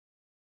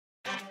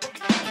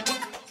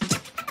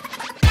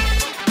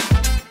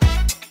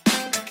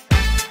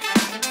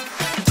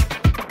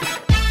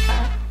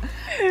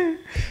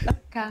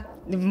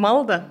Ką?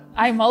 Malda.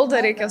 Ai,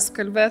 maldą reikia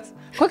sukalbėti.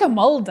 Kokią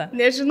maldą?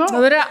 Nežinau.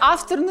 Dabar yra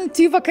afternoon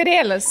tea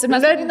vakarėlis. Ir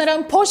mes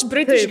norėjom posh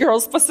British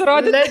girls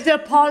pasirodyti. Let the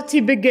party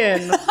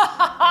begin.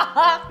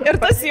 Ir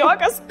tas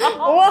juokas.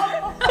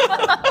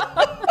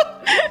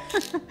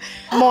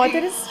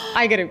 Moteris.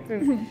 Ai, gerai,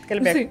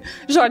 kalbėk.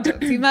 Žodžiu,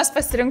 tai mes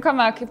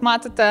pasirinkome, kaip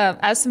matote,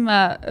 esame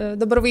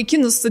dabar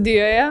vaikinų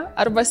studijoje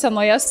arba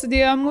senoje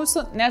studijoje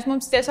mūsų, nes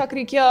mums tiesiog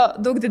reikėjo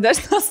daug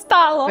didesnio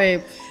stalo.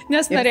 Taip.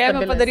 Nes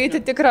norėjome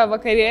padaryti tikrą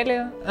vakarėlį,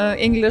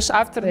 English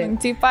afternoon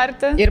tea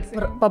party. Ir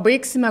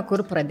pabaigsime,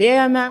 kur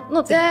pradėjome.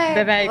 Nu, tai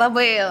beveik.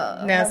 Labai,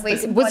 nes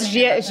labai bus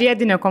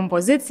žiedinė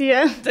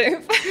kompozicija.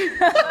 Taip.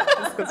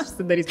 Viskas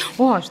susidarys.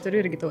 O, aš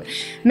turiu irgi tau.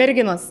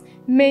 Merginos,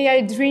 may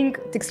I drink,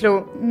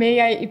 tiksliau, may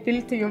I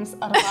įpilti jums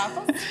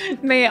arbatos?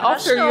 May I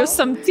offer you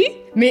some tea?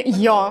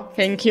 Jo,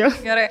 thank you.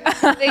 Gerai.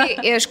 Tai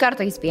iš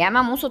karto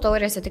įspėjame, mūsų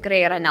taurėse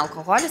tikrai yra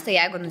nealkoholis, tai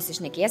jeigu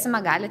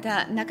nusišnekėsime,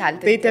 galite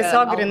nekalti. Tai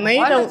tiesiog grinai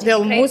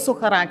dėl mūsų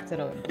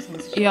charakterio.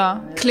 Jo,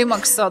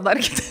 klimakso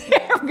dar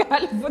kitaip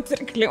gali būti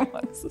ir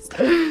klimaksas.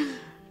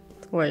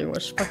 Tuo jau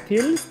aš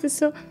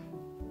papilstysiu.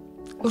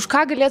 Už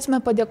ką galėtume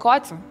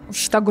padėkoti?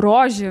 Už tą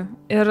grožį.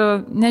 Ir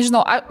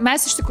nežinau,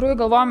 mes iš tikrųjų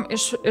galvom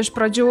iš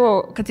pradžių,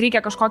 kad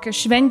reikia kažkokią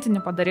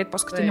šventinį padaryti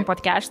paskutinį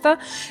podcastą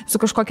su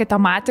kažkokia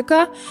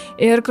tematika.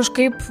 Ir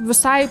kažkaip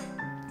visai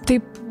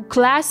taip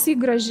klasiai,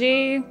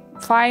 gražiai,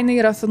 fainai,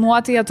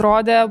 rafinuotai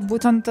atrodė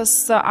būtent tas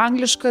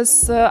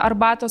angliškas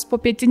arbatos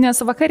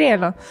popietinės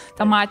vakarėlio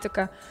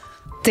tematika.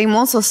 Tai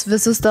mūsų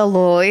visų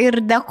stalų ir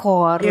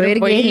dekorų, ir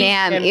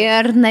gėlėm,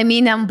 ir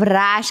naminiam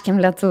braškiam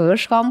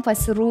lietuviškom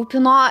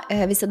pasirūpino.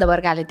 Visi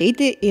dabar galite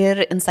eiti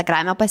ir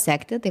Instagram'e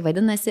pasiekti, tai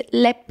vadinasi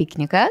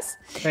Lepiknikas.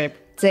 Taip.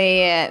 Tai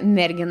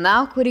mergina,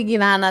 kuri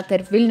gyvena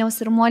tarp Vilniaus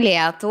ir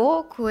Molėtų,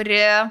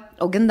 kuri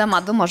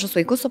augindama 2 mažus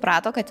vaikus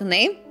suprato, kad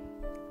jinai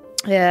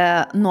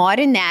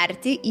nori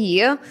nerti į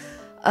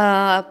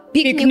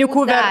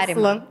piknikų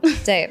verslą.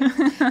 Taip.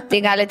 Tai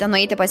galite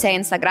nueiti pas ją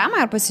Instagramą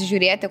ir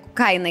pasižiūrėti,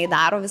 ką jinai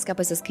daro, viską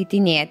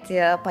pasiskaitinėti,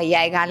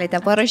 jai galite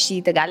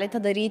parašyti, galite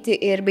daryti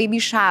ir baby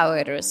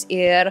showerius,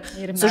 ir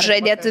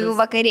sužadėtuvių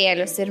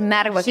vakarėlius, ir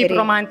mergvakarėlius. Šiaip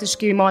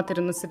romantiškai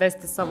moterį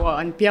nusivesti savo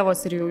ant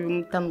pievos ir jau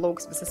ten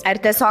lauks visas.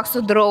 Ar tiesiog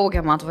su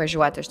draugiam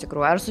atvažiuoti iš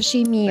tikrųjų, ar su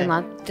šeimyna.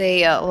 Tai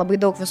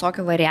labai daug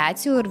visokių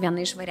variacijų ir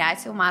viena iš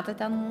variacijų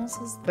matote ant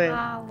mūsų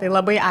stalo. Tai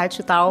labai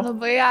ačiū tau.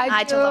 Labai ačiū.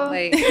 Ačiū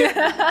labai.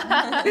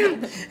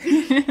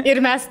 Ir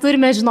mes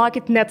turime,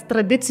 žinokit, net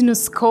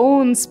tradicinius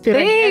scones,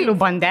 pyragėlių,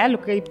 bandelių,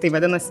 kaip tai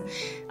vadinasi,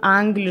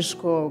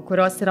 angliškų,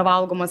 kurios yra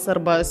valgomas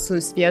arba su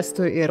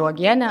sviestu ir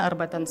uogienė,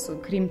 arba ten su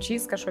cream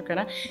cheese kažkokio,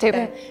 ne?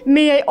 Taip.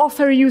 May I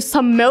offer you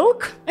some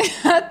milk?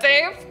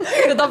 Taip.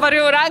 Tu dabar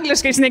jau ir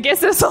angliškai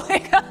šnekėsi visą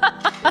laiką.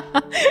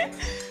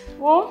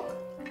 O,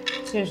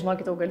 čia,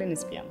 žinokit,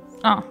 augalinis pienas.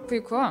 O,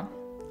 puiku.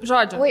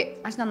 Žodžiu. Oi,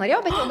 aš nenorėjau,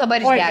 bet jau dabar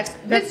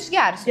išgersiu. Bet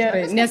išgersiu. Gerai,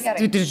 nes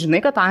tu žinai,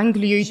 kad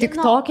Anglijoje tik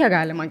tokią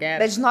galima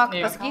gerti. Bet žinok,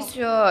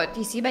 pasakysiu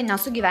teisybę,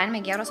 nesu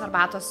gyvenime geros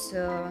arbatos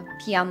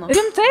pienu.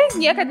 Rimtai?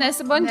 Niekad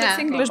nesibandęs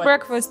English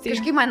breakfast.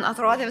 Kažkaip man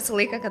atrodė visą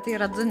laiką, kad tai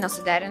yra 2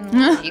 nesuderinami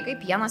dalykai,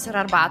 pienas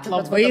ir arbata.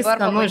 Labai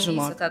skanu,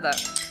 žinok.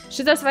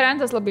 Šitas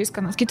variantas labai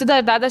skanus. Kiti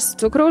dar dedasi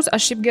cukraus,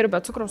 aš šiaip gerbiu,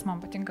 bet cukraus man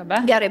patinka be.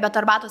 Gerai, bet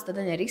arbatos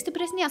tada nereiks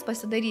stipresnės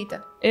pasidaryti.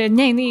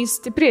 Ne, jinai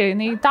stipri,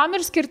 jinai tam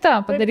ir skirta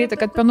padaryti,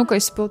 kad penuką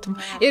įsipiltum.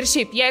 Ir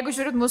šiaip, jeigu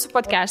žiūrit mūsų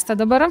podcastą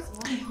dabar,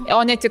 o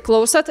ne tik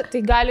klausot,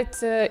 tai galit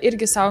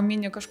irgi savo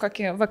mini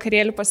kažkokį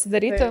vakarėlį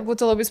pasidaryti. Taip.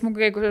 Būtų labai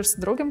smagu, jeigu ir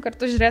su draugiam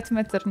kartu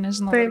žiūrėtumėt ir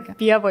nežinau. Taip,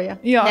 pievoje.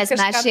 Jo, nes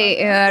mes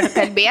ir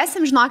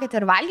kalbėsim, žinokit,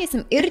 ir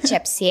valgysim, ir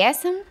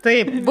čepsėsim.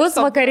 Taip, bus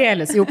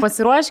vakarėlis, jau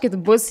pasiruoškit,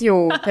 bus jau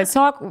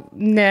tiesiog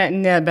ne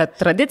bet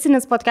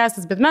tradicinis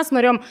podcastas, bet mes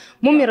norėjom,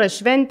 mums yra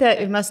šventė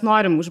ir mes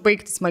norim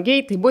užbaigti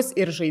smagiai, tai bus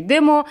ir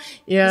žaidimų,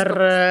 ir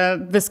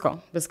visko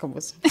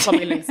bus.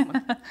 Labai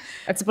linksma.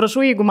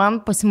 Atsiprašau, jeigu man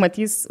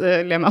pasimatys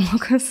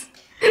lėmenukas.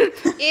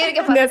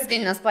 Irgi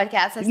paskutinis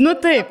podcastas. Nu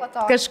taip,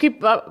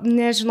 kažkaip,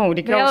 nežinau,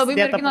 reikėjo labai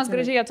merginos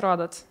gražiai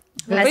atrodot.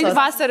 Labai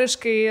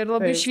vasariškai ir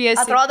labai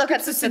šviesiai. Atrodo,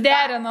 kad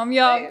susiderinom,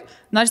 jo.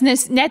 Nors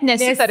net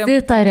nesitarėm.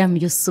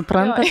 Nesitarėm, jūs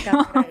suprantate,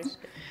 ką tai reiškia.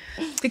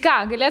 Tai ką,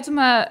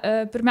 galėtume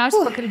pirmiausia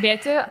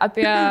pakalbėti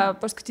apie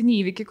paskutinį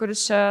įvykį,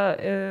 kuris čia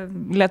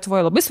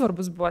Lietuvoje labai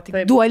svarbus buvo.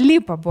 Tai Dua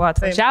Lipa buvo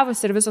atvažiavus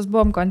ir visos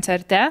buvom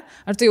koncerte.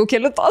 Ar tai jau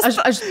keli tostas?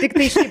 Aš tik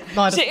tai šiaip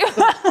noriu.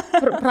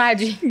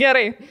 Pradžiai.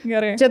 Gerai.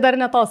 Čia dar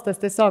ne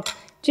tostas, tiesiog.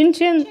 Čin.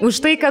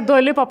 Už tai, kad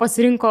Dua Lipa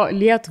pasirinko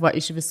Lietuvą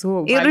iš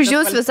visų. Ir už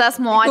jūs visas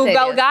moteris.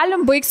 Gal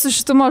galim baigti su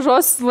šitų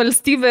mažos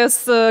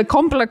valstybės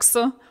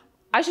kompleksu?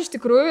 Aš iš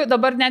tikrųjų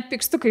dabar net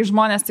pykstu, kai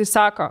žmonės tai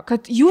sako,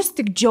 kad jūs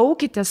tik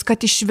džiaukitės,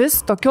 kad iš vis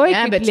tokioj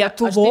kaip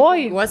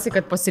Lietuvoje. Aš tikiuosi,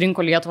 kad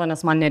pasirinko Lietuvą,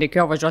 nes man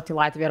nereikėjo važiuoti į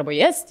Latviją arba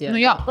į Estiją.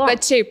 Nu jo,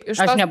 bet šiaip.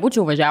 Aš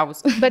nebūčiau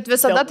važiavus. Bet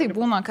visada tai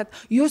būna, kad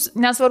jūs,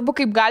 nesvarbu,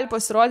 kaip gali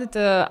pasirodyti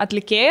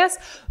atlikėjas,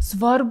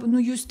 svarbu,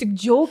 jūs tik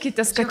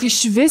džiaukitės, kad iš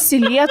vis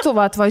į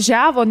Lietuvą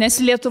atvažiavo, nes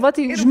Lietuva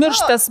tai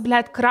užmirštas,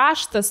 blėt,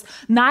 kraštas,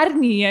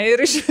 Narnija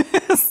ir iš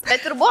vis.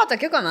 Bet ir buvo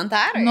tokie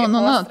komentarai.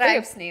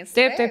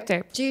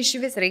 Taip. Čia iš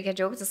vis reikia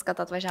džiaugtis, kad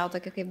koncertą atvažiavo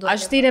tokia kaip duoda.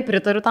 Aš tai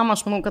nepritariu tam,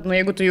 aš manau, kad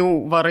jeigu tu jau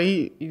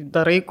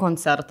darai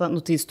koncertą,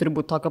 tai jis turi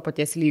būti tokio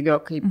paties lygio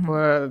kaip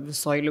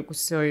visoje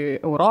likusioje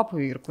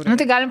Europoje.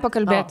 Tai galim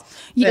pakalbėti.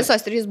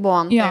 Visos 3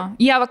 buvom.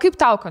 Ieva, kaip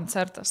tau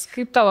koncertas?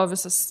 Kaip tavo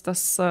visas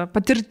tas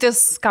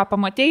patirtis, ką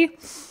pamatėjai?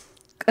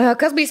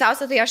 Kas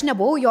baisiausia, tai aš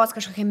nebuvau jos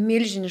kažkokia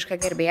milžiniška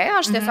gerbėja,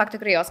 aš tiesiog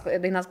tikrai jos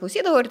dainas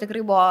klausydavau ir tikrai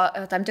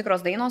buvo tam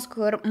tikros dainos,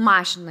 kur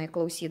mašinai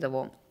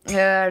klausydavau.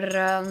 Ir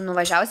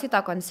nuvažiausiai į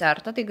tą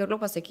koncertą, tai galiu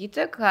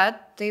pasakyti,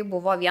 kad tai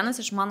buvo vienas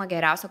iš mano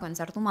geriausių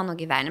koncertų mano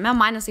gyvenime.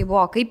 Man jisai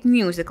buvo kaip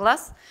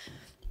musiclas,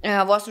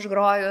 vos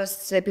užgrojus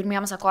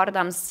pirmiems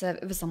akordams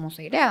visą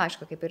mūsų eilę,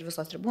 aišku, kaip ir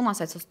visos tribūnos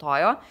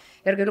atsistojo.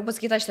 Ir galiu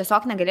pasakyti, aš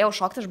tiesiog negalėjau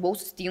šokti, aš buvau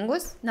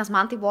sustingus, nes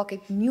man tai buvo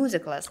kaip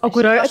musiclas. O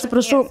kurioje,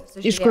 atsiprašau,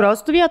 iš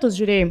kurios tu vietos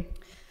žiūrėjai?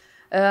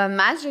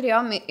 Mes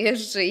žiūrėjom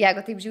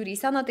jeigu taip žiūri į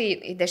sceną, tai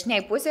į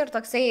dešiniai pusę ir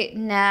toksai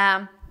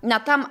ne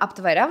tam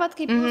aptvare,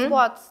 kaip jūs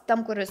buvot,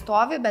 tam, kur jis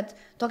stovi, bet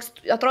toks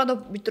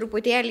atrodo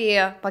truputėlį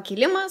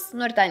pakilimas,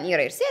 ir ten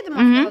yra ir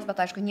sėdimas,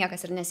 bet aišku,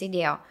 niekas ir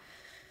nesėdėjo.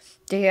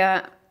 Tai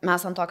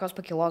mes ant tokios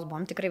pakilos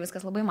buvom, tikrai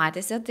viskas labai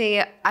matėsi, tai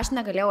aš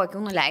negalėjau akių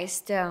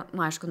nuleisti,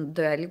 aišku,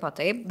 Dua Lipa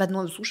taip, bet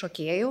nuo visų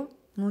šokėjų,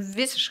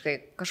 visiškai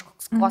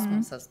kažkoks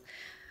kosmosas.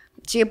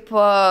 Šiaip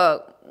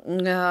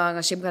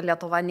gal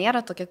Lietuva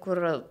nėra tokia, kur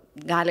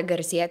gali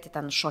garsėti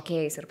ten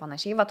šokėjais ir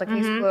panašiai, va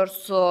tokiais, kur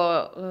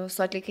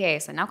su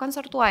atlikėjais, ne,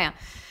 koncertuoja.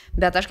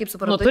 Bet aš kaip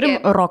supratau...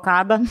 turim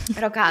rokadą.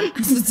 Rokadą.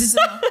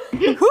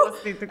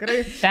 Tai tikrai.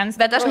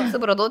 Bet aš kaip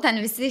supratau, ten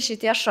visi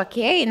šitie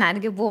šokėjai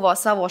netgi buvo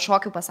savo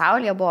šokių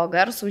pasaulyje, buvo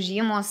garsų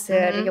žymus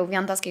ir jau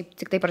vien tas, kaip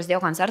tik tai prasidėjo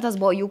koncertas,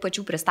 buvo jų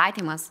pačių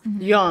pristatymas.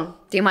 Jo.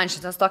 Tai man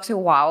šitas toks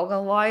jau wow,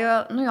 galvoju,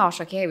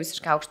 šokėjai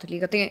visiškai aukštų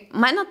lygio. Tai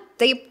mane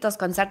taip tas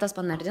koncertas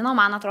panardino,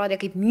 man atrodė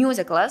kaip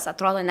musiclas,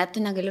 atrodo, net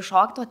tu negali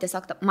šokti, o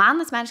tiesiog man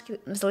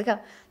asmeniškai visą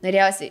laiką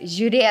norėjosi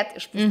žiūrėti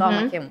iš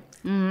pustom akim.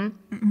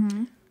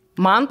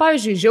 Man,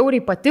 pavyzdžiui,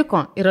 žiauriai patiko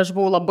ir aš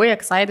buvau labai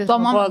excited,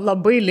 buvo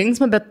labai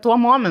linksma, bet tuo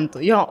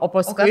momentu. Jo, o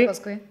paskui... O kas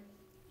paskui?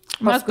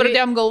 Mes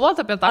pradėjom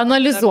galvoti apie tą.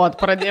 Analizuot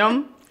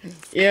pradėjom.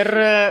 Ir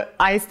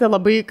Aistė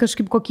labai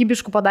kažkaip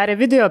kokybiškų padarė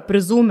video,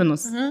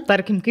 prizūminus.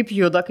 Tarkim, kaip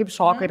juda, kaip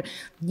šoka ir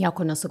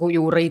nieko nesakau,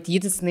 jau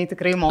raitytis, jinai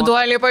tikrai moka.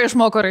 Dua Lipa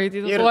išmoko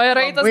raitytis. Dua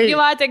raitas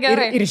gyvatė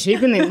gerai. Ir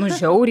šiaip jinai,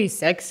 žiauriai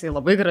seksi,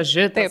 labai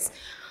graži. Taip.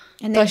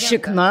 Ta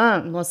šikna,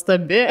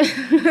 nuostabi.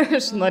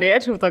 Aš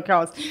norėčiau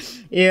tokios.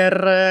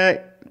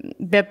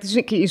 Bet,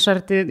 kai iš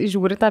arti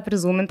žiūri tą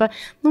prizūmintą,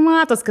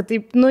 matos, kad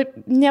taip,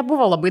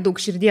 nebuvo labai daug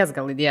širdies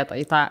gal įdėta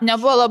į tą.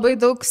 Nebuvo labai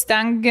daug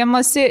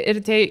stengiamasi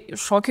ir tie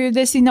šokio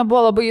judesiai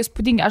nebuvo labai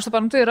įspūdingi. Aš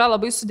suprantu, yra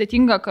labai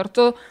sudėtinga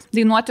kartu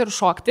dainuoti ir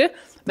šokti,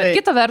 bet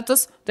kita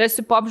vertus, tu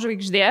esi pop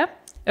žvaigždė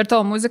ir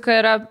tavo muzika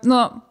yra,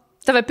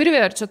 tave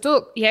priverčia, tu,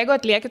 jeigu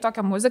atlieki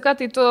tokią muziką,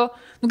 tai tu,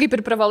 kaip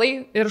ir privalai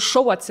ir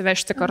šou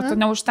atsivežti kartu,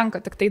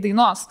 neužtenka tik tai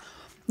dainos.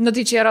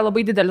 Tai čia yra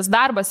labai didelis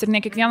darbas ir ne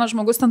kiekvienas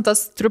žmogus ten tas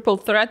triple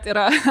threat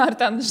yra, ar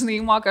ten,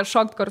 moka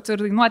šokti kartu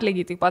ir dainuoti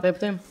lygiai taip pat.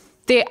 Taip.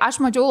 Tai aš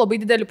mačiau labai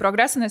didelį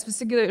progresą, nes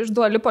visi iš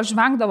Dua Lipos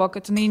žvengdavo,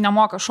 kad jinai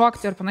nemoka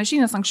šokti ir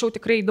panašiai, nes anksčiau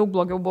tikrai daug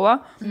blogiau buvo.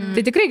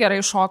 Tai tikrai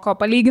gerai šoko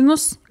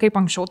palyginus, kaip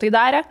anksčiau tai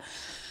darė.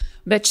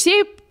 Bet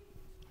šiaip,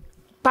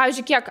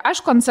 pavyzdžiui, kiek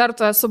aš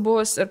koncertų esu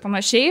buvus ir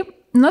panašiai,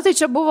 tai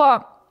čia buvo,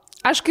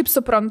 aš kaip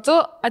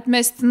suprantu,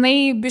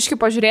 atmestinai biški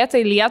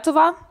pažiūrėta į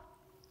Lietuvą.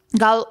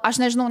 Gal, aš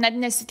nežinau, net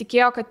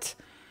nesitikėjo, kad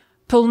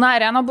pilna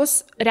arena bus.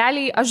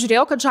 Realiai, aš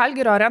žiūrėjau, kad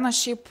Žalgirio arena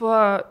šiaip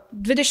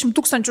 20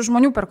 000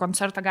 žmonių per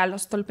koncertą gali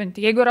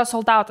stulpinti, jeigu yra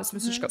soldautas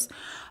visiškas.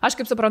 Aš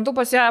kaip suprantu,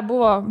 pas ją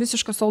buvo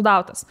visiškas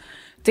soldautas.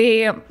 Tai,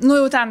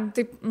 jau ten,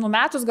 taip,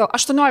 numetus gal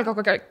 18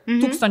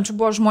 tūkstančių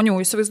buvo žmonių,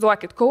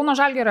 įsivaizduokit. Kauno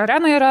Žalgirio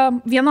arena yra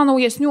viena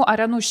naujesnių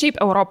arenų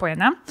šiaip Europoje,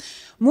 ne?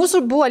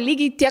 Mūsų buvo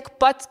lygiai tiek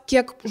pat,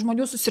 kiek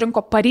žmonių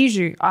susirinko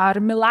Paryžiui ar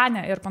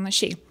Milane ir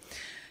panašiai.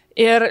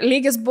 Ir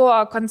lygis buvo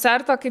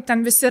koncerto, kaip ten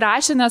visi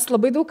rašė, nes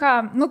labai daug ką,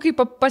 kaip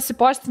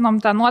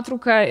pasipostinom tą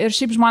nuotrauką ir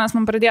šiaip žmonės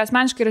man pradėjo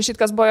asmeniškai rašyti,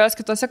 kas buvo jos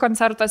kitose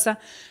koncertuose,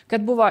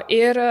 kad buvo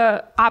ir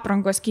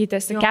aprangos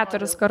keitėsi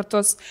 4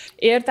 kartus.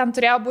 Ir ten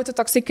turėjo būti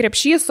toksai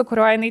krepšys, su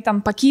kuriuo jinai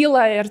ten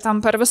pakyla ir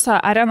ten per visą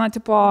areną,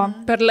 tipo,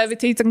 per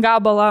levitating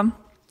gabalą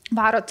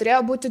varo.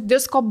 Turėjo būti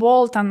disco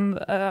ball ten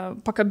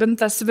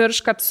pakabintas virš,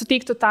 kad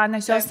suteiktų tą,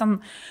 nes jos ten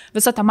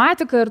visa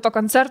tematika ir to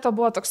koncerto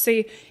buvo toksai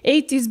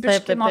 80s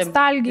biški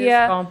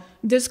nostalgija,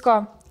 disco.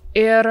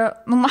 Ir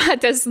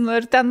matės,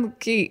 ir ten,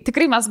 kai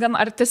tikrai mes gan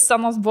arti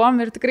scenos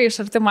buvom ir tikrai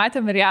iš arti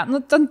matėm ir ją,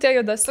 ten tie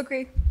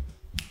judesiukai.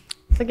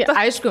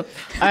 Aišku,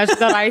 aš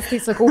dar Aistai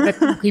sakau, kad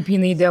kaip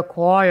jinai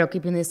dėkojo,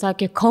 kaip jinai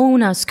sakė,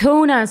 Kaunas,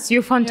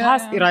 you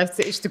fantastic. Ir aš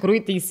iš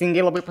tikrųjų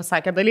teisingai labai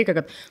pasakė dalyką,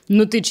 kad,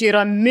 tai čia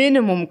yra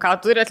minimum, ką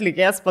turi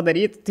atlikėjas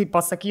padaryti, tai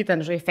pasakyti,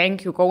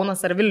 thank you,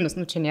 Kaunas ar Vilnius,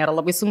 čia nėra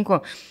labai sunku.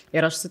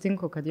 Ir aš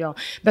sutinku, kad jo.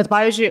 Bet,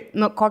 pavyzdžiui,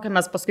 kokią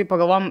mes paskui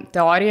pagalvom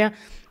teoriją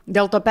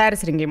dėl to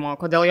persirengimo,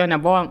 kodėl jo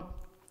nebuvo.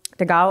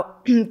 Tai gal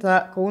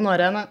ta Kauno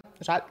arena,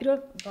 Žalgirio,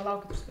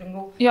 palaukit,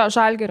 užspringau. Jo,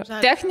 Žalgirio.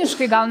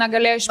 Techniškai gal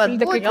negalėjo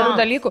išpildyti kai kurių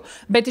dalykų,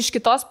 bet iš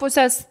kitos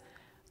pusės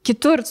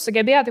kitur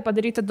sugebėjo tai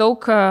padaryti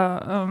daug,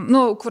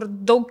 kur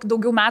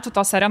daugiau metų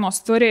tos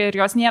arenos turi ir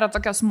jos nėra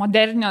tokios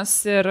modernios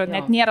ir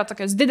net nėra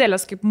tokios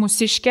didelės kaip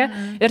Mūsiškė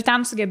ir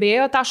ten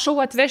sugebėjo tą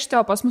šou atvežti,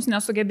 o pas mus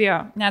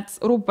nesugebėjo net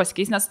rūbų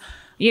pasikeis, nes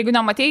jeigu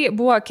nematėjai,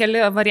 buvo keli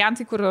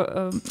variantai, kur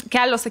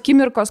kelios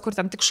akimirkos, kur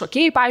ten tik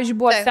šokėjai, pavyzdžiui,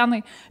 buvo scenai.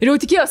 Ir jau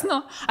tikėjos,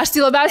 aš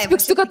tai labiausiai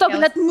pykstu, kad to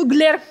net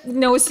nuglėr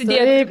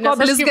neusidėti, ko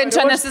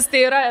blizgančio, nes jis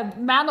tai yra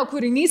meno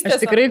kūrinys.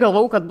 Aš tikrai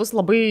galvau, kad bus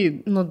labai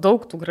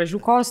daug tų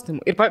gražių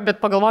kostiumų. Bet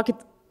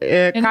pagalvokit,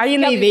 ką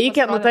jinai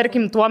veikia,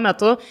 tarkim, tuo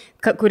metu,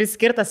 kuris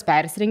skirtas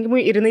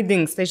persirengimui ir jinai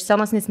dingsta iš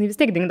scenos, nes jinai vis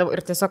tiek dingdavo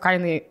ir tiesiog ką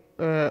jinai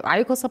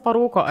Aikosą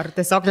parūko, ar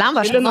tiesiog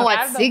lemba, aš manau,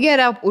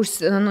 atsigeria,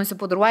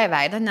 nusipudruoja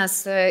veidą, nes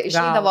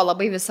išeidavo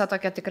labai visa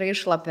tokia tikrai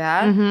šlapia,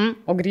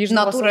 o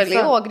grįždavo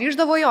natūraliai, o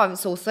grįždavo jo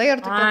sausai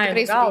ir tokia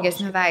tikrai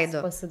sulygesnių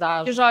veidų.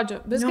 Žodžiu,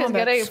 viskas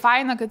gerai,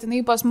 faina, kad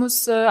jinai pas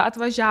mus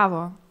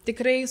atvažiavo.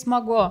 Tikrai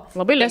smagu.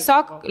 Labai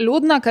tiesiog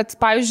liūdna, kad,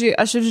 pavyzdžiui,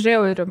 aš ir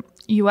žiūrėjau ir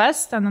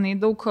US, ten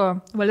daug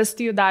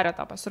valstijų darė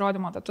tą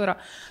pasirodymą, tą turą.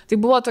 Tai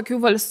buvo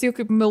tokių valstijų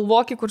kaip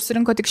Milwaukee, kur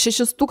surinko tik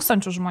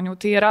 6,000 žmonių.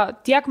 Tai yra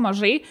tiek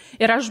mažai.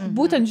 Ir aš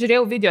būtent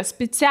žiūrėjau video,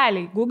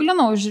 specialiai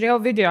googlinau, žiūrėjau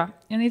video.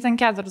 Jinai ten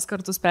 4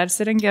 kartus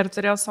persirengė ir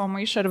turėjo savo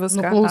maišą ir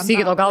viską.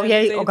 Klausykit,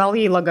 o gal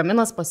jai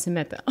lagaminas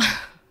pasimetė?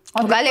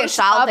 O gal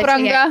šalta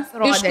apranga?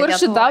 Iš kur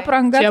šita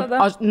apranga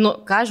tada?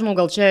 Ką žinau,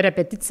 gal čia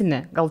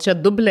repeticinė, gal čia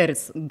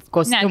dubleris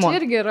kostiumo. Ne, čia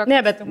irgi yra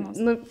kostiumas.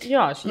 Ne,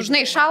 bet,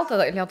 žinai, šalta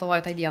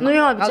Lietuvoje tą dieną.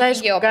 Bet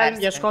aišku,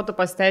 galim ieškoti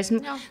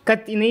pasiteisinimų,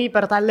 kad jinai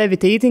per tą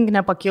levitating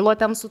nepakilo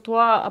ten su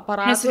tuo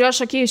aparatu. Nes ir jo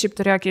šokėjai šiaip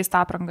turėjo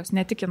keistą aprangas,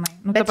 ne tik jinai.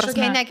 Bet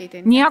šokėjai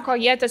nekeitė. Nieko,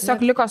 jie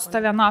tiesiog liko su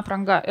ta viena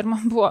apranga. Ir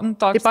man buvo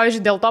toks. Tai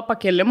pavyzdžiui, dėl to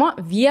pakelimo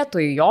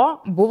vietoj jo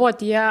buvo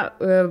tie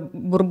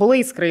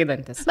burbulai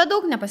skraidantis. Bet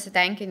daug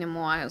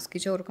nepasitenkinimo,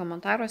 skaičiau ir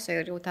komentaruose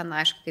ir jau ten,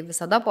 aišku, kaip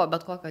visada po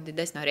bet kokio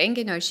didesnio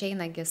renginio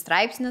išeinagi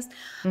straipsnis,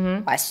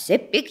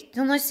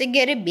 pasipiktinusi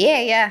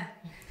gerbėja,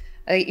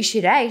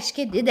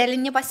 išreiškė didelį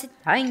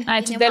nepasitenkinimą.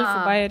 Ačiū, Delfi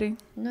bairiai.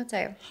 Nu,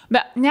 taip.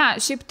 Bet ne,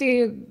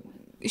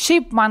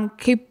 šiaip man,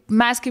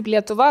 mes kaip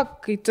Lietuva,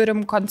 kai turim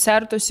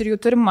koncertus ir jų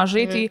turim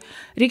mažai, tai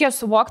reikia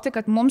suvokti,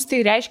 kad mums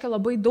tai reiškia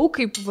labai daug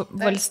kaip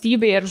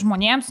valstybė ir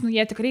žmonėms,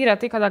 jie tikrai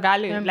retai kada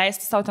gali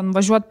leisti savo ten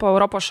važiuoti po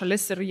Europos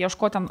šalis ir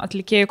ieškoti ten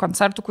atlikėjų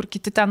koncertų, kur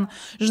kiti ten,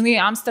 žinai,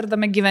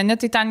 Amsterdame gyveni,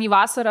 tai ten į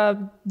vasarą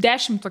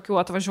 10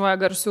 tokių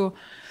atvažiuoja garsių.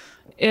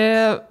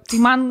 Tai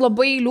man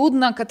labai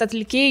liūdna, kad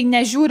atlikėjai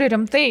nežiūri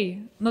rimtai,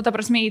 ta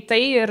prasme į tai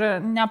ir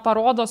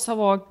neparodo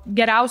savo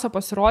geriausio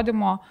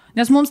pasirodymo,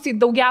 nes mums tai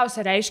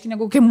daugiausia reiškia,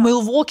 negu kaip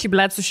Milwaukee,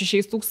 blėt, su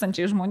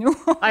 6,000 žmonių.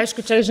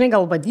 Aišku, čia, žinai,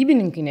 gal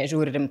vadybininkai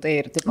nežiūri rimtai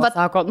ir taip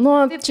sako,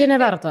 čia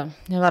neverta.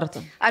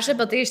 Aš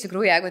apie tai iš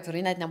tikrųjų, jeigu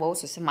tikrai net nebuvau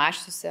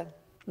susimaščiusi,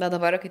 bet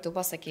dabar, kai tu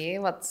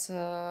pasakėjai,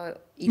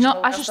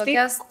 išlaukas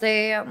tokias, tai,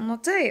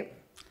 taip.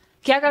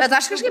 Bet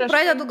aš kažkaip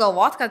pradedu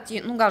galvot, kad,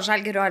 gal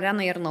Žalgirio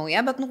arena ir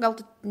nauja, bet, gal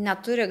tu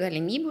neturi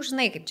galimybių,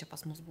 žinai, kaip čia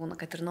pas mus būna,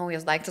 kad ir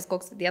naujas daiktas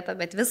koks sudėta,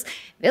 bet vis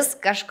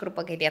kažkur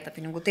pagailėta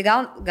pinigų. Tai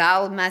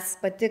gal mes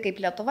pati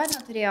kaip Lietuva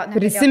neturėjome.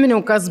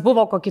 Prisiminiau, kas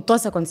buvo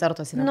kitose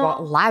koncertuose,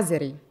 nebuvo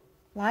lazeriai.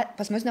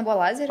 Pas mus nebuvo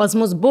lazeriai? Pas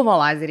mus buvo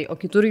lazeriai, o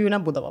kitur jų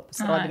nebūdavo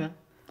pasirodymė.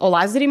 O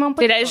lazeriai man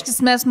patiko. Tai reiškia,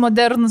 mes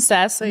modernus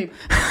esame.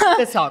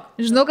 Tiesiog.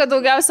 Žinau, kad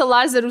daugiausia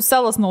lazerių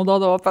selas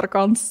naudodavo per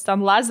koncertus,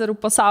 ten lazerių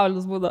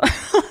pasaulis būdavo.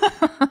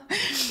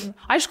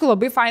 Aišku,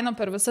 labai faina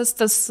per visas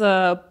tas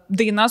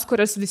dainas,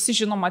 kurias visi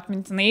žinom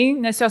atmintinai,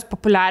 nes jos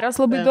populiarios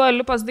labai Dua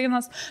Lipos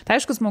dainas. Tai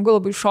aišku, smagu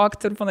labai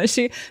šokti ir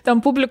panašiai.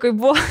 Ten publikai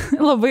buvo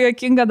labai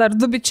juokinga, dar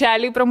 2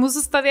 bičeliai prie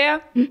mūsų stovėjo.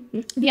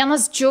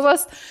 Vienas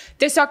čiuvas,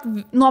 tiesiog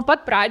nuo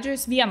pat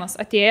pradžios vienas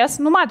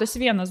atėjęs,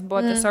 matosi vienas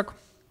buvo tiesiog.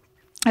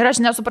 Ir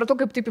aš nesupratau,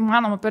 kaip taip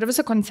įmanoma. Per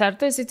visą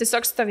koncertą jis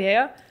tiesiog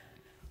stovėjo.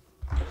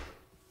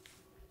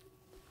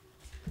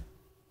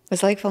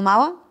 Visą laiką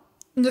filmavo?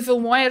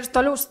 Nufilmuoja ir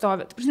toliau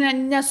stovi.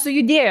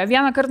 Nesujudėjo.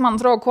 Vieną kartą, man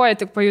atrodo, koja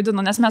tik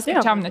pajudino, nes mes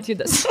pačiam net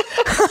judės.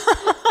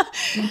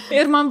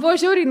 Ir man buvo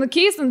žiauriai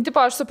nukeista.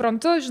 Tipo, aš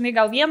suprantu, žinai,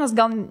 gal vienas,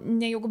 gal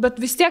nejaugu, bet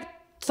vis tiek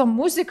ta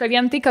muzika,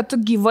 vien tai, kad tu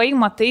gyvai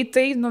matai,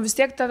 tai vis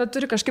tiek tave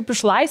turi kažkaip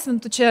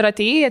išlaisvinti, tu čia ir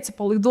atėjai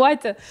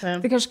atsipalaiduoti.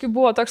 Tai kažkaip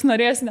buvo toks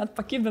norėjęs net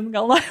pakibinti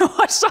gal o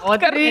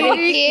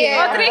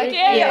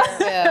reikėjo.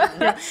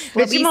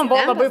 Bet man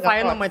buvo labai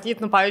faina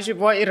matyti, pavyzdžiui,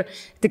 buvo ir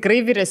tikrai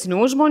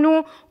vyresnių žmonių,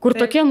 kur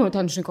tokie,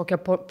 ten, žinai, kokia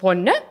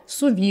ponė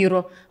su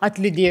vyru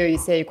atlydėjo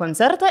į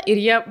koncertą ir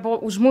jie buvo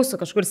už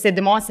mūsų kažkur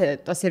sėdimose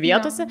tose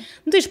vietose.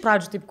 Tai iš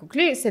pradžių taip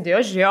kukliai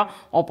sėdėjo, žiūrėjo,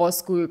 o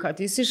paskui, kad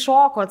jis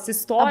iššoko,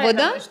 atsistojo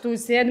iš tų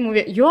sėdimų.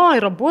 Jo,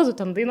 ir abudu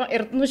ten daino,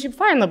 ir, šiaip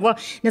faina buvo,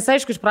 nes,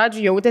 aišku, iš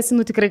pradžių jautėsi,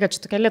 tikrai, kad čia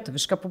tokia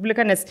lietuviška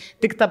publika, nes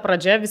tik ta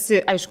pradžia visi,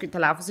 aišku,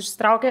 telefus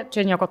išsitraukė,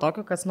 čia nieko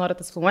tokio, kas nori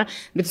tas filmuoja,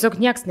 bet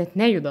tiesiog nieks net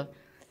nejuda.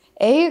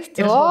 Eik,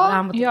 tu.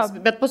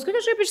 Bet paskui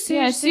kažkaip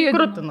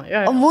išsikrutino.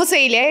 O mūsų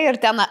eilė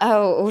ir ten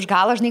už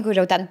galą, žinai, kur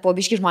jau ten po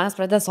biškį žmonės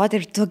pradeda soti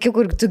ir tokių,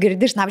 kur tu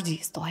girdi šnapždį,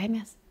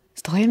 stojamės.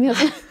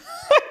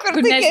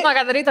 Kur nežinau,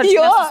 ką daryti, ar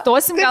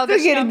nesustosim, gal kažkaip.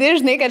 Tu girdi,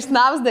 žinai, kad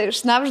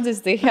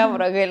šnapždys, tai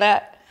hebra galia.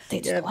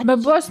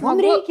 Bet buvo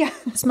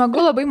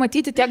smagu labai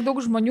matyti tiek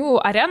daug žmonių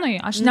arenai.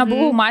 Aš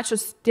nebuvau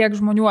mačius tiek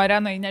žmonių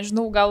arenai.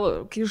 Nežinau,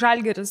 gal kai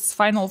Žalgiris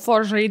Final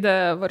Four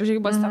žaidė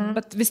varžybas ten,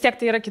 bet vis tiek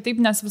tai yra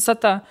kitaip, nes visa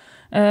ta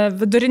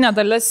vidurinė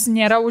dalis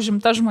nėra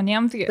užimta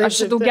žmonėm, tai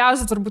aš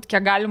daugiausia turbūt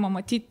kiek galima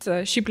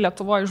matyti šiaip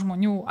Lietuvoje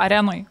žmonių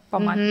arenoj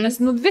pamatyti, nes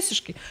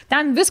visiškai,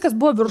 ten viskas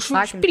buvo viršų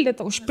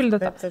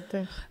užpildyta.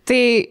 Tai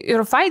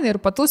ir fainai, ir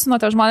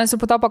patūsinote žmonės,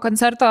 ir po to po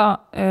koncerto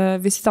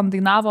visi tam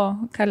dainavo,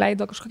 ką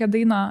leido kažkokią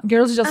dainą,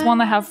 Girls Just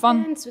Wanna Have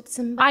Fun.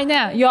 Ai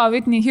ne,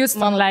 Whitney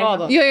Houston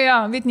leido.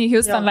 Whitney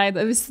Houston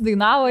leido, visi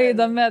dainavo,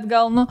 eidami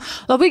atgal,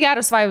 labai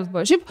geras vibes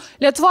buvo. Šiaip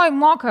Lietuvoje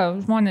moka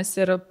žmonės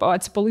ir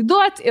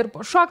atsipalaiduoti, ir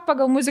pašokti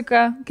pagal muziką.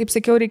 Kaip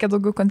sakiau, reikia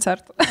daugiau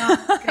koncertų.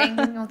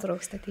 Renginių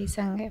trūksta,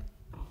 teisingai.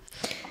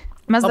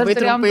 Mes dar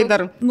turėjom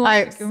dar...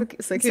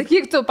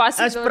 Sakyk, tu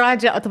pasakojai. Aš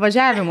pradžią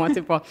atvažiavimo,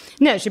 tipo.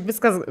 Ne, šiaip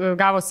viskas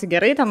gavosi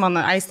gerai, ten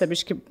man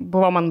aistebiškai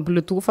buvo man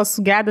Bluetooth'as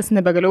sugedęs,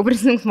 nebegalėjau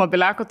prisijungti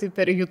mobiliako, tai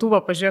per YouTube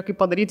pažiūrėjau,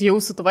 kaip padaryti, jau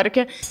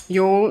sutvarkė,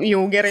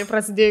 jau gerai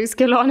prasidėjus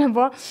kelionė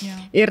buvo.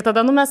 Ir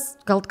tada mes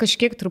gal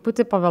kažkiek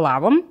truputį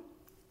pavėlavom.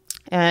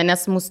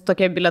 Nes mūsų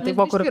tokie biletai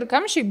buvo, kur... Ir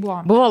kamščiai buvo.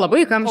 Buvo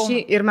labai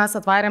kamščiai ir mes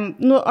atvarėm,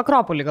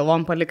 Akropolį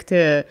galvom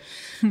palikti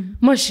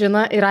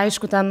mašiną ir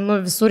aišku, ten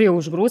visur jau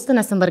užgrūsti,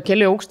 nes ten dar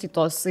keli aukštai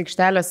tos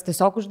aikštelės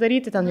tiesiog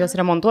uždaryti, ten jos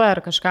remontuoja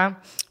ar kažką.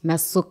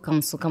 Mes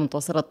sukam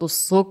tos ratus,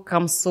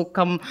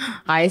 sukam.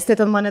 Aistė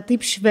ten mane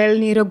taip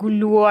švelniai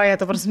reguliuoja,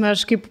 ta prasme,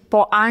 aš kaip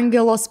po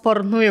angelo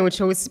sparnu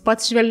jaučiausi,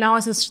 pats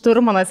švelniausias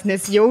šturmanas,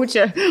 nes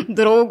jaučia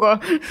draugo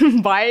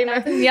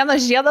baimę.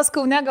 Vienas žiedas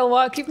Kaune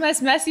galvoja, kaip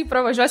mes jį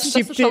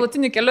pravažiuosim su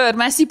šalutiniu keliu ir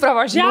mes jį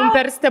pravažiavome.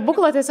 Per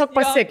stebuklą tiesiog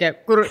pasiekė,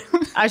 kur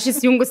aš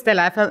įsijungus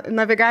telefą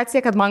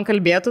navigaciją, kad man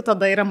kalbėtų,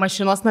 tada yra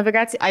mašinos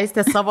navigacija,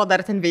 Aistė savo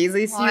dar ten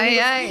veizą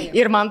įsijungus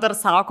ir man dar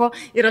sako,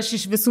 ir aš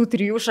iš visų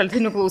 3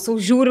 šaltinių klausau,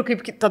 žiūriu,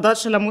 kaip tada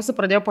šalia mūsų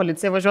pradėjo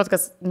policija važiuoti,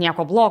 kas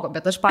nieko blogo,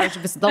 bet aš,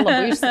 pavyzdžiui, visada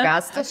labai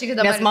išsigąstu,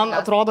 nes man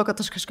atrodo,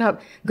 kad aš kažką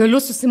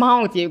galiu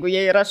susimauti, jeigu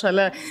jie yra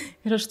šalia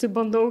ir aš tai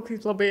bandau,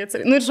 kaip labai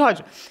atsargiai. Ir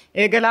žodžiu,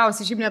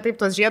 galiausiai šiaip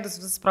netaip tos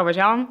žiedus visus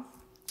pravažiavom.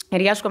 Ir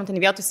ieškom ten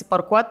vietų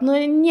įsiparkuoti,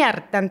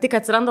 nėra, ten tik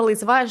atsiranda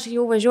laisva, aš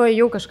jau važiuoju,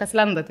 jau kažkas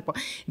lenda, tipo.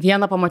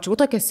 Vieną pamačiau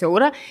tokią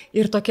siaurą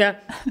ir tokia,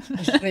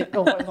 aš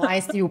galvoju,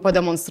 Aistė jau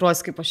pademonstruos,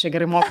 kaip aš čia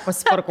gerai moku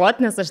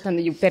pasiparkuoti, nes aš ten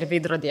jau per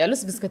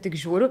veidrodėlius viską tik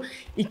žiūriu,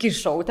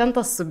 įkišau ten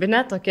tą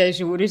subinę, tokia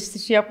žiūriu,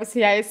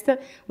 išsišiepusi Aistė,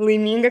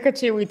 laiminga, kad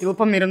čia jau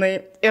įtilpo mirinai.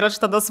 Ir aš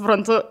tada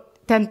suprantu,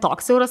 ten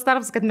toks siauras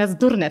tarpas, kad mes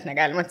durų net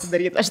negalim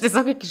atsidaryti. Aš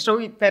tiesiog įkišau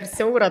per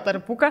siaurą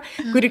tarpuką,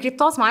 kur iki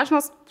tos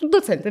mašinos 2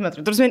 cm.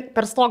 Turime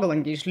per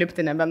stogalangį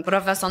išlipti, nebent.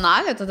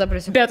 Profesionaliai tada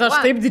prisipažinti. Bet aš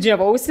taip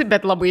didžiavausi,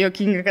 bet labai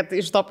juokinga, kad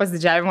iš to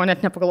pasididžiavimo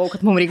net nepagalvojau,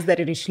 kad mums reiks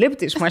dar ir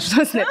išlipti iš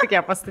mašinos, ne tik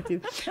ją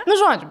pastatyti.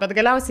 Žodžiu, bet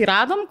galiausiai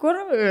radom,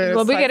 kur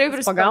labai gerai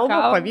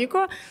pagalba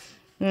pavyko.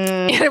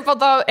 Ir po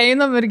to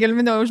einam ir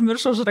Gelminė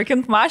užmiršo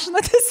užrakinti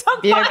mašiną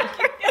tiesiog.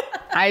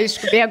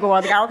 Aišku, bėgau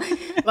atgal.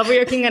 Labai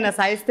juokinga, nes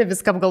Aistė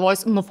viską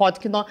apgalvojus,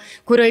 nufotkino,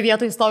 kurioje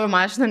vietoje stovi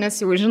mašina,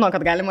 nes jau žino,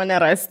 kad galima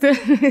nerasti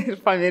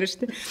ir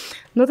pamiršti.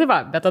 Tai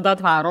va, bet tada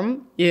atvarom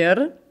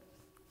ir...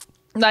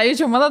 Na,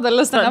 jau mano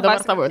dalis,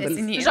 dabar tavo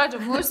dalis.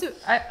 Žodžiu,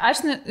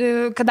 aš,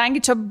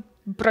 kadangi čia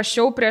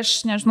prašiau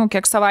prieš, nežinau,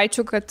 kiek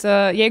savaičių, kad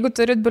jeigu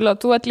turit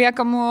bilietų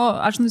atliekamų,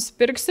 aš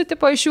nusipirksiu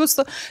tipo iš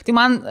jūsų, tai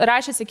man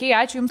rašė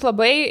sekėjai, ačiū jums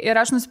labai, ir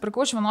aš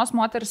nusipirkau iš vienos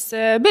moters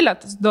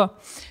bilietus, 2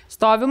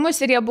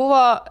 stovimus, ir jie buvo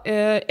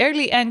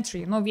early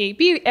entry,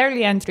 VIP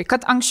early entry,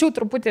 kad anksčiau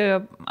truputį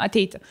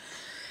ateiti.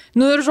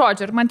 Ir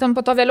žodžiu, ir man ten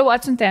po to vėliau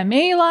atsiuntė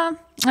mailą,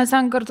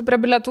 ten kartu prie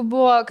bilietų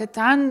buvo, kad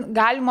ten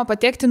galima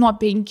patekti nuo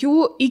 5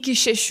 iki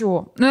 6.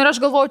 Ir aš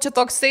galvojau, čia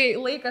toksai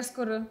laikas,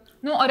 kur,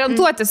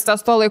 orientuotis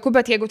tas tuo laiku,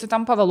 bet jeigu tu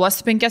tam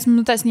pavėluosi 5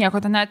 minutės,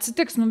 nieko ten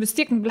neatsitiks, vis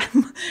tiek,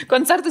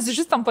 koncertas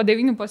iš vis tam po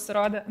 9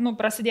 pasirodė,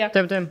 prasidėjo.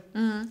 Taip.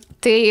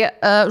 Tai,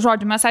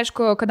 žodžiu, mes,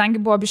 aišku,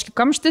 kadangi buvo biški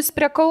kamštis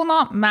prie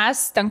Kauno,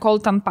 mes ten,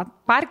 kol ten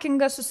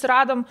parkingą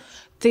susiradom,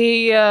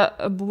 tai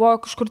buvo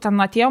kažkur ten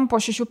atėjom po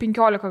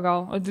 6:15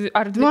 gal, ar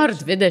 20. Ar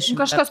 20.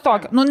 Kažkas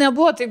tokio.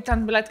 Nebuvo taip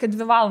ten, kad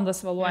 2 valandas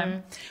vėluojam.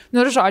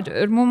 Ir žodžiu,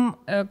 ir mums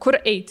kur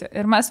eiti.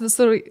 Ir mes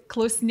visur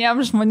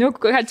klausinėjom žmonių,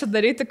 ką čia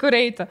daryti, kur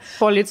eiti.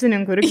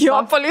 Policininkų irgi.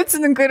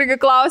 Policininkų irgi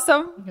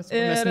klausiam. Mes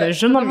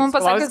nežinom. Ir mums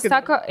pasakė,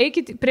 sako,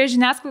 eikit prie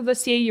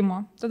žiniasklaidos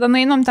įėjimo. Tada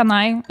nueinam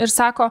tenai ir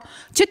sako,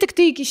 čia tik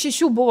tai iki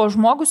 6 buvo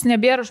žmogus,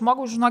 nebėra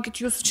žmogus, žinokit,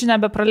 jūs čia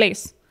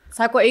nebepraleis.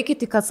 Sako,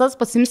 eikit į kasas,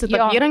 pasimsit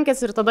apyrankės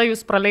ir tada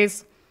jūs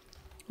praleis,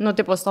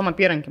 tipo su tom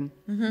apyrankim.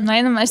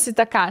 Nueinam mes į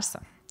tą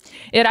kasą.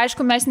 Ir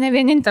aišku, mes ne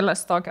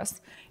vienintelės tokios.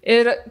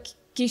 Ir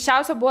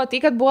keiščiausia buvo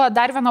tai, kad buvo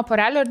dar vieno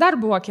porelio ir dar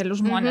buvo keli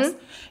žmonės.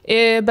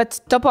 Bet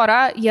ta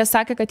pora, jie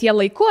sakė, kad jie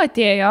laiku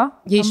atėjo.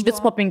 Jie iš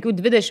vis po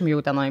 5:20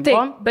 jau tenai buvo.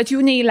 Taip, bet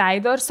jų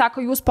neįleido ir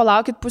sako, jūs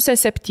palaukit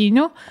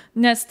 6:30,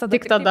 nes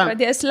tada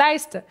pradės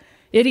leisti.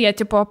 Ir jie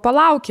tipo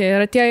palaukė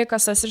ir atėjo į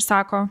kasas ir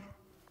sako,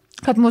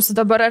 kad mūsų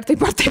dabar ar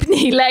taip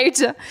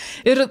neįleidžia.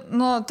 Ir,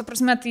 ta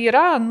prasme, tai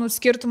yra,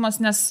 skirtumas,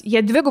 nes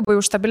jie dvigubai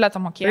už tą bilietą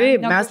mokėjo.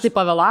 Taip, mes tai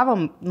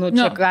pavėlavom,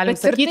 čia galim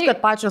sakyti,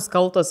 kad pačios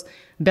kaltos,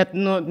 bet,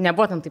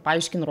 nebuvo ten taip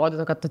aiškiai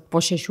nurodyta, kad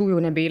po 6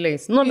 jau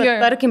nebeįleis. Bet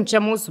tarkim,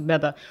 čia mūsų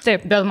bėda.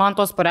 Taip. Bet man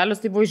tos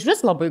porelius tai buvo iš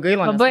vis labai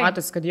gaila, nes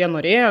matys, kad jie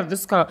norėjo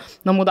viską,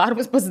 namų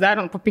darbus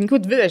pasidarė, po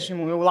 5:20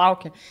 jau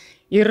laukė.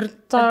 Ir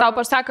tau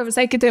pasako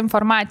visai kitą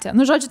informaciją.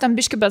 Žodžiu, tam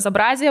biški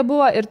bezabrazija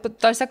buvo ir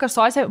tose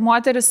kasose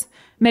moteris,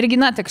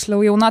 mergina tiksliau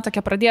jauna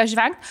tokia pradėjo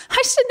žvengti.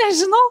 Aš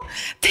nežinau,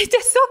 tai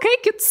tiesiog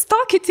eikit,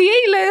 stokit į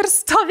eilę ir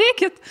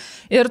stovėkit.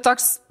 Ir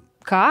toks,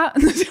 ką?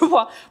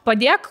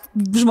 Padėk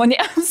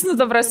žmonėms,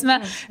 ta prasme.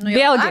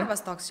 Vėlgi,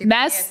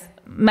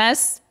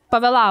 mes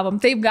pavėlavom,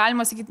 taip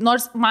galima sakyti,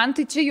 nors man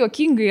tai čia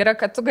juokingai yra,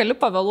 kad tu gali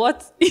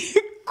pavėluoti.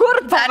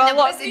 Kur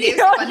pavėluoti?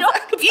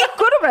 Į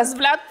kur mes,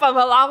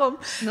 pavėlavom?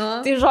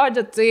 Tai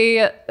žodžiu,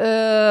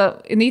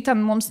 jinai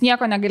ten mums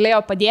nieko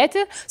negalėjo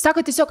padėti.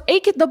 Sako, tiesiog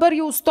eikit dabar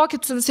jau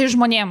stokit su visais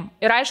žmonėm.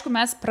 Ir aišku,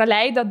 mes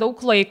praleidę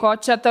daug laiko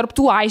čia tarp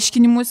tų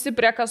aiškinimusi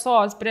prie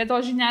kasos, prie to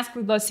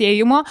žiniasklaidos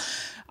ėjimo.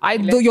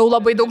 Jau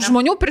labai daug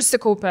žmonių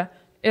prisikaupė.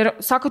 Ir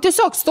sako,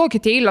 tiesiog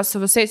stokite eilę su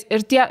visais.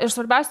 Ir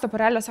svarbiausia, ta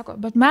porelė sako,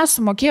 bet mes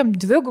sumokėjom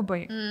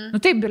dvigubai.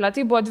 Taip,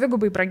 bilietai buvo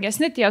dvigubai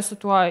brangesni tie su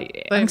tuo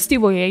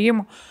ankstyvo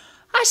ėjimu.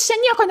 Aš čia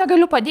nieko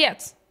negaliu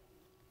padėti.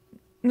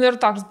 Ir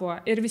toks buvo.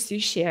 Ir visi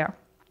išėjo.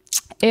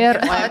 Ir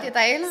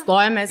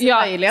stojamės į tą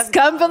eilę.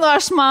 Skambinu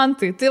aš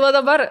Mantai. Tai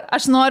dabar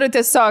aš noriu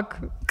tiesiog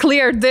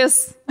clear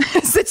this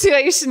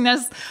situation,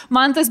 nes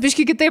Mantas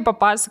biški kitaip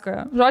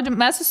papasakojo. Žodžiu,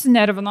 mes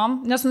susinervinom,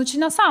 nes čia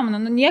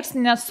nesąmonė. Nieks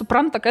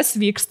nesupranta, kas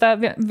vyksta.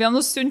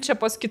 Vienus siunčia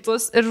pas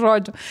kitus ir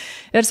žodžiu.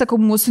 Ir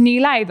sakau, mūsų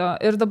neįleido.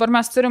 Ir dabar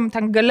mes turim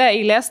ten gale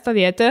eilė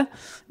stovėti,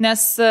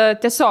 nes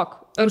tiesiog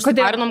ir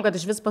sudarinom, kad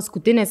iš vis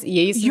paskutinės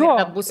įeisim,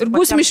 kad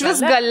būsim iš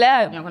vis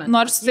gale,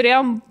 nors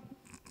turėjom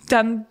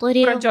ten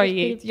pradžioje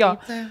įeiti.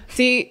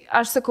 Tai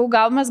aš sakau,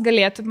 gal mes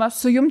galėtume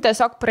su jum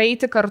tiesiog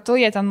praeiti kartu,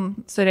 jie ten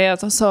turėjo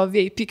tos savo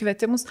VIP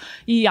kvietimus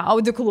į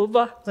Audi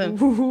klubą.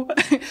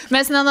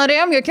 Mes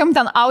nenorėjom jokiam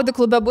ten Audi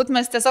klube būti,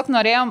 mes tiesiog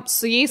norėjom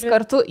su jais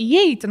kartu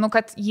įeiti,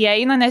 kad jie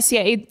eina, nes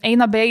jie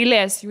eina be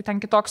eilės, jų ten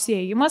kitoks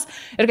įėjimas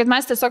ir kad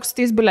mes tiesiog su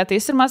tais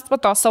bilietais ir mes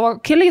po to savo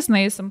keliais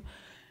nueisim.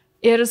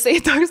 Ir jisai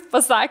toks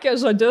pasakė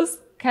žodžius.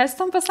 Ką jis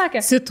tam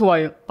pasakė?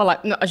 Cituoju.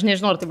 Aš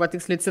nežinau, ar tai buvo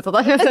tiksliai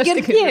citata.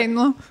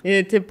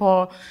 Girdėjai, Tipo,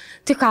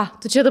 tai ką,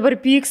 tu čia dabar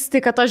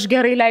pyksti, kad aš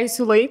gerai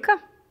leisiu laiką?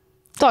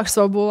 Toks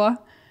savo buvo.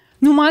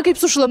 Man kaip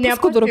su šlapiu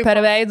skuduru per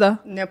veidą.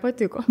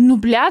 Nepatiko.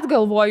 Blet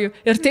galvoju.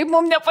 Ir taip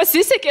mums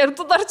nepasisekė ir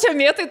tu dar čia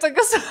mėtai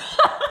tokias...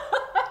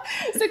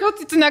 Sakau,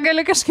 tai tu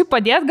negali kažkaip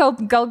padėti,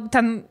 gal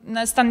ten,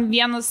 nes ten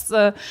vienas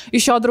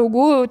iš jo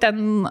draugų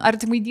ten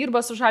artimai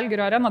dirba su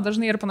Žalgirio arena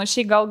dažnai ir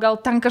panašiai, gal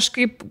ten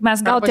kažkaip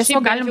mes gal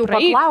tiesiog galim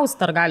praeiti.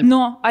 Paklausti, ar galim.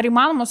 Ar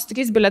įmanoma su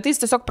tokiais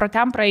bilietais tiesiog pro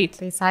ten praeiti?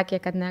 Tai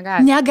sakė, kad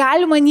negali.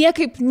 Negalima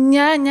niekaip,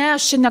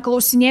 aš čia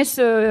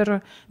neklausinėsiu ir,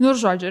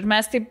 žodžiu, ir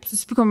mes taip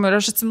susipykom ir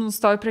aš atsimenu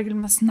stoju prie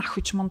gilimas,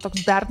 čia man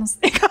toks bernas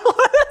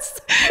reikalas.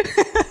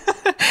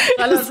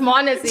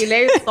 Žmonės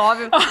eilėje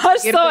stovi.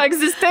 Aš savo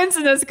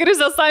egzistencinės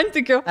krizės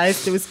santykių.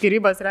 Aišku,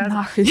 skirybas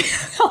reikia.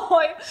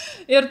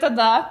 Ir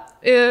tada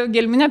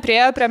Gelminė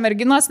priėjo prie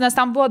merginos, nes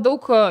tam buvo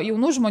daug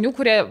jaunų žmonių,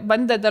 kurie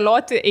bandė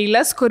dėlioti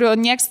eilės, kurio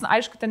nieks,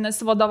 aišku, ten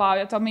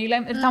nesivadovauja tom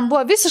eilėm. Ir tam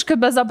buvo visiškai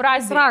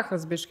bezabrazija.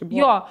 Strachas biškai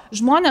buvo. Jo,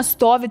 žmonės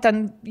stovi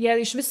ten, jie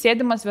iš vis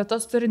sėdimas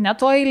vietos turi, ne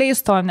to eilėje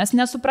stovi, nes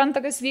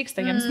nesupranta, kas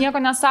vyksta. Jiems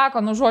nieko nesako,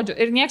 žodžiu,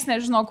 ir nieks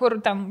nežino, kur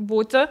ten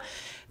būti.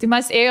 Tai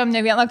mes ėjom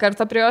ne vieną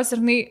kartą prie jos ir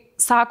jinai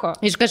sako.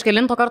 Iš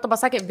kažkelinto karto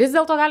pasakė, vis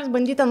dėlto galit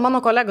bandyti ant mano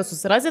kolegą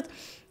susirasit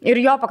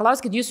ir jo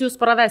paklauskit, jūs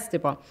pravesti,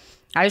 tipo.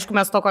 Aišku,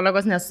 mes to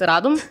kolegos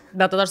nesusiradom,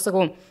 bet tada aš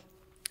sakau,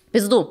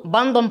 pizdu,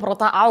 bandom pro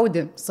tą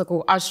Audi.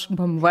 Sakau, aš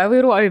BMW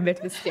vairuoju, bet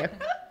vis tiek.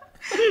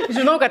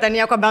 Žinau, kad ten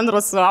nieko bendro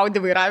su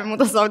Audi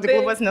vairavimu, tas Audi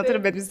klubas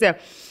neturi, bet vis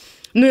tiek.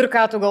 Ir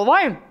ką tu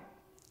galvoji?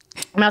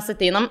 Mes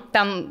ateinam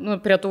ten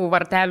prie tų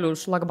vartelių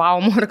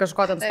šlagbaumų ar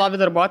kažko ten stovi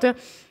darbuotojai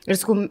ir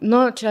sakau,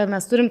 čia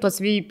mes turim tos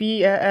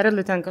VIP,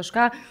 erelį ten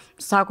kažką,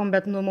 sakom,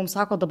 bet mums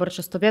sako dabar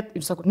čia stovėti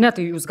ir sakau, ne,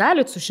 tai jūs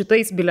galit su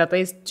šitais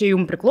bilietais, čia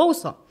jums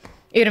priklauso.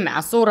 Ir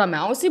mes sau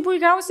ramiausiai,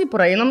 puikiausiai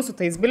praeinam su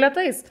tais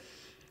bilietais.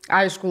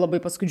 Aišku, labai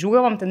paskui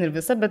džiūgavom ten ir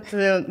visą, bet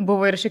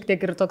buvo ir šiek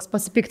tiek ir toks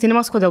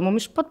pasipiktinimas, kodėl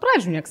mums iš pat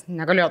pradžių nieks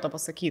negalėjo to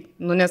pasakyti,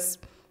 nes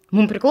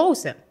mums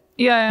priklausė.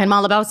 Ir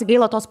man labiausiai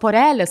gaila tos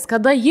porelės,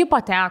 kada ji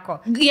pateko.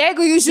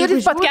 Jeigu jūs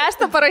žiūrit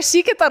podcastą,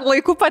 parašykit, ar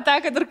laiku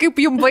patekot ir kaip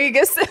jums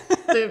baigėsi.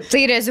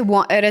 Tai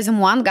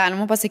rezimuojant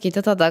galima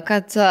pasakyti tada,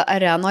 kad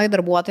arenoje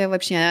darbuotojai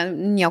vapšė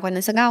nieko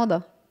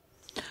nesigaudo.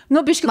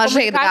 Biški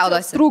mažai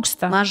gaudosi.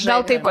 Trūksta.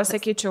 Gal taip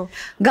pasakyčiau.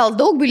 Gal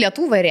daug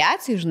bilietų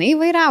variacijų, žinai,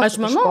 įvairiausių. Aš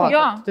manau,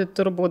 tai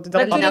turbūt.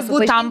 Bet turi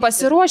būti tam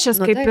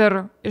pasiruošęs, kaip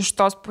ir iš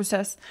tos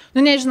pusės.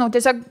 Nežinau,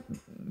 tiesiog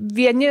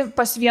vieni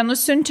pas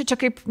vienus siunčia, čia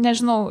kaip,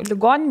 nežinau,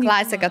 ligoninė.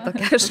 Klasika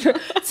tokia.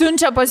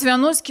 Siunčia pas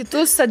vienus,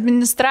 kitus,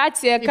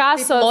 administracija,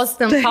 kasos,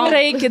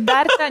 reikia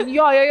dar ten,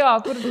 jo,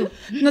 kur,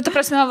 nu, ta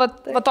prasme,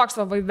 va toks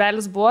va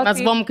vaibelis buvo.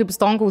 Mes buvom kaip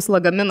Stonkaus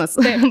lagaminas.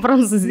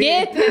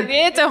 Prancūzija.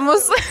 Vėtė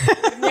mus.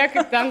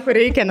 Niekaip ten, kur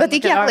reikia. Bet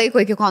tai kiek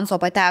laiko iki konso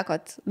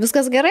patekot?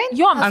 Viskas gerai?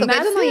 Jo,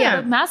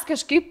 mes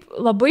kažkaip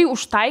labai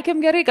užtaikėm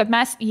gerai, kad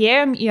mes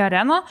įėjom į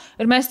areną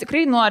ir mes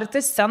tikrai nuo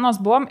arti scenos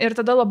buvom ir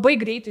tada labai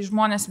greitai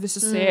žmonės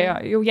visi suėjo.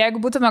 Jau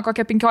jeigu būtume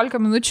kokią 15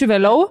 minučių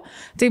vėliau,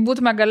 tai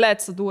būtume gale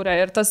atsidūrę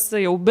ir tas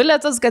jau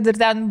biletas, kad ir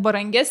ten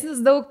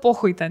brangesnis daug,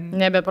 pohui ten.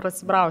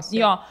 Nebeprasibrausi.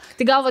 Jo,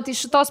 tai galva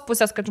iš šitos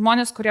pusės, kad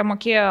žmonės, kurie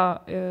mokėjo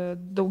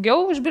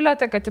daugiau už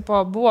biletą, kad tipo,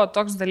 buvo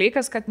toks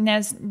dalykas, kad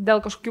nes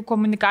dėl kažkokių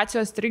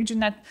komunikacijos trikdžių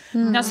net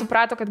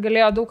nesuprato, kad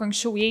galėjo daug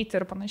anksčiau įeiti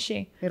ir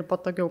panašiai. Ir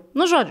patogiau.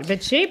 Nu, žodžiu,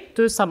 bet šiaip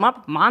tu sama,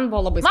 man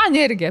buvo labai... Man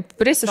irgi,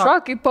 prisišo,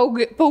 kaip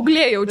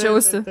paauglė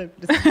jaučiausi.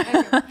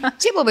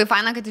 Šiaip labai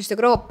faina, kad iš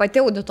tikrųjų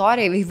pati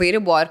auditorija įvairi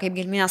buvo ir kaip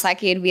Gelminė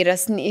sakė, ir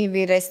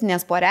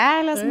vyresnės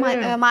porelės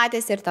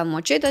matėsi, ir ten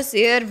močiutės,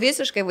 ir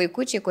visiškai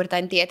vaikučiai, kur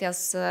ten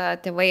tėtės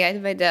tėvai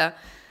atvedė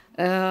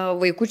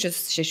vaikučius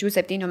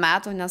 6-7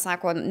 metų,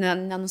 nesako,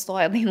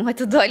 nenustoja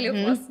dainuoti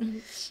dalykus.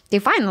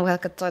 Tai faina,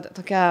 kad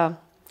tokia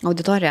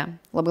auditorija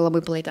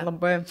labai plaitė.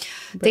 Labai.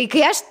 Tai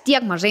kai aš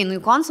tiek mažai į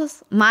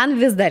konsus, man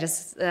vis dar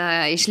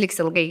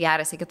išliks ilgai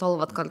geras, iki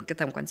tol, kol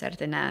kitam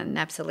koncerte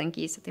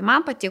neapsilankysi. Tai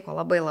man patiko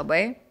labai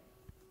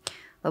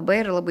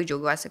ir labai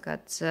džiaugiuosi,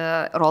 kad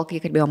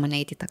Rolkai kalbėjo mane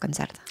įti tą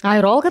koncertą. Ai,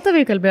 Rolka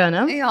tavai kalbėjo,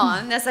 ne? Jo,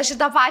 nes aš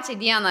šitą pačią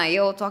dieną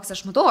jau toks,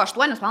 aš matau,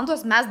 8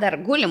 valandos mes dar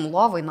gulim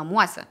lovai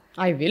namuose.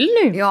 Ai,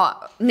 Vilniui? Jo,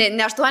 ne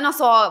 8,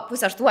 o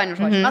pusę 8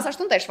 žodžiu. Mes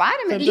 8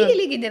 išvarėm ir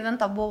lygiai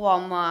 9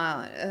 buvom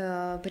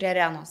prie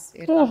arenos.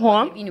 Ir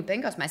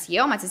 9-5 mes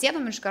ėjom,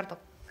 atsisėdom iš karto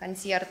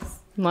koncertas.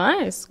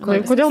 Nice.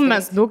 Kodėl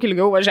mes daug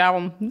ilgiau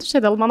važiavom?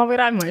 Čia dėl mano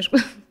vairavimo, aišku.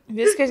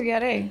 Viskas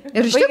gerai.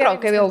 Ir iš tikrųjų,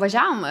 kai jau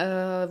važiavom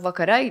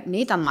vakare,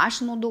 nei ten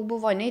mašinų daug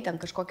buvo, nei ten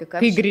kažkokį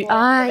karštį.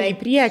 Į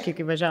priekį,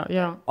 kai važiavom.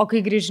 Jo. O kai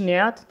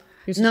grįžinėjot?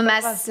 Nu,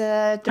 mes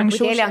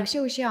truputėlį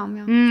anksčiau išėjom.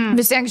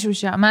 Visi anksčiau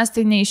išėjom, mes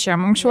tai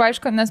neišėjom. Anksčiau,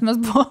 aišku, nes mes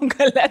buvom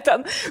gale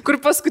ten, kur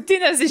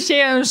paskutinės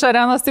išėjom iš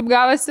arenos, taip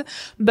gavosi.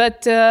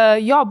 Bet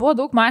jo, buvo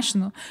daug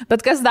mašinų.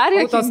 Bet kas dar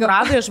reikia?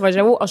 Autostradoje aš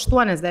važiavau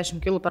 80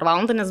 km per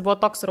valandą, nes buvo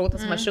toks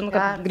rautas mašinų,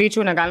 kad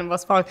greičiau negalim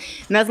vaspauti.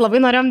 Mes labai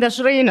norėjom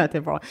dešrainio,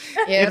 tipo.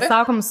 Ir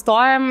sakom,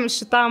 stojam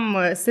šitam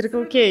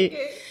Circle K.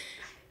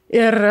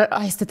 Ir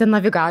aistėte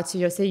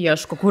navigacijose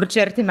ieško, kur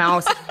čia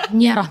artimiausia.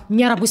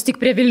 Nėra, bus tik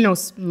prie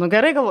Vilniaus. Nu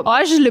gerai galvoju. O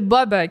aš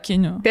liba be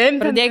akinių.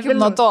 Pradėkime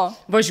nuo to.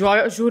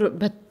 Važiuoju, žiūriu,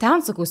 bet ten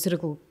sakau,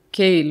 Circle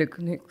K,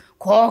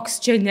 koks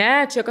čia ne,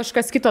 čia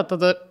kažkas kito,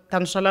 tada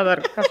ten šalia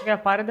dar kažkokia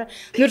paridė.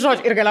 Ir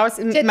žodžiu, ir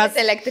galiausiai čia mes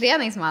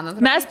elektrienais, man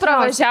atrodo. Mes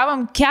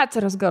pravažiavom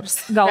 4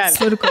 gal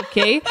Circle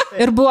K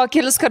ir buvo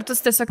kelis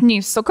kartus tiesiog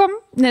neįsukom,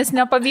 nes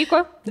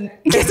nepavyko.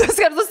 Kitus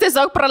kartus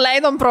tiesiog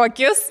praleidom pro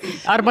akis.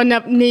 Arba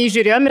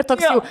neįžiūrėjom ir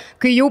toks jau,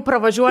 kai jau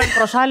pravažiuojam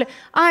pro šalį,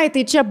 ai,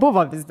 tai čia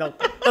buvo vis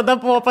dėlto. Tada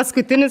buvo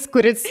paskutinis,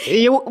 kuris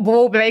jau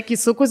buvau beveik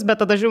įsukus, bet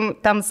tada žiūrėjom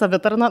ten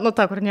savitarna, nu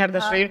ta, kur nėra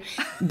dešrai.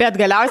 Bet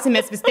galiausiai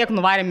mes vis tiek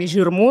nuvarėm į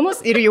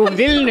Žirmūnus ir jau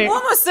Vilniui.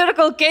 Žirmūnus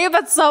Circle K,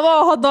 bet savo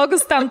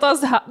hodogus ten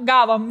tos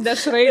gavom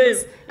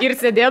dešraidus. Ir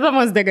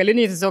sėdėdamas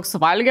degaliniai tiesiog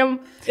suvalgiam.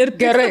 Ir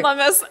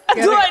piktinomės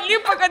Dua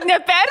Lipa, kad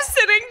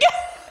nepersirengė.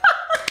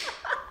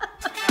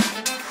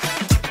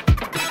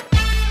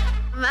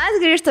 Mes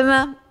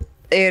grįžtame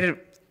ir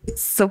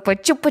su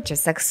pačiu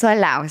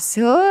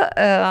seksualiausiu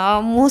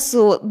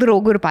mūsų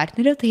draugų ir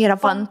partnerių, tai yra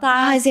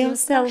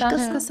Fantazijos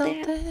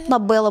LT.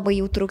 Labai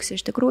jau truks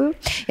iš tikrųjų.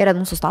 Ir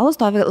ant mūsų stalo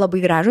stovi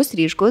labai gražus,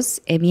 ryškus,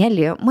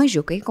 mėly,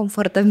 mažiukai,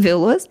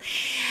 komfortabilus,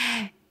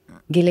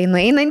 giliai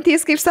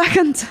nueinantys, kaip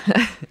sakant.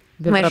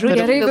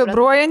 Gerai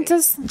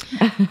vibruojantis.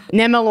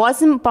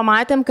 Nemeluosim,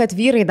 pamatėm, kad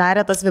vyrai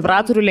darė tas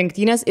vibratorių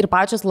lenktynės ir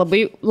pačios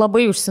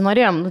labai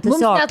užsinorėjom. Nu,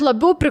 mums net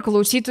labiau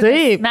priklausytų.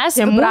 Taip, mes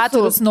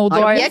vibratorius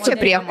naudojame. Jie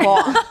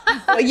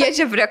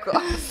čia prie ko.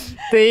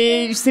 Tai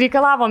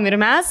išsireikalavom ir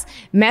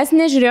mes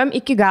nežiūrėjom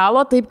iki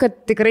galo, taip kad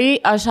tikrai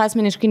aš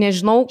asmeniškai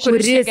nežinau,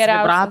 kuris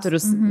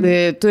vibratorius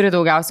turi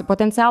daugiausiai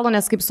potencialo,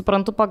 nes kaip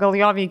suprantu pagal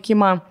jo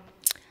veikimą...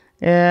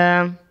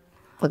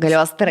 Pagal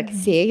jos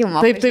traksėjimą,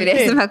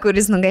 žiūrėsime,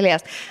 kuris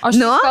nugalės. O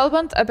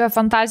kalbant apie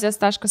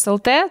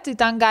fantazijas.lt, tai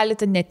ten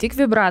galite ne tik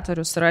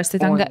vibratorius rasti,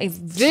 ten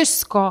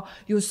visko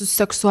jūsų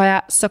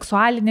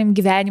seksualiniam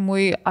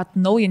gyvenimui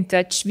atnaujinti,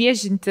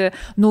 atšviežinti,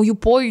 naujų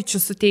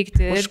pojūčių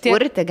suteikti.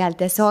 Užkurti, gal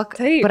tiesiog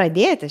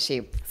pradėti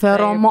šiaip.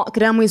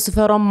 Kremai su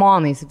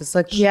feromonais,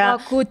 visokie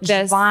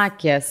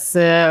žvakės,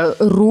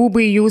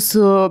 rūbai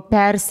jūsų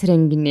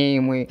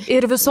persirenginėjimui.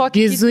 Ir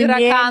visokie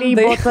gizunėliai,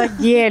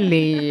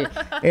 botagėliai,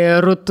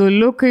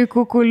 rutuliukai.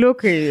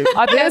 kukuliukai.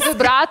 Apie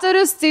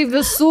vibratorius, tai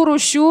visų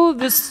rūšių,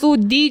 visų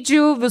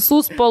dydžių, visų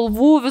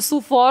spalvų,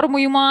 visų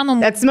formų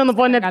įmanomų. Atsimenu,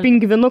 buvo net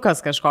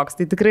pingvinukas kažkoks,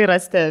 tai tikrai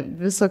rasite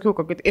visokių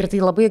kokių. Ir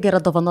tai labai gera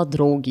dovana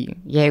draugiai,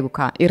 jeigu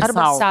ką. Ir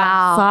Arba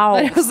sau.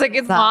 Noriu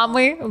sakyti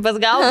mamai,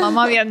 bet gal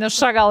mama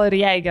vieniša, gal ir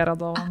jai gera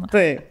dovana.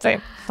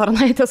 Taip.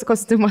 Tarnaitės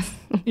kostiumas.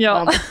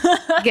 Jo.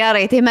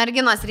 Gerai, tai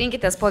merginos,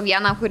 rinkitės po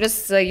vieną, kuris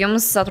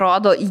jums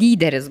atrodo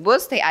lyderis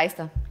bus. Tai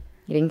Aiste,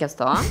 rinkės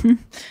to.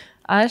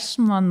 Aš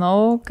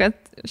manau, kad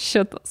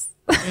šitas.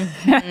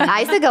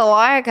 Aiste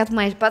galvoja, kad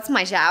pats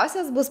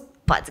mažiausias bus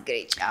pats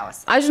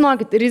greičiausias. Aš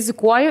žinokit,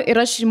 rizikuoju ir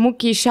aš imu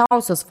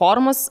keiščiausios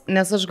formos,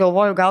 nes aš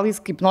galvoju, gal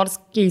jis kaip nors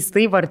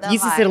keistai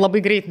vartysis ir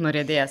labai greit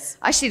nurėdės.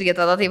 Aš irgi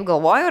tada taip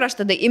galvoju ir aš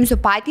tada imsiu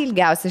patį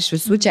ilgiausią iš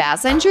visų čia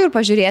esančių ir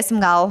pažiūrėsim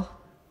gal...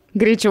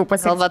 Greičiau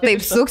pasiekti. Gal va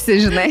taip suksi,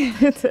 žinai.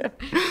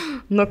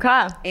 Nu ką?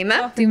 Eime?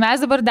 Tai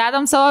mes dabar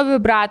dedam savo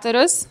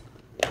vibratorius.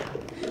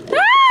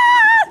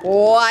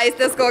 O,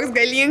 Aistės koks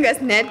galingas,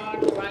 net.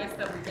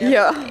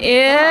 Jo.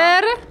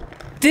 Ir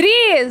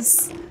 3,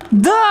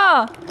 2,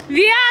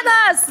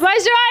 1,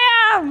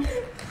 važiuojam!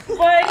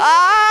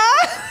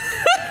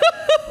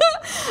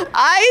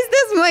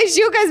 Aistės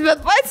mažiukas,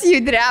 bet pats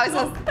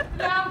judriausias.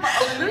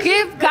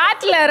 Kaip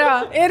Katlerio,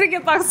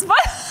 irgi toks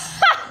pats.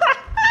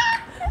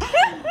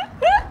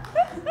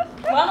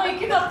 Mano į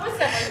kitą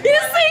pusę.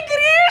 Jisai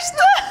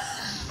grįžta.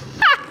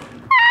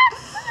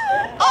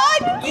 O,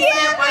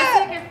 Dieve!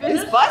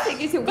 Jis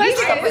pasiekė, jis jau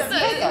grįžta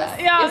pasiekęs.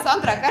 Jo. Jis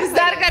antrą kartą. Jis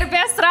dar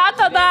garbės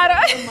ratą daro.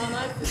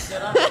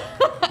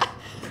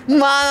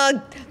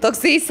 Mano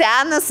toksai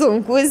senas,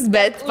 sunkus,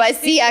 bet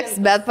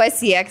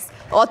pasieks.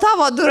 O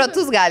tavo 2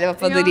 ratus galima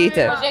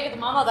padaryti. Žiūrėkit,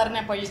 mano dar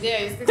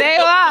nepajudėjo. Tai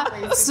va,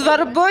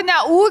 svarbu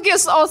ne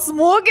ūgis, o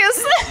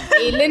smūgis.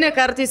 Eilinį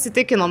kartą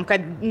įsitikinom,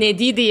 kad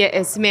nedidyje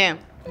esmė.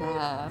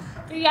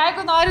 Tai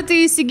jeigu norite,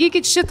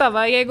 įsigykit šitą,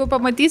 va, jeigu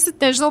pamatysit,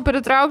 nežinau,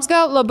 pritrauks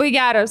gal, labai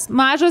geras.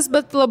 Mažas,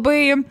 bet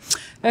labai,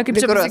 kaip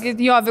čia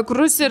pasakyti, jo,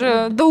 vikrus ir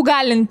daug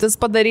galintis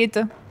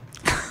padaryti.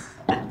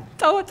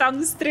 Tavo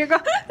ten nustrigo.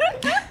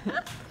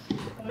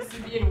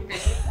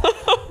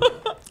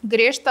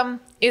 Grįžtam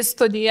į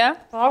studiją.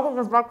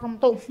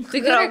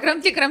 Tai gerai,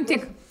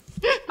 kramtyk.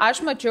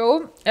 Aš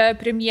mačiau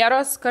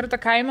premjeros kartą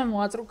kaime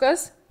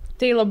nuotraukas.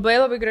 Tai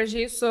labai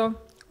gražiai su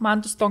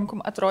Mantu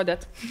Stonkum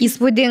atrodėt.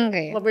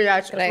 Įspūdingai. Labai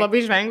ačiū. Aš labai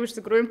žvengiu iš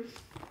tikrųjų.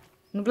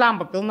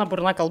 Nublemba, pilna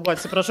burna kalbu,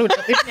 atsiprašau,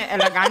 čia taip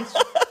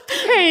neelegantiškai.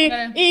 Hey,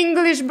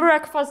 English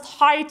breakfast,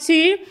 high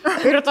tea.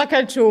 Ir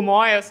tokia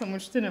čiaumoja su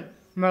muštiniu.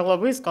 Bet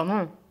labai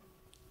skanu.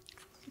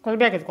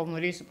 Kalbėkit, kol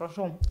norėsiu,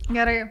 prašau.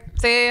 Gerai.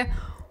 Tai...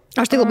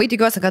 Aš tai labai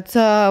tikiuosi, kad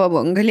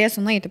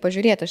galėsiu nueiti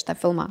pažiūrėti šitą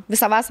filmą.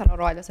 Visą vasarą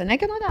rodės,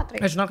 ne kino teatrai?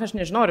 Aš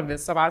nežinau, ar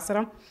visą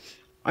vasarą.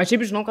 Aš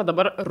šiaip žinau, kad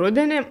dabar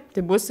rudenį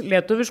tai bus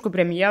lietuviškų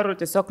premjerų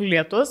tiesiog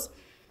lietus,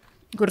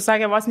 kur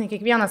sakė vos ne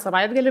kiekvieną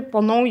savaitgalį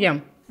po naują.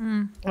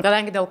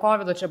 Kadangi dėl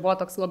COVID čia buvo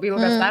toks labai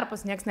ilgas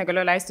tarpas, nieks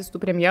negalėjo leistis tų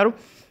premjerų,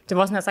 tai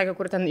vos nesakė,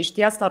 kur ten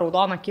išties tą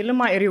raudoną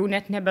kilimą ir jau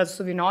net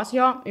nebesuvinios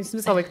jo, jis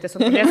visą laiką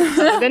tiesiog galės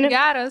rudenį.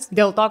 Geras.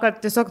 Dėl to,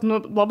 kad tiesiog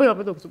labai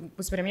daug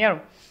bus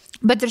premjerų.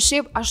 Bet ir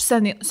šiaip, aš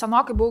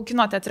senokai buvau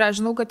kino teatre,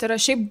 žinau, kad yra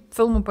šiaip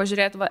filmų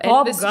pažiūrėti, va,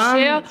 Elvis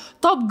išėjo,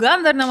 Top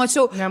Gun dar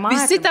nemačiau,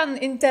 visi ten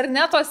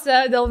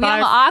internetuose dėl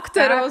vieno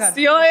aktoriaus,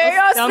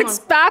 jos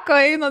six-packo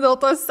eina dėl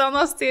tos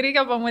scenos, tai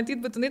reikia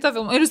pamatyti būtinai tą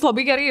filmą ir jis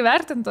labai gerai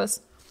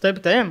įvertintas. Taip.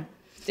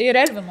 Tai ir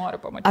Elvį noriu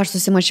pamatyti. Aš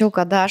susimačiau,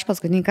 kada aš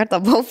paskutinį kartą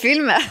buvau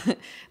filme.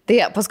 Tai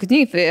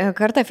paskutinį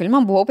kartą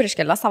filmą buvau prieš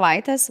kelias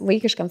savaitės,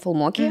 vaikiškam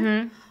filmokį.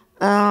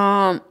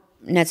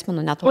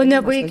 Neatsimenu, net. O ne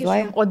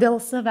vaikiškam, o dėl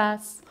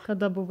savęs,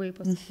 kada buvai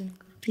paskutinį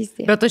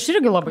kartą. Bet aš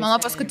irgi labai. Mano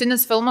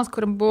paskutinis filmas,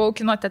 kur buvau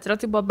kino teatre,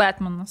 tai buvo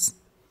Batmanas.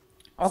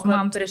 O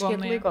man prieš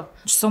kiek laiko?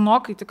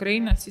 Senokai tikrai,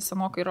 nes jis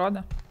senokai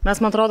rodė. Mes,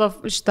 man atrodo,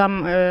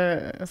 šitam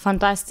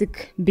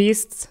Fantastic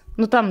Beasts,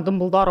 tam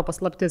Dumbledoro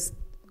paslaptis.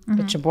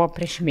 Bet čia buvo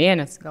prieš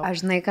mėnesį gal. Aš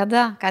žinai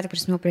kada, ką tik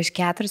prisimenu, prieš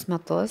 4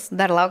 metus,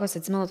 dar laukos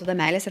atsimenu tada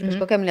meilės ir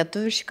kažkokiam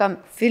lietuviškam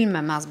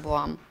filme mes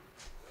buvom.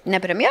 Ne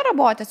premjera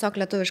buvo, tiesiog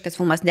lietuviškas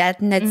filmas,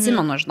 net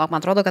neatsimenu, žinok, man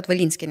atrodo, kad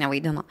Valinskį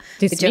nevaidino.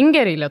 Tai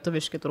Svingeriai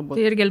lietuviški turbūt.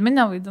 Tai ir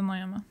Gelminė vaidino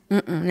jame.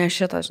 Ne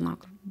šitą,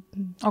 žinok.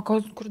 O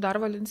kur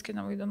dar Valinskį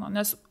nevaidino?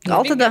 Nes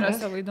gal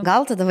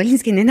tada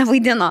Valinskį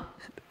nevaidino.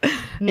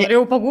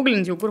 Norėjau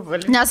paguglinti jau, kur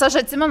Valinskį. Nes aš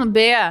atsimenu,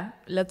 beje,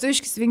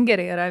 lietuviški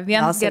Svingeriai yra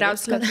vienas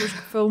geriausių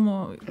lietuviškų filmų,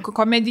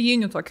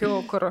 komedijinių tokių,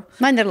 kur...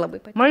 Man ir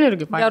labai patiko. Man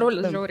irgi patiko.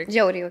 Gerulis, žiauriai.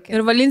 Žiauriai, okay.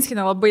 Ir Valinskį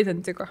nelabai ten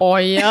tiko. O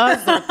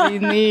Jėzau, tai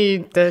jinai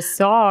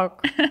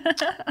tiesiog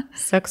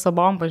sekso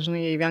bomba,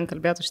 žinai, jei vien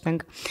kalbėtų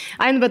užtenka.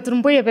 Ai, bet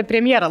trumpai apie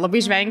premjerą labai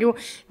žvengiau,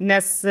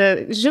 nes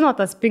žinot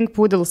tas Pink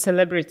Poodle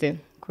Celebrity,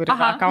 kur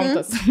yra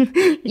akauntas.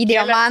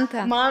 Įdėjo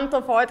Mantą.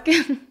 Manto fotkę.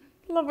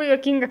 Labai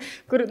juokinga,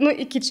 kur,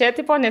 iki čia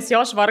tipo, nes jo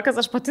švarkas,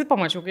 aš pati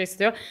pamačiau, kai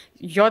stovėjo,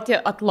 jo tie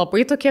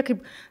atlapai tokie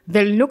kaip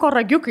velniuko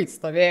ragiukai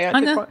stovėjo.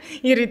 Tipo,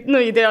 ir,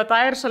 įdėjo tą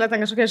ir šalia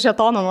ten kažkokia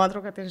žetono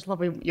nuotrauka, tai aš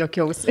labai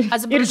juokiausi.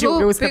 Ir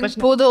džiaugiausi, kad aš...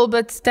 Poodle,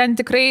 bet ten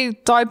tikrai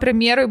toj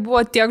premjerai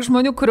buvo tiek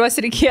žmonių, kuriuos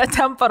reikėjo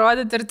ten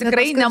parodyti ir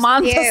tikrai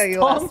neman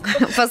tas.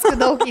 Paskui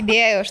daug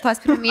idėjų iš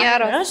tos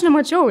premjeros. Aš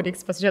nemačiau,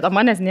 reiks pasižiūrėti, o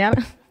manęs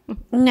nėra.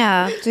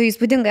 Ne, tu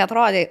įspūdingai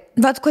atrodai.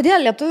 Bet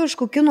kodėl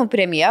lietuviškų kinų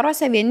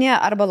premjerose vieni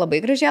arba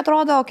labai gražiai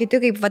atrodo, o kiti,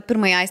 kaip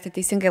pirmąją Aistė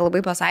teisingai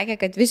labai pasakė,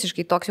 kad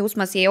visiškai toks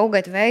jausmas ėjau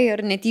gatvę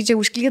ir netyčia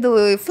užklydau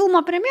į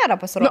filmo premjerą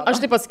pasirodė.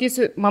 Aš taip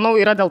pasakysiu, manau,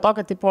 yra dėl to,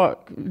 kad tipo,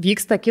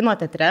 vyksta kino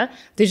teatre.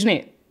 Tai žinai,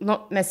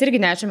 mes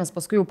irgi nešėmės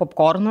paskui jau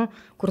popkornų,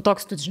 kur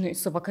toks, tu žinai,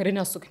 su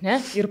vakarinė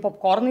sukne ir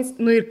popkornais,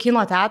 ir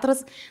kino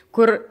teatras,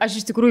 kur aš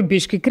iš tikrųjų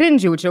biškai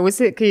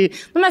krindžiaučiausi, kai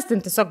mes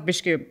ten tiesiog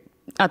biškai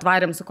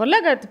atvarėm su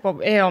kolega, tipo,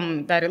 ėjom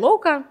dar į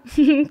lauką,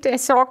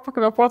 tiesiog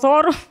pakvėpuot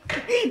orų,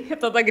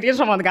 tada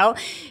grįžom atgal,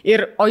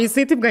 o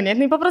jisai taip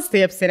ganėtinai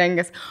paprastai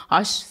apsirengęs,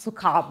 aš su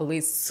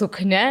kablais,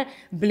 sukne,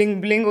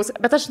 bling-blingaus,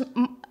 bet aš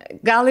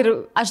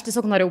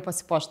tiesiog norėjau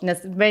pasipuošti,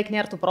 nes beveik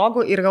nėra tų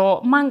progų ir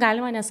galvoju, man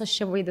galima, nes aš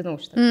čia vaidinau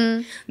šitą.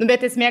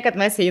 Bet esmė, kad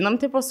mes einam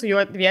tipo, su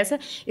juo dviese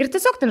ir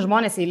tiesiog ten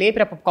žmonės eilėj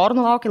prie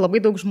popkornų laukia,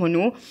 labai daug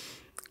žmonių.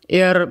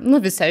 Ir,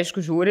 visi,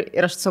 aišku, žiūri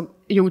ir aš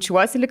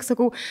jaučiuosi, lyg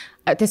sakau,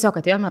 tiesiog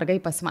atėjo mergai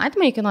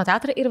pasimatymą į kino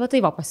teatrą ir va tai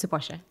va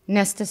pasipuošė.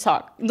 Nes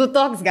tiesiog,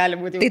 toks gali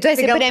būti. Tai tu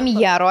esi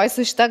premjeroj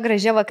su šitą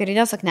gražią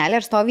vakarinę suknelę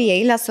ir stovi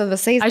eilę su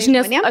visais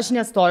žmonėmis? Aš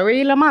nestojau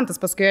eilę, man tas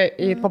paskui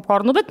į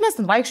popkornų, bet mes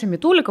ten vaikščiam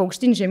į tūliką,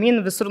 aukštyn žemyn,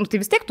 visur, tai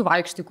vis tiek tu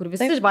vaikšti, kur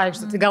visi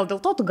vaikšti, tai gal dėl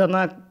to tu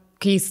gana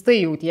keistai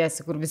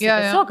jautiesi, kur visi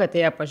tiesiog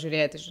atėjo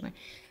pažiūrėti, žinai.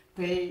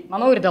 Tai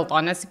manau ir dėl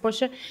to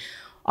nesipuošė.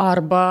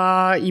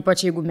 Arba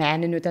ypač jeigu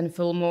meninių ten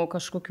filmų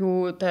kažkokių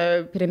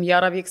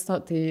premjera vyksta,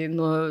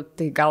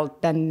 tai gal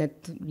ten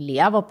net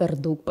lieva per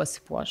daug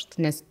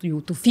pasipuošti, nes jų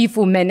tų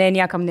fifų mene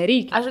niekam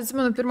nereikia. Aš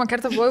atsimenu, pirmą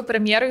kartą buvau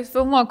premjerai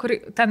filmo, kur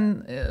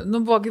ten,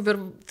 buvo kaip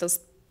ir tas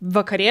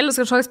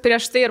vakarėlis kažkoks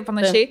prieš tai ir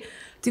panašiai.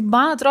 Tai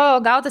man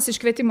atrodo, gautas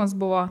iškvietimas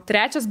buvo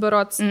 3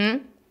 berods,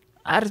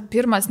 ar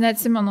 1,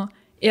 neatsimenu.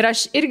 Ir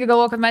aš irgi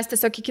galvoju, kad mes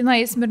tiesiog į kiną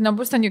eisim ir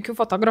nebus ten jokių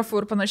fotografų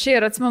ir panašiai.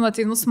 Ir atsimenu,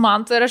 tai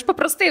nusmanto ir aš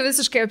paprastai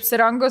visiškai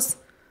apsirengus.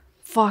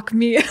 Fuck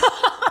me.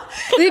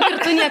 Taip ir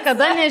tu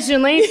niekada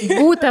nežinai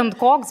būtent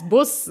koks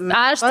bus.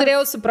 Aš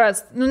turėjau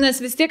suprasti,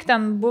 nes vis tiek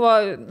ten buvo,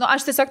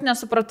 aš tiesiog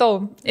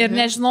nesupratau ir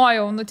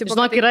nežinojau.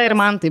 Žinok, yra ir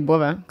man tai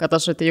buvę, kad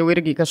aš atėjau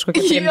irgi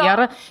kažkokią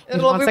premjerą. Ir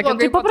labai sakė,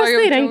 tai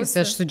paprastai rengėsi,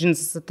 aš su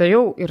džinsais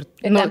atėjau. Ir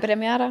ten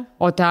premjerą.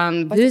 O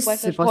ten visi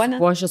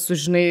pasipuošę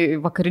su, žinai,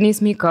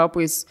 vakariniais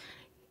make-upais.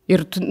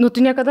 Ir tu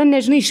niekada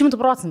nežinai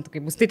 100%,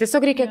 kaip bus. Tai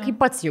tiesiog reikia kaip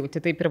pats jauti,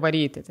 taip ir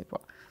varyti.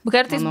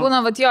 Kartais būna,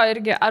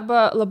 irgi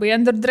arba labai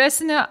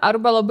underdressinė,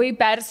 arba labai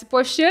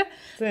persipuoši.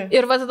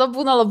 Ir tada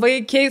būna labai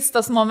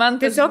keistas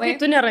momentas. Tiesiog, kai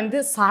tu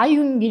nerandi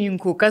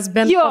sąjungininkų, kas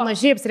bent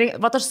panašiai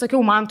apsirengė. Aš sakiau,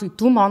 Mantui,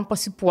 tu man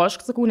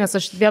pasipuošk, sakau, nes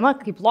aš viena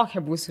kaip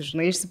lochė būsiu,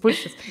 žinai,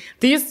 išsipuošęs.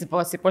 Tai jis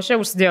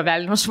pasipuošė, užsidėjo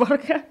velnio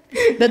švarką.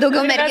 Bet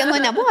daugiau merginų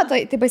nebuvo,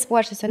 tai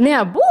pasipuošęs?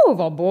 Ne,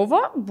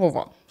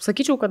 buvo.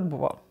 Sakyčiau, kad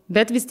buvo.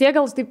 Bet vis tiek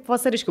gal taip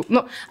vasariškiau.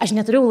 Aš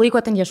neturėjau laiko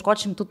ten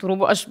ieškoti 100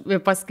 rūbų. Aš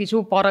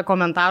paskaičiau porą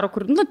komentarų,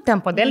 kur,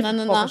 ten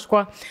padėlti po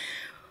kažko.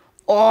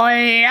 O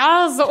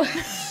Jėzau!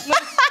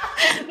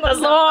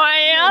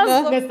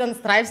 Nes ten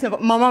straipsnį,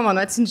 mama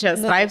man atsiunčia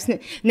straipsnį,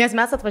 nes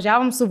mes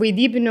atvažiavom su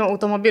vaidybiniu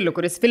automobiliu,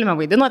 kuris filme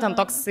vaidino, ten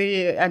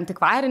toksai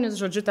antikvarinis,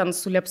 žodžiu, ten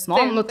su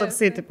liepsnom,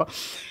 toksai tipo.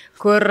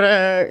 Kur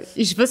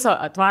iš viso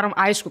atvarom,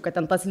 aišku, kad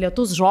ten tas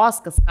lietus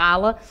žoskas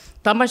kala,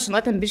 ta mašina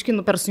ten biškai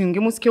per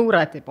sujungimus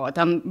kiaura, tipo,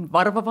 ten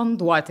varva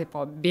vanduo,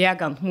 tipo,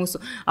 bėgant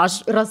mūsų. Aš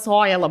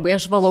rasoja labai,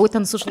 aš valau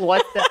ten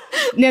sušluoti,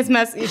 nes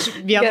mes iš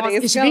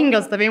Vingio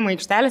stovėjimo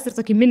aikštelės ir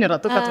tokį mini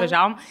ratuką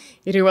atvažiavom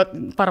ir jau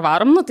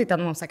parvarom, tai ten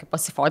mums sakė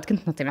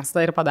pasifotkint, tai mes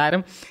tą ir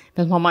padarėm,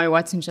 bet mama jau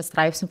atsiunčia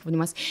straipsnių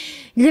pavadimas.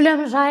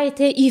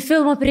 Glemžaitė į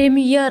filmo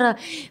premjerą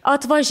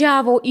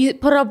atvažiavo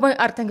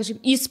ar ten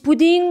kažkaip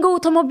įspūdingą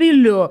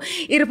automobiliu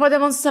ir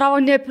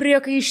pademonstravo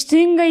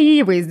nepriekaištingą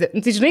įvaizdį.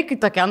 Tai žinai, kai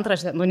tokia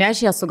antraštė, ne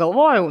aš ją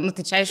sugalvojau,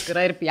 tai čia aišku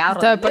yra ir PR.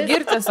 Tai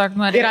pagirti, sak,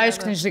 nori. Ir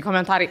aišku, žinai,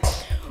 komentarai.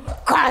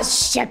 Kas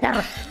čia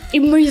per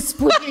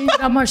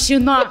įspūdinga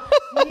mašina?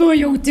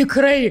 Jau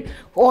tikrai.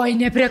 Oi,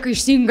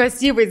 nepriekaištingas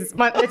įvaizdis.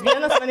 Bet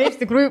vienas mane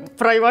iš tikrųjų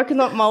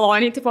prajuokino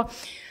maloniai, tipo,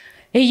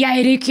 jai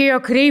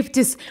reikėjo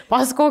kreiptis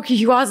pas kokį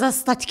Juozą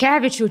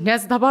Statkevičių,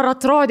 nes dabar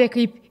atrodė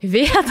kaip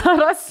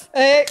Vėdaras.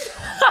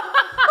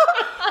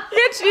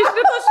 Bet iš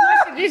šito aš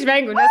nuoširdžiai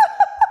žvengiu, nes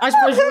aš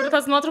pažiūriu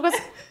tas nuotraukas.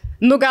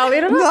 Gal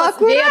ir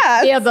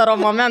Vėdaro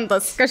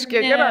momentas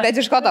kažkiek yra. Bet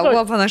iš ko tau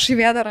buvo panašiai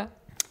Vėdara?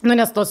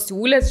 Nes tos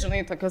siūlės, žinai,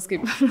 tokios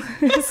kaip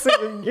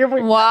sujungimai.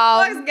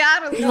 Wow. Toks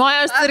geras.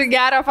 Žmonės turi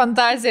gerą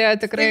fantaziją,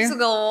 tikrai. Taip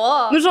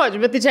sugalvoju. Žodžiu,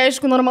 bet tai čia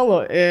aišku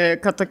normalu,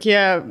 kad tokie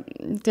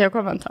tie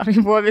komentarai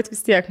buvo, bet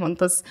vis tiek man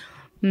tas...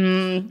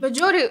 Bet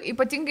žiūri,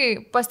 ypatingai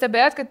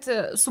pastebėt, kad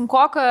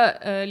sunkoka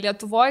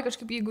Lietuvoje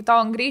kažkaip, jeigu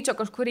tau ant greičio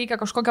kažkur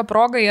reikia, kažkokią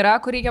progą yra,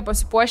 kur reikia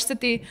pasipuošti,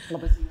 tai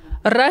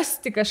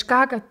rasti kažką,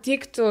 kad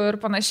tiktų ir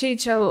panašiai,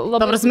 čia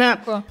labai...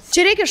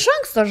 Čia reikia iš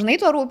anksto, žinai,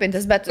 to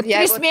rūpintis, bet...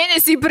 3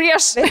 mėnesiai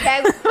prieš.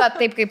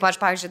 Taip kaip aš,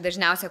 pavyzdžiui,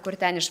 dažniausiai, kur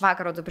ten iš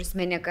vakaro tu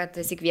prisimeni, kad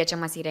esi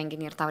kviečiamas į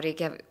renginį ir tau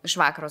reikia iš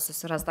vakaro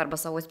susirasti arba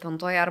savo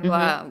spintoje,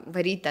 arba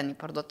varyti ten į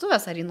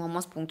parduotuvės, ar į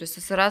nuomos punktus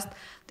susirasti,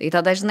 tai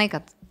tada žinai,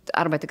 kad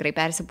arba tikrai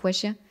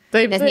persipuoši,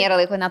 nes nėra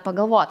laiko net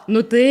pagalvoti.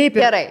 Nu taip.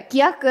 Gerai,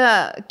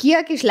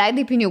 kiek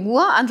išleidai pinigų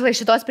ant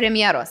šitos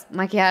premjeros?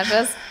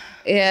 Makiažas...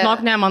 Žinok,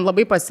 ne, man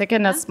labai pasiekė,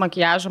 nes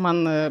makiažą man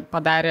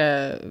padarė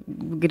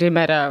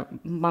grimerė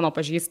mano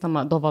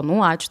pažįstama dovanų,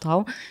 ačiū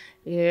tau.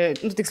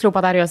 Tiksliau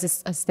padarė jos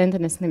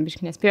asistentė, nes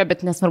nespėjo,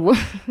 bet nesvarbu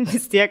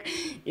vis tiek.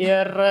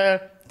 Ir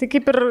tai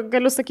kaip ir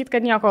galiu sakyti,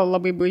 kad nieko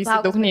labai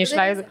baisiai daug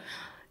neišleidau.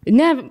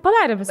 Ne,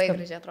 padarė viską.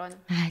 Labai gražiai atrodė.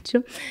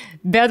 Ačiū.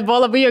 Bet buvo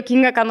labai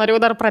juokinga, ką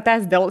norėjau dar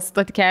pratęsti dėl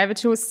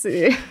Statkevičiaus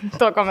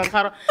to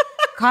komentaro.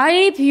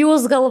 Kaip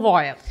jūs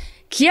galvojat?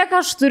 Kiek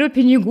aš turiu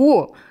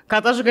pinigų,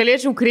 kad aš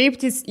galėčiau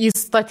kreiptis į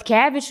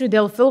Statkevičių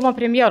dėl filmo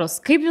premjeros?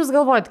 Kaip jūs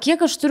galvojat,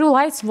 kiek aš turiu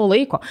laisvo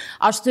laiko?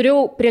 Aš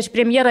turėjau prieš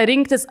premjerą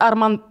rinktis, ar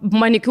man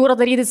manikiūrą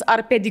darytis,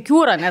 ar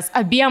pedikiūrą, nes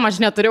abiem aš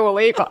neturėjau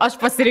laiko. Aš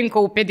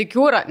pasirinkau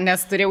pedikiūrą,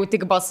 nes turėjau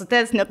tik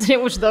basutes,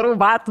 neturėjau uždarų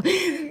batų.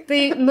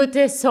 Tai,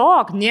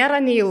 tiesiog,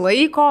 nėra nei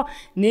laiko,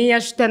 nei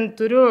aš ten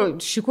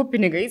turiu šikų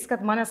pinigais,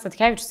 kad mane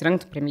Statkevičius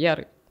rengtų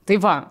premjerai.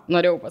 Tai va,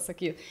 norėjau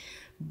pasakyti.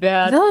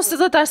 Bet... Vėl su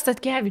tą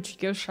Statkevičių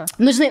kiša.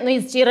 Žinai,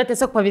 jis čia yra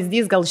tiesiog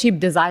pavyzdys, gal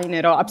šiaip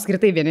dizainerio,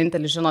 apskritai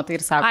vienintelis žino, tai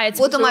ir sako.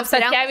 Būtum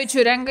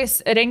Statkevičių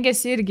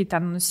rengėsi irgi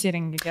ten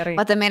nusirengi gerai.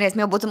 Patamėrė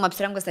esmė, būtum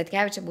apsirengus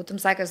Statkevičių,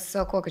 būtum sakęs,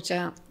 kokį čia...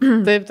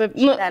 Taip.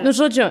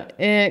 Žodžiu,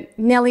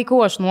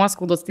 nelaikau aš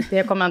nuoskaudos, tik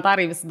tie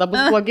komentarai visada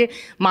bus blogi.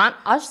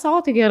 Aš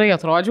savo tai gerai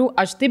atrodžiau,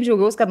 aš taip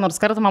džiaugiausi, kad nors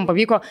kartą man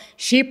pavyko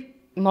šiaip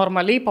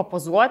normaliai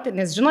papozuoti,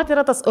 nes žinot,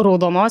 yra tas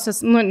raudonosios,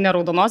 ne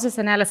raudonosios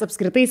senelės,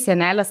 apskritai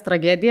senelės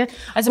tragedija.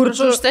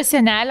 Atsiprašau, šitą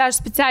senelę, aš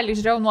specialiai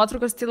žiūrėjau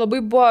nuotraukas, tai labai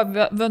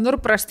buvo vienur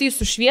prastai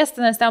sušviesta,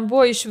 nes ten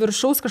buvo iš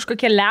viršaus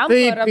kažkokia lempa.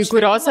 Taip, kai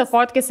kuriuose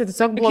fotkėse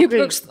tiesiog blogai.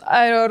 Kaip toks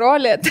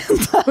aerorolė.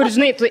 Kur,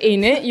 žinai, tu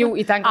eini jau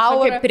į ten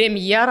kažkokią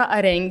premjerą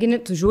ar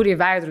renginį, tu žiūri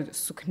į veidrodį,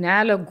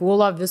 suknelė,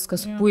 gula,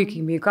 viskas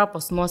puikiai,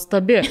 make-upas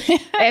nuostabi.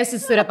 Esi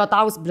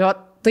surepetaus,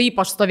 bliot.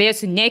 Taip, aš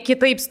stovėsiu, ne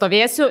kitaip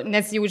stovėsiu,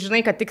 nes jau žinai,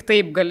 kad tik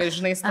taip gali,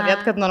 žinai,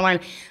 stovėti, kad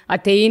normaliai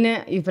ateini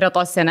prie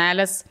tos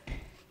senelės.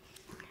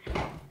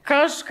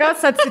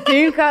 Kažkas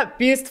atsitinka,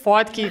 pist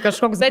fotkiai,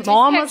 kažkoks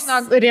gnomas,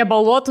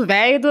 riebaluotų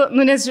veidų.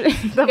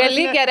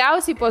 Gali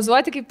geriausiai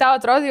pozuoti, kaip tau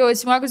atrodo jau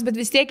atsimokus, bet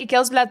vis tiek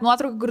įkels, blėt,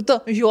 nuotrauką, kur tu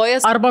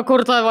žiojas. Arba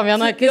kur tavo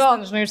viena akis,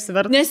 žinai,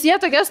 išsiverti. Nes jie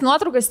tokias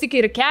nuotraukas tik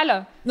ir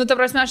kelia. Ta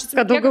prasme, aš atsimenu,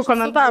 kad daugiau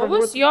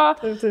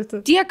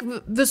komentarų. Tiek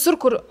visur,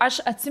 kur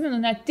aš atsimenu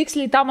net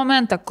tiksliai tą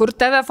momentą, kur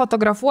tave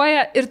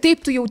fotografuoja ir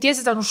taip tu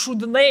jautiesi ten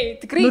šūdinai.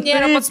 Tikrai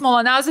nėra pats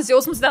maloniausias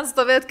jausmas ten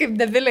stovėti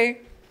kaip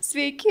debiliai.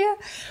 Sveiki.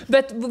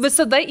 Bet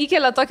visada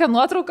įkelia tokią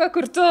nuotrauką,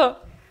 kur tu,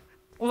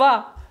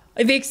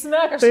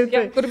 veiksme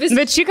kažkokia, kur vis...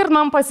 Bet šį kartą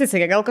man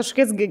pasisekė, gal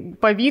kažkokies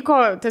pavyko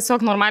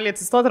tiesiog normaliai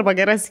atsistoti arba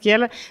gerai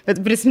skėlė, bet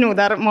prisiminiau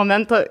dar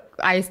momentą,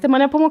 Aistė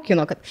mane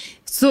pamokino, kad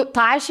su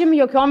tašėm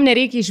jokiom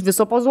nereikia iš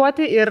viso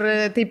pozuoti ir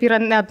taip yra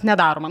net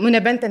nedaroma.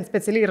 Nebent ten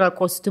specialiai yra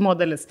kostiumo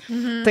dalis.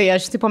 Tai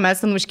aš,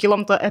 mes ten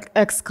užkilom to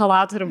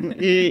ekskalatorium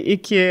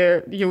iki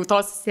jau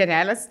tos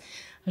sienelės.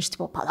 Aš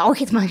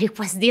palaukit, man reikia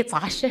pasidėti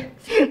tašę,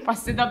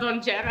 pasidedu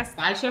ant žemės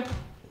tašę,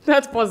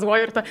 bet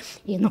pozuoju ir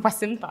einu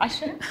pasiimti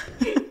tašę.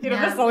 Ir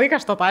visą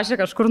laiką aš tą tašę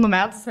kažkur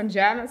numetus ant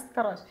žemės.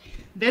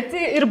 Bet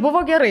ir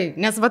buvo gerai,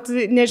 nes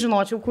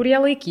nežinočiau, kur jie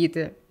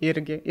laikyti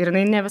irgi. Ir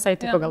ne visai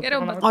tiko gal.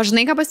 O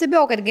žinai, ką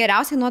pastebėjau, kad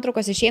geriausiai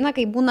nuotraukos išeina,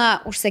 kai būna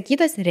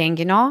užsakytas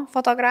renginio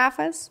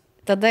fotografas.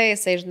 Tada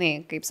jisai, žinai,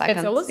 kaip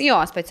sakant,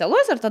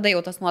 specialus ir tada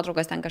jau tas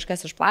nuotraukas ten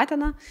kažkas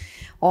išplatina.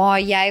 O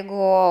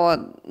jeigu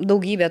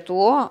daugybė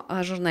tų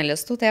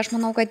žurnalistų, tai aš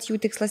manau, kad jų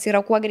tikslas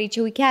yra kuo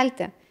greičiau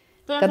įkelti.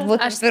 Kad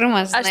būtų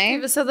pirmas, žinai. Aš tai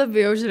visada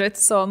bijau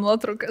žiūrėti savo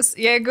nuotraukas.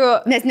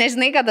 Nes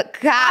nežinai,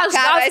 ką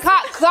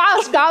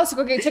aš gausiu,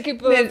 kokia čia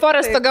kaip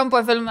Foresto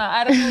Gumpo filme.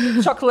 Ar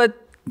chocolate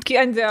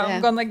candy I'm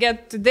gonna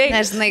get today.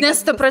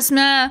 Nes ta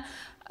prasme...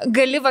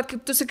 Gali,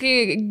 kaip tu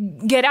sakai,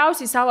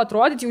 geriausiai savo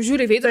atrodyti, jau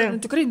žiūri veidą,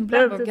 tikrai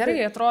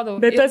gerai atrodau.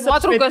 Bet tas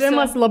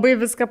apšvietimas labai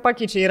viską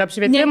pakeičia ir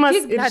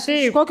apšvietimas ir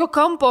šiaip. Kokio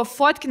kampo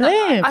fotkina,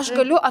 aš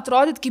galiu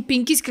atrodyti kaip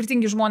 5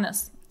 skirtingi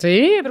žmonės.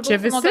 Taip, čia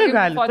visi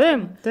gali.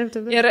 Taip.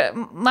 Ir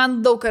man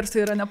daug kartų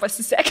yra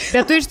nepasisekė.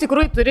 Bet tu iš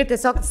tikrųjų turi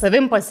tiesiog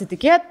savim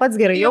pasitikėti, pats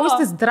gerai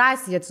jaustis,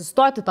 drąsiai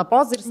atsistoti tą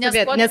pozą ir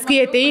stebėti. Nes kai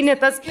ateini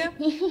tas...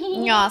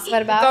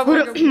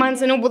 Svarbiausia. Man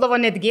seniau būdavo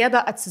net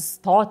gėda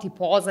atsistoti į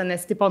pozą,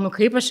 nes kaip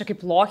aš čia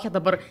kaip lochė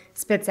dabar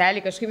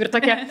specialiai kažkaip ir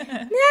tokia,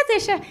 tai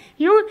čia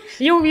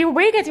jau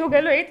baigėt, jau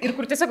galiu eiti. Ir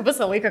kur tiesiog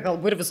visą laiką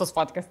kalbu ir visos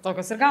fotkės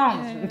tokios ir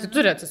gaunasi. Tu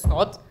turi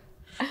atsistoti.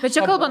 Bet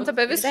čia kalbant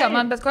apie viską,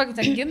 man bet kokį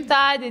ten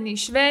gimtadienį,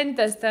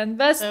 šventės, ten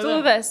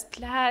vestuvės,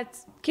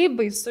 plėt. Kaip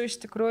baisu iš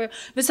tikrųjų.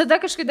 Visada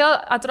kažkodėl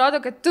atrodo,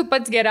 kad tu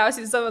pats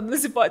geriausiai savo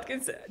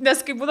nusipotkinsi. Nes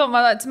kaip būdavo,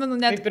 man atsimenu,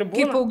 net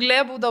kaip paauglė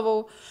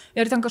būdavau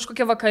ir ten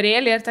kažkokie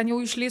vakarėliai, ir ten jau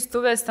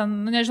išleistuvės, ten,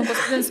 nu, nežinau,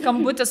 paskutinis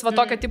skambutis, va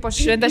tokio tipo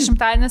šventės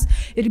šimtadienis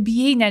ir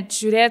bijai net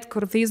žiūrėti,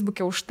 kur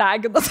Facebook'e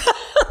užtagino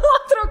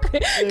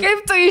nuotraukai.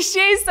 Kaip tu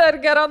išeisi, ar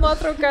gera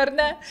nuotrauka, ar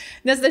ne.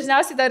 Nes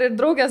dažniausiai dar ir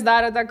draugės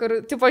daro tą, kur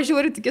tipo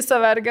žiūri tik į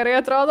save, ar gerai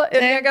atrodo,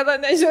 ir niekada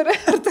nežiūri,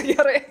 ar tu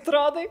gerai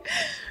atrodai.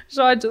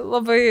 Žodžiu,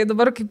 labai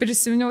dabar kaip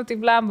prisiminiau, tai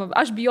blemba.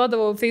 Aš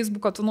bijodavau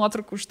Facebook'o tų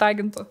nuotraukų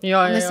užtagintų.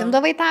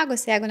 Nusimdavai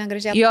tagus, jeigu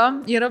negražiai. Jo,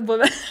 yra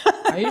buvę.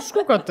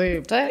 Aišku, kad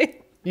taip.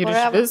 Ir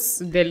iš vis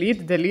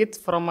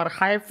delete from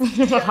archive,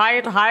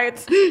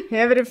 hide,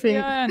 everything.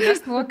 Ja,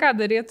 nes nu ką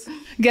daryti.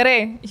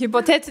 Gerai,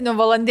 hipotetinio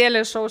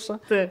valandėlį išaušo.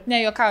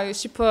 Ne, juokauju,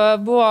 šiaip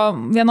buvo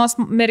vienos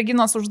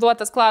merginos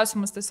užduotas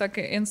klausimus tiesiog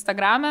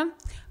Instagrame,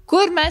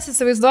 kur mes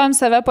įsivaizduojam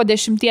save po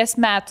 10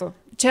 metų.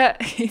 Čia,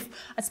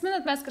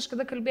 atsimenat, mes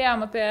kažkada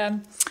kalbėjom apie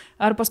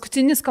ar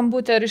paskutinį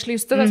skambutį, ar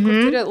išleistuvės, kur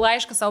turi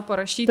laišką savo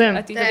parašyti,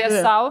 ateities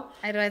savo.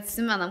 Ar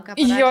atsimenam, ką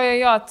parašyti?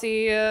 Jo, tai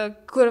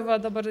kur va,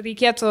 dabar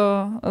reikėtų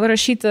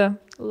rašyti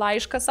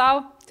laišką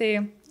savo, tai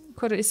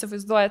kur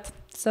įsivaizduojat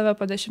save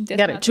po 10 metų.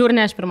 Gerai,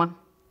 čiurnė aš pirmą.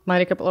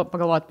 Man reikia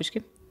pagalvoti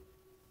piškai.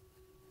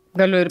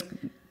 Galiu ir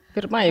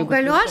pirmą, jeigu.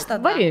 Galiu aš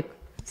tada. Varyk.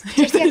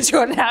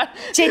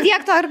 Čia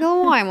tiek to ir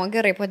galvojimo.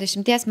 Gerai, po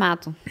 10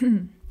 metų.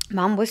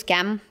 Man bus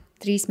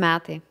 3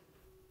 metai.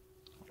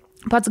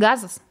 Pats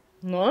gazas.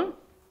 Nu?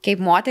 Kaip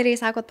moteriai,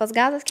 sakot, pats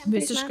gazas?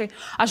 Visiškai.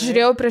 Aš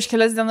žiūrėjau prieš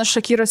kelias dienas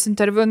Šakiros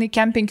interviu, jinai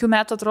 5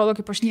 metų atrodo,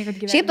 kaip aš niekad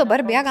gyvenime. Šiaip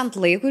dabar bėgant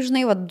laikui,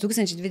 žinai,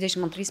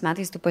 2022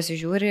 metais tu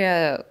pasižiūri,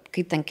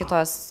 kaip ten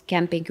kitos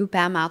 5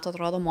 metų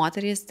atrodo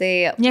moterys,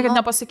 tai... Niekad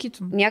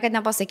nepasakytum. Niekad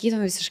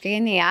nepasakytum visiškai,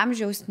 nei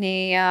amžiaus,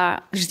 nei...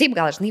 Taip,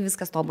 gal, žinai,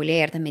 viskas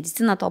tobulėja ir ta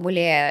medicina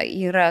tobulėja,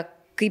 yra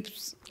kaip...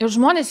 Ir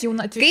žmonės jau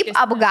kaip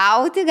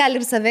apgauti, gal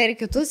ir save, ir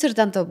kitus, ir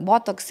ten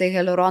botoksai,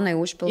 hialuronai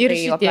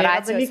užpiltai,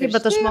 operacijos. Dalykai,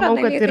 bet aš manau,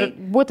 kad ir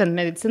būtent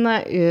medicina,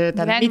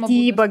 ten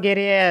mityba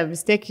gerėja,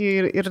 vis tiek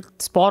ir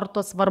sporto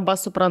svarba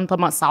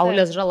suprantama,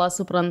 saulės žala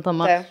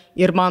suprantama.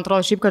 Ir man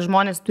atrodo šiaip, kad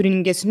žmonės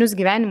turingesnius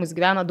gyvenimus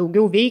gyvena,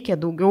 daugiau veikia,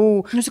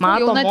 daugiau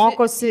mato,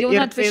 mokosi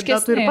ir tai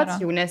tu ir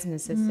pats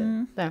jaunesnis esi.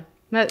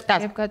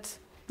 Taip, kad...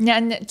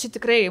 Ne, čia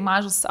tikrai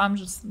mažas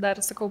amžius, dar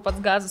sakau,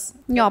 pats gazas.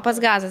 Jo, pats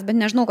gazas, bet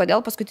nežinau,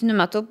 kodėl paskutiniu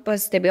metu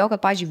pastebėjau,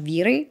 kad, pavyzdžiui,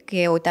 vyrai,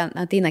 kai jau ten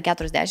ateina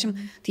 40,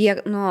 tai jie,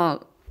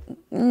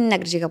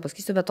 negražiai gal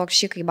pasakysiu, bet toks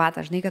šikai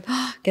bata, žinai, kad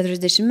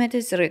 40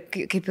 metis ir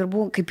kaip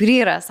ir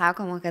yra,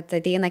 sakoma, kad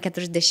ateina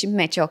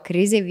 40-mečio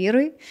krizė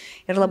vyrui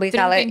ir labai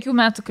gal... 5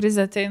 metų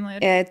krizė ateina.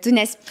 Tu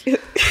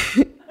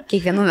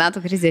kiekvienų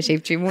metų krizė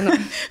šiaip čia būna.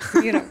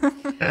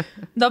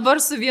 Dabar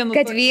su vienu.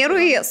 Kad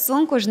vyrui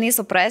sunku, žinai,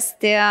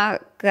 suprasti,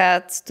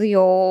 kad tu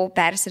jau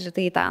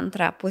persiritai į tą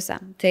antrą pusę.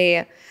 Tai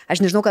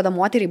aš nežinau, kada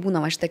moteriai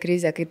būna šitą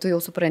krizę, kai tu jau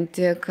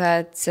supranti,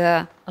 kad...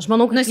 Aš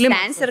manau, kad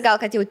nusipens ir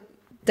gal, kad jau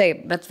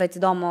taip, bet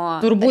įdomu...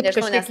 Turbūt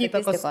kažkiek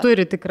įtakos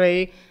turi tikrai...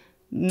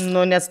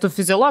 nes tu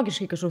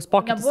fiziologiškai kažkoks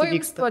pokytis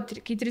vyksta. Nebuvo,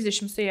 kai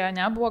 30 suėjo,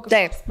 nebuvo kažkoks...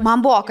 Taip, man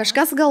buvo,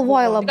 kažkas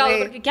galvoja labai...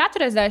 Gal kai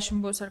 40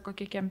 bus ar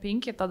kokie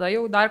 5, tada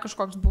jau dar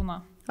kažkoks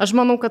būna. Aš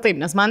manau, kad taip,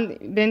 nes man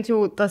bent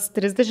jau tas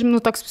 30,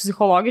 toks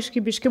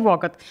psichologiškai biški buvo,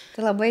 kad...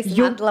 Tai labai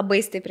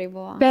stipriai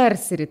buvo.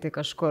 Persiriti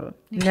kažkur.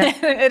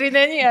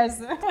 Ridenies.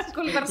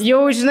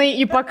 Jau, žinai,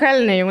 į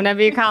pakalnę, jau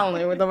nebe į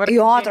kalną, jau dabar...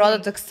 Jo, atrodo,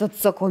 toks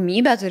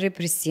atsakomybę turi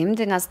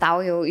prisimti, nes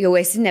tau jau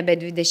esi nebe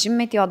 20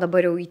 metį, o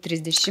dabar jau į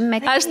 30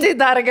 metį. Aš tai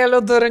dar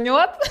galiu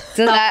durniuot.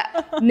 Dar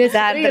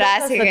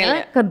drąsiai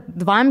gali. Kad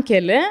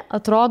 2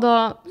 atrodo...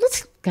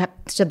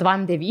 Čia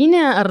 2,9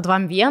 ar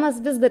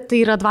 2,1 vis dar tai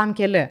yra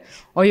 2,0.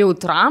 O jau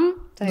tram,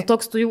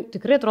 toks tu jau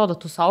tikrai atrodo,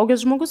 tu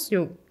saugęs žmogus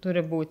jau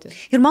turi būti.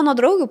 Ir mano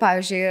draugių,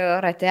 pavyzdžiui,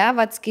 rate,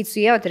 kai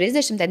suėjo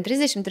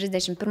 31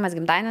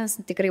 gimtadienis,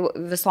 tikrai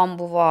visom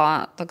buvo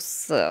toks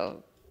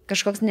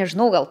kažkoks,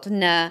 nežinau, gal tu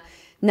ne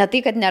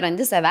tai, kad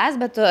nerandi savęs,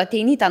 bet tu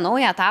ateini į tą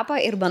naują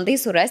etapą ir bandai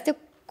surasti,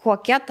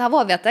 kokia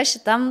tavo vieta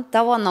šitam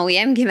tavo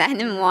naujam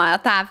gyvenimo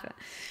etapė.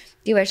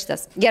 Tai va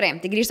šitas. Gerai,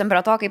 tai grįžtam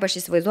prie to, kaip aš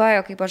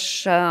įsivaizduoju,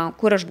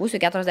 kur aš būsiu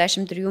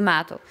 43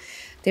 metų.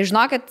 Tai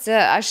žinokit,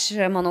 aš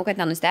manau, kad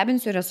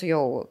nenustebinsiu ir esu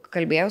jau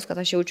kalbėjus,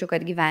 kad aš jaučiu,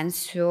 kad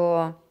gyvensiu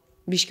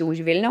biški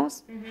už Vilniaus.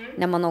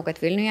 Nemanau,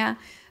 kad Vilniuje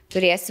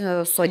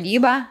turėsiu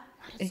sodybą.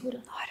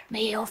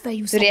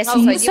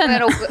 Turėsiu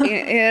sodybą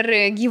ir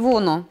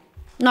gyvūnų.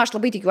 Aš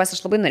labai tikiuosi,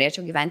 aš labai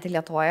norėčiau gyventi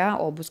Lietuvoje,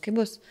 o bus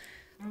kaip bus.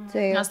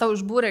 Nes tau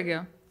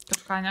užbūrėgi.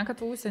 Kažką, ne, kad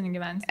tu užsienį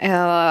gyvensi.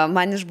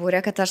 Man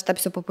išbūrė, kad aš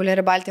tapsiu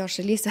populiari Baltijos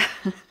šalyse.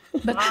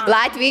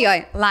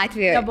 Latvijoje.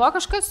 Nebuvo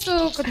kažkas,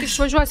 kad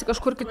išvažiuosi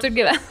kažkur kitur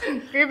gyventi.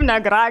 Kaip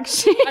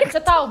negrakščiai. Ar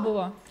čia tau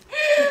buvo?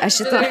 Aš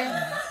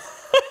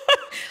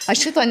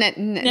šito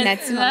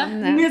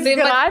neatsimenu.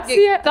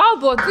 Migracija.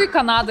 Tau buvo, tu į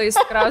Kanadą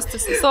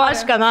įsikraustysi.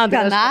 Aš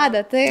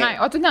Kanada, tai.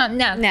 O tu ne.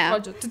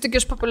 Žodžiu, tu tik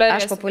iš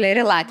populiariai. Aš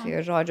populiari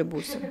Latvijoje, žodžiu,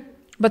 būsiu.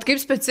 Bet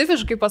kaip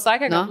specifiškai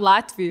pasakė, kad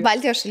Latvija.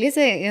 Baltijos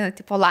šalyse,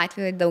 tipo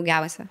Latvijoje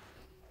daugiausia.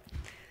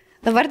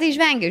 Dabar tai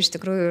išvengiu iš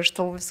tikrųjų iš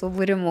tų visų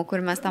būrimų, kur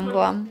mes tam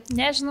buvom.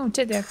 Nežinau,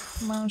 čia tiek,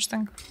 man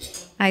užtenka.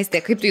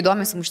 Aistė, kaip tu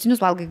įdomi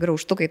sumuštinius valgai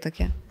graužtukai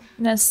tokie?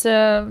 Nes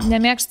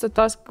nemėgstu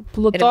tos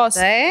plutos.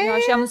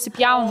 Aš ją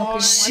nusipjaunu.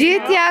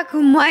 Šitiek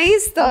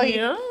maisto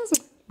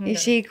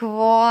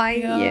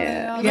išeikvoja.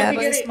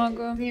 Labai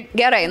smagu.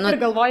 Gerai, Ir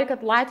galvoji,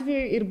 kad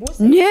Latvijoje ir bus?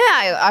 Ne,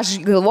 aš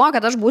galvoju,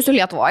 kad aš būsiu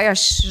Lietuvoje,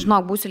 aš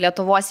žinau, būsiu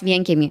Lietuvos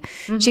vienkiemį.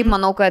 Šiaip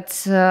manau, kad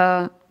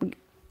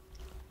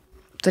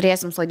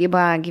turėsim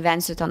sodybą,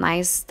 gyvensiu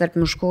tenais tarp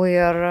miškų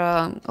ir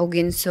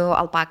auginsiu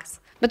alpakas.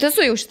 Bet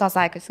esu jau šitą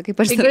sakiusi,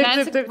 kaip aš Tai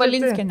gyvensi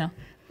Valinskienė.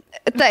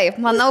 Taip,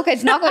 manau, kad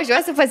žinok,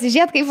 važiuosiu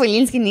pasižiūrėti, kaip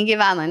Valinskienė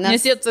gyvena.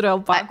 Nes jie turi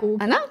alpakų.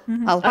 Ana?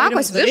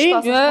 Alpakos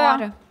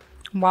vištos.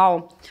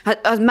 Wow.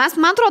 Mes,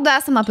 man atrodo,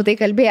 esame apie tai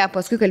kalbėję,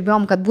 paskui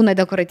kalbėjom, kad būna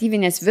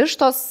dekoratyvinės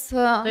vištos.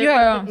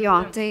 Jo,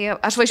 tai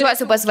aš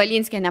važiuosiu pas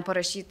Valinskienę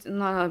parašyti,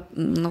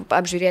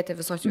 apžiūrėti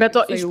visos jų. Bet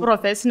iš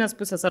profesinės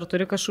pusės ar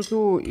turi kažkokių...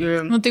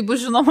 Nu tai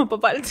bus žinoma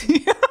papalti.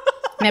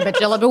 Ne, bet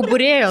čia labiau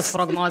būrėjos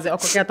prognozė, o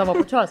kokia tavo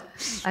pačios?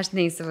 Aš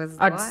neįsivaizduoju.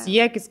 Ar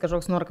siekis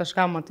kažkoks nori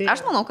kažką matai?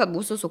 Aš manau, kad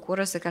būsiu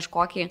sukūrusi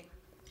kažkokį...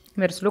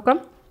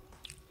 Versliuką?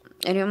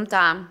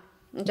 Rimtą...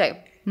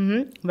 Taip.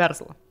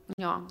 Verslą.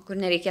 Jo, kur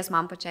nereikės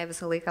man pačiai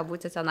visą laiką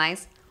būti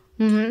tenais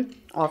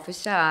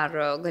ofise, ar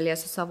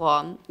galėsiu savo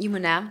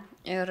įmonę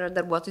ir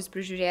darbuotojus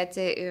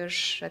prižiūrėti iš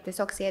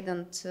tiesiog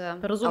sėdint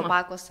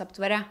alpakos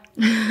aptvare.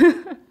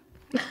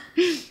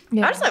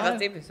 Aš save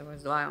taip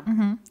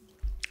įsivaizduoju.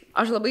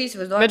 Aš labai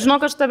įsivaizduoju. Bet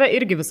žinok, aš tave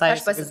irgi visai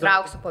Aš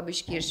pasitrauksiu po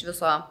biškį iš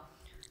viso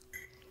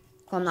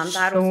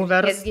komentarų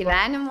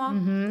gyvenimo.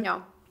 Jo.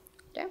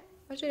 Taip,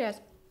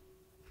 pažiūrėsiu.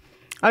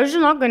 Aš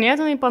žinok,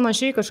 ganėtinai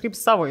panašiai kažkaip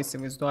savo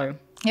įsivaizduoju.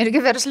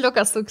 Irgi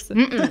versliukas suksi.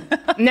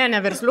 Ne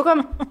versliukam,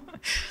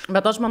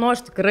 bet aš manau,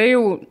 aš tikrai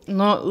jau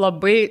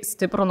labai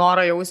stiprų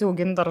norą jausiu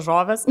auginti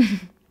daržovės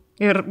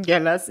ir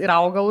gėlės ir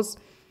augalus.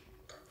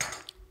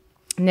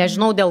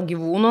 Nežinau dėl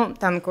gyvūnų,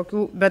 ten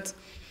kokių, bet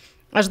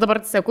aš dabar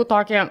seku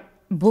tokią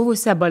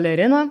buvusią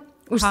baleriną,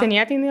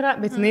 užsienietė jinai yra,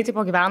 bet jinai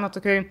tipo gyvena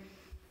tokioj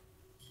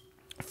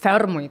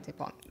fermui,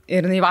 tipo.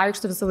 Ir jinai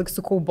vaikšto visą laiką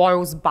su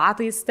kaubojaus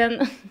batais ten,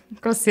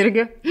 kas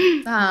irgi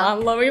man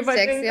labai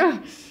patinka.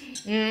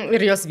 Ir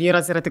jos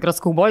vyras yra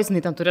tikras kaubojus,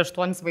 jinai ten turi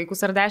 8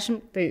 vaikus ar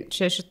 10, tai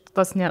čia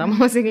šitas nėra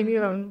mano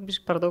sėkmybė,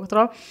 biškai per daug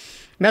atrodo.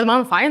 Bet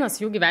man fainas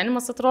jų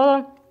gyvenimas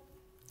atrodo,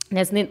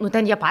 nes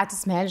ten jie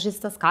patys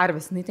melžys tas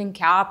karves, jinai ten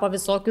kepa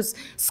visokius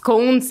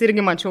scones,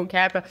 irgi mačiau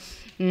kepę,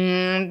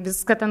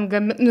 viską ten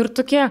gamina. Ir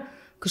tokie,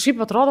 kažkaip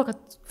atrodo,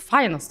 kad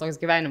fainas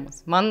toks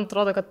gyvenimas. Man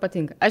atrodo, kad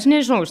patinka. Aš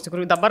nežinau, iš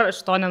tikrųjų, dabar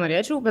aš to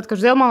nenorėčiau, bet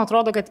kažkodėl man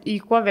atrodo, kad į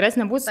kuo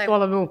vyresnė būsi,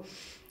 tuo labiau.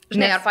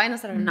 Žinai, ar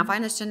fainas, ar ne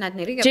fainas, čia net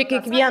nereikia.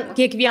 Čia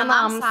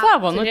kiekvienam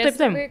savo,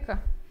 taip.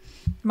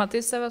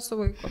 Matai save su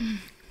vaiku.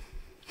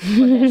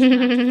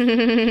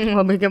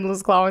 Labai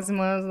keblus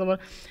klausimas dabar.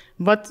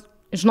 Bet,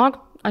 žinok,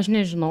 aš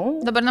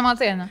nežinau. Dabar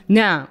nematai, ne?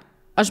 Ne,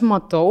 aš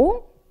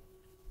matau.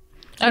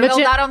 Ar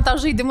gal darom tą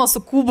žaidimą su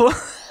kubu?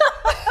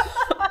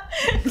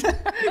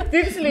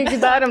 Tiksliai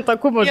darėm tą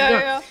kubą.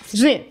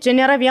 Žinai, čia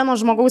nėra vieno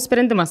žmogaus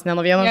sprendimas, ne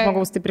nuo vieno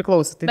žmogaus tai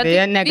priklauso. Tai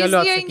dėja negaliu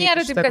atsakyti. Bet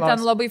nėra taip, kad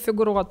ten labai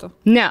figūruotų.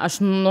 Ne,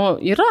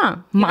 yra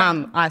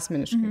man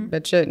asmeniškai,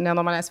 bet čia ne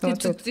nuo manęs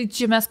vienas. Tai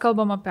čia mes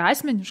kalbam apie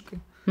asmeniškai.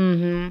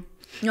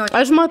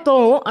 Aš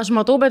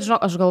matau, bet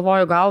žinok, aš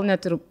galvoju, gal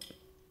net ir,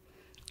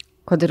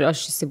 kad ir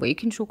aš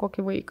įsivaikinčiau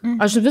kokį vaiką.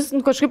 Aš vis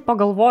kažkaip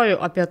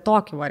pagalvoju apie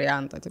tokį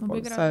variantą.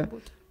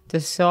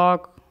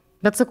 Tiesiog.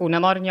 Bet sakau,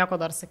 nenoriu nieko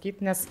dar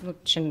sakyti, nes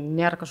čia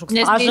nėra kažkoks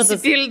pažadas. Nes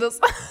neįsipildys.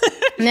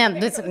 Ne,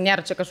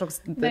 nėra čia kažkoks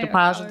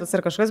pažadas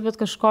ar kažkas, bet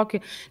kažkokį.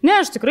 Ne,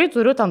 aš tikrai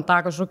turiu tam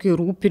tą kažkokį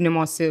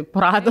rūpinimosi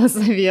pradą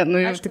savyje.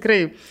 Tikrai.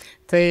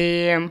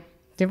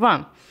 Tai va.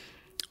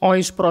 O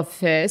iš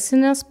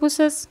profesinės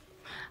pusės,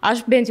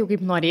 aš bent jau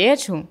kaip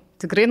norėčiau,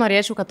 tikrai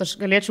norėčiau, kad aš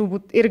galėčiau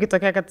būti irgi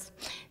tokia, kad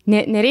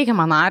nereikia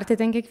man arti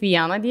ten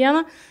kiekvieną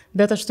dieną,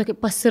 bet aš tokia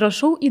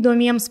pasirašau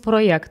įdomiems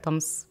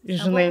projektams,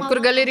 žinai. Kur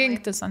gali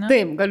rinktis, ne?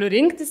 Taip, galiu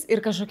rinktis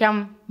ir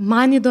kažkokiam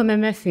man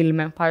įdomiame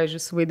filme,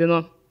 pavyzdžiui, suvaidinu.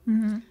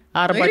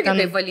 Arba irgi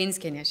ten... kaip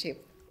Valinskienė šiaip.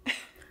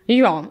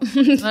 Jo.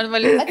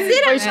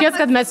 Paaiškės,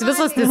 kad mes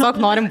visos tiesiog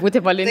norim būti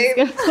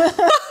Valinskienė.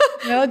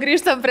 Vėl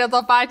grįžtam prie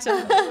to pačio.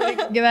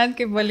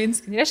 Gyventi kaip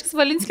Valinskienė. Reiškia,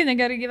 Valinskienė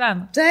gerai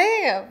gyvena.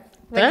 Taip.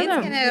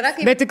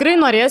 Kaip... Bet tikrai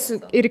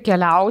norėsiu ir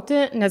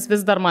keliauti, nes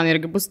vis dar man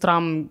irgi bus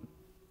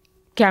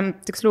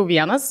tiksliau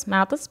 1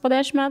 metas po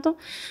 10 metų.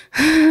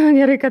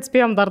 Gerai, kad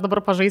spėjom dar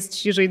dabar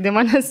pažaisti šį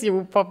žaidimą, nes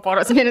jau po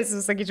poros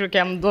mėnesių, sakyčiau,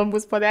 kem 2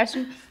 bus po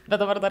 10,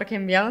 bet dabar dar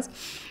kem 1.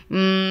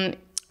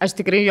 Aš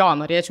tikrai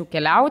norėčiau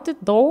keliauti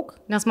daug,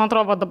 nes man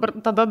atrodo,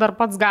 tada dar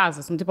pats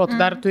gazas. Tu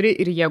dar turi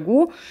ir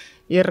jėgų,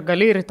 ir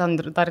gali ir ten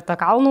dar tą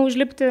kalną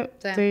užlipti.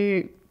 Tai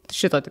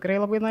šito tikrai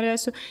labai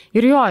norėsiu.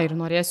 Ir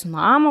norėsiu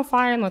namo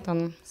faino,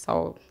 ten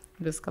savo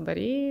viską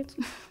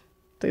daryti.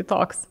 Tai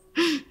toks.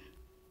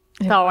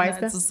 Tau,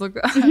 Aistė.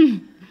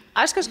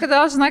 Aš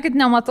kažkada, žinokit,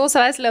 nematau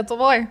savęs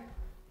Lietuvoje.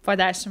 po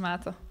 10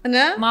 metų.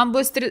 Ne? Man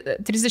bus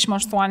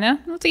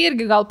 38, nu, tai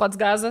irgi gal pats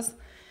gazas.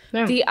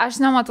 Ne. Tai aš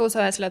nematau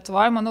savęs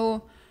Lietuvoje, manau,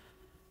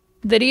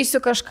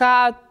 darysiu kažką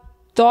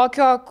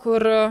tokio,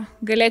 kur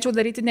galėčiau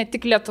daryti ne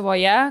tik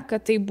Lietuvoje,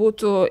 kad tai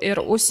būtų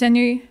ir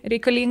užsieniui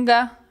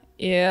reikalinga,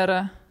 ir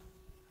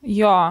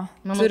jo.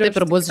 Manau, taip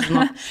ir bus,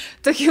 žinau.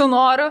 Tokių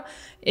norų.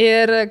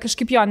 Ir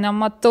kažkaip jo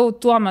nematau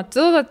tuo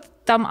metu, bet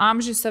tam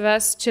amžiui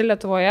savęs čia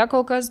Lietuvoje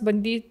kol kas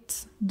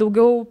bandyti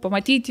daugiau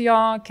pamatyti jo,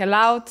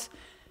 keliauti,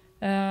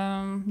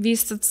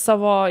 vystyti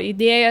savo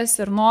idėjas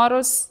ir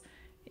norus.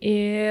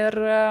 Ir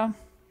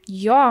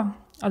jo,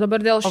 o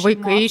dabar dėl šeimos. O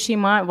vaikai,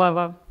 šeima,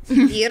 va.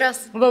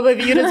 Vyras. Va,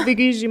 vyras,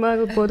 vaikai, šeima,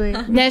 podai.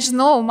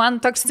 Nežinau,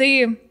 man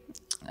toksai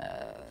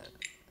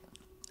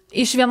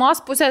iš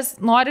vienos pusės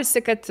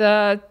norisi, kad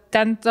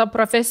ten ta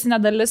profesinė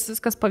dalis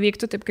viskas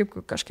pavyktų taip, kaip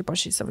kažkaip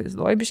aš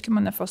įsivaizduoju, biškai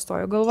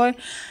manifestuoju galvoj,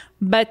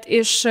 bet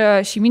iš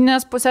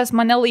šeiminės pusės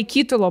mane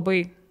laikytų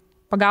labai,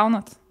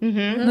 pagaunat.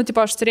 Nu,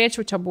 tipo, aš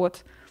turėčiau čia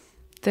būti.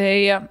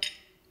 Tai,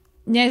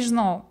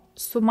 nežinau,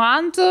 su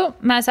Mantu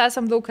mes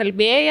esam daug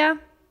kalbėję,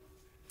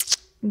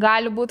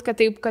 gali būti,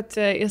 kad taip, kad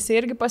jis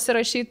irgi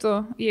pasirašytų,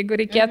 jeigu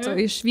reikėtų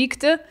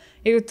išvykti,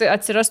 jeigu tai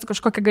atsirastų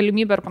kažkokia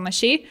galimybė ar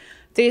panašiai.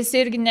 Tai jis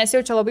irgi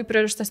nesijaučia labai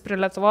pririštas prie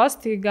Lietuvos,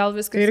 tai gal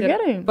viskas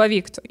ir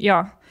pavyktų. Jo.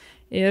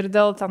 Ir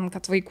dėl tam,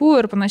 kad vaikų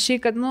ir panašiai,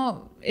 kad, nu,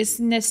 jis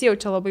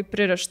nesijaučia labai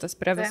pririštas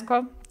prie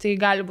visko, tai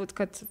gali būti,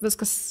 kad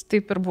viskas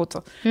taip ir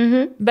būtų.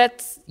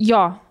 Bet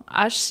jo,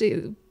 aš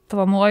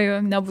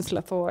planuoju nebus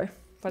Lietuvoje.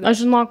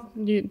 Aš žinok,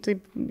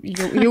 taip,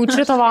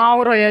 jaučiu tavo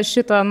auroje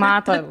šitą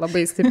natą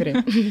labai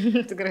stipriai.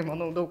 Tikrai,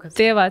 manau, daug kas.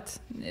 Tai vat,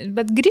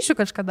 bet grįšiu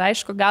kažkada,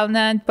 aišku, gal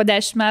ne po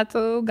 10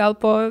 metų, gal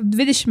po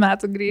 20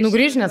 metų grįšiu. Nu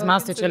grįšiu, nes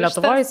mes tai čia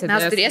Lietuvoje sėdėsim.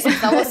 Mes turėsim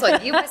savo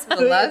sodybas,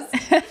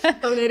 vilas.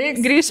 Tau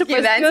nereiks. Grįšiu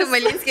pas Gyvensiu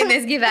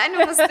Malinskienės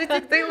gyvenimus, tu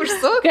tik tai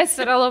užsuk. Kas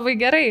yra labai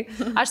gerai.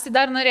 Aš tai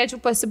dar norėčiau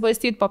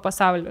pasibastyti po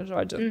pasaulio,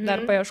 žodžiu.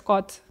 Dar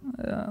paieškoti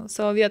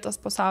savo vietos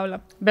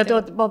pasaulio. Bet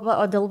o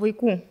dėl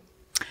vaikų?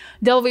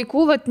 Dėl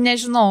vaikų, vat,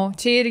 nežinau,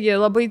 čia irgi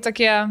labai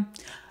tokie,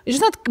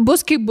 žinot,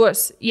 bus kaip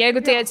bus. Jeigu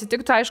tai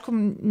atsitiktų, aišku,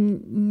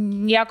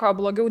 nieko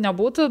blogiau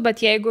nebūtų,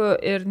 bet jeigu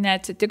ir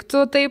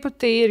neatsitiktų taip,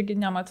 tai irgi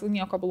nematau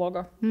nieko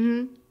blogo.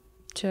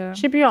 Čia...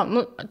 Šiaip jo,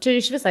 nu, čia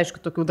iš vis,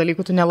 aišku, tokių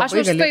dalykų tu nelabai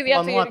gali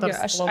planuoti.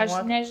 Aš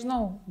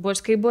nežinau,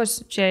 bus kaip bus.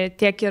 Čia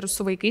tiek ir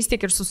su vaikais,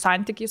 tiek ir su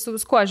santykiai, su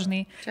viskuo,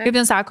 žinai. Čia. Kaip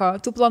jis sako,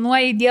 tu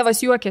planuoji, Dievas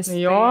juokiasi.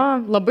 Jo,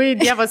 labai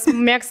Dievas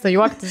mėgsta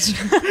juoktis.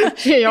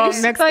 Jo,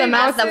 mėgsta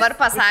mes dabar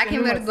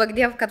pasakėm ir duok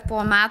Diev, kad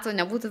po metų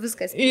nebūtų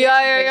viskas. Jo.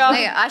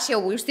 Žinai, aš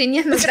jau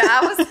užsienį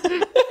emigravus.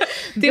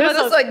 Tai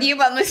mano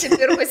sodyba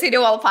nusipirkus ir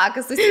jau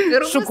alpakas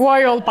susipirkus.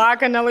 Šukuoju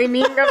alpaką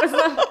nelaiminga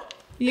visą.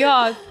 Jo,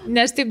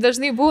 nes taip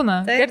dažnai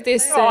būna.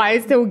 Kartais... O,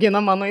 Aistė augina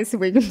mano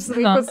įsivaiginimus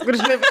vaikus, kur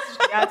žinai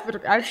visiškai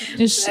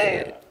atvirkščiai.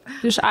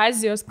 Iš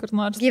Azijos kur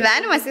nors.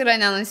 Gyvenimas yra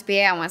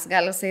nenuspėjamas,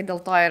 gal jisai dėl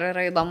to ir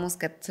yra įdomus,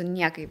 kad tu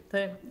niekaip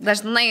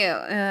dažnai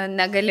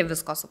negali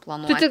visko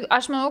suplanuoti.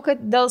 Aš manau,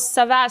 kad dėl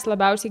savęs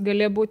labiausiai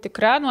gali būti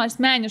tikra, nu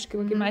asmeniškai,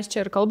 kai mes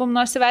čia ir kalbam,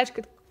 nors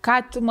įveikti, ką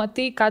tu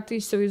matai, ką tu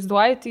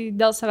įsivaizduoji, tai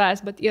dėl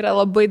savęs, bet yra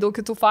labai daug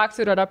kitų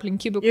faktorių ir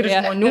aplinkybių, kurie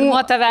žmonių, ir nuo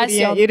tavęs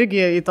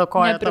irgi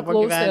įtakoja tavo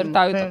gyvenimą. Ir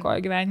tau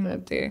įtakoja gyvenimą.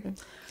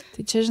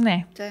 Tai čia žinai,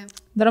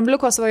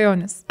 Drambliuko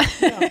svajonis.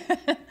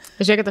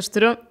 Žiūrėkit, aš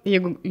turiu,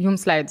 jeigu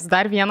jums leidus,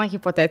 dar vieną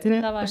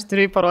hipotetinį, aš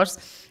turiu jį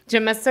paruošti.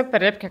 Čia mes tiesiog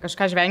per repkę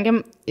kažką žvengiam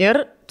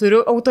ir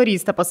turiu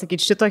autorystę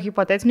pasakyti. Šito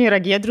hipotetinio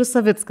yra Giedrius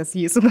Savickas,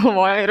 jį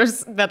sugalvojo,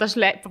 bet aš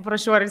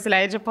paprašiau, ar jis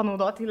leidžia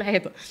panaudoti,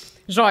 įleido.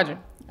 Žodžiu.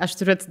 Aš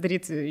turiu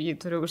atsidaryti, jį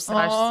turiu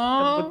užsirašyti,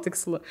 kad būtų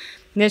tikslu.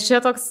 Nes čia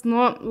toks,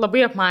 nu,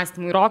 labai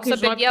apmąstymui. Rokai,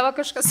 apie Dievą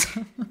kažkas?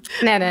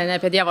 Ne,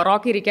 apie Dievą.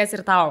 Rokai reikės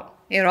ir tau.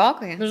 Ir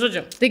Rokai? Nu,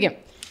 žodžiu. Taigi,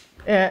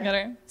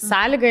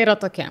 sąlyga yra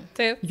tokia.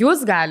 Taip.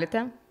 Jūs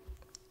galite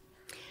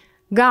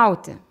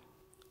gauti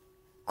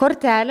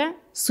kortelę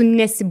su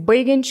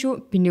nesibaigiančiu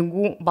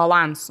pinigų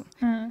balansu.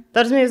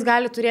 Tarsi jūs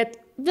galite turėti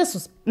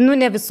visus, nu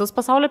ne visus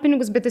pasaulio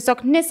pinigus, bet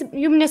tiesiog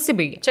jums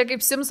nesibaigia. Čia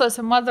kaip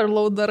Simsose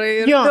Motherload darai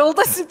ir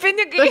piltasi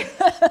pinigai.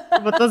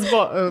 Bet tas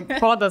buvo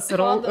kodas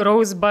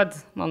Rosebud,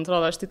 man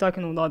atrodo, aš tai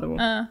tokį naudodavau.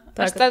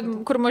 Aš ten,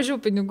 kur mažiau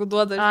pinigų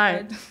duoda.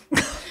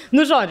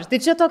 Nu žodžiu, tai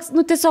čia toks,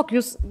 nu tiesiog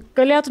jūs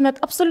galėtumėt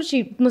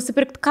absoliučiai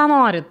nusipirkti, ką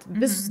norit.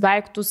 Visus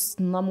daiktus,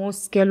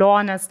 namus,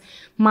 keliones,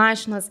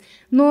 mašinas,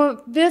 nu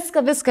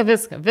viską,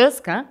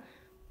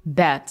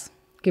 bet,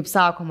 kaip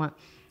sakoma,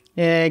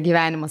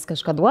 gyvenimas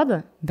kažką duoda,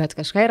 bet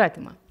kažką ir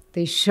atima.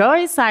 Tai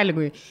šioj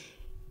sąlygui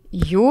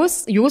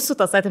jūsų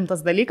tas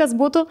atimtas dalykas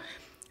būtų,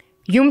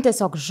 jums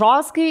tiesiog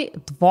žoskai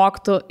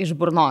dvoktų iš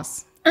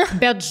burnos.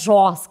 Bet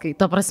žoskai,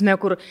 ta prasme,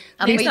 kur...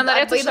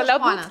 Nenorėtų šalia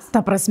būti.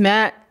 Ta prasme,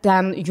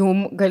 ten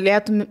jum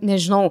galėtum,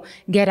 nežinau,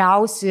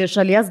 geriausi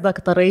šalies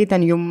daktarai,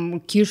 ten jum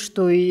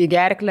kištų į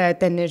gerklę,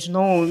 ten,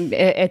 nežinau,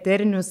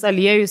 eterinius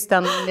aliejus,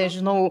 ten,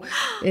 nežinau...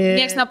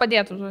 Niekas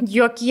nepadėtų.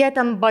 Jokie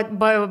ten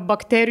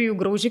bakterijų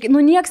graužikai,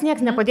 nu nieks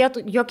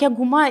nepadėtų, jokia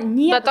guma,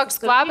 niekas. Bet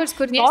toks kvapas,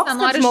 kur niekas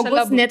nenori šalia būti.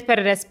 Žmogus net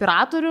per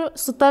respiratorių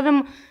su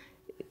tavim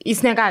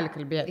jis negali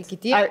kalbėti. Iki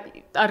tiek?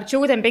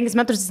 Arčiau ten 5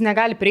 metrus jis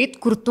negali prieiti,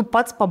 kur tu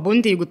pats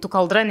pabundi, jeigu tu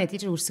kaldra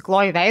netyčia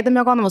užsikloji veidą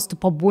mėgonamas, tu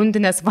pabundi,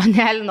 nes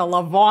vanelino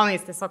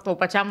lavonais, tiesiog tau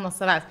pačiam nuo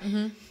savęs.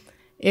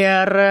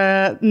 Ir,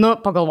 nu,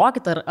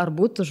 pagalvokit, ar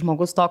būtų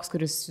žmogus toks,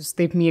 kuris jūs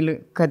taip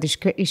myli, kad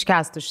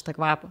iškestų šitą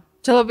kvapą.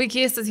 Čia labai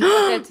keistas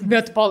hipotetinis.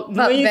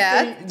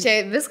 Bet čia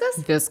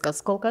viskas? Viskas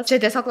kol kas. Čia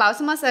tiesiog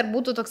klausimas, ar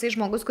būtų toksai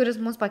žmogus, kuris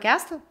mus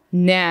pakestų?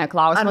 Ne,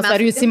 klausimas, ar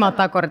jūs įmat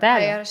tą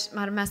kortelę?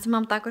 Ar mes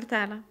įmam tą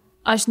kortelę?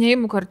 Aš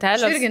neįimu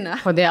kortelės. Irgi ne.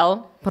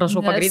 Kodėl?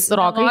 Prašau pagrįsti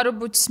rokai. Noriu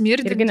būti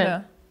smirdinti.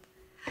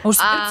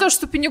 Užsidirbsiu aš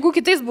tų pinigų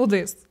kitais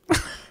būdais.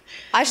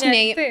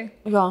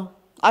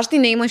 Aš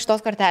tai neįimu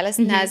šitos kortelės,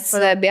 nes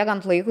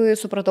bėgant laikui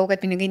supratau, kad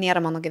pinigai nėra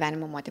mano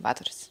gyvenimo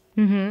motivatorius.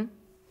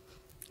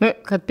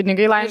 Kad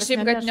pinigai laimės. Ir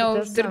šiaip, kad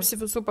neuždirbsi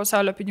visų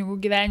pasaulio pinigų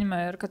gyvenime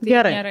ir kad tai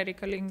nėra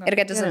reikalinga. Ir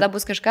kad visada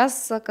bus kažkas,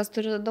 kas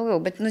turi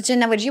daugiau. Bet čia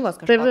ne varžybos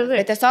kažkas.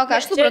 Bet tiesiog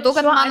aš supratau,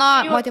 kad mano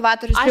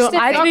motivatorius...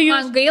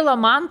 Man gaila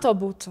man to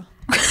būtų.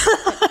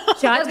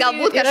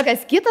 Galbūt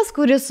kažkas kitas,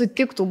 kuris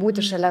sutiktų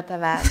būti šalia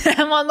tavęs.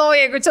 Manau,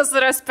 jeigu čia su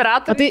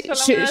respiratoriu. Tai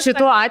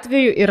šituo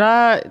atveju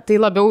yra tai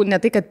labiau ne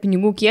tai, kad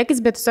pinigų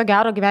kiekis, bet tiesiog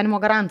gero gyvenimo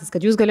garantas,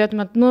 kad jūs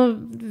galėtumėt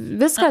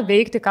viską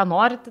veikti, ką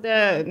norite,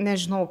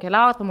 nežinau,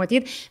 keliauti,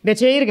 pamatyti.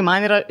 Bet čia irgi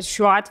man yra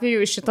šiuo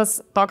atveju šitas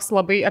toks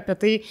labai apie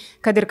tai,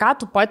 kad ir ką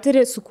tu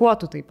patiri, su kuo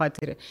tu tai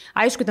patiri.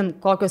 Aišku, ten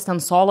kokios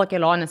ten solo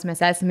kelionės,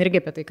 mes esame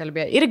irgi apie tai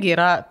kalbėję. Irgi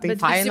yra tai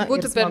faina. Bet visi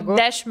būtų per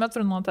 10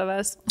 metrų nuo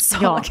tavęs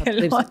solo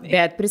kelionė.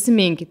 Bet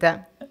prisiminkite,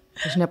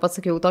 aš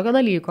nepasakiau tokio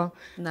dalyko,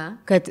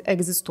 kad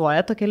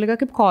egzistuoja tokia liga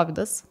kaip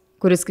COVID-as,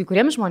 kuris kai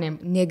kuriems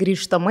žmonėms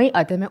negrįžtamai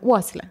atėmė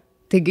uoslę.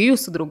 Taigi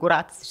jūsų draugų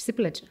ratas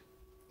išsiplečia.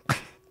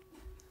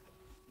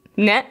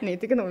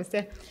 Neįtikinau vis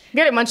tiek.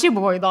 Gerai, man šiaip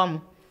buvo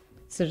įdomu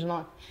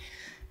sužinoti.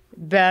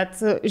 Bet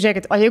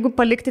žiūrėkit, o jeigu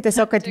palikti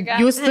tiesiog, kad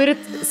jūs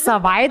turit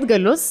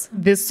savaitgalius,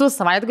 visus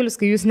savaitgalius,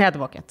 kai jūs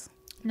nedvokėt?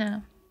 Ne.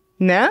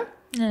 Ne?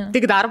 Ne.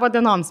 Tik darbo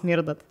dienoms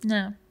mirdat?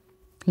 Ne.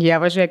 Jie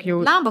važiuok jau.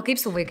 Lamba, kaip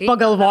su vaikais.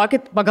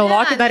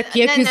 Pagalvokit dar,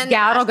 kiek jūs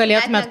gero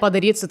galėtumėt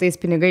padaryti su tais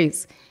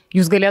pinigais.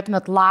 Jūs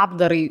galėtumėt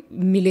labdarai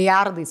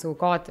milijardais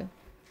aukoti.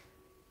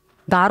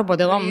 Darbo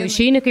dienom,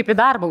 išeini kaip į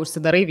darbą,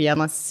 užsidarai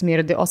vienas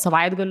smirdi, o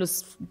savaitgalius,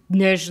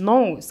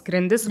 nežinau,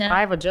 skrendi su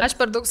private jet. Aš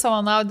per daug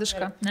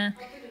savanaudiška. Ne.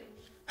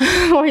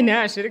 Oi,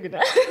 ne, aš irgi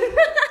ne.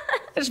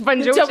 Aš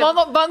bandžiau. Čia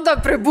mano bando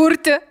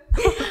priburti.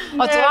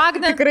 O tu,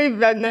 Agne? Tikrai,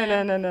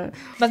 ne.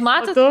 Bet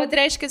matot,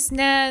 kad reiškia,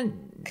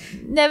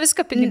 ne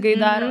viską pinigai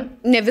daro.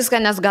 Ne viską,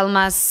 nes gal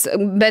mes,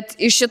 bet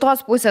iš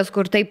šitos pusės,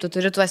 kur taip, tu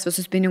turi tuos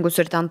visus pinigus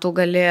ir ten tu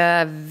gali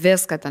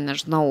viską, ten,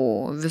 nežinau,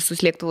 visus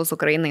lėktuvus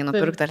Ukrainai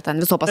nupirkti, ar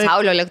ten viso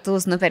pasaulio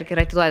lėktuvus nupirkti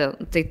ir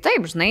atiduoti. Tai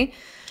taip, žinai.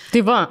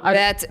 Tai va,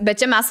 bet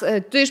čia mes,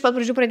 tu iš pat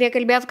pradžių pradėjai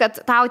kalbėti,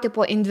 kad tau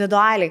tipo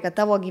individualiai, kad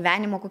tavo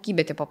gyvenimo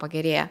kokybė tipo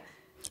pagerėja.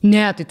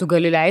 Ne, tai tu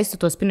gali leisti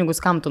tuos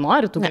pinigus, kam tu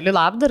nori, tu gali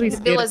labdarai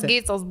skirti. Bilas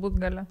Geitsas būt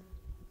gali.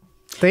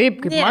 Taip,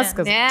 kaip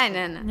Maskas.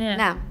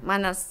 Ne,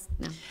 manęs.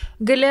 Ne.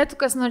 Galėtų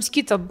kas nors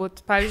kita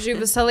būti. Pavyzdžiui,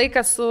 visą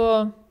laiką su...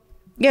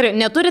 Gerai,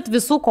 neturit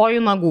visų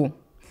kojų nagų.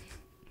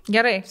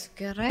 Gerai.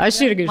 Aš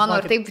irgi žinau. Mano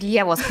ir taip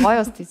lievos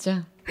kojos, tai čia.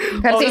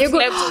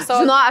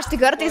 Žinau, aš tik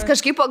kartais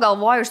kažkaip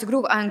pagalvoju, iš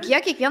tikrųjų, ant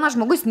kiek kiekvienas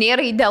žmogus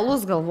nėra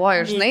idealus,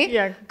 galvoju,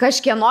 žinai.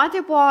 Kažkieno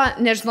tipo,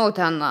 nežinau,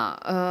 ten...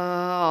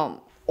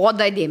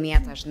 oda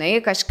dėmėta, žinai,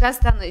 kažkas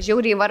ten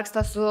žiauriai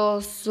vargsta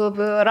su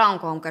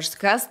rankom,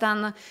 kažkas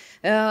ten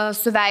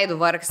su veidu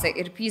vargsta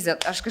ir pyzė.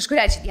 Aš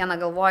kažkuria čia dieną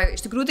galvoju,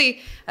 iš tikrųjų tai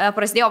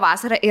prasidėjo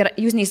vasara ir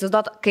jūs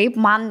neįsivaizduot, kaip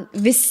man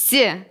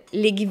visi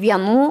lygi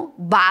vienų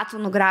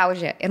batų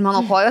nugraužė. Ir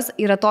mano kojos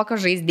yra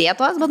tokios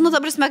žaizdėtos, bet, ta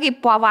prasme, kaip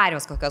po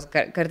avarijos kokios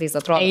kartais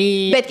atrodo.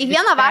 Bet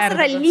kiekvieną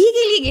vasarą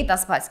lygiai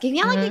tas pats.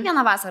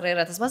 Kiekvieną vasarą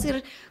yra tas pats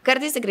ir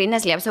kartais tikrai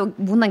neslėpsiu,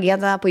 būna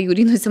gėda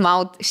pajūrį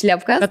nusimaut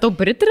šlepkas. Bet tau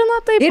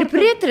pritrina taip? Ir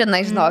pritrina,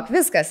 žinok,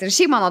 viskas. Ir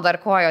šiaip mano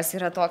dar kojos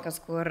yra tokios,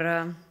 kur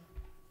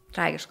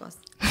tragiškos.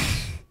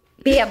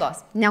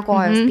 Pėdos, ne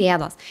kojos,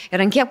 pėdos.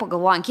 Ir ant kiek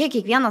pagalvoju, ant kiek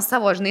kiekvienas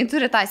savo, žinai,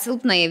 turi tą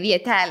silpnąją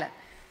vietelę.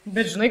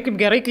 Bet žinai, kaip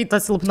gerai, kai ta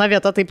silpna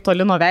vieta taip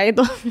toli nuo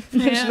veido.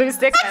 Žinai,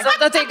 vis tiek.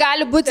 Tada tai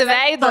gali būti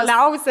veidas.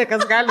 Toliausia,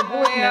 kas gali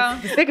būti.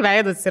 Vis tiek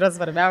veidas yra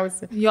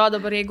svarbiausia. Jo,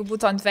 dabar jeigu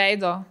būtų ant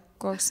veido,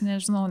 koks,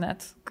 nežinau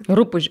net.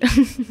 Rūpužė.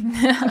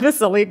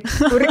 Visą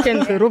laiką.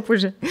 Kurkinti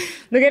rūpužė.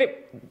 Na gerai,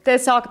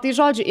 tiesiog, tai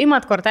žodžiu,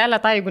 imat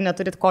kortelę tą, jeigu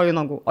neturit kojų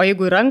nagų. O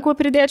jeigu rankų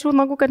pridėčiau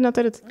nagų, kad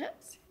neturit?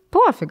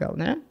 Pofi gal,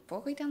 ne?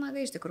 Pokai ten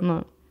nagai iš tikrųjų. Nu,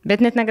 bet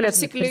net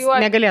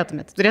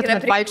negalėtumėt.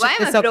 Turėtumėt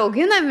vaikščioti tiesiog.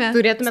 Auginami.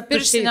 Turėtumėt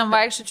pirštiniam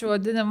vaikščiačių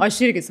vadinam. Aš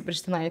irgi su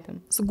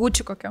pirštinaitėm. Su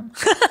Gucci kokiam.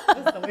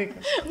 Visą laiką.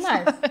 Na.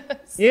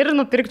 Ir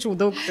nupirkčiau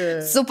daug.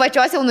 Su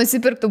pačios jau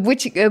nusipirktų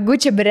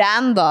Gucci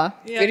brando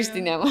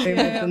pirštinėm.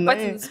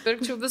 Pati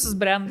nusipirkčiau visus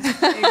brandus.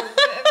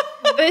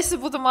 Visi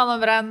būtų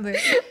mano brandai.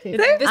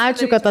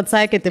 Ačiū, kad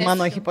atsakėte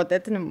mano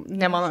hipotetinį,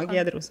 ne mano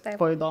Giedrius.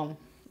 Po įdomu.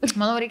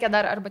 Manau, reikia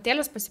dar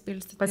arbatėlės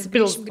pasipilstyti.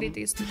 Pasipilstyti.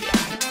 Greitai į studiją.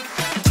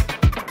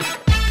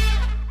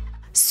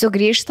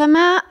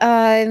 Sugrįžtame,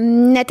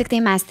 ne tik tai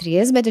mes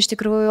 3, bet iš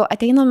tikrųjų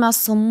ateiname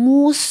su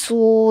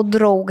mūsų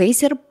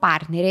draugais ir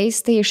partneriais.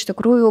 Tai iš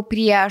tikrųjų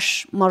prieš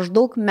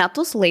maždaug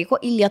metus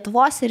laiko į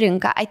Lietuvos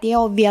rinką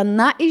atėjo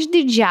viena iš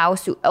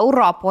didžiausių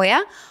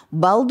Europoje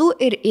baldų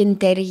ir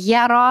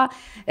interjero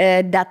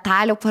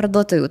detalių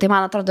parduotuvių. Tai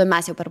man atrodo,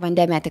 mes jau per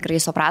pandemiją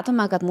tikrai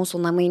supratome, kad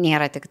mūsų namai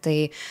nėra tik tai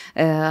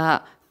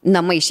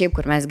namai šiaip,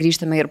 kur mes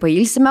grįžtame ir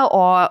pailsime,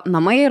 o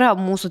namai yra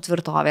mūsų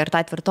tvirtovė. Ir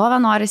tą tvirtovę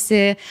norisi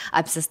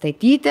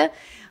apsistatyti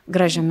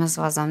gražiomis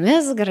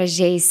vazomis,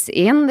 gražiais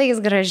indais,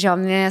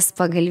 gražiomis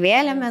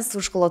pagalvėlėmis,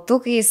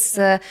 užklotukais,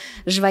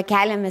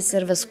 žvakelėmis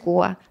ir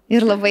viskuo.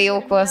 Ir labai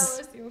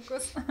jaukus.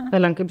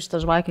 Vėliau, kaip šitą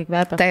žvakę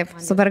kvepia. Taip,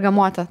 su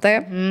bergamota,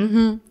 taip.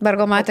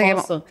 Bergamota,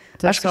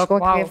 aš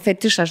kažkokį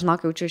fetišą,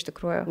 žinok, jaučiu iš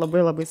tikrųjų.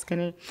 Labai labai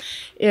skaniai.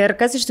 Ir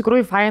kas iš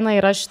tikrųjų faina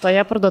yra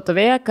šitoje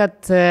parduotuvėje,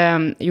 kad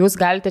jūs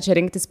galite čia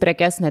rinktis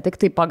prekes ne tik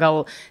tai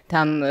pagal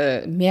ten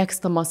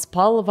mėgstamą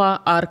spalvą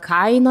ar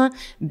kainą,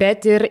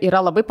 bet ir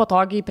yra labai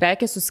patogiai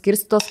prekės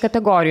suskirstytos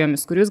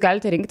kategorijomis, kur jūs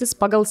galite rinktis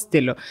pagal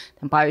stilių.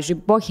 Ten, pavyzdžiui,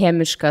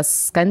 bohemiškas,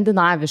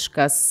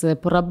 skandinaviškas,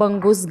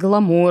 prabangus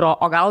glamūro,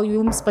 o gal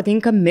jums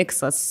patinka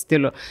miksas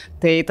stilių.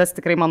 Tai tas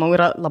tikrai, manau,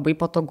 yra labai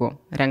patogu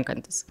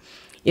renkantis.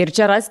 Ir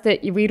čia rasite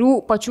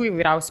pačių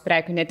įvairiausių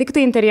prekių, ne tik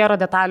tai interjero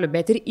detalių,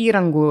 bet ir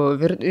įrangų,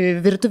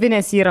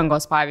 virtuvinės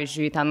įrangos,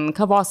 pavyzdžiui, ten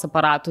kavos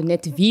aparatų,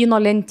 net vyno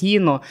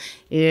lentynų,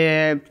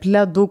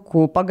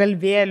 pledukų,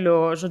 pagalvėlių,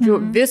 žodžiu,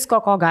 visko,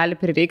 ko gali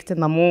prireikti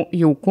namų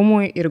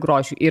jaukumui ir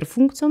grožiui, ir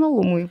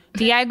funkcionalumui.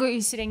 Tai jeigu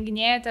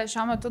įsirenginėjate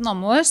šiuo metu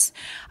namus,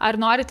 ar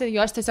norite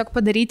juos tiesiog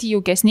padaryti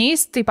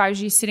jaukesniais, tai,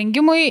 pavyzdžiui,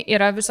 įsirengimui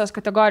yra visos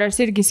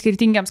kategorijos irgi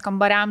skirtingiams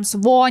kambariams,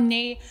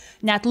 voniai,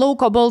 net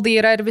lauko baldai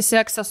yra ir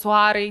visi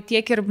aksesuarai,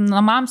 tiek ir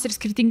namams, ir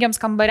skirtingiams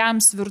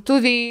kambariams,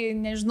 virtuviai,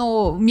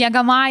 nežinau,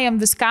 miegamajam,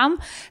 viskam.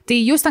 Tai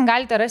jūs ten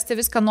galite rasti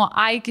viską nuo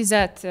A iki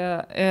Z.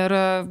 Ir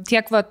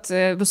tiek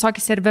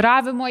visokie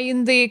serviravimo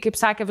indai, kaip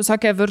sakė,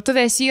 visokia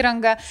virtuvės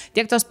įranga,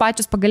 tiek tos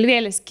pačios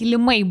pagalvėlės,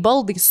 kilimai,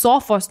 baldai,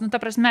 sofos,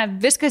 ta prasme,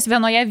 viskas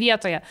vienoje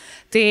vietoje.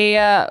 Tai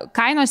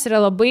kainos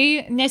yra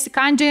labai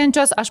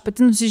nesikandžiajančios. Aš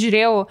pati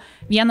nusižiūrėjau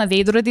vieną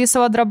veidrodį į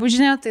savo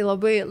drabužinę, tai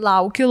labai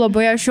laukiu,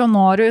 labai aš jo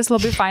noriu, jis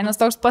labai fainas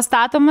toks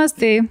pastatomas,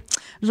 tai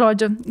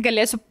žodžiu,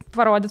 galėsiu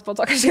parodyti po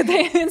to kažkaip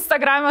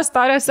Instagramo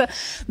storijose,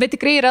 bet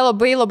tikrai yra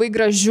labai labai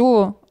gražių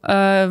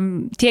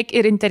tiek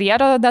ir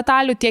interjero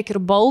detalių, tiek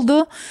ir baldų,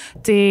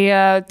 tai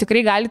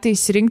tikrai galite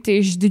įsirinkti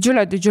iš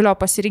didžiulio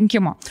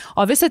pasirinkimo.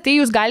 O visą tai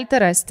jūs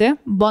galite rasti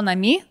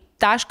bonami.lt.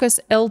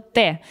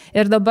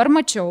 Ir dabar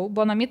mačiau,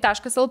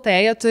 bonami.lt,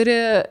 jie turi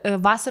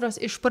vasaros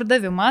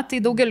išpardavimą, tai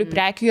daugeliu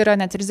prekių yra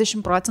net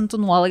 30%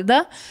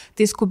 nuolaida,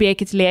 tai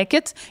skubėkit,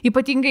 lėkit.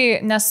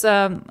 Ypatingai, nes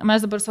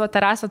mes dabar savo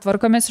terasą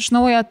tvarkomės iš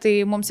naujo, tai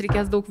mums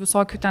reikės daug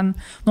visokių ten,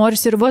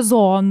 norisi ir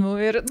vazonų,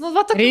 ir,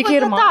 reikia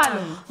ir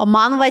detalių. O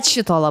man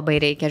šito labai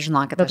reikia,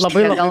 žinokit. Aš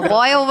labai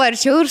galvojau,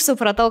 varčiau ir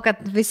supratau,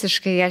 kad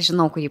visiškai aš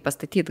žinau, kur jį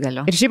pastatyti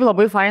galiu. Ir šiaip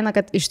labai faina,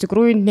 kad iš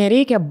tikrųjų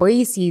nereikia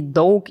baisiai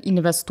daug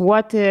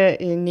investuoti,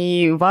 nei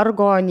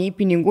vargo, nei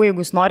pinigų,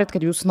 jeigu jūs norit, kad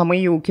jūsų namai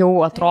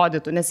jaukiau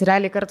atrodytų, nes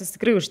realiai kartais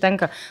tikrai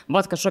užtenka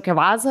kažkokią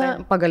vazą,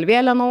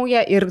 pagalvėlę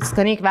naują ir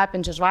skaniai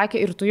kvepiančią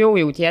žvakę ir tu jau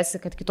jautiesi,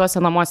 kad kitose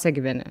namuose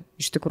gyveni,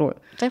 iš tikrųjų.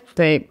 Taip.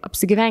 Tai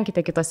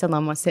apsigyvenkite kitose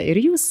namuose ir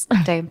jūs.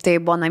 Taip, tai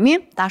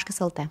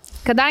bonami.lt.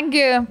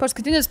 Kadangi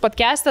paskutinis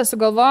podcastas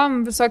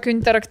sugalvojom visokių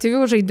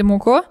interaktyvių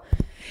žaidimukų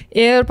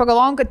ir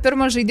pagalvojom, kad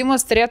pirmas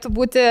žaidimas turėtų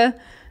būti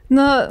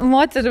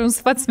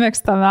moterims pats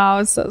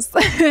mėgstamiausias.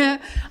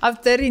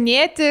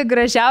 Aptarinėti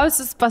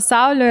gražiausius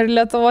pasaulio ir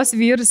Lietuvos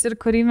vyrus ir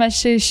kurį mes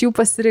čia iš jų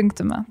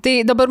pasirinktume. Tai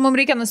dabar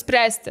mums reikia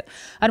nuspręsti,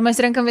 ar mes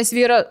renkamės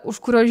vyrą, už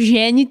kurio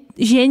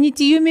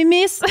ženyti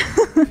jumimis,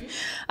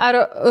 ar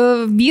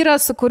vyrą,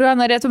 su kuriuo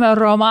norėtume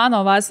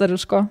romano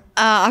vasariško.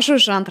 Aš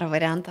už antrą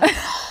variantą.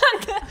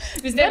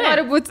 Vis tiek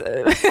nori būti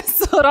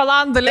su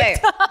Rolandu.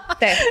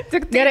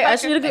 Taip. Gerai,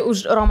 aš irgi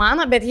už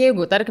romaną, bet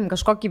jeigu, tarkim,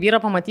 kažkokį vyrą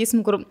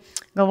pamatysim, kur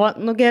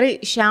galvoju, gerai,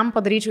 šiam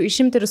padaryčiau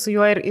išimti ir su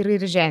juo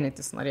ir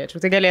ženytis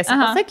norėčiau. Tai galėsi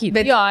pasakyti.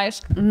 Bet jo,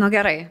 aišku.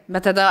 Gerai,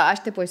 bet tada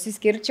aš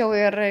įsiskirčiau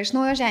ir iš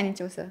naujo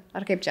ženyčiausi.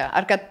 Ar kaip čia?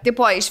 Ar kad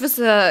iš vis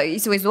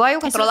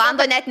įsivaizduoju, kad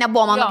Rolando net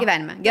nebuvo mano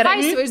gyvenime. Gerai,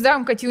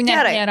 įsivaizduojam, kad jų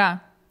net nėra.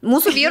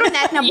 Mūsų vyrų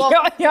net nebuvo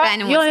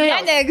gyvenimus. Jo,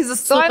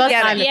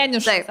 neegzistuoja,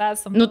 vienišas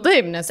esam.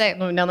 Taip, nes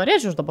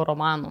nenorėčiau už dabar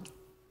romanų.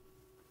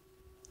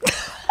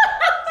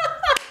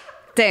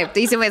 Taip,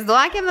 tai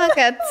įsivaizduokime,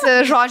 kad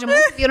žodžiu,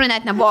 mūsų vyrų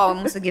net nebuvo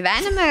mūsų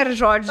gyvenime ir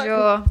žodžiu,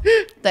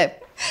 taip.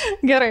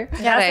 Gerai.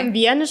 Esam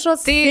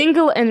vienišos,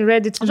 single and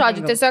ready to mingle.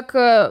 Žodžiu, tiesiog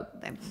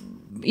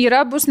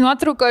bus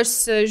nuotraukos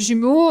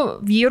žymių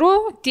vyrų,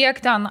 tiek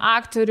ten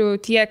aktorių,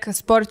 tiek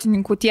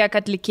sportininkų, tiek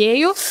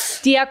atlikėjų,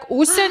 tiek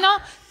užsienio,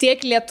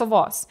 tiek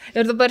Lietuvos.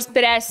 Ir dabar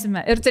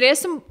spręsime. Ir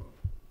turėsim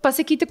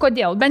pasakyti,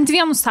 kodėl. Bent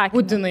vienu sakiniu.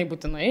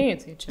 Būtinai.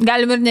 Tai čia.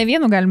 Galim ir ne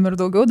vienu, galim ir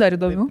daugiau, dar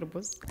įdomiau.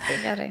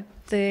 Gerai.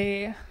 Tai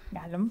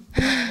galim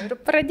ir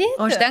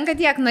pradėti. Užtenka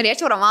tiek,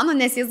 norėčiau romanų,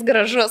 nes jis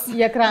gražus.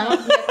 Į ekraną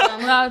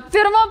Na,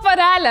 pirma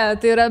parelė,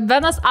 tai yra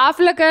Benas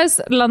Affleckas,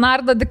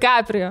 Leonardo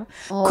DiCaprio.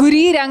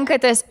 Kurį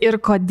renkatės ir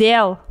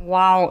kodėl?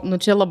 Wow, nu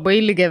čia labai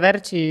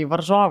lygiaverčiai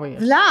varžovai.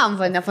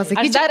 Lemva,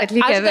 nepasakyčiau, kad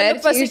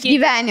lygiaverčiai iš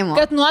gyvenimo.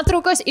 Kad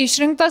nuotraukos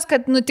išrinktos,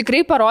 kad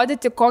tikrai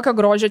parodyti, kokio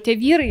grožio tie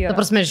vyrai yra. Ta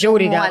prasme,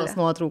 žiauriai geros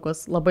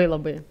nuotraukos. Labai,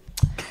 labai.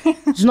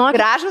 Žinok,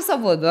 gražus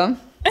abudu.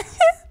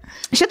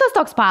 Šitas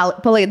toks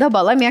palaida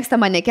bala mėgsta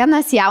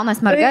manekenas, jaunas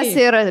mergas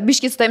ir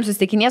biškis su tavim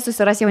susitikinės,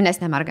 susiras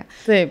jaunesnę mergą.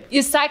 Taip.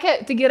 Jis sakė,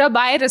 taigi yra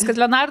bairis, kad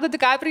Leonardo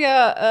DiCaprio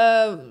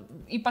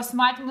į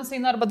pasimatymus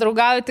eina arba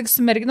draugauja tik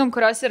su merginom,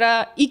 kurios yra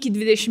iki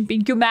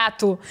 25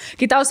 metų.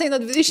 Kai tau eina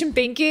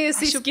 25,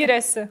 jis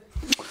skiriasi.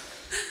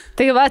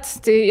 Tai vat,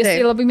 tai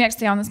jis labai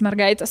mėgsta jaunas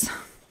mergaitės.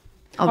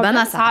 O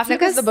Benas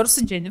Affleckas dabar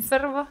su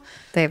Jennifer. Va.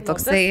 Taip,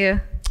 toksai...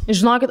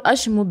 Žinokit,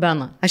 aš imu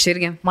Beną. Aš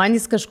irgi. Man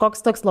jis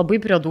kažkoks toks labai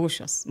prie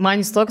dūšios.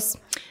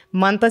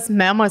 Man tas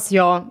memas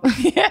jo.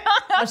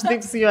 Aš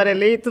taip su juo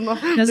realiaitinu.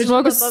 Nes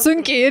žmogus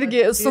sunkiai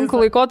irgi,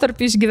 sunku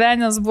laikotarpį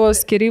išgyvenęs buvo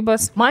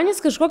skirybas. Man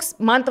jis kažkoks,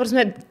 man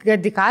tarsi,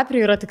 kad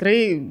DiCaprio yra tikrai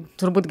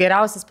turbūt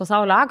geriausias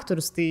pasaulio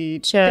aktorius, tai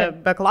čia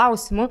be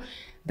klausimų.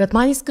 Bet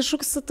man jis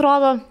kažkoks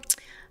atrodo,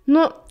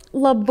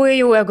 labai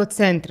jau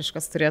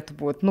egocentriškas turėtų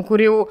būti, kur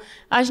jau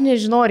aš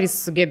nežinau, ar jis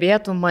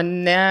sugebėtų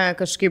mane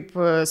kažkaip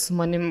su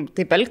manim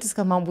taip elgtis,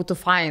 kad man būtų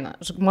faina.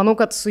 Aš manau,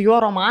 kad su juo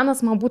romanas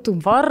man būtų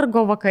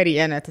vargo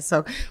vakarienė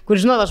tiesiog, kur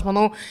žinot, aš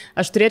manau,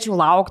 aš turėčiau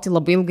laukti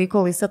labai ilgai,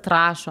 kol jis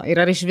atrašo ir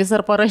ar iš vis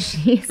ar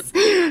parašys,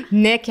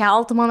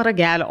 nekeltų man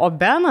ragelio. O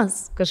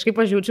Benas,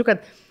 kažkaip aš jaučiu,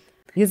 kad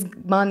jis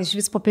man iš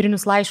vis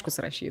popierinius laiškus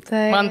rašytų. Tai.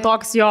 Man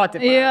toks jo,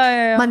 taip.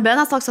 Man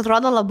Benas toks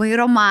atrodo labai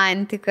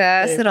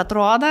romantikas ir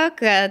atrodo,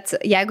 kad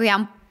jeigu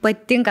jam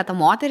patinka ta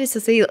moteris,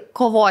 jisai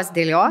kovos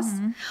dėl jos.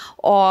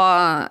 O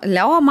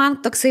Leo man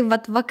toksai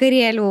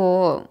vakarėlių,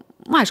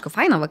 aišku,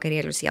 faina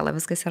vakarėlių siela,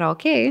 viskas yra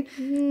okei.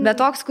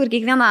 Bet toks, kur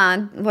kiekvieną,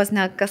 vos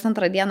ne kas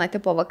antrą dieną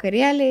tipo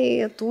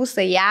vakarėliai,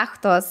 tūsai,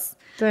 jachtos.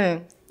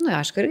 Taip.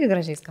 Aišku, irgi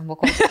gražiai skamba.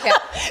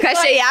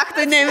 Kas čia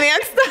jachtų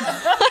nemėgsta?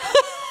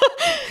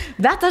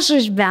 Bet aš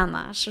už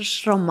Beną, aš už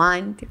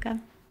romantiką.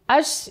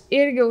 Aš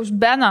irgi už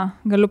Beną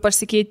galiu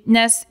pasakyti,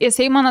 nes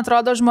jisai man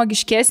atrodo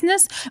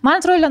žmogiškesnis.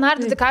 Man atrodo,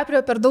 Leonardo DiCaprio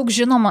per daug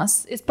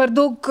žinomas. Jis per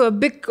daug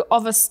big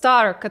of a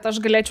star, kad aš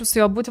galėčiau su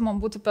juo būti, man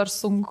būtų per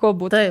sunku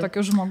būti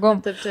tokiu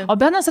žmogum. Taip. O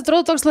Benas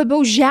atrodo toks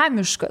labiau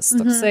žemiškas.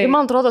 Toksai.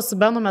 Man atrodo, su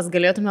Benu mes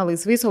galėtume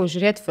laisvai savo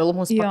žiūrėti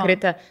filmus,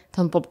 pakritę,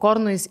 ten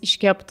popkornų jis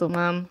iškeptų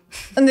man.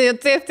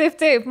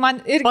 Taip.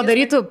 Man irgi.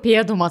 Padarytų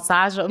pėdų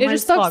masažą. Ir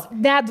jis toks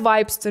dad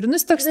vibes turi,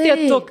 jis toks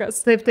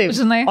tėtukas. Taip.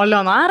 Žinai. O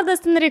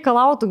Leonardas ten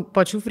reikalautų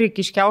pačių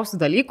frikiškiausių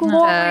dalykų,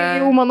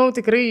 jau manau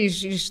tikrai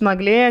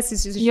išnaglėjęs,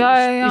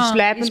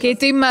 išlepintas. Kai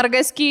tai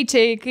mergas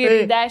keičia į kairę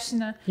į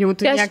dešinę.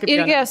 Tai aš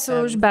irgi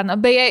esu už Beną.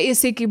 Beje,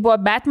 jisai, kai buvo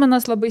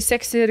Batmanas, labai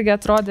seksy irgi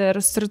atrodė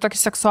ir jis turi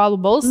tokį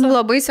seksualų balsą.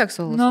 Labai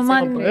seksualus.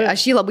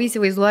 Aš jį labai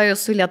įsivaizduoju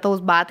su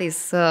lietaus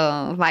batais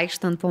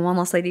vaikštant po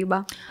mano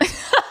sodybą.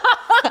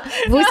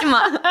 Būsima.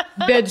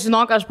 Bet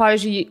žinok, aš,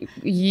 pavyzdžiui,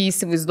 jį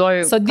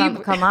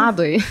įsivaizduoju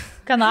Kanadoje.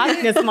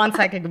 Nes man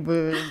sakė,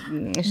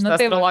 šitą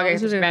astrologą,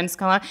 kad išgyvenęs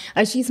Kanadą.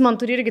 Jis man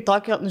turi irgi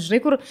tokio,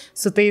 žinai, kur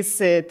su tais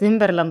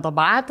Timberlando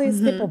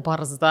batais, tipo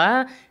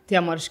barzda, tie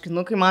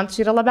marškinukai, man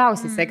čia yra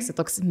labiausiai seksi,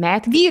 toks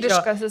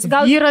vyriškas.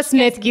 Vyras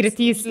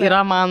metkirtys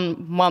yra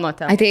mano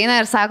tema. Ateina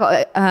ir sako,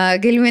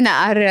 Gelminė,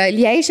 ar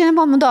liejai šiandien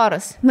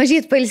pomidorus?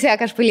 Mažyt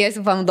pailsėk, aš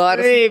paliesiu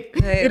pomidorus. Taip.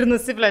 Ir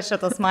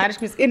nusiplešia tos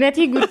marškinius. Ir net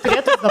jeigu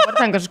turėtų dabar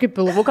ten kažkaip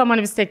pilvuką,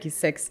 man vis tiek jis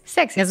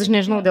seksi. Nes aš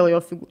nežinau dėl jo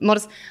figūrų.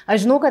 Nors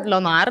aš žinau, kad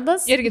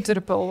Leonardas irgi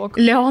turi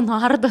pilvuką.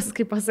 Leonardas,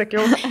 kaip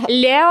pasakiau.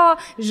 Leo,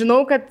 žinau,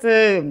 kad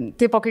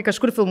tipo, kai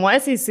kažkur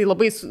filmuojasi, jisai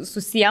labai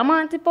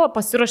susiema, tipo,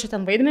 pasiruošia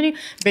ten vaidmenį,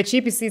 bet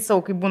šiaip jisai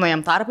savo, kai būna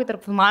jam tarpai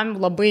tarp filmavimų,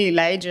 labai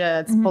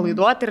leidžia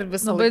atsipalaiduoti ir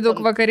visą labai daug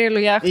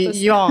vakarėlių jachtos.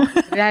 Jo,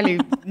 realiai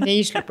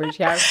neišlipa iš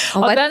ją.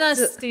 O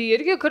Benas, tai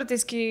irgi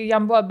kartais, kai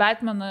jam buvo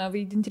Batmaną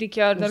vaidinti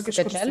reikėjo, dar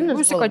kažkur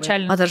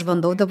užsikočelinti. O aš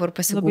bandau dabar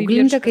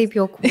pasigūglinti, kaip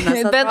jo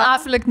kūnas. Ben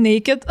Affleck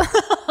naked.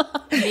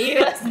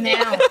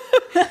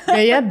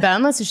 Beje,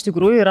 Benas iš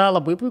tikrųjų yra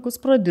labai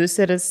puikus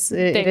prodiuseris,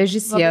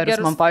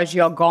 režisierius. Man, pavyzdžiui,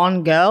 jo Gone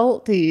Girl,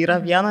 tai yra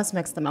vienas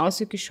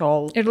mėgstamiausių iki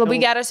šiol. Ir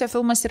labai geras jo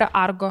filmas yra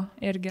Argo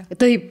irgi.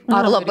 Taip,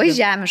 labai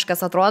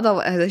žemiškas atrodo.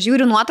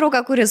 Žiūriu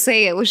nuotrauką, kur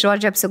jisai už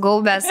žodžią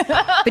apsigaubęs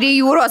prie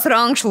jūros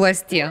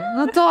rankšluostį.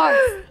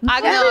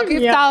 Agne,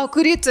 kaip tau,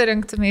 kurį tu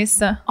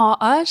rinktumėsi? O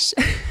aš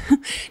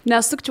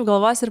nesukčiau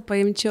galvos ir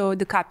paimčiau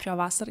DiCaprio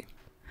vasarai.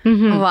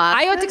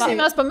 Jau tiksliai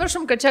mes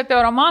pamiršom, kad čia apie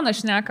romaną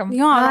šnekam.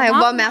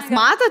 Mes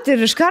matot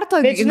ir iš karto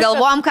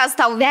galvojom, kas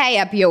tau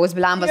veja apjaus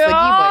blambas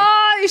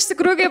sodyboje. Iš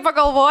tikrųjų, kai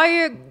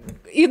pagalvoji,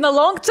 in a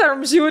long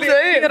term žiūri.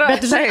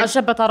 Bet žinai, aš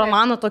apie tą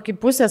romaną tokį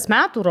pusės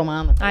metų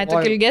romaną. Ai,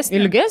 tokį ilgesnį.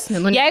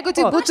 Ilgesnį. Nu, Jeigu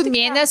tai būtų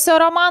mėnesio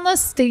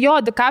romanas, tai jo,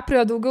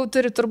 DiCaprio daugiau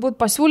turi turbūt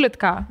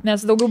pasiūlyti ką,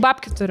 nes daugiau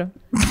babkių turi.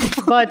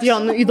 Bet jo,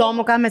 nu,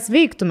 įdomu, ką mes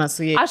veiktume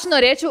su jais. Aš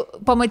norėčiau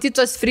pamatyti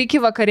tos freaky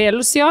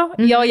vakarėlius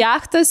jo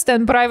jachtas,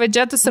 ten private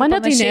jetus ir Mane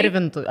tai panašiai.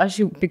 nervintų, aš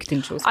jau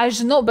piktinčiausi.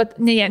 Aš žinau, bet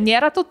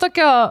nėra to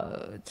tokio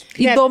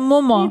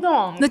įdomumo.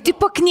 Įdomu. Nu, tai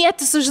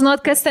paknieti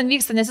sužinot, kas ten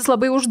vyksta, nes jis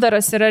labai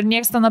uždaras ir ar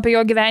nieks ten apie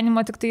jo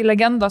gyvenimą tik tai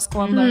legendos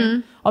sklando.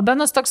 O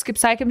Benas toks, kaip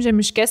sakėm,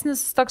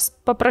 žemiškesnis, toks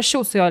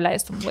paprasčiau su jo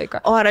leistum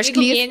laiką. O ar aš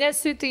Jeigu klystu?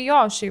 Mėnesiui, tai jo,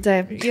 šiaip.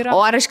 Taip. Yra.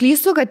 O ar aš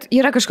klystu, kad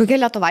yra kažkokia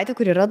lietuvaitė,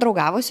 kur yra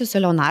draugavusi su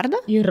Leonardo?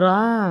 Yra.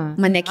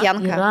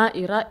 Manekenka.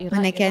 Yra.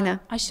 Manekenė.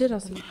 Aš ir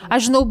esu.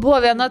 Aš žinau,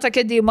 buvo viena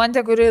tokia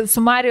deimantė, kuri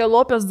su Mario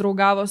Lopez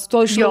draugavo, su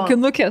to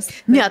išlaukinukės.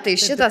 Ne, tai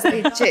šitas, tai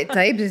čia,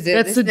 taip,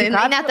 Bet su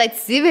jinai net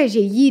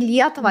atsivežė jį į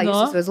Lietuvą,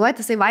 jūs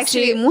įsivaizduojate, jisai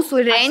vaikščiojo į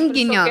mūsų Kai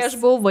renginius. aš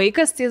buvau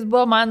vaikas, tai jis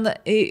buvo man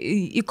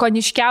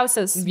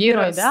ikoniškiausias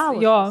Vyro vyras.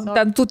 idealas, Jo, tiesiog.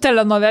 ten tų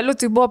telenovelių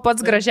tai buvo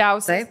pats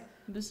gražiausias.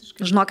 Taip.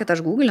 Žinokit,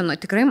 aš googlinu,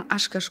 tikrai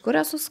aš kažkur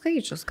esu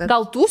skaičius, kad...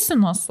 Gal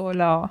tūsino su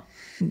Leo?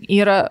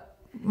 Yra,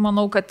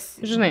 manau, kad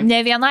Žinai.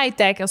 ne vienai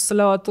tekė su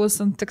Leo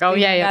tūsint. Gal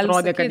jai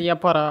atrodė, kad jie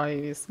para į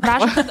viską.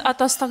 Rašo, kad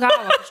atostogavo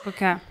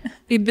kažkokia.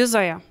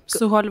 Ibizoje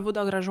su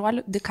Hollywoodo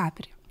gražuoliu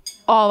DiCaprio.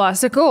 O, va,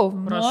 sakau.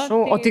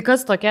 Prašau, o tai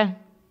kas tokia?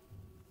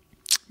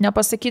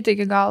 Nepasakyti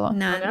iki galo.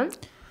 Ne.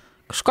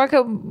 Kažkokia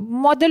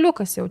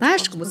modeliukas jau. Na,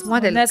 aišku, bus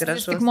modelis Nes vis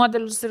gražus. tik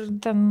modelius ir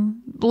ten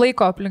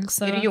laiko aplink Ir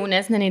save.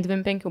 jaunesnė nei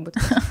 25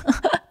 būtų.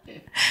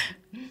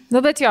 Nu,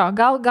 bet jo,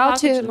 gal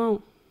čia... žinau.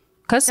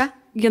 Kas? Ką?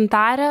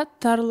 Gintarė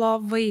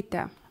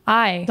Tarlovaitė.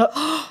 Ai.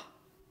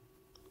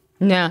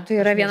 Ne. Tai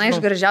yra viena iš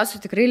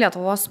gražiausių tikrai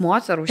Lietuvos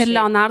moterų. Ir šiaip.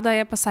 Leonardo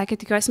jie pasakė,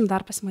 tikiuosi,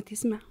 dar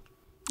pasimatysime.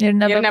 Ir Ir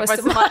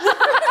nebepasimatė.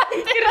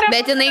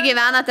 Bet jinai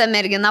gyvena ta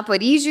mergina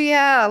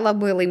Paryžiuje,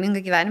 labai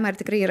laimingą gyvenimą ir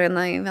tikrai yra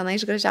viena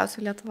iš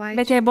gražiausių Lietuvai.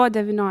 Bet jai buvo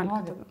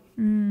 19.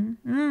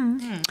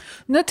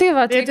 Nu tai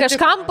va, tai Tai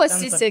kažkam atitiko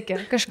pasisekė.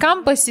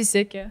 Kažkam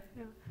pasisekė.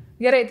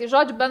 Gerai, tai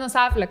žodžiu Benas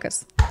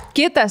Affleckas.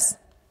 Kitas.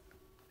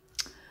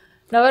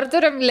 Dabar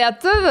turim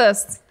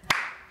lietuvis.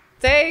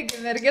 Taigi,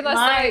 merginos,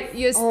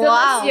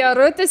 Justinas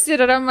Jarutis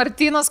ir yra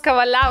Martynas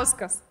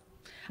Kavaliauskas.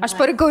 Aš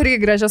parinkau irgi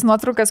gražias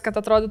nuotraukas, kad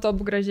atrodytų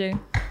abu gražiai.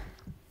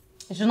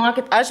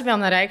 Žinokit, aš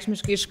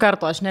vienareikšmiškai iš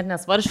karto, aš net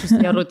nesvaršius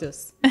Jarutis.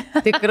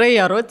 Tikrai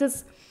Jarutis,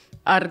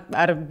 ar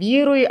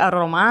vyrui, ar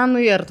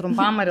romanui, ar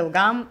trumpam, ar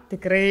ilgam,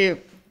 tikrai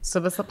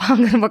su visą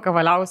pagarbą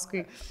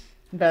Kavaliauskui,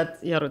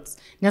 bet Jarutis.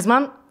 Nes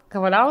man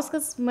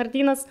Kavaliauskas,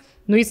 Martynas,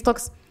 nu jis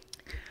toks,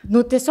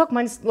 nu tiesiog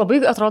man jis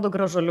labai atrodo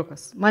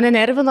gražuoliukas. Mane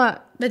nervina.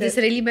 Bet jis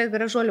realybėje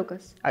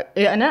gražuoliukas.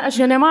 Ne,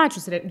 aš jo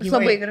nemačius. Jis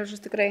labai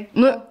gražus tikrai.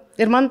 Nu,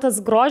 ir man tas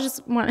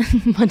grožis,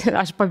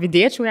 aš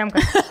pavydėčiau jam,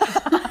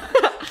 kad...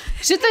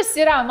 Šitas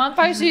yra, man,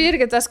 pavyzdžiui,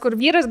 irgi tas, kur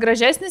vyras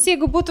gražesnis,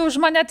 jeigu būtų už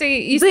mane, tai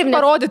jis Taip, nes-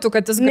 parodytų,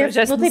 kad jis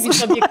gražesnis. Nu, taip, jis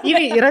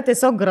objektyviai yra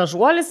tiesiog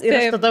gražuolis ir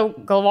Taip. aš tada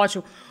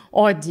galvočiau,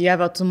 o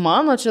Dieve, tu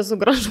mano čia su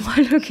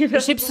gražuoliu kaip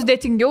ir... Šiaip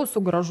sudėtingiau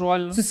su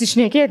gražuoliu.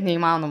 Susišnekėti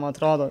neįmanoma,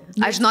 atrodo.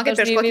 Aš žinokit,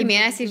 prieš Dažnai kokį veikia.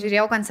 mėnesį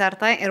žiūrėjau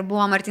koncertą ir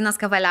buvo Martynas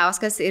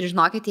Kavaliauskas ir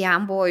žinokit,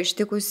 jam buvo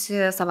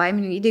ištikusi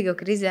savaiminių įdėgio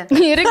krizė.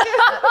 Irgi.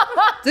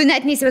 Tu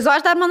net neįsivaizduoji,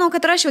 aš dar manau,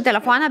 kad rašiau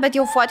telefoną, bet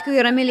jau fotkių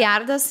yra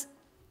milijardas.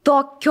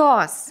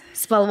 Tokios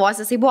spalvos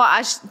jisai buvo,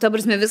 aš, ta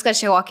prasme, viskas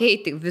čia ok,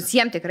 tai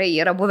visiems tikrai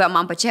yra buvę,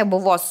 man pačiai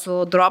buvo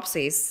su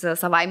dropsais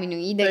savaiminių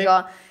įdėgio,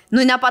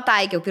 nu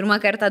nepataikiau, pirmą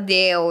kartą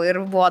dėjau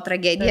ir buvo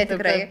tragedija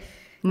tikrai.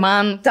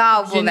 Man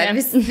Tau buvę,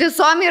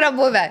 visom yra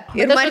buvę.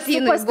 Ir Bet aš esu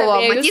Martynui buvo.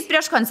 pastebėjus- Matyt,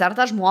 prieš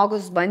koncertą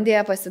žmogus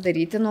bandė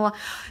pasidaryti, nu,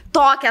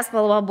 tokia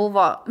spalva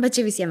buvo, bet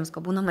čia visiems, ko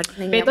būna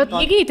Martynai. Bet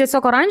nieko lygiai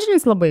tiesiog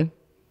oranžinis labai.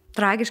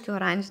 tragiškai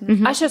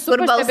oranžinis. Aš esu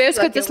pastebėjus,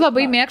 kad jis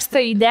labai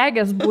mėgsta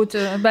įdegęs būti,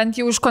 bent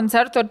jau iš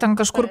koncerto ar ten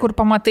kažkur, kur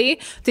pamatai,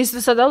 tai jis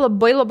visada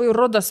labai labai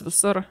rudas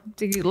visur.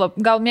 Tai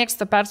gal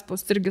mėgsta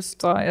perspausti irgi su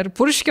to. Ir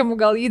purškiamų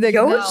gal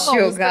įdegė.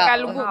 Jaučiu,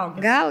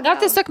 Gal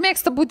tiesiog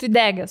mėgsta būti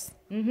įdegęs.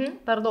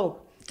 Per daug.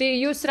 Tai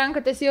jūs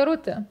renkatės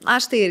Jarutį.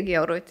 Aš tai irgi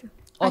Jarutį.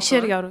 Aš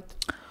irgi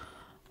Jarutį.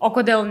 O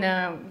kodėl ne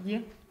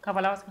jį,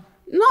 Kavaliauską?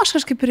 Nu, aš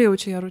kažkaip ir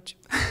jaučiu Jaručių.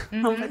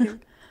 Man patinka.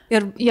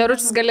 Ir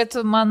Jarutis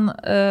galėtų man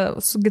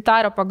su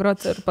gitara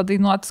pagroti ir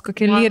padainuoti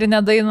kokią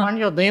lyrinę dainą.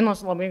 Man jo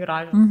dainos labai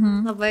gražios.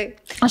 Labai.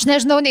 Aš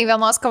nežinau nei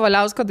vienos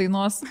Kavaliausko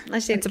dainos.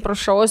 Aš irgi.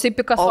 Atsiprašau, jisai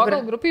Picasso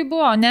gal grupiai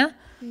buvo, ne?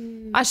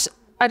 Aš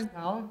ar...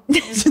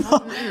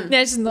 Nežinau.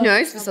 Ne,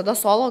 jis visada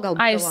solo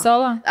galbūt. Ai,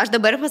 solo. Aš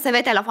dabar pas save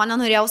telefoną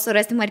norėjau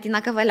surasti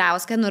Martyną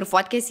Kavaliauską, nu ir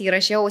fotkės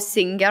įrašiau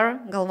Singer,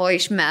 galvoju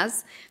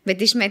išmes,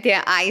 bet išmetė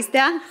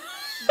Aistę.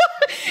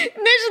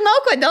 Nežinau,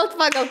 kodėl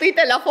pagal tai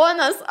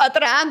telefonas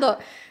atrado.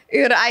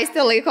 Ir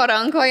Aistė laiko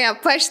rankoje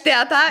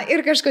paštetą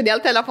ir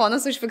kažkodėl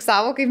telefonas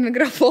užfiksavo kaip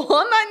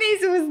mikrofoną,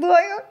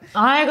 neįsivaizduoju.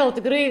 Ai, gal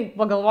tikrai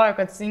pagalvoju,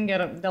 kad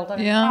Singer dėl to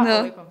Ja.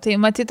 Tai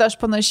matyti, aš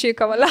panašiai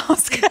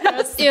Kavaliauską.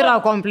 yra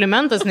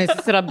komplimentas, nes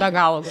jis yra be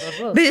galo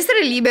gražus. Bet jis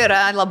realybė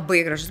yra labai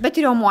gražus, bet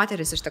ir jo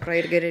moteris iš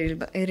tikrųjų irgi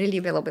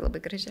realybė labai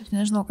labai graži.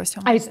 Nežinau, kas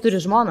jo. Ai, jis turi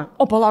žmoną.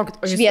 O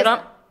palaukit, o jis Šviesa. yra...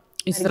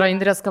 Jis yra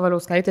Indrės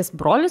Kavaliauskaitės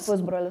brolis?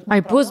 Pusbrolis. Ai,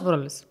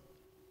 pusbrolis.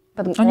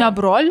 O ne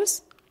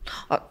brolis?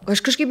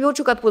 Aš kažkaip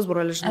jaučiu, kad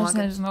pusbrolis, Aš žinok.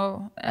 nežinau.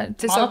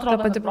 Tiesiog atrodo,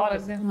 ta pati kad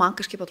brolis. pavardė. Man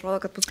kažkaip atrodo,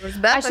 kad pusbrolis,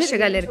 bet aš čia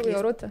gal ir klystu.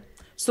 Jarutė.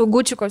 Su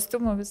Gucci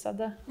kostiumu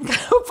visada.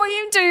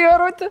 Paimčiau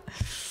Jarutį.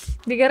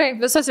 Tai gerai,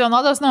 visos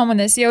vienodos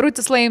nuomonės.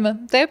 Jarutis laimi.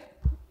 Taip?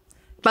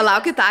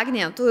 Palaukit,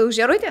 Agnė, tu už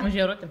Jarutį? Už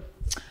Jarutį.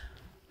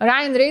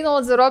 Ryan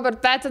Reynolds ir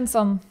Robert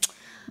Pattinson.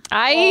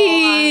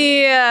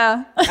 Ai!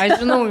 Aš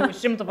žinau,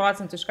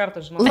 100% iš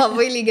karto žinau.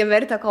 Labai lygiai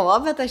vertė kovo,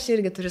 bet aš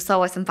irgi turiu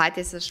savo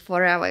simpatijas iš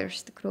Forever,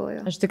 iš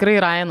tikrųjų. Aš tikrai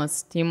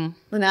Ryanas, Tim.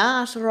 Ne,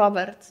 aš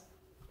Robert.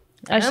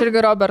 Aš irgi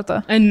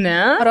Roberto. Ne?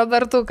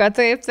 Robertuką,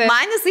 taip.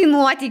 Man jisai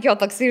nuotykio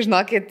toksai,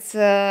 žinokit,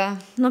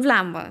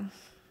 nublemba.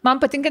 Man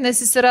patinka, nes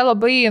jis yra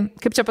labai,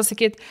 kaip čia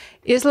pasakyti,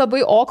 jis labai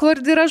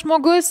awkward yra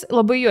žmogus,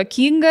 labai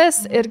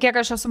juokingas ir kiek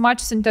aš esu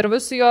mačiusi interviu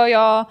su jo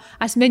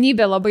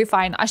asmenybė labai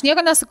faina. Aš nieko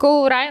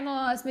nesakau, Ryano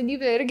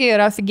asmenybė irgi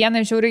yra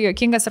ofigienai, žiauriai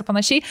juokingas ir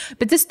panašiai,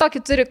 bet jis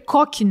tokį turi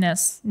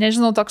kokinės,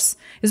 nežinau, toks,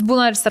 jis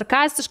būna ir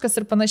sarkastiškas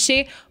ir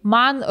panašiai.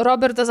 Man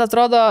Robertas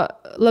atrodo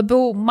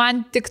labiau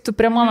man tiktų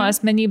prie mano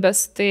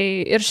asmenybės, tai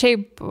ir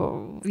šiaip,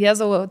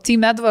 Jėzau,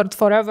 Team Edward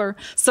Forever,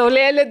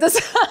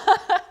 Saulėlydis.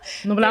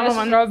 Nublemba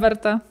man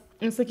Robertą.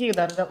 Sakyk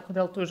dar,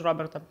 kodėl tu iš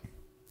Roberto.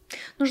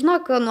 Nu,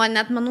 žinok, nuo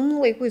netmenamų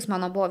laikų jis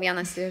mano buvo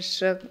vienas iš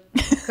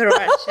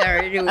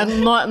crusherių.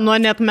 Nuo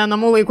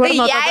netmenamų laikų ir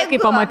nuo tada, kai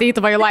pamatei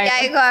Twilight.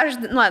 Jeigu aš,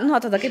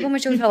 nuo tada, kai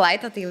pamačiau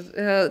Twilight,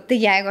 tai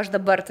jeigu aš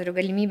dabar turiu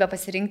galimybę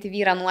pasirinkti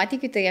vyrą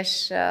nuotykių, tai aš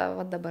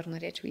dabar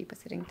norėčiau jį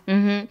pasirinkti.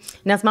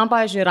 Nes man,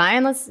 pavyzdžiui,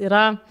 Ryanas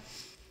yra...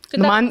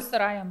 Man su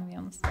Ryanu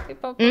vienas.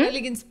 Kaip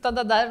palyginsim,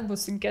 tada dar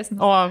bus sunkesnis.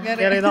 O,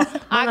 gerai, daug.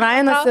 Man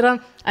Ryanas yra...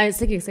 Ai,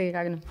 sakyk,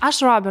 Agne. Aš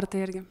Robertą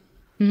irgi.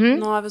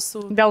 Nuo visų.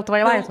 Dėl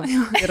Twilighto.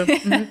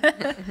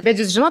 Bet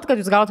jūs žinot, kad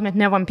jūs gautumėt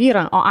ne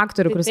vampyrą, o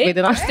aktorių, kuris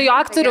vaidina. Aš tai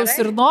aktoriaus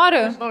ir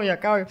noriu.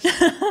 Juokauju.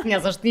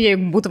 Nes aš tai,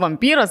 jeigu būtų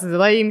vampyras,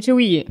 tada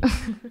imčiau jį.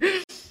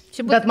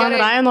 Bet man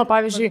Ryano,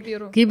 pavyzdžiui,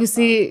 kaip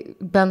jisai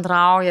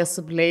bendrauja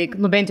su Blake,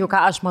 nu bent jau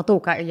ką aš matau,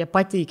 ką jie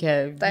pateikia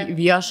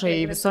viešai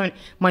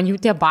visuomenį, man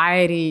jų tie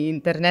bairiai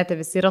internete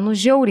visi yra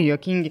žiauriai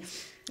juokingi.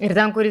 Ir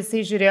ten, kur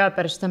jisai žiūrėjo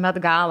per šitą Met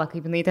Galą,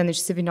 kaip jinai ten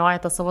išsivinioja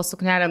tą savo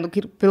suknelę,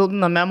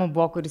 pilna memų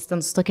buvo, kuris ten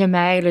su tokia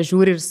meilė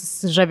žiūri ir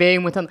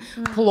susižavėjimu ten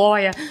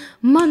ploja.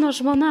 Mano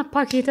žmona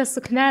pakeitė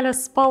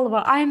suknelės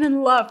spalvą, I'm in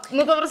love.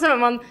 Nu, ta prasme,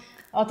 man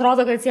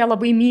atrodo, kad jis ją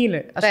labai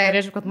myli. Aš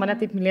norėčiau, kad mane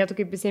taip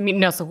mylėtų, kaip jis ją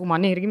myli. Nesakau,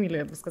 mane irgi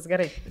myli, viskas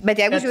gerai.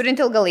 Bet jeigu žiūrint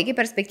ilgalaikį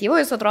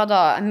perspektyvą, jis atrodo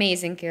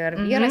amazing ir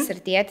vyras,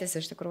 ir tėtis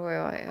iš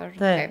tikrųjų.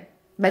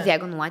 Bet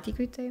jeigu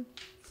nuotykiui, tai...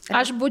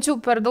 Aš būčiau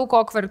per daug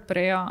awkward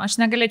prie jo. Aš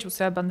negalėčiau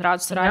su juo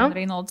bendrauti su Ryan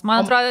Reynolds.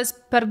 Man atrodo, jis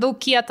per daug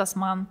kietas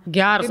man.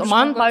 Geras. O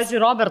man,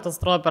 pavyzdžiui, Robertas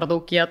atrodo per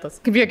daug kietas.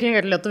 Kaip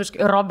juokinga ir lietuviškai.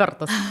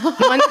 Robertas.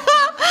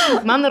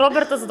 Man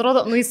Robertas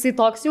atrodo, nu jisai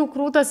toks jau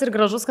krūtas ir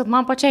gražus, kad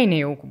man pačiai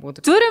nejauku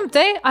būtų. Turim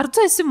tai? Ar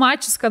tu esi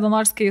mačius kada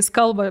nors, kai jis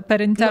kalba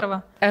per intervą?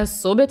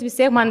 Esu, bet vis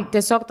tiek man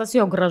tiesiog tas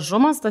jo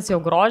gražumas, tas jo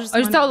grožis.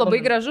 Aš tau labai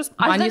gražus.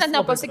 Aš net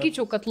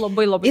nepasakyčiau, kad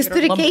labai gražus. Jis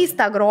turi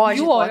keistą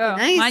grožį.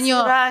 Man jo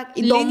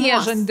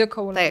linija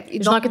žandikaulė.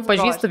 Žinokit,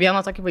 pažįstu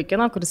vieną tokį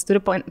vaikiną, kuris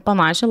turi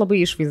panašią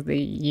labai išvaizdą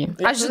į jį.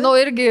 Aš žinau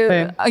irgi,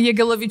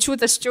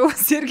 Jėgelavičiūtės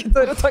čiūvas irgi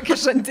turi tokį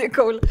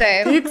žandikaulį.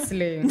 Taip.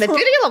 Tiksliai. Bet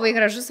irgi labai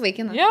gražus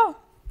vaikinas. Jo,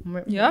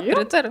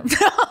 pritariu.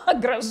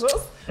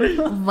 Gražus.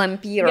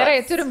 Vampyras. Gerai,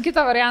 turim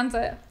kitą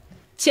variantą.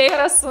 Čia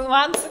yra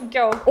man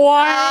sunkiau.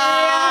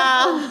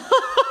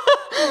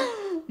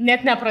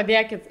 Net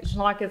nepradėkit,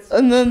 žinokit.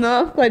 Nu,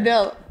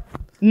 kodėl?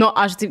 Nu,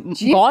 aš tai...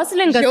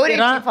 Goslingas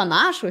yra...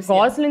 panašus.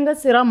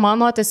 Goslingas yra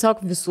mano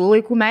tiesiog visų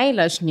laikų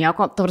meilė. Aš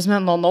nieko, ta prasme,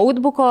 nuo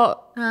notebooko...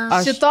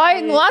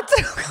 Šitoj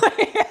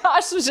nuotraukoje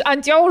aš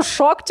ant jo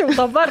užšokčiau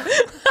dabar.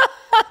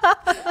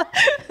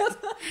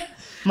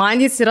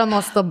 Man jis yra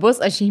nuostabus,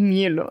 aš jį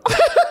myliu.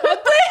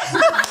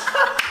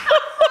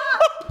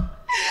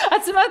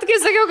 Atsimet, kai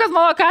sakiau, kad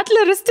mano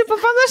Katleris tipo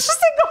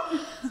panašus,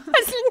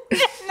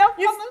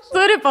 Jis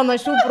turi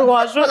panašių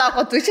bruožų.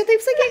 O tu čia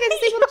taip sakė, kad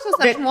jis taip panašus,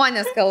 ar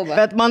žmonės kalba.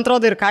 Bet man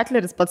atrodo ir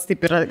Katleris pats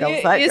taip yra gal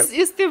sakęs.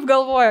 Jis taip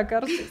galvoja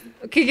kartais.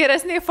 Kai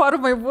geresniai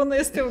formai būna,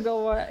 jis taip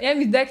galvoja.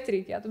 Jam įdegti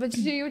reikėtų, bet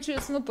čia jaučiu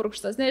jis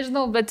nupurkštas,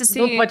 nežinau, bet jis...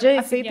 Nu, pačiai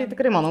jisai tai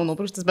tikrai, manau,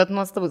 nupurkštas, bet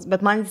nuostabus.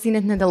 Bet man jisai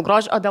net ne dėl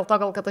grožio, o dėl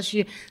to gal, kad aš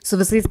jį su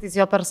visais tais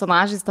jo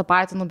personažais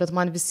tapatinu, bet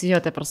man visi jo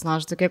tie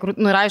personažai tokie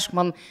krūti. Nu ir aišku,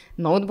 man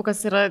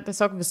Notebookas yra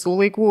tiesiog visų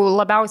laikų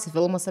labiausiai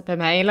filmas apie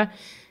meilę.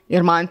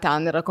 Ir man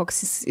ten yra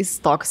koks jis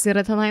toks yra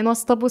tenai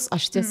nuostabus.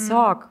 Aš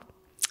tiesiog...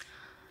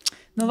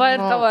 Nu va,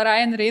 ir tavo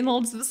Ryan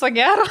Reynolds viso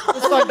gero.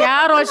 Viso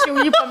gero, aš jau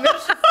jį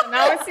pamiršau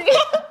seniausiai.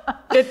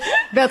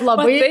 Bet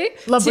labai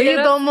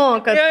įdomu,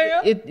 kad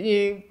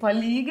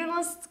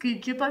palyginus, kai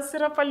kitas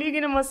yra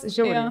palyginimas,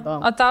 žiauriai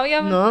įdomu. O tau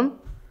jam? Nu?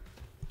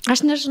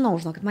 Aš nežinau,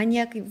 žinok, man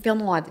jie kaip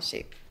vienodi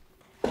šiaip.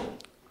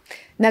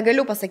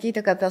 Negaliu pasakyti,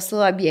 kad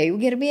esu abiejų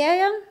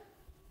gerbėja.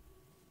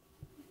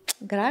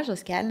 Gražus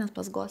kelnes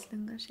pas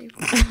Goslingą šiaip.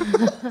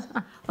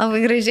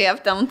 Labai gražiai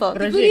aptemto.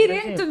 Kurį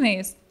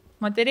rinktumės,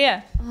 moterie?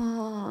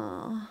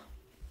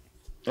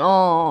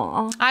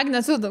 O. Agne,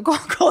 tu,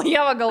 kol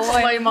Ieva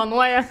galvoja.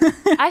 Aimanuoja.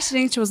 Aš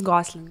rinkčiaus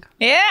Goslingą.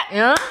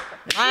 Ja?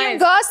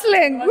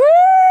 Gosling.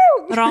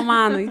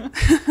 Romanai.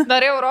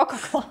 Dariau Roko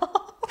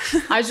klausimą.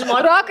 Aš žinau.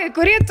 Rokai,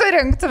 kurį tu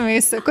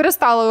rinktumėsi? Kuris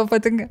tau labiau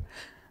patinka?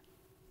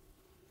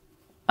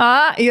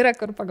 Yra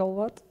kur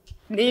pagalvoti.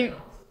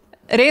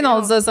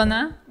 Reynoldsas,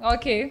 ne?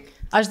 Ok.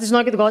 Aš,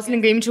 žinokit,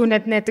 Goslingą imčiau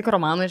net ne tik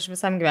romanų, iš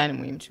visam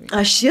gyvenimui imčiau.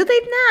 Aš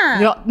šitaip ne.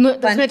 Jo,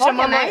 Ten čia tokia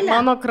mano, meilė.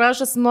 mano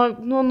krašas,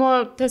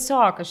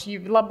 tiesiog, aš jį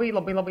labai,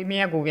 labai, labai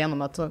mėgau vienu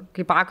metu.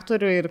 Kaip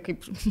aktorių ir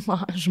kaip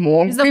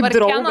žmogų, Jis kaip dabar Keną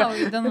draugą.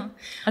 vaidina.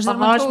 Aš dar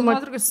Aha, mačiau aš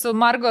nuotraukas su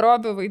Margo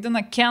Robbie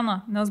vaidina Keną,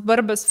 nes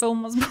Barbės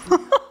filmas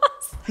buvo.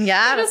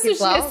 Geras, Su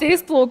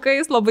šviesiais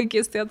plaukais labai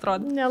keistai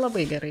atrodo.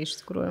 Nelabai gerai, iš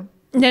tikrųjų.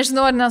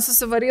 Nežinau, ar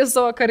nesusivarys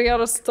savo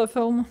karjeros su to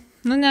filmu.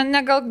 Nu,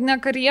 gal ne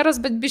karjeros,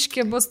 bet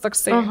biški bus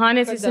toksai. Aha,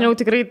 nes jis seniau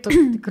tikrai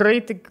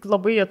tik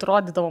labai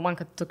atrodydavo man,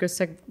 kad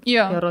tokiuose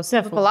Jo.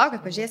 gerose. Palauk,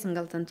 pažiūrėsim,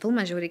 gal ten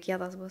filmas žiauriai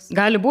kietas bus.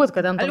 Gali būti,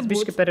 kad ten Gali toks būt.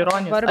 biški per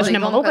ironijos. Barbė. Aš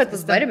nemanau, kad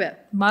jis Barbė.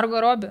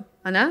 Margo Robbie.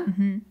 Ane?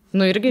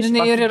 Nu, irgi iš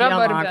Jinai ir yra vieno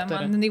Barbė,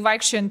 aktorio. man jinai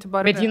vaikščianti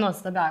Barbė. Bet ji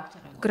nuostabi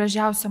aktorė.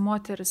 Gražiausia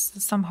moteris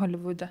visam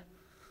Holivude.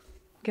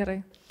 Gerai.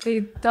 Tai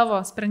tavo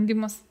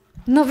sprendimas.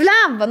 Nu,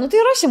 vlemba, nu tai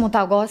rašymu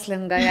tau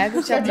Goslingą, jeigu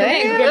čia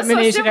Gerai, tai.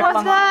 gelminė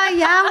išreklama. Va,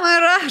 jam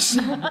ir aš.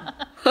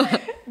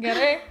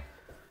 Gerai.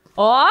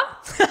 O?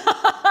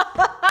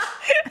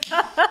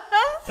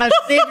 Aš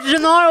taip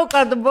žinojau,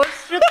 kad bus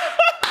šitą.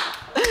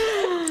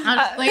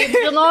 Aš taip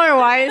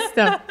žinojau,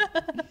 Aistė.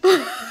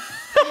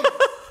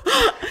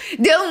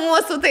 Dėl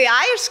mūsų tai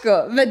aišku,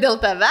 bet dėl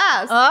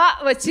tavęs.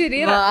 Va čia ir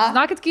yra. Va.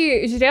 Žinokit, kai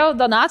žiūrėjau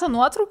Donato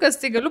nuotraukas,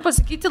 tai galiu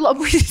pasakyti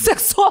labai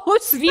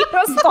seksualus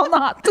vyras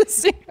Donatus.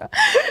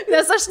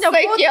 Nes aš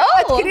nebuvau Sakiau.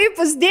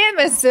 atkreipus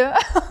dėmesį.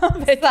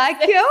 Bet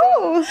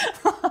Sakiau.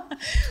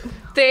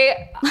 tai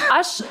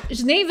aš,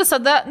 žinai,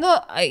 visada,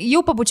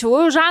 jau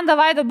pabučiavau Žandą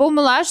Vaidą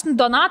Baumilą, aš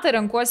Donatą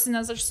renkuosi,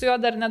 nes aš su juo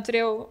dar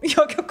neturėjau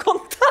jokio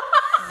kontakto.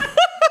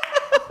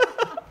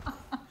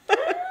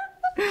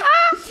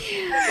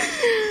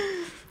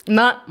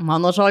 Na,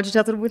 mano žodžių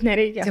čia turbūt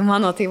nereikia. Tai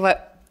mano, tai va.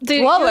 Tai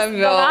Tuo jūs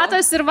labiau.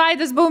 Donatas ir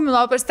Vaidas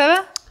Baumilo, pas tave?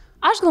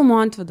 Aš gal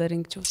Montvydą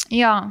rinkčiaus.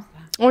 Jo.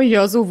 O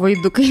Jėzau,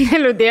 vaidukai,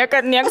 neliūdė,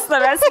 kad niekas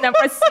tavęs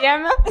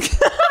nepasiėmė.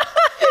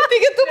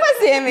 Taigi tu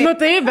pasiėmė. Nu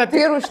taip, bet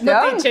Ir nu,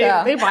 tai čia ir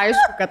taip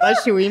aišku, kad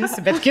aš jau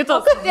imsiu, bet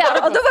kitos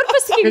O dabar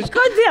pasakyk,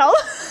 kodėl?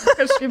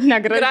 kažkaip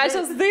negražiai.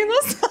 Gražios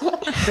dainos.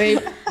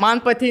 Taip, man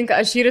patinka,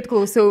 aš šįryt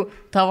klausiau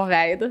Tavo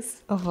veidas.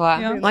 Va.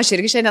 Jo. Nu, aš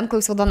irgi šiandien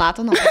klausiau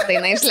Donato, nu, kad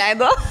dainą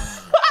išleido.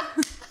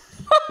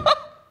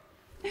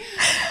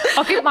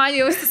 O kaip man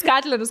jaustis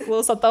Katleris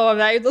klauso Tavo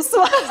veidus?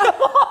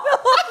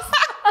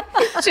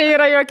 Čia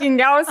yra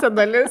juokingiausia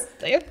dalis.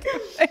 Taip.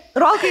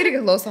 Rokai irgi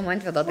klauso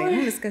Montvydo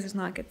dainų, viskas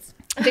žinokit.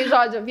 Tai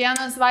žodžiu,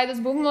 vienas Vaidas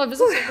Baumilo,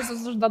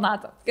 visus už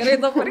Donatą. Gerai,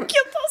 dabar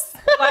kitas.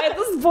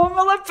 Vaidas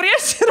Baumilo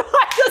prieš ir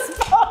Vaidas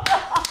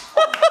Baumilo.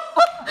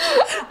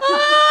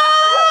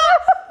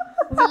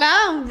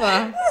 Lemba.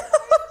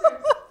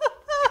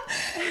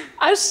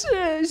 Aš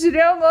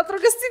žiūrėjau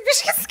nuotraukas, tai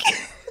biškis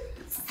skiriasi.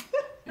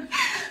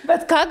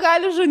 Bet ką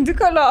gali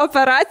žandikalio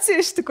operacija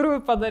iš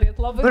tikrųjų padaryti?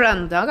 Labai.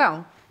 Branda gal.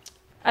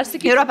 Aš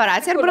sakyčiau. Ir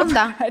operacija, ir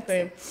branda.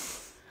 Taip.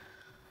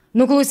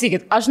 Nu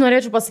klausykit, aš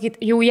norėčiau pasakyti,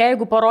 jau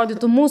jeigu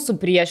parodytų mūsų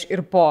prieš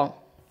ir po.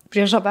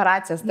 Prieš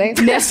operacijas,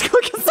 taip. Nes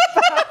kokias.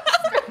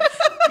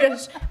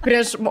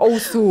 Prieš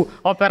ausų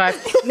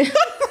operaciją.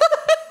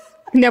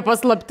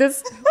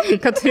 Nepaslaptis,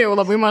 kad turėjau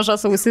labai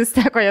mažas ausis,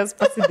 teko jas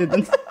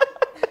pasididinti.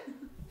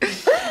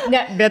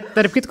 Ne, bet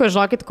tarp kitko,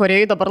 žinokit,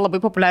 Korėjai dabar labai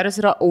populiarios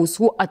yra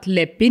ausų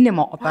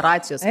atlepinimo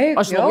operacijos. Eik,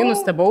 Aš labai jau.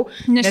 nustebau,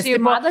 Nes čia į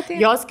tipo, madą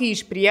ateina? jos, kai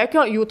iš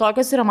priekio, jų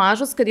tokios yra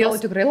mažos, kad jos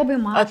tikrai labai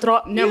mažas.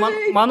 ne,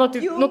 mano,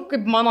 tai, nu,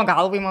 kaip mano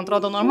galvai, man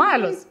atrodo,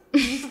 normalios.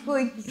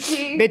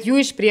 Bet jų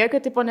iš priekio,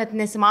 tipo, net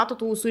nesimato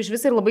tų ausų iš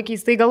vis ir labai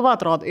keistai galva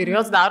atrodo. Ir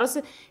jos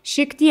darosi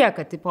šiek tiek,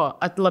 kad, tipo,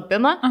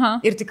 atlapina. Aha.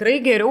 Ir tikrai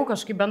geriau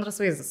kažkaip bendras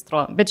vaizdas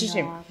atrodo. Bet čia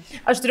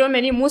šiaip. Aš turiu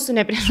omeny mūsų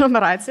ne prieš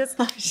operacijas,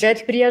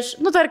 bet prieš,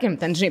 nu, tarkim,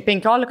 ten, žinai,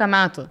 15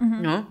 metų.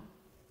 Nu.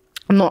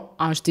 Nu,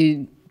 aš tai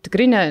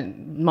tikrai ne,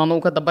 manau,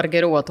 kad dabar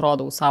geriau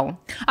atrodau savo.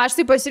 Aš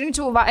tai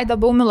pasirinkčiau Vaidą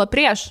Baumilą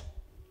prieš.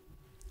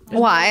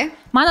 Why?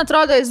 Man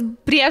atrodo, jis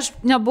prieš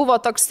nebuvo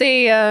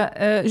toksai,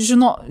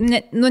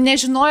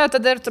 nežinojo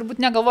tada ir turbūt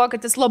negalvojo,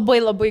 kad jis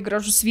labai labai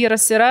gražus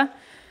vyras yra.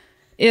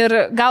 Ir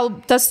gal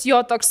tas jo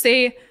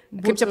toksai,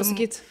 kaip čia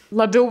pasakyti,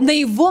 Labiau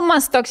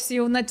naivumas toks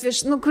jau,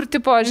 kur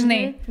tipo,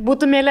 žinai.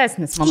 būtų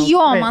mielesnis, manau.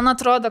 Jo, Tikrai. man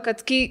atrodo, kad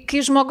kai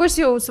žmogus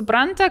jau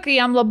supranta, kai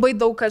jam labai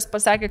daug kas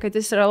pasakė, kad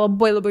jis yra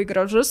labai labai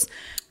gražus,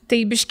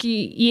 tai biški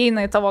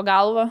įeina į tavo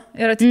galvą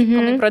ir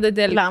atitinkamai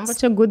pradeda Lemba elgtis.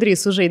 čia gudriai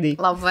sužaidai.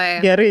 Labai.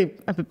 Gerai,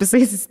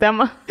 apipisai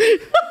sistemą.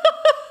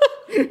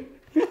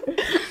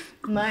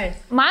 Nice.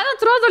 Man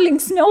atrodo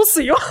linksmiau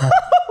su juo.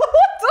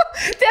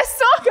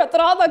 Tiesiog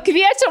atrodo,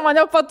 kviečia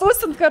mane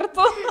patūsint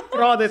kartu.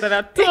 Rodai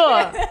tave, tu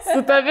su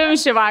tavim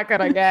šį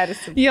vakarą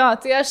gerisi. Jo,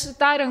 tai aš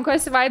tą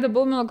renkuosi Vaidą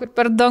Baumilą, kur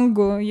per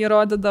dangų jį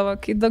rodydavo,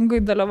 kai dangui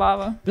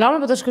dalyvavo.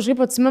 Lemba, bet aš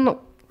kažkaip atsimenu,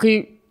 kai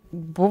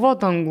buvo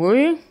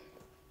dangui,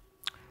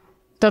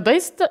 Tada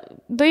jis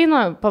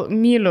dainą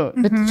myliu,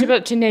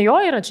 bet čia ne jo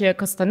yra, čia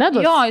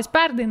Kastanedos. Jo, jis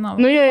perdainavo.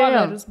 Nu, jo.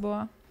 Coveris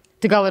buvo.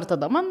 Tai gal ir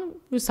tada man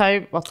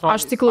visai atrodo.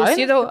 Aš tik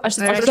klausydavau, aš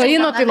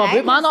dainą tai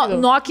labai mano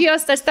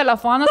Nokijos tas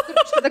telefonas,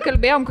 kada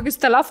kalbėjom, kokius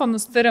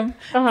telefonus turim.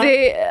 Aha. Tai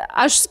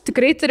aš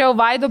tikrai turėjau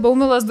Vaido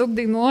Baumilas daug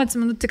dainų,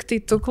 atsimenu, tik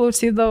tai tu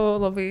klausydavau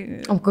labai.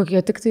 O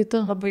kokie tik tai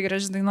tu? Labai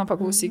graži daina,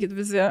 paklausykit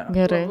visi.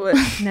 Gerai.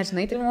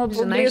 Nežinai, tai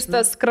žinai,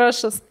 tas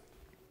krašas.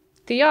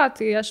 Tai jo,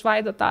 tai aš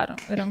Vaidą tarą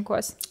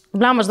renkuosi.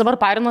 Blem, aš dabar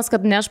parinos,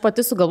 kad ne aš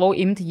pati sugalvau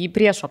imti jį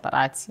prieš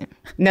operaciją.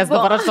 Nes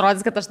dabar aš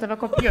rodys, kad aš tave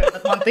kopijuoju.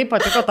 Bet man taip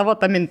patiko tavo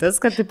ta mintis,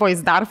 kad tipo,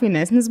 jis dar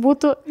fainesnis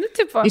būtų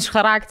iš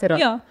charakterio.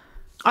 Jo.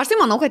 Aš tai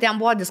manau, kad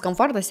jam buvo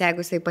diskomfortas,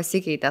 jeigu jisai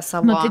pasikeitė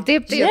savo... Nu, tai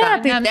taip,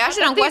 tai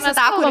aš renkuosi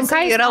tą, kuris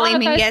yra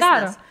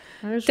laimingesnis.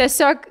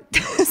 Tiesiog,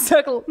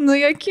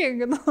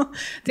 nujoking.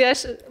 Tai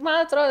aš,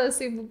 man atrodo,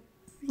 jisai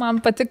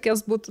man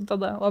patikės būtų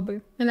tada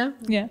labai. Ne?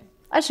 Yeah.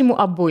 Aš imu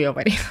abu jo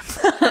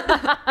variantą.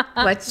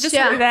 Va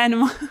čia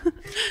gyvenimo.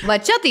 Va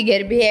čia tai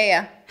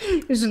gerbėja.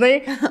 Žinai,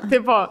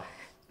 tipo,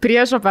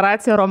 prieš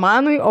operaciją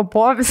Romanui, o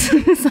po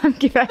visam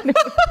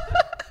gyvenimui.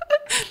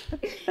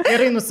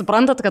 Gerai,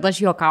 nusiprantat, kad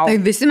aš juokauju.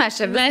 Tai visi mes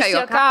čia viską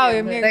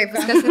juokaujame. Taip,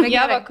 viskas yra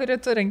Jeva, kuri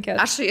tu renkės.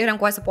 Aš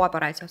renkuosi po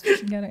operacijos.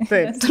 Gerai.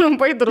 Taip,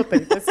 trumpai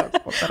drutai tiesiog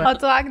po operacijos. O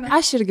tu, Agne?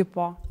 Aš irgi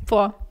po.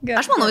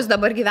 Gerai. Aš manau, jis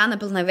dabar gyvena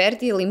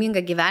pilnavertį,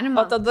 laimingą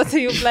gyvenimą. O tada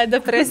tai jau ble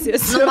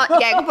depresijos.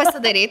 Jeigu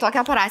pasidarai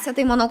tokią operaciją,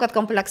 tai manau, kad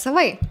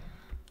kompleksavai.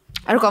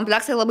 Ar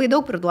kompleksai labai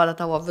daug priduoda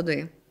tavo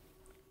vidui?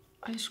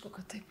 Aišku,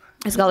 kad taip.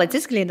 Jis gal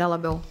atsiskleidė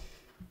labiau?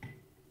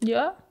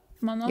 Jo,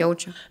 manau.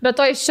 Jaučiu. Bet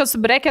to iš čia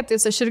su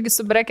breketais, aš irgi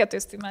su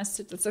breketais, tai mes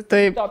čia tiesiog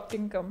taip top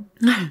tinkam.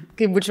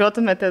 Kai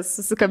bučiuotumėtės,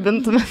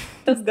 susikabintumėte.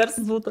 Tas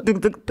garsas būtų.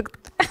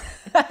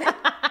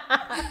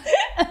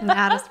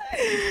 Geras.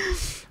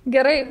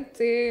 Gerai,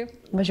 tai...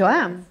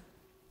 Važiuojam?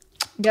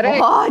 Gerai.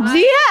 O,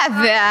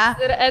 Dieve!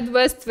 Ir Ed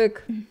Westwick.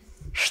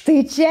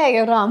 Štai čia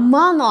yra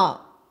mano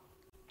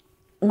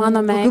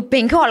meilė.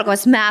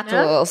 15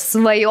 metų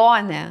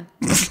svajonė.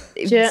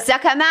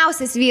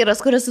 Sekamiausias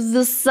vyras, kuris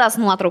visas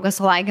nuotraukas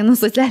sulaikina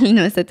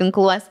socialiniuose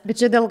tinkluose. Bet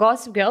čia dėl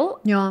Gossip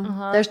Girl? Jo.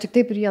 Tai aš tik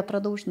taip ir jį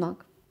atradau,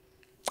 žinok.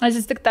 Aš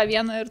vis tik tą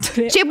vieną ir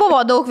turėjau. Čia buvo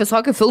daug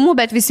visokių filmų,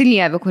 bet visi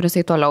lievi, kuris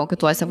į toliau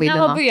kituose vaidino.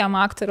 Nelabai jam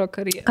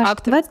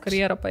aktoriaus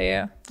karjerą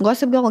paėjo.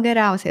 Gossip Girl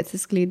geriausiai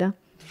atsiskleidė.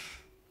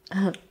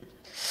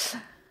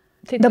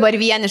 Dabar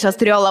vienišas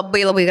turėjo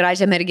labai labai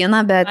gražią merginą,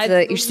 bet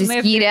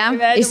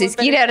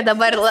išsiskyrė ir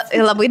dabar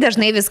labai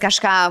dažnai vis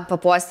kažką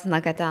papostina,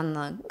 kad ten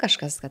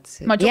kažkas, kad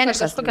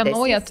vienišas. Kažkokią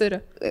naują turi.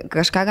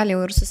 Kažką gal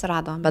jau ir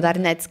susirado, bet dar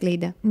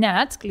neatskleidė. Ne,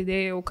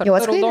 atskleidė jau kartu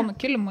raudonų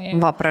kilimų.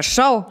 Va,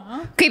 prašau.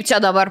 Kaip čia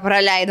dabar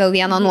praleidau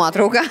vieną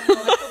nuotrauką?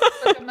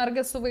 Tokia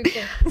merga su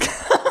vaiku.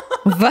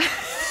 Va.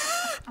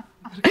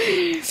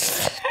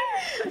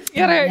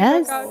 Gerai.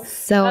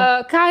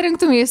 Ką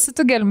rinktumėsi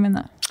tu,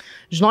 Gelmina?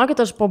 Žinokit,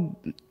 aš po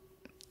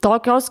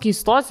tokios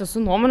keistos esu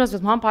nuomonės,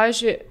 bet man,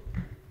 pavyzdžiui,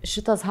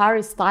 šitas Harry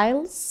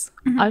Styles,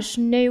 aš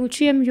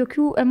nejaučiu jam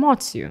jokių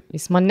emocijų.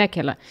 Jis man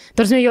nekelia.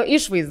 Tarsi jo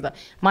išvaizda.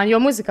 Man jo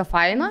muzika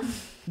faina,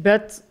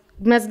 bet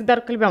mes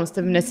dar kalbėjom su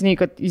tavim neseniai,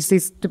 kad jisai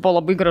tipo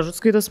labai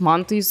gražus skaitos,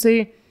 man tai jisai,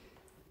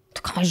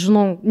 ką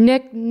žinau,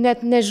 net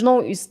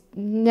nežinau, jis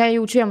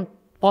nejaučiu jam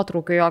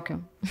potraukio jokio.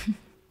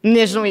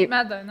 Nežinau.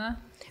 Medo, ne?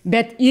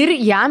 Bet ir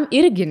jam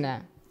irgi ne.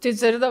 Tai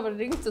turi dabar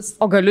rinktis.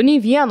 O galiu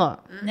nei vieno.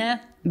 Ne.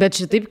 Bet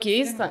šitaip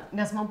keista,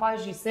 nes man,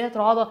 pavyzdžiui, jisai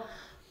atrodo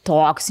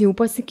toks jau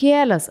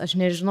pasikėlęs, aš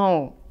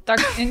nežinau.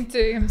 Toks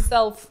into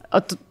himself.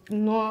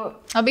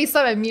 Labai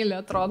save myli,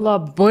 atrodo.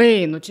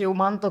 Labai, čia jau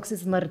man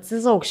toks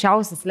narcizo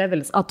aukščiausias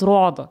levelis,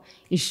 atrodo.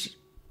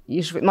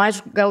 Aišku,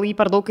 gal jį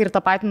per daug ir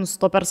tapatinu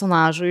su to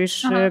personažu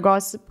iš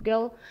Gossip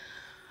Girl.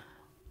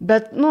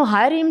 Bet,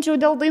 Harry imčiau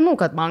dėl dainų,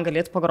 kad man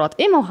galėtų pagroti.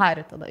 Eimiau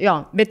Harry tada, jo.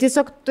 Bet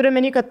tiesiog turiu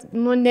meni, kad,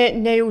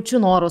 nejaučiu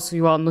noro su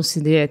juo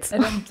nusidėti.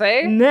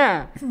 Rimtai?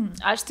 Ne.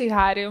 Aš tai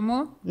Harry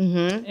imu.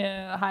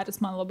 Harrys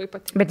man labai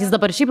patinka. Bet jis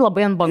dabar šiaip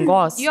labai ant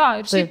bangos. Jo,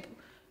 ir šiaip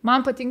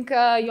man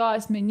patinka jo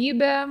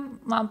asmenybė,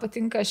 man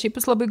patinka šiaip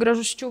jis labai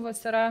gražus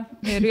čiūvas yra.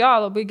 Ir jo,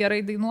 labai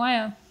gerai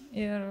dainuoja.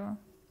 Ir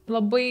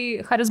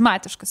labai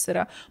charizmatiškas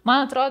yra.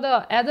 Man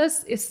atrodo,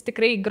 Edas, jis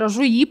tikrai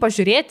gražu jį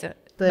pažiūrėti.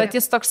 Bet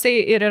jis toksai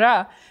ir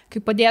yra, kai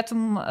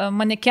padėtum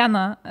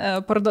manekeną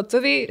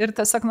parduotuviai ir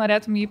tiesiog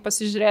norėtum jį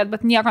pasižiūrėti,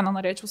 bet nieko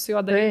nenorėčiau su juo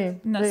daryti,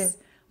 nes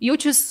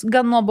jaučius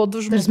gan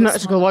nuobodus žmogus.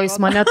 Aš galvoju, jis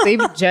mane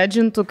taip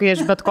džedžintų, kai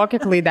aš bet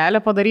kokią klaidelę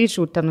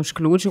padaryčiau, ten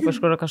užkliūčiau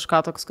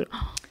kažką toks, kur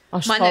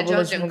aš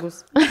tobulas žmogus.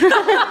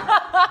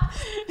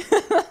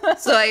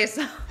 Suais,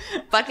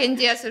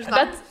 pakentiesiu,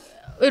 žinok.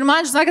 Ir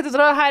man, žinokit,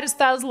 atrodo, Harry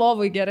Styles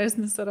lovai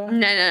geresnis yra.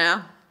 Ne.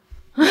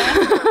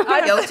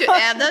 Jaučiu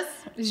Edas,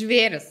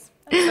 žvėris.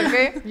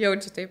 Sakai?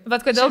 Jaučiu taip.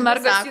 Bet kodėl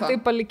mergas jį taip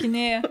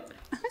palikinėja?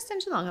 Aš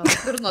ten žinau, gal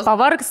durnas.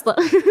 Pavargsta.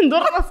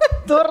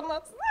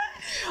 Durnas.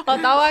 O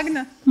tau,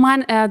 Agne?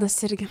 Man Edas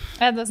irgi.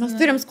 Edas. Mes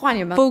turim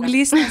skonį, bet.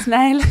 Paauglystės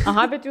meilė.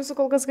 Aha, bet jūsų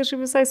kol kas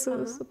kažkaip visai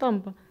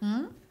sutampa.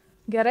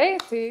 Gerai,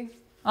 tai...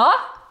 O?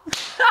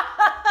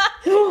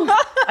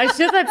 Aš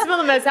šitą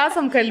atsimenu, mes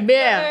esam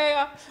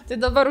kalbėję. Tai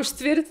dabar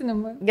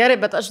užtvirtinimai. Gerai,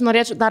 bet aš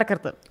norėčiau dar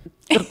kartą.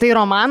 Ir tai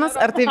romanas,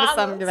 ar tai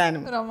visam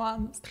gyvenimui?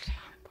 Romanas.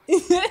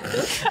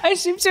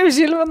 Aš šimčiau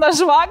Žilviną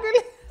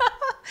Žvagalį.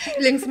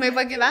 Linksmai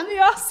pagyvenu.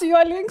 Jo, su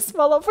juo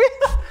linksma labai.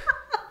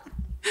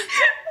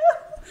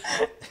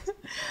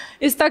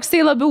 Jis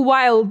toksai labiau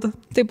wild.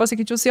 Tai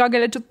pasakyčiau, su juo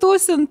galėčiau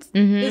tūsint.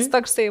 Jis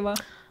toksai va.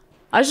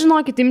 Aš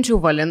žinokit, imčiau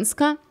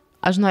Valinską.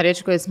 Aš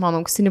norėčiau, kad jis man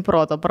auksinį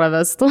protą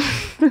pravestų.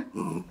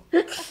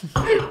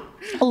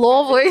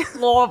 Lovai.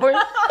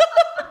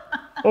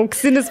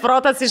 Auksinis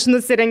protas iš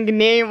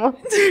nusirenginėjimo.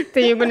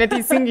 Tai jeigu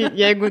neteisingai,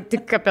 jeigu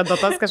tik apie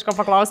datas kažko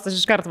paklausti, aš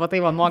iš karto va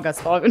tai va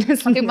nuogas stoviu.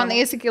 Tai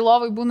manai, jis iki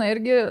lovai būna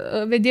irgi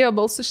vedėjo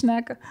balsų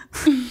šneka.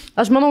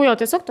 Aš manau, jo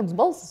tiesiog toks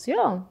balsas,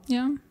 jo.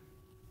 Ja.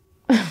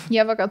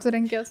 Jeva, ką tu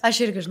renkės?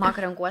 Aš irgi,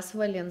 žinok,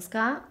 renkuosi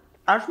Valinską.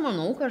 Aš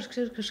manau,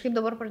 kažkaip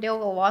dabar pradėjau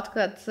galvoti,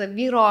 kad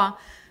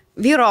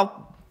vyro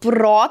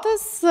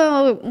protas,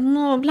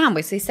 nu,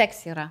 blemba, jisai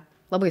seksi yra.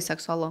 Labai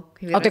seksualu.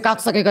 O tai ką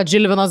tu sakai, kad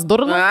Žilvinas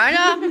durnas?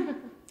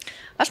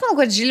 Aš manau,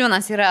 kad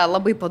Žilvinas yra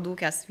labai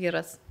padūkęs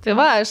vyras. Tai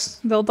va,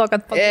 aš dėl to,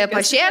 kad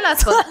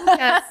pašėlęs,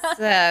 padūkęs,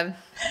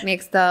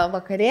 mėgsta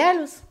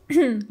vakarėlius.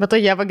 Bet to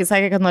Jevagi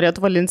sakė, kad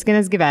norėtų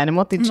Valinskienės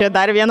gyvenimo, tai čia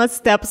dar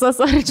vienas stepsas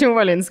arčiau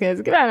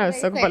Valinskienės gyvenimo.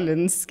 Sakau,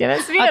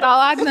 Valinskienės vyras. O tau,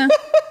 Agne?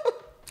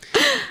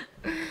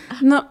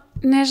 Nu,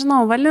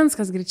 nežinau,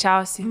 Valinskas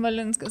greičiausiai.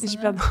 Valinskas. Iš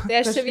bėdų. Tai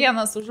aš čia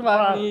vienas už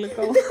Žvagalį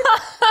likau.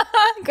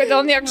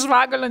 Kodėl niek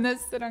Žvagalio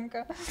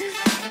nesirenka.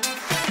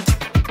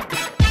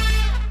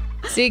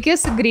 Sveiki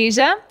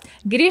sugrįžę.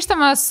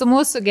 Grįžtame su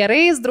mūsų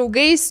gerais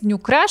draugais New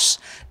Crush.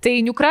 Tai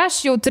New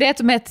Crush jau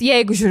turėtumėt,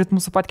 jeigu žiūrit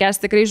mūsų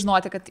podcast, tikrai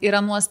žinoti, kad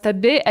yra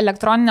nuostabi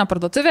elektroninė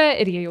parduotuvė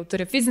ir jie jau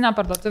turi fizinę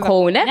parduotuvę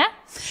Kaune.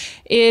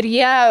 Ir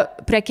jie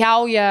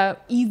prekiauja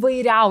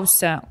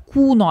įvairiausią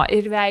kūno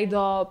ir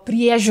veido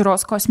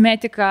priežiūros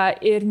kosmetiką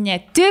ir ne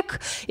tik.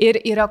 Ir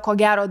yra ko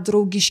gero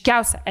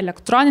draugiškiausia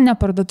elektroninė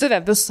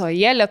parduotuvė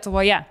visoje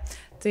Lietuvoje.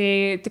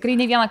 Tai tikrai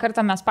ne vieną kartą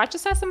mes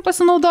pačios esam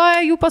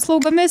pasinaudoję jų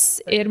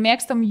paslaugomis ir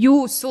mėgstam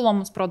jų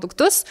siūlomus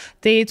produktus.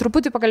 Tai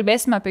truputį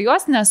pakalbėsime apie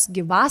juos, nes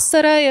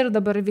vasara ir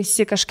dabar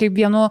visi kažkaip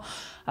vienu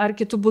ar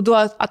kitų būdu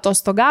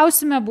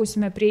atostogausime,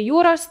 būsime prie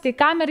jūros. Tai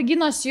ką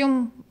merginos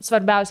jums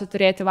svarbiausia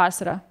turėti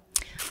vasarą?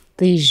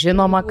 Tai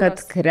žinoma, kad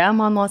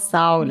kremą nuo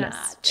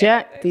saulės.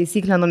 Čia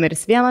taisyklė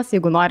numeris 1,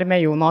 jeigu norime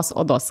jaunos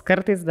odos.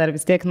 Kartais dar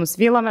vis tiek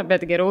nusvylame,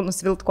 bet geriau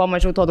nusvilt kuo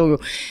mažiau, to daugiau.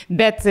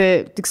 Bet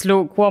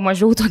tiksliau, kuo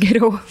mažiau, to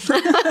geriau.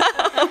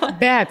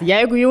 Bet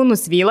jeigu jau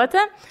nusvylate,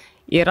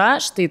 yra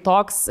štai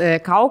toks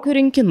kaukių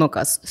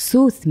rinkinukas,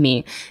 Soothe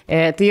Me.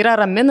 Tai yra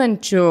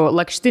raminančių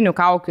lakštinių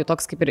kaukių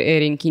toks kaip ir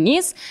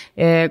rinkinys,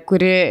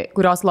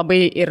 kurios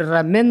labai ir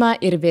ramina,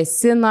 ir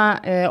vėsina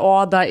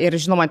odą ir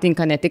žinoma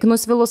tinka ne tik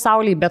nusvilus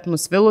saulei, bet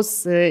nusvilus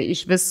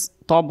iš vis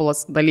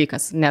tobulas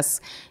dalykas, nes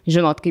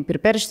žinot, kaip ir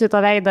peršti tą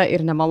veidą,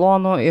 ir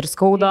nemalonu, ir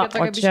skauda.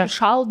 O čia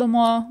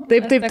šaldomo.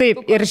 Taip.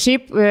 Ir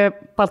šiaip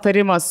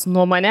patarimas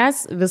nuo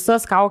manęs,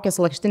 visas kaukės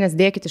lakštinės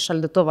dėkite į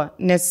šaldytuvą,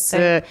 nes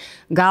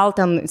gal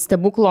ten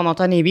stebuklo nuo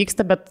to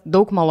neįvyksta, bet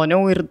daug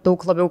maloniau ir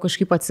daug labiau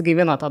kažkaip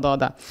atsigaivina tą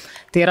odą.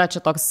 Tai yra čia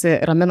toks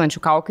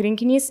raminančių kaukių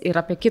rinkinys ir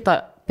apie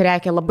kitą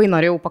prekę labai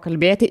norėjau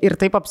pakalbėti ir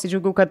taip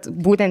apsidžiaugiau, kad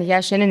būtent ją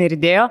šiandien ir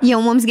įdėjo.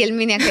 Jau mums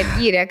gelminė, kad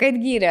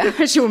gyrė.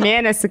 Aš jau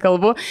mėnesį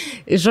kalbu.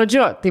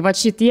 Žodžiu, tai va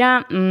šitie,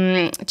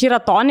 čia yra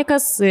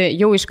tonikas,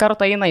 jau iš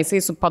karto eina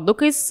jisai su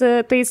padukais,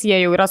 tais jie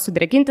jau yra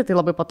sudrėkinti, tai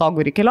labai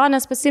patogu ir į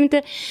kelionės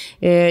pasimti.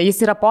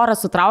 Jis yra porą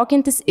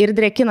sutraukiantis ir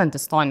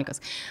drėkinantis tonikas.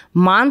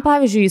 Man,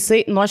 pavyzdžiui,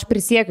 jisai, aš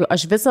prisiekiu,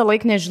 aš visą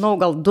laiką nežinau,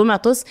 gal 2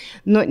 metus,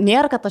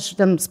 nėra, kad aš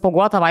ten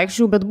spoguotą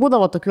vaikščiau, bet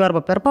būdavo tokių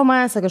arba per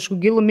PMS,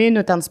 kažkokių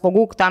giluminių, ten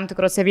spogūk tam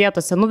tikrose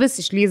vietose, vis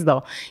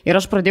išlyzdavo. Ir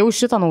aš pradėjau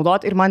šitą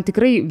naudoti ir man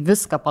tikrai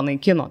viską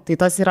panaikino. Tai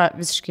tas yra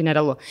visiškai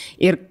nerealu.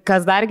 Ir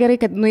kas dar gerai,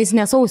 kad jis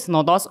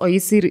nesausina odos, o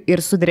jis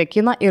ir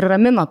sudrėkina ir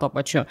ramina to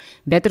pačiu.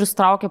 Bet ir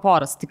sutraukia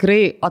poras.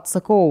 Tikrai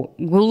atsakau,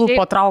 gulu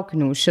po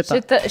traukiniu šitą.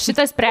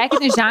 Šitas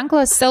prekinis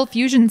ženklas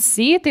Cell-Fusion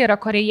C, tai yra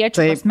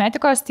korėjiečių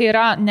kosmetikos, tai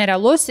yra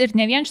nerealus ir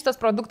ne vien šitas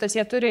produktas,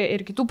 jie turi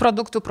ir kitų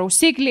produktų,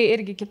 prausiklį,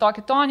 irgi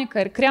kitokį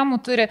toniką ir kremų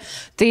turi.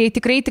 Tai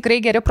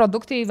tikrai geri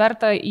produktai,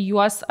 verta į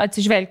juos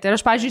atsižvelgti. Ir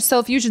aš, pavyzdžiui,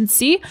 Cell-Fusion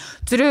C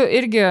turiu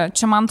irgi,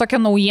 čia man tokia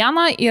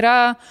naujiena,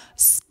 yra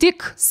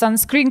stick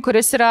sunscreen,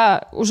 kuris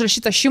yra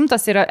užrašyta 100,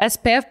 yra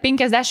SPF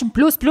 50++++.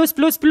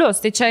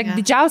 Tai čia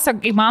didžiausia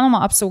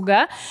įmanoma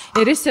apsauga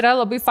ir jis yra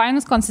labai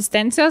fainas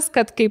konsistencijos,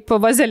 kad kaip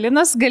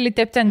vazelinas gali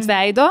tepti ant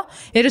veido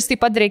ir jis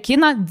taip pat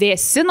drėkina,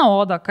 vėsina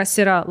odą, kas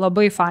yra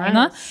labai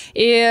faina.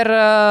 Ir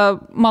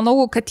manau,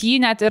 kad jį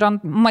net ir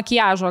ant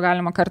makiažo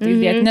galima kartais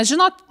dėti. Nes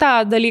žinot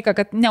tą dalyką,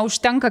 kad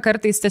neužtenka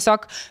kartais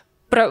tiesiog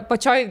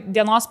pačioj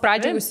dienos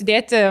pradžioje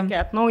užsidėti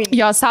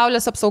jo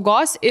saulės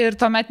apsaugos ir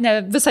tuomet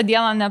visą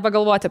dieną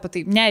nebegalvoti apie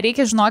tai. Ne,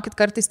 reikia žinokit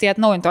kartais tai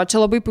atnaujinti, o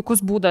čia labai puikus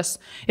būdas.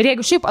 Ir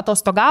jeigu šiaip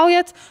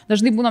atostogaujat,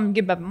 dažnai būnam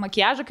be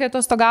makiažo, kai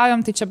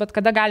atostogaujam, tai čia bet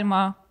kada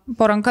galima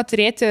po ranka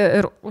turėti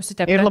ir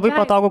užsitepti. Ir labai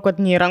patogu, kad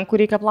nei rankų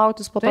reikia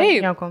plautis, po to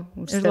Taip. nieko.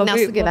 Ir labai-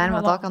 Nesu gyvenime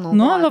tokio Nu,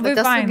 naudoju. labai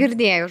Bet esu fain.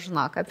 girdėjau,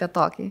 žinok, apie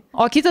tokį.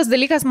 O kitas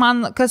dalykas,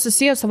 man, kas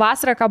susijęs su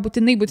vasara, ką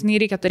būtinai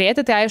reikia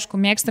turėti, tai aišku,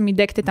 mėgstam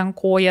įdegti ten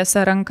kojas,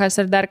 rankas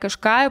ir dar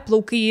kažką,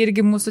 plaukai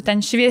irgi mūsų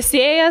ten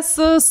šviesėja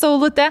su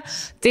saulute,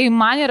 tai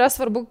man yra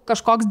svarbu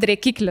kažkoks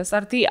drėkiklis,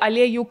 ar tai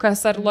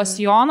aliejukas, ar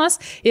losjonas.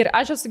 Ir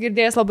aš esu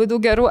girdėjęs labai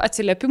daug gerų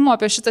atsiliepimų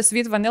apie šitą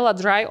Sweet Vanilla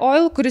Dry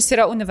Oil, kuris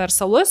yra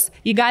universalus,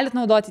 jį galite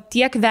naudoti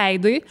tiek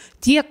veidui,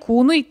 tiek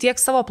kūnui, tiek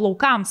savo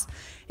plaukams.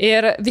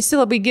 Ir visi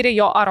labai giria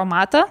jo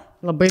aromatą.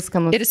 Labai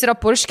skanus. Ir jis yra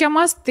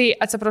purškiamas, tai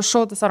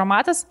atsiprašau, tas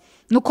aromatas,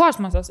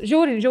 kosmosas,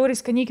 žiauriai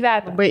skaniai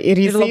kvepia. Ir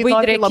jis labai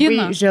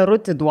drėkina.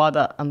 žerutį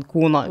duoda ant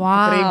kūno.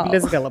 Wow. Tikrai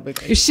blizga labai.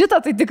 Iš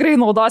šitą tai tikrai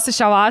naudosi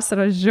šią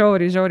vasarą,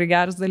 žiauriai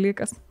geras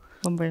dalykas.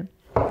 Labai.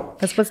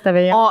 Kas pats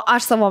tavėje? O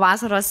aš savo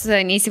vasaros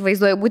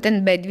neįsivaizduoju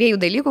būtent be dviejų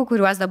dalykų,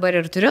 kuriuos dabar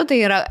ir turiu. Tai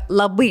yra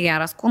labai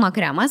geras kūno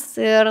kremas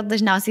ir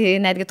dažniausiai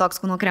netgi toks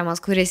kūno kremas,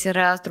 kuris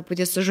yra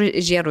truputį su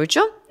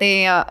žėručiu. Tai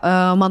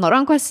mano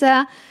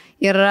rankose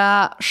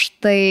yra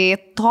štai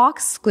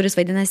toks, kuris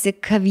vadinasi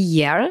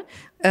Caviar.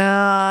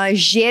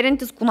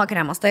 Žėrintis kūno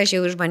kremas, tai aš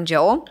jau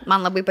išbandžiau,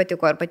 man labai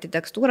patiko ir pati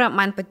tekstūra,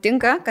 man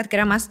patinka, kad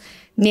kremas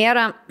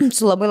nėra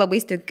su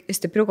labai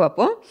stipriu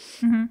kvapu.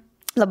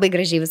 Labai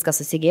gražiai viskas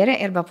susigėrė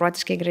ir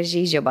beprotiškai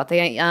gražiai žiba. Tai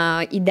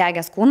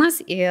įdegęs kūnas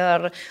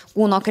ir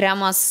kūno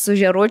kremas su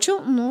žėručiu,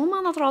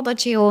 man atrodo,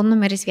 čia jau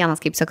numeris 1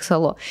 kaip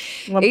seksualu.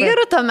 Labai.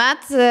 Ir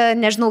tuomet,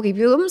 nežinau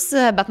kaip jums,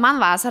 bet man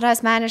vasarą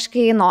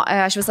asmeniškai,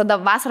 aš visada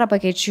vasarą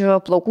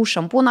pakeičiu plaukų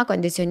šampūną,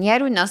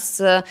 kondicionierių, nes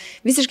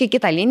visiškai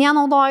kitą liniją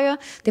naudoju.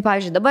 Tai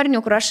pavyzdžiui, dabar New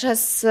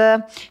Crush'as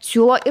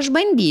siūlo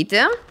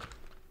išbandyti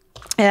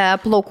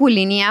plaukų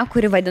liniją,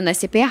 kuri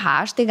vadinasi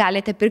pH, tai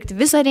galite pirkti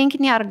visą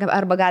rinkinį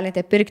arba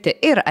galite pirkti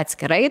ir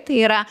atskirai,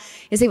 tai yra,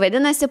 jisai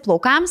vadinasi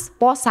plaukams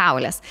po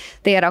saulės.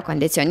 Tai yra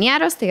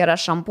kondicionierius, tai yra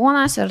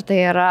šampūnas ir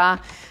tai yra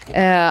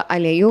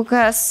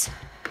aliejukas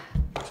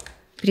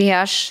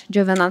prieš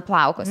džiovinant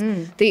plaukus.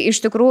 Tai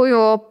iš tikrųjų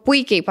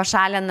puikiai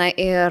pašalina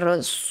ir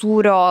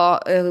sūrio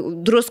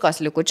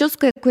druskos likučius,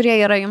 kurie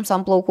yra jums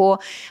ant plaukų,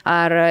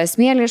 ar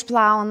smėlį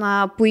išplauna,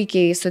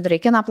 puikiai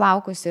sudrėkina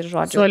plaukus ir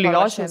žodžiu. Su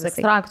aliošius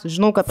ekstraktų.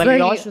 Žinau, kad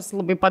aliošius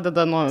labai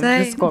padeda nuo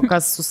visko,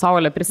 kas su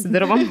saulė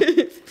prisidirbam.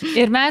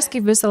 Ir mes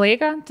kaip visą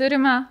laiką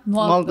turime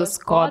nuolaidos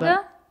kodą.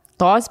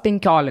 Tos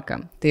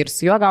 15. Tai ir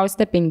su juo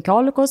gausite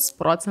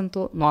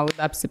 15%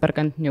 nuolaidą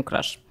apsiperkant New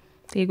Crush.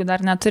 Tai jeigu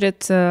dar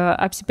neturit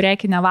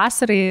apsiprekinę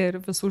vasarai ir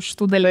visų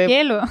šitų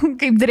dalykėlių,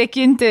 kaip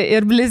drėkinti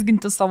ir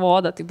blizginti savo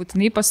odą, tai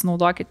būtinai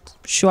pasinaudokit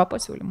šiuo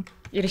pasiūlymu.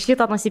 Ir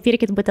šitą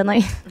nusipirkit būtinai.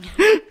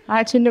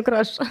 Ačiū, New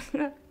Crush.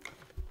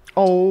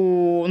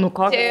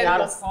 Kokios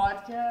geras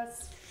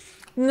fotkės.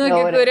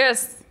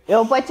 Kuris.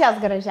 Jau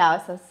pačias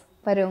gražiausias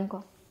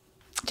parinko.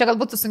 Čia gal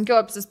būtų sunkiau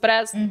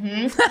apsispręsti.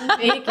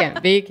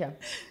 Veikia.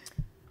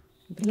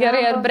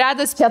 Gerai, ar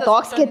Bredas... Čia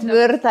toks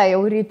 4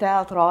 jau ryte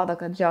atrodo,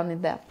 kad Johnny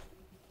Depp.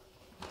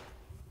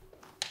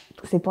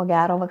 Jisai po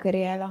gero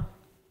vakarėlio.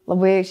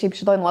 Labai šiaip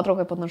šitoj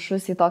nuotraukai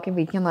panašus į tokį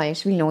vaikiną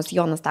iš Vilniaus,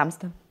 Jonas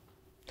Tamsta.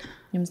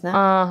 Jums ne?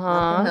 Aha.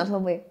 Net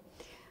labai.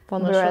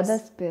 Panašus.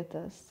 Bredas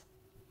Pittas.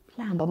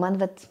 Lemba, man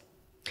bet...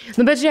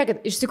 Bet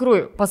žiūrėkit, iš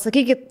tikrųjų,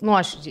 pasakykit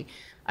nuoširdžiai,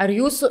 ar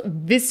jūsų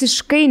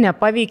visiškai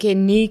nepaveikė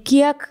nei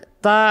kiek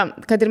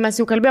kad ir mes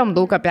jau kalbėjom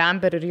daug apie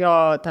Amber ir jo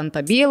ten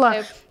tą bylą,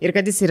 ir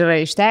kad jis yra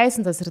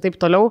išteisintas ir taip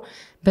toliau,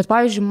 bet,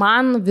 pavyzdžiui,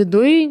 man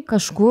viduj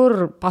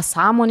kažkur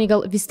pasąmoniai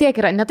gal vis tiek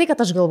yra, ne tai, kad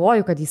aš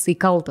galvoju, kad jisai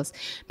kaltas,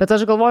 bet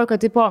aš galvoju,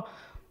 kad,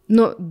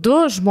 du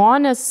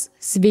žmonės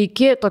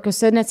sveiki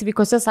tokiuose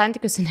nesveikose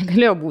santykiuose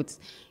negalėjo būti.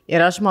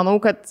 Ir aš manau,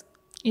 kad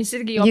jis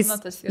irgi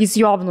jobnutas. Jis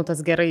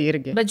jobnutas gerai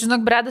irgi. Bet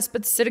žinok, Bredas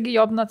Pittas irgi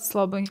jobnutas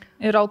labai.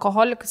 Ir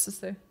alkoholikas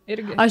jisai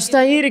irgi. Aš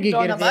tą irgi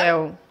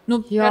girdėjau.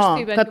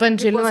 Kad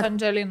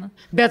Angelina.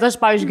 Bet aš,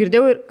 pavyzdžiui,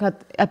 girdėjau, kad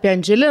apie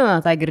Angeliną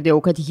tą girdėjau,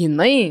 kad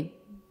jinai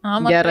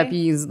gerą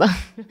pizdą.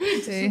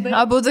 Tai,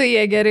 abudu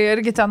jie geri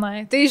irgi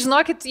tenai. Tai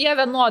žinokit, jie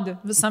vienodi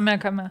visame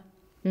kame.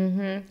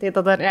 Tai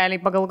tada realiai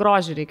pagal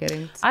grožį reikia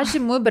rinktis. Aš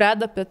imu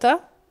Bredą Pittą,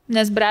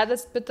 nes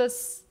Bredas Pittas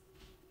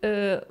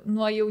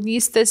nuo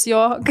jaunystės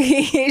jo,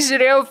 kai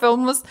žiūrėjau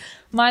filmus,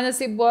 man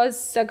jisai buvo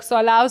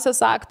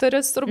seksualiausias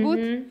aktorius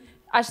turbūt.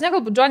 Aš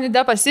nekalbu, Johnny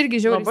Deppas irgi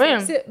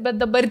žiauriai seksi, bet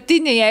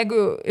dabartinį,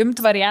 jeigu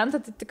imt variantą,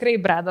 tai tikrai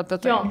Bredą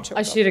Pittą imčiau.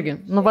 Aš irgi.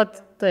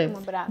 Taip.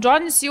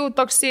 Johnny's jau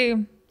toksai...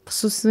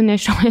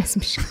 Susinešiojas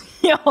miškai.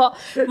 Jo,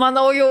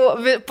 manau, jau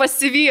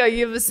pasivijo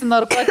jį visi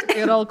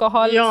narkotikai ir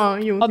alkoholis.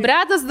 O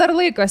Bredas dar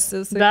laikosi.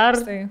 Dar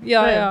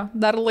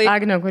laikosi.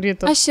 Agne, kurį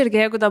tu? Aš irgi,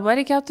 jeigu dabar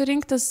reikėtų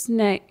rinktis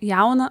ne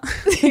jauną,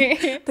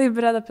 tai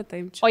Bredą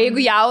Pittą imčiau. O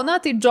jeigu jauna,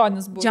 tai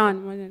Johnny's būtų.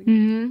 Johnny, man irgi.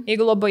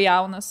 Jeigu labai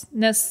jaunas,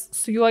 nes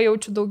su juo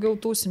jaučiu daugiau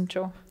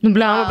tūsimčiau.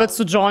 Blema, bet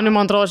su Johnny,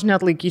 man atrodo, aš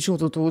net laikyčiau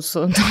tų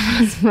tūsų.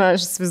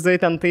 Aš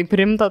įsivaizduoju, ten taip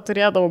rimta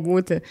turėdavo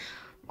būti.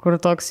 Kur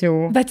toks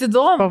jau... Bet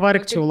įdomu.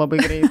 Pavargčiau labai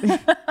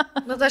greitai.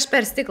 Bet aš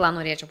per stiklą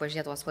norėčiau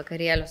pažiūrėti tuos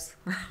vakarėlius.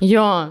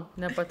 Jo,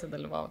 ne pati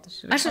dalyvauti.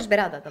 Aš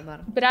Bredą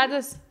dabar.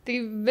 Bredas, tai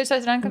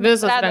visos renkamės.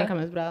 Visos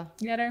renkamės Bredą.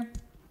 Gerai.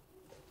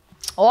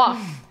 O.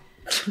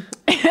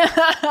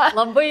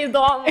 Labai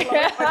įdomu,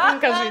 labai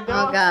patinka Oh,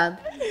 žaidimas. God.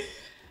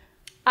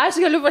 Aš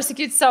galiu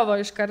pasakyti savo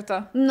iš karto.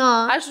 No.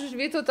 Aš už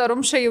Vytautą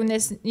Rumšą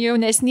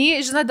jaunesnį,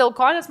 žinai, dėl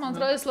ko, nes man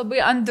atrodo, jis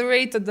labai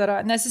underrated yra,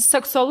 nes jis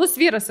seksualus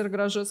vyras ir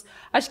gražus.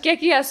 Aš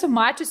kiek jį esu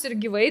mačius ir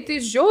gyvai, tai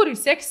jis žiauriai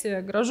seksi,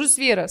 gražus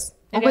vyras.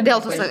 O kodėl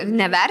tu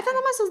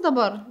nevertinamas jis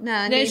dabar?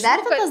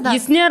 Neįvertintas dar?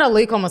 Jis nėra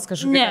laikomas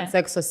kažkokiu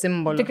sekso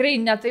simboliu. Tikrai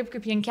ne taip,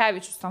 kaip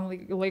Jankevičius tam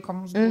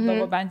laikomus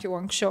būdavo bent jau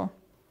anksčiau.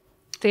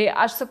 Tai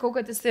aš sakau,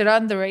 kad jis yra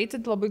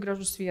underrated, labai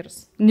gražus vyras.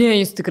 Ne,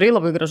 jis tikrai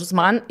labai gražus.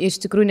 Man iš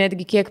tikrųjų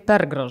netgi kiek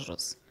per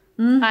gražus.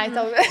 Ai,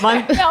 tau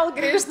Man- vėl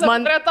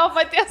grįžtam prie to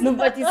paties. Nu,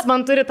 bet jis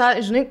man turi tą,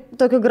 žinai,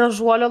 tokio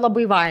gražuolio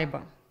labai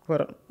vaibą.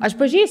 Kur aš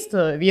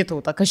pažįstu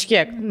Vytautą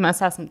kažkiek. Mes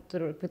esam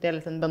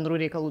truputėlį ten bendrų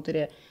reikalų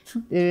turėję.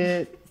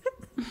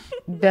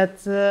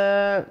 Bet,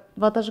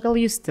 va, aš gal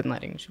Justiną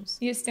rinkčiaus.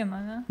 Justina,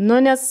 ne? Nu,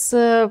 nes,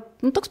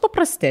 toks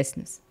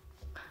paprastesnis.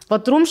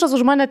 Patrumšas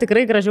už mane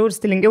tikrai gražiau ir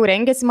stilingiau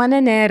rengiasi, mane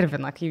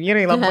nervina, kai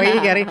vyrai labai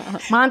gerai.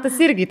 Man tas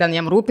irgi ten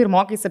jam rūpi ir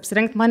mokais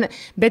apsirengti mane,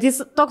 bet jis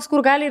toks, kur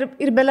gali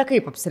ir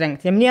belekaip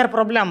apsirengti, jam nėra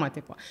problema,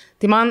 tipo.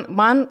 Tai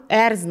man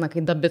erzina,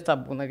 kai dabita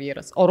būna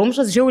vyras. O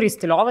Rumšas žiauriai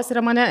stiliovas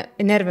ir mane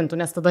nervintų,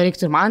 nes tada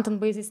reiktų ir man ten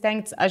baisiai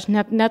stengtis, aš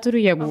neturiu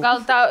jėgų.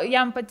 Gal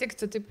jam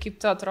patiktų taip, kaip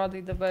tu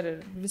atrodai dabar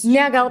ir visi.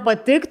 Ne, gal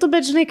patiktų,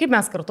 bet žinai, kaip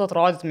mes kartu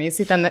atrodytume,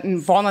 jisai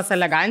ten ponas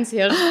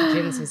elegancija, aš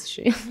džinsais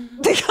šiai.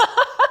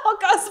 O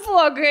kas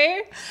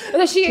blogai?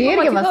 Aš jį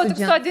irgi va matydavau, su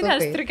tik su odinę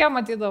džinsukais. striukę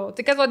matydavau.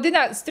 Tai kad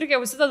odinę striukę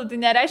užsideda, tai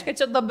nereiškia,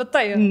 čia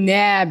dabitai.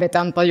 Ne, bet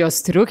ten ta jos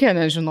striukė,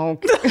 nežinau.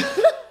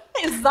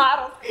 Jis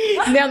daro.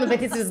 Ne, nu,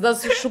 bet jis visada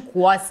su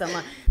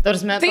šukuosena. Tai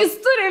jis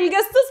turi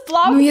ilgesnius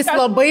plaukus. Nu, jis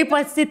labai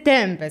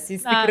pasitempęs,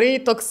 jis tikrai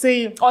toksai...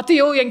 O tai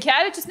jau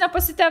Jankevičius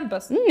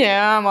nepasitempęs. Ne,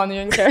 man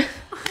Janke.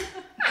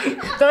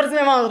 Tarsi,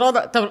 man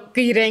atrodo,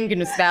 kai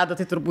renginius veda,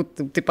 tai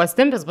turbūt tai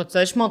pasitempęs, bet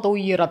aš matau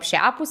jį ir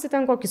apšepusi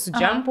ten kokį su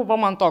džempu, va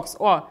man toks,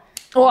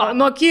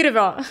 nuo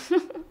kirvio.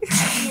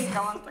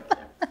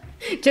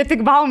 Čia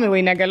tik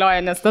Baumilai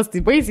negalioja, nes tas tai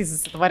baisiai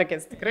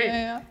susitvarkęs, tikrai.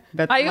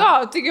 Bet, Ajo,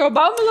 tai jau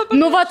Baumilą.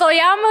 nu, va to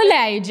jam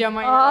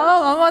leidžiama.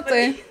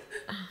 Matai.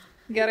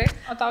 Gerai,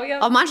 o tau jie?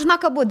 O man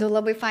žinok, abudu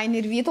labai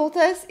faini ir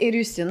Vytautas, ir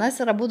Justinas,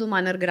 ir abudu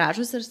man ir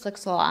gražus, ir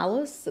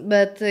seksualus,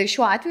 bet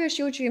šiuo atveju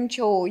aš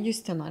imčiau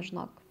Justiną,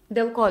 žinok.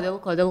 Dėl ko?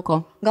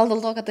 Gal dėl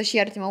to, kad aš jį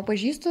artimiau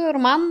pažįstu ir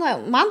man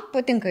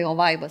patinka jo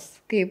vaibas,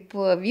 kaip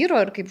vyro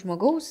ir kaip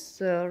žmogaus,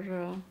 ir,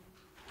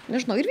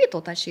 nežinau, ir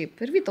Vytautas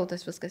šiaip, ir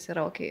Vytautas viskas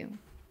yra ok.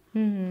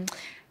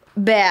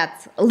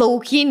 Bet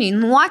laukiniai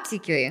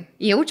nuotykiui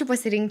jaučiu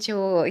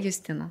pasirinkčiau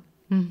Justiną.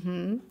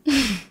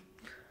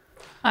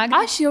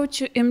 Aš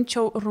jaučiu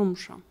imčiau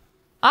Rumšą.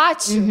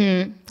 Ačiū.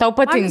 Tau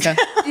patinka.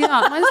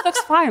 Ja, man jis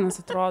toks fainas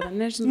atrodo,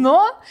 nežinau. Nu,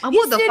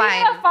 Abudu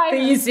faini. Tai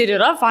jis ir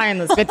yra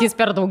fainas, bet jis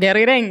per daug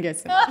gerai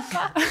rengiasi.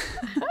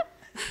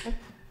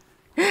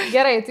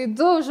 Gerai, tai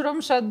 2 už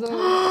Rumšą, 2.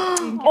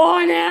 O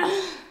ne,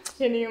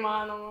 čia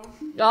neįmanoma.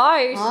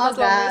 Oi, šitas O,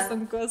 labai bet.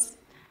 sunkus.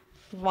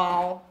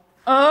 Wow.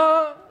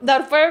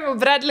 Dar paėmiau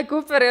Bradley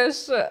Cooper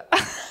iš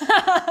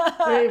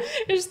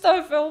to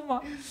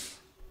filmo.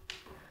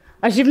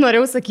 Aš šiaip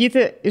norėjau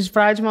sakyti, iš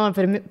pradžių mano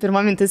pirma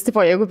mintis,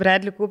 tipo, jeigu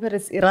Bradley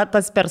Cooperis yra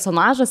tas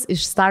personažas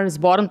iš Star is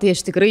Born, tai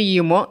aš tikrai jį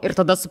imu ir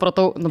tada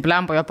supratau,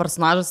 nublempo jo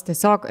personažas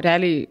tiesiog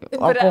realiai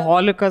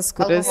alkoholikas,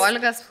 kuris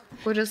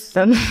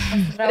ten,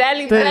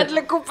 Realiai Taip.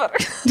 Bradley Cooper.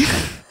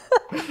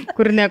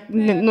 kur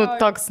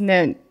toks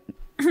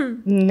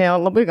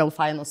labai gal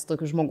fainas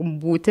tokiu žmogum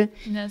būti.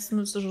 Nes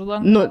nusižudo.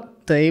 Nu,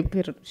 taip,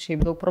 ir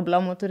šiaip daug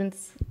problemų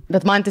turintis.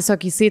 Bet man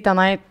tiesiog jisai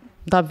tenai,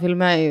 ta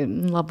filme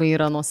labai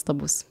yra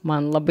nuostabus.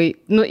 Man labai,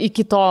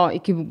 iki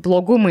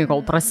blogumai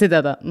kol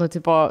prasideda,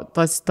 tipo,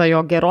 ta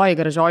jo geroji,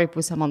 gražioji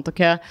pusė man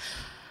tokia,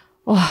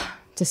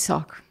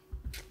 tiesiog.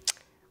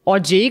 O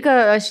Džeiką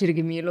aš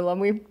irgi myliu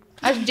labai.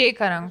 Aš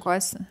Džeiką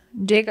renkuosi.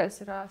 Džeikas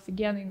yra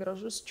aфиgenai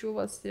gražus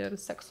čiūvas ir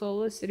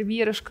seksualus ir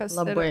vyriškas.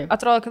 Labai. Ir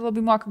atrodo, kad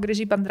labai moka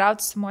gražiai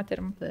bendrauti su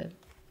moterim.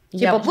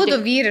 Jie abudu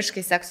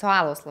vyriškai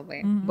seksualūs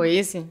labai.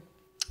 Baisiai.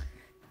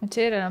 O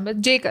čia yra,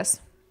 bet Džeikas.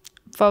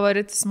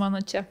 Favoritis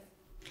mano čia.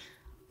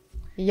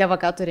 Jeva,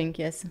 ką tu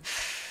renkiesi?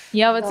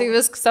 Jeva, tai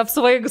viskas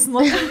apsvaigus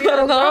nuo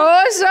vyro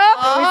grožio.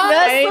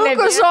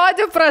 Nesunku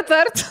žodį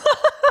pratart.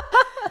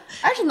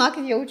 Aš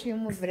žinokit, jaučiu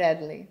jums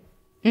Bradley.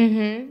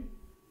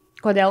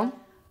 Kodėl?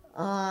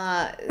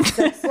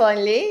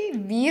 Seksualiai,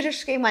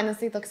 vyriškai man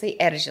jisai toksai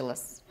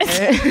eržilas.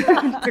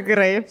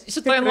 Tikrai.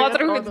 Šitoj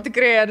nuotraukai tai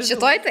tikrai ar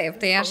Šitoj taip,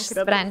 tai aš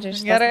sprendžiu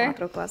šitas Gerai.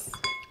 nuotraukos.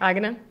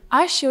 Agne?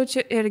 Aš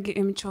jaučiu irgi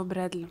imčiau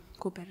Bradley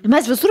Cooperį.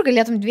 Mes visur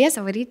galėtum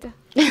dviese varyti.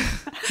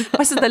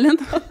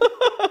 Pasidalinti.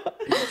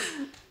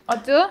 O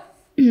tu?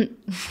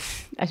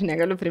 Aš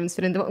negaliu priimti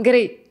sprendimą.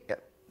 Gerai.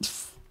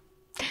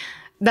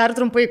 Dar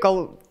trumpai,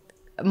 kol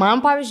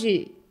man, pavyzdžiui,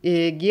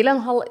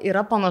 Gyllenhaal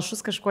yra panašus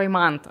kažko į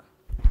Mantą.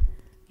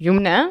 Jum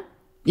ne?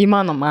 Į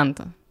mano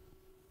Mantą.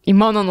 Į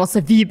mano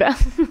nuosavybę.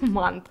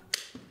 Mantą.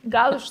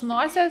 Gal iš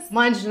nosies?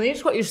 Man, žinai,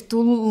 iš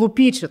tų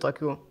lūpyčių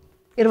tokių.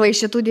 Ir va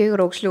iš šitų 2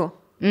 raukšlių.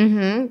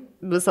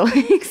 Visą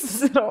laiką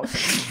susirauk.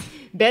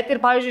 Bet ir,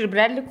 pavyzdžiui, ir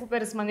Bradley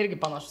Cooperis man irgi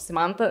panašus į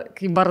Mantą,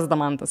 kai barzda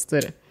Mantas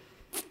turi.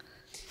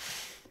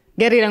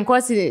 Gerai,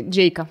 renkuosi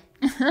Jake'ą.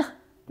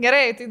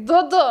 Gerai, tai du.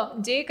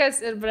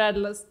 Jake'as ir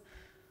Bradlis.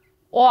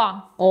 O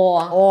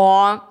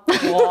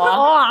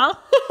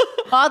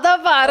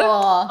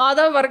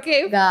dabar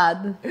kaip?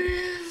 God.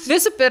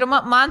 Visų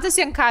pirma, Mantas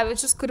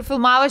Jankavičius, kur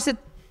filmavosi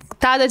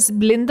Tadas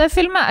Blinda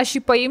filme, aš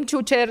jį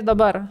paimčiau čia ir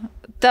dabar.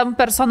 Tam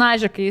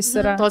personažė, kai jis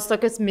yra. Tos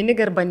tokios mini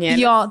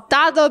garbanėlės. Jo,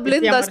 Tado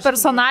Blindas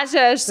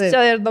personažė, aš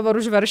čia ir dabar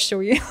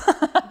užverščiau jį.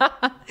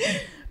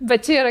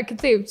 Bet čia yra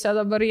kitaip, čia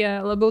dabar jie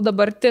labiau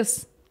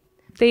dabartis.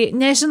 Tai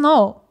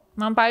nežinau.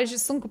 Man, pavyzdžiui,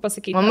 sunku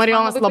pasakyti. Man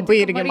Marijonas labai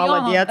irgi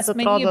maladėtas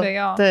atrodo.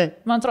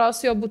 Man atrodo,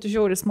 su jo būtų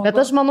žiauris smagu. Bet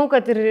aš manau,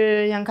 kad ir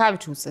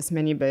Jankavičiaus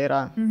asmenybė yra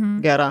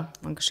gera.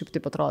 Man kažkaip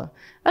taip atrodo.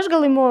 Aš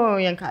gal imu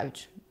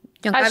Jankavičių.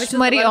 Jankavičius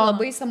Marijoną.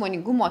 labai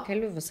sąmoningumo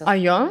keliu visas. A,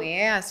 jo?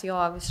 Nuėjęs, jo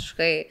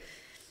visiškai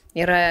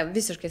yra,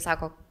 visiškai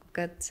sako,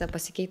 kad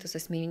pasikeitus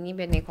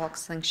asmenybė nei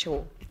koks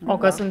anksčiau. O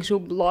kas anksčiau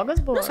blogas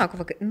buvo? Nu,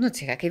 sako,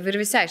 kaip ir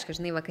visi, aišku,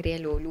 žinai,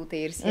 vakarėlių, liūtai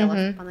ir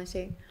sielas ir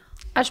panašiai.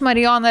 Aš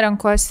Marijoną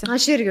renkuosi.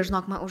 Aš irgi,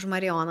 žinok, už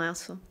Marijoną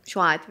esu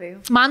šiuo atveju.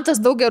 Man tas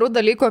daug gerų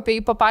dalykų apie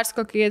jį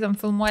papasako, kai jie tam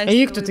filmuoja.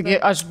 Eik, tu taigi,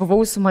 aš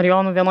buvau su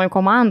Marijonu vienoj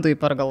komandai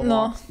pargalvoju.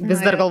 Nu. Vis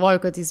dar galvoju,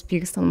 kad jis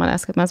pyksta ant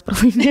manęs, kad mes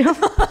pralaimėjom.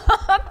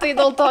 Tai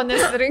dėl to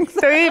nesirinks.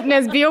 Taip,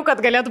 nes bijau,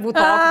 kad galėtų būti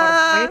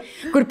awkward,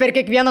 kur per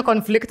kiekvieną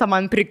konfliktą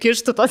man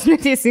prikištų tos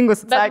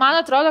neteisingus atsakymus. Bet man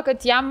atrodo,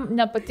 kad jam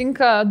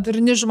nepatinka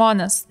durni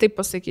žmonės, taip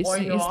pasakysiu.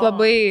 Jis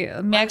labai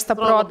mėgsta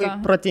protą.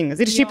 Protingas.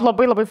 Ir šiaip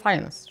labai labai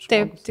fainas.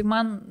 Taip, tai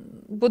man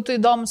būtų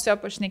įdomu su juo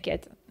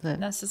pašnekėti,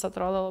 nes jis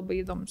atrodo labai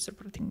įdomus ir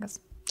protingas.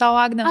 Tau,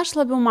 Agne? Aš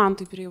labiau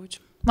Mantui prijaučiu.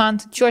 Man,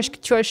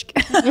 čiuoški.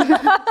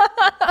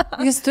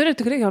 Jis turi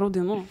tikrai gerų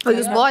dainų. O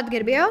jūs buvot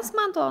gerbėjos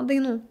man to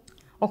dainų?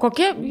 O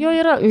kokie jo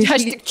yra?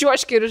 Aš tik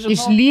čiuoški ir žinau.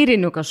 Iš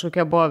lyrinių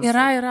kažkokie buvo.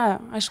 Yra.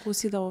 Aš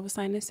klausydavau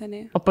visai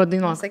neseniai. O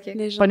padainuos.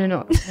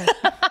 Paniniu.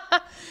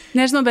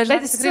 Nežinau, bet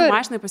tikrai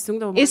mašinai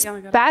pasijungdavau. Jis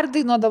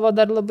perdainuodavo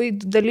dar labai,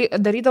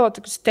 darydavo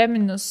tokius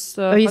teminius.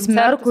 Jis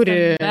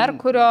Merkurio,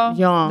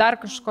 dar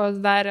kažkos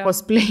darė.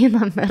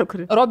 Cosplayina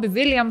Merkurį. Robbie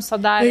Williamso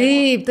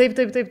darė.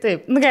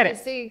 Taip. Nu gerai.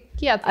 Jisai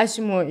kietas. Aš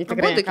imu į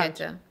tikrai.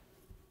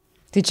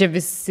 Tai čia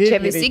visi. Čia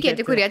visi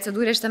kieti, kurie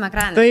atsidūrė šitame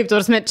ekrane. Taip,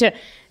 tuorsime, čia,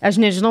 aš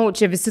nežinau,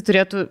 čia visi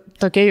turėtų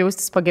tokie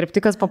jaustis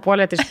pagerbti, kas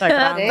papuolė iš tą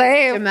ekraną.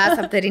 Taip, mes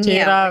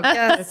aptarinėjame.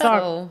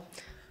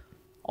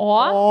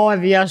 O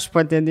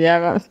viešpatie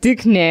Dieve,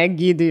 tik ne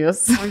Egidijus.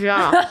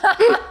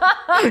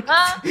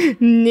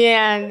 Ne,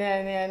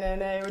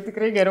 jau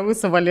tikrai geriau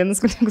su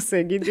Valinsku negu su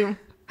Egidijum.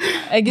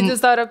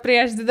 Egidijus tau yra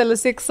prieš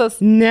didelis iksas.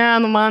 Ne,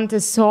 nu man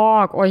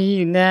tiesiog,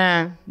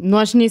 ne. Nu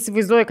aš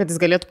neįsivaizduoju, kad jis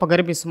galėtų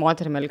pagarbiai su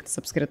moterimi elgtis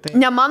apskritai.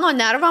 Ne mano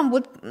nervam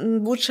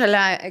būt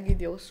šalia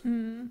Egidijaus.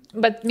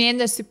 Bet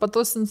mėnesį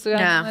patusint su juo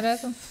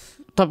norėtum.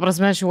 Ta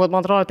prasme, aš jau,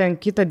 man atrodo, ten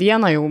kitą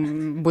dieną jau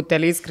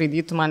buteliai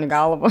skraidytų man į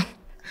galvą.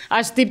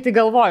 Aš taip tai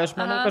galvoju, aš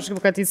manau kažkaip,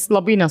 kad jis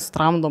labai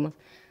nesutramdomas.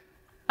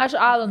 Aš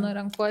Alaną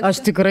renkuosi. Aš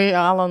tikrai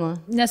Alaną.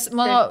 Nes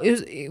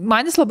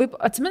man jis labai,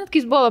 atsimint,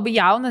 kai jis buvo labai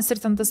jaunas ir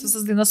ten tas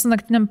visas dainas su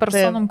naktiniam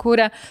personom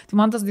kūrė, tai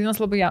man tas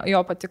dainas labai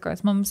jo patiko.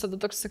 Jis man visada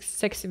toks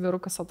seksy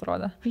vyrukas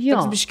atrodo.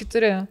 Toks biški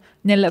turi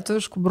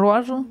nelietuviškų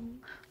bruožų.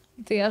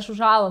 Tai aš už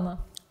Alaną.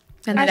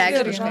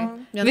 Vienareikšmiškai.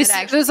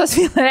 Visas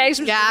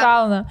vienareikšmiškai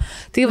Alaną.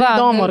 Tai va.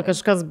 Įdomu, ar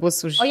kažkas bus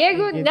už... O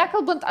jeigu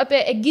nekalbant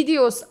apie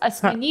Egidijaus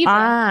asmenybę,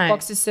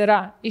 koks jis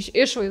yra, iš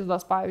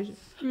išvaizdos,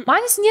 pavyzdžiui.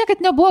 Man jis niekad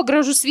nebuvo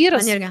gražus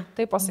vyras.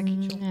 Taip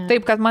pasakyčiau.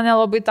 Taip, kad mane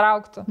labai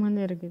trauktų. Man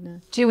irgi ne.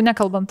 Čia jau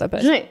nekalbant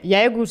apie. Žinai,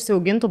 jeigu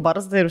užsiaugintų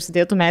barzdą ir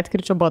užsidėtų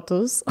medkirčio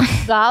batus,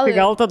 tai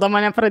gal tada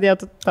mane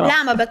pradėtų traukti.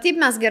 Lemba, bet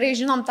taip mes gerai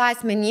žinom tą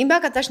asmenybę,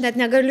 kad aš net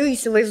negaliu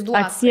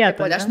įsivaizduoti.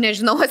 Atsieta. Aš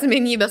nežinau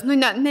asmenybės. Nu,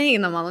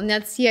 neina mano,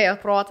 net siejo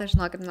protą,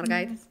 žinokit,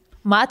 mergaitės.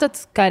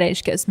 Matot, ką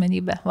reiškia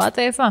asmenybė? Va,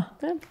 taip.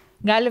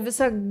 Gali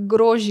visą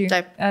grožį.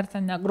 Taip. Ar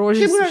ten ne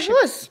grožį. Kaip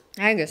gražus.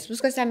 Egis,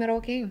 viskas jam yra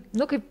okei.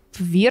 Nu, kaip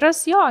vyras,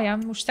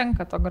 jam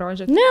užtenka to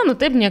grožio. Ne, nu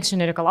taip, nieks čia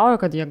nereikalauja,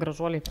 kad jie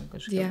gražuoliai ten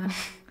kažkaip.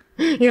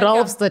 Ir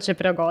alpsta čia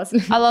prie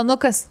Gosling.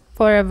 Alanukas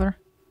forever.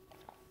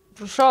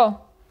 Prašau.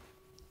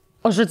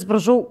 Aš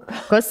atsiprašau,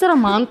 kas yra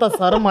Mantas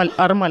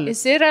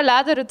Armalis? Jis yra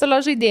ledo ritulio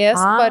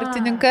žaidėjas,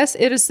 partininkas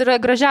ir jis yra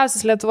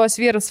gražiausias Lietuvos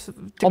vyras.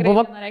 O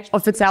buvo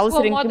oficialus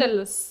rinkimai?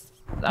 Modelis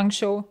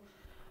anksčiau.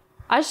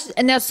 Aš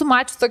nesu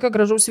mačius tokio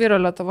gražaus vyro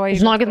Lietuvoje.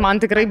 Žinokit, man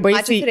tikrai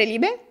baisiai... Mačius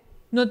realybė?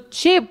 Nu,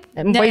 šiaip,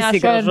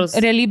 baisiai gražus.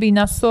 Realybėj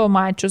nesu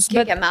mačius.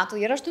 Kiek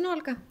metų yra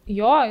 18?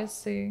 Jo,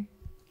 jisai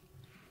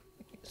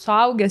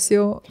suaugęs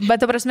jau. Bet,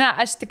 ta prasme,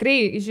 aš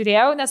tikrai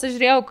žiūrėjau, nes aš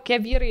žiūrėjau, kokie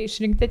vyrai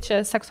išrinkti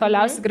čia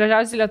seksualiausi,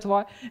 gražiausi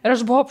Lietuvoje. Ir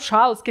aš buvau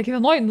apšalus,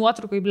 kiekvienoj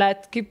nuotraukai,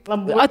 blėt, kaip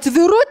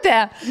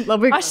atvirutė.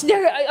 Aš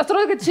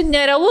atrodo, kad čia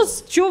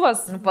nerealus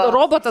čiuvas,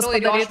 robotas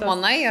padarytas. Jo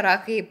žmona yra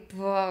kaip,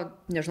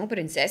 nežinau,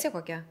 princesė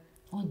kokia.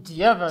 O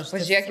Dieve, aš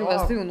pažiūrėk į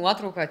vestuvių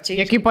nuotrauką.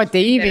 Jie kaip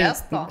ateiviai,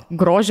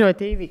 grožio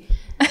ateiviai.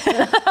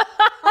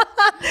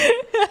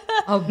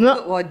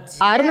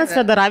 Arnas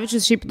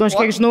Fedaravičius, šiaip, aš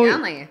kiek žinau,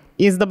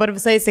 jis dabar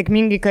visai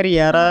sėkmingai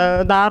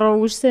karjerą daro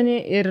užsienį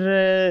ir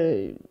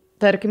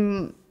tarkim,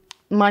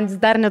 man jis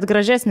dar net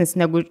gražesnis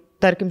negu,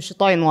 tarkim,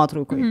 šitoj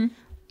nuotraukui.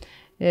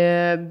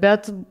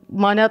 Bet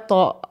mane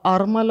to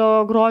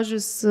Armalio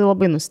grožis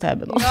labai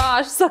nustebino. Jo,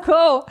 aš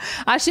sakau,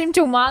 aš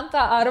imčiau man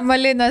tą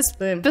Armalį, nes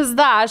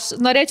pizda, aš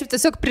norėčiau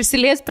tiesiog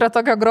prisiliesti prie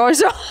tokio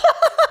grožio.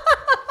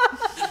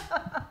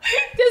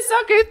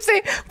 Tiesiog kaip tai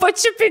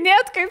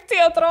pačiupinėt, kaip tai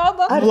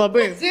atrodo. Ar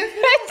labai? Jis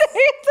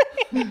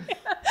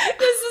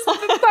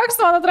toks,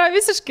 man atrodo,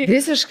 visiškai.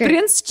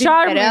 Prince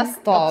Charming.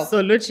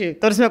 Absoliučiai.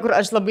 Tarsi, kur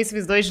aš labai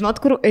įsivaizduoju, žinot,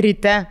 kur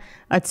ryte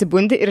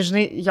atsibundi ir,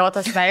 žinai, jo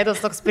tas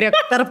veidas toks prie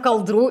tarp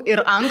kaldrų ir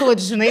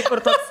anglodžių, žinai,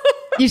 kur toks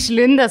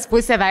išlindęs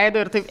pusė veido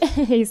ir taip,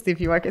 jis taip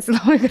juokėsi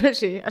labai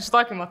gražiai. Aš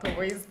tokį matau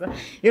vaizdą.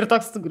 Ir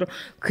toks,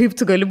 kaip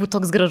tu gali būti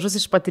toks gražus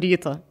iš pat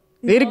ryto.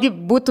 Irgi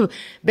būtų,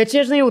 bet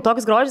čia, žinai, jau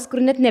toks grožis, kur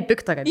net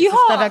nepikta, kad jis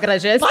tave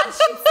gražesnis. Man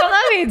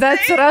šypsena veida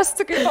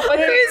atsirastų, kaip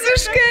pamatyti.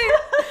 Visiškai.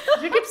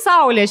 Žiūrėk, kaip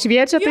saulė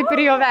šviečia, taip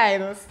ir jo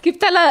veidas. Kaip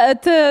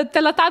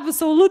teletabių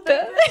saulutė.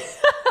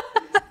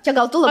 Čia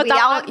gal tu labai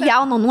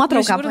jauno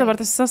nuotrauką. Žiūrėjau dabar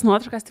tas visas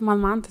nuotraukas, tai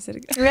man tas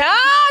irgi. Ja,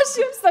 aš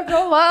jums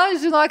sakau,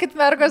 žinokit,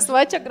 mergos,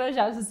 va čia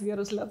gražiausias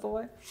vyras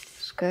Lietuvoje.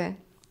 Škai.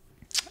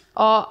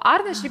 O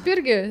Arne šiaip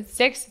irgi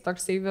seksi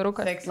toksai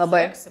vyrukas.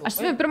 Labai.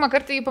 Aš pirmą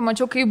kartą jį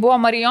pamačiau, kai buvo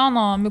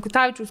Marijono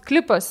Mikutavičiaus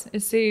klipas.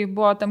 Jisai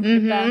buvo tam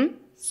klipe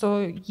su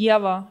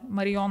Ieva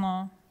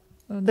Marijono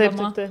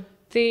dama. Taip.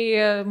 Tai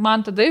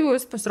man tada jau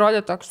jis pasirodė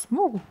toks,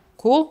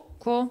 cool.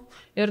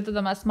 Ir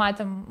tada mes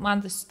matėm,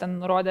 man tas ten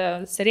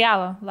nurodė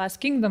serialą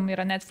Last Kingdom,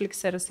 yra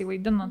Netflix ir jisai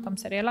vaidino tam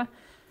serialą.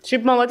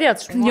 Šiaip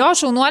maladėts. Jo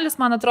šaunuolis,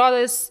 man atrodo,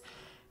 jis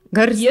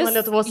garsino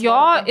Lietuvos jo,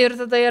 ir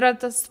tada yra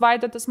tas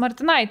Vaidotas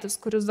Martinaitis,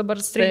 kuris dabar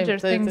Stranger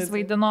Things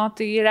vaidino.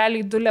 Tai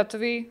realiai 2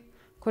 lietuviai,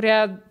 kurie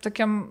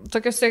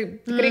tokiuose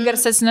tikrai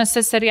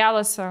garsesniuose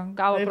serialuose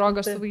gavo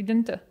progą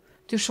suvaidinti.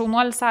 Tai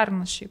šaunuolis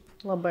Arnas šiaip.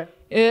 Labai.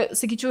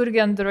 Sakyčiau, irgi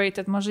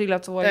underrated, mažai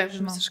Lietuvoje,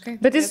 žinau.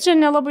 Bet jis čia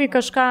nelabai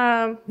kažką...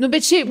 Nu,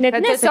 bet šiaip, net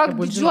tiesiog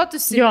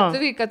didžiuotųsi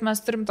lietuviai, kad mes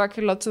turim tokį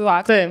lietuvių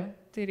aktorių.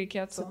 Tai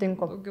reikėtų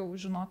daugiau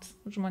žinot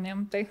žmonėm.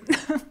 Tai.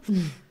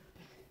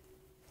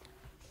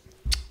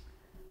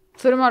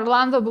 Turim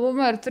Orlando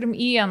Bloomą ir turim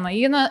Ianą.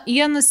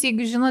 Ianas,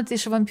 jeigu žinote,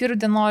 iš Vampyrų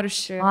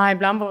dienoraščių. Ai,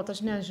 blemba,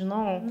 aš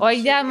nežinau. O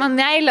man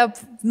meilė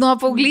nuo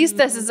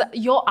paauglystės,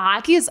 jo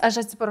akys,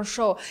 aš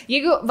atsiprašau.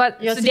 Jeigu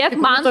sudėt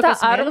man tą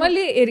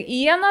Armalį ir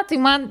Ianą,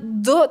 tai man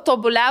 2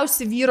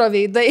 tobuliausi vyro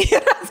veidai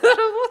yra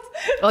turbūt.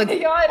 O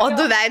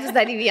 2 veidus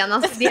dar į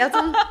vieną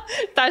sudėtum.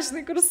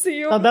 Tašnai, kur su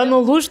jų. Tada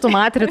nulūžtų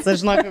matrica,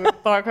 žinok,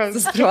 tokios.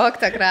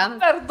 Susprogta ekraną.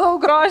 Per daug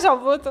grožio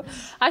būtų.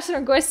 Aš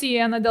renkuosi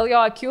Ianą dėl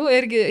jo akių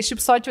irgi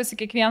šipsočiuosi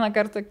kiekvieną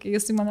kartą, kai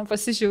jis į mane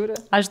pasižiūri.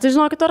 Aš tai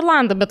žinokit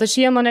Orlando, bet aš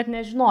Ieno net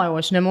nežinojau,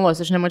 aš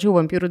nemeluosiu, aš nemačiau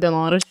Vampyrų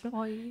dienoraščių.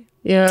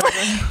 Ir...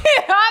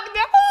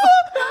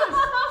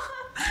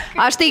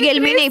 Aš tai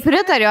gelminiai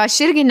pritariu, aš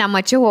irgi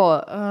nemačiau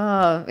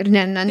ir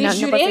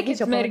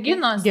žiūrėkit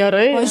merginos.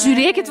 Gerai. O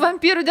žiūrėkit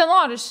Vampyrų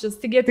dienoraščius,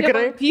 taigi apie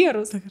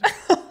vampyrus.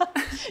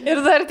 Ir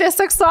dar tie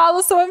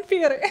seksualūs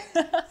vampyrai.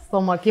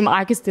 Tom akim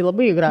akis tai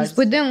labai gražus.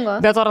 Spūdingo.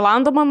 Bet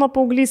Orlando man nuo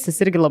paauglystės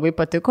irgi labai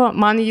patiko.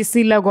 Man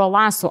jisai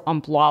Legolasų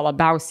amplua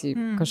labiausiai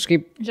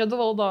kažkaip. Žiedų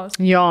valdovas.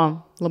 Jo,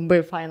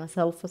 labai fainas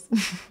elfas.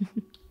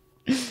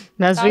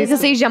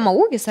 Jisai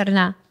žemaūgis, ar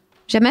ne?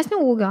 Žemesnio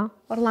ūgio.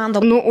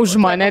 Orlando. Nu, už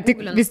mane tik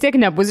vis tiek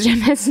nebus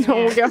žemesnio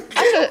ūgio.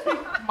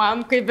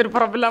 Man kaip ir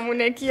problemų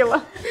nekyla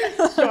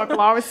šiuo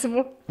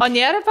klausimu. O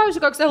nėra,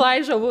 pavyzdžiui, koks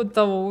Elijah Wood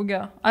tavo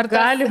ūgio? Ar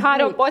gali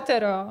Hario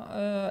Poterio?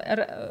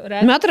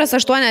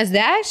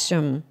 1,80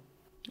 m.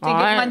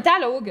 Taigi,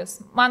 mantelio ūgis.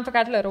 Man to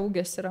Katlerio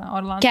ūgis yra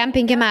Orlando. Kem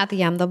 5 metai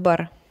jam dabar.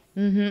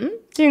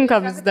 Tinka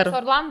vis dar.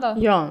 Orlando?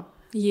 Jo.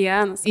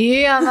 Ianas,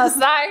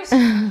 aišku.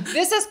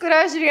 Visas,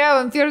 kurią žiūrėjau,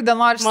 Vampyrų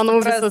dienoraščius.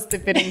 Manau, visas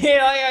taip ir.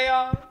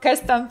 Jo.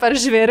 Kas ten per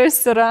žvėris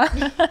yra?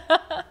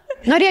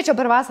 Norėčiau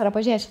per vasarą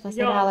pažiūrėti šitą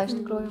serialą, iš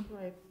tikrųjų.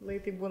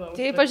 Tai būna.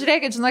 Tai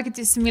pažiūrėkit, žinokit,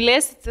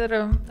 įsimylėsit ir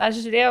aš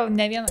žiūrėjau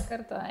ne vieną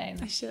kartą.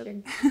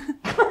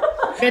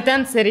 Bet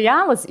ten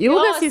serialas,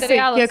 ilgas jisai,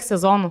 kiek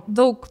sezonų?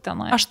 Daug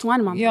tenai.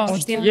 8 man. Jo,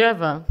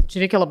 Dieve, čia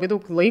reikia labai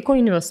daug laiko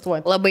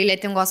investuoti. Labai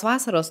lėtingos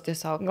vasaros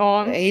tiesiog.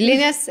 O.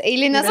 Eilinės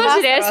vasaros.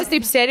 Žiūrėsi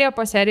taip serija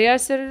po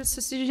serijos ir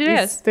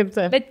susižiūrės. Taip.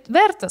 Bet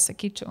verta,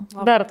 sakyčiau.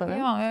 Verta, ne?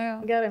 Jo.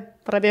 Gerai,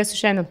 pradėsiu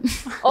šiandien.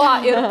 O,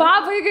 ir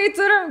pabaigai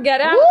turim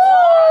geriausią.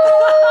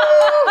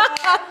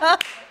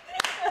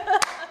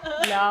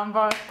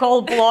 Lemba,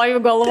 kol ploju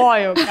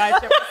galvoju, ką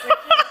čia pasakyti.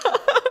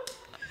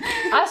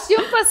 Aš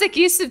jums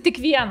pasakysiu tik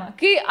vieną.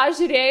 Kai aš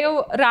žiūrėjau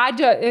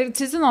Radžio ir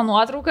Cizino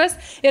nuotraukas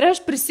ir aš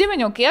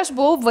prisiminiau, kai aš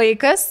buvau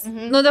vaikas,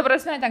 nu, ta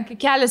prasme, ten, kai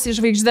Kelias į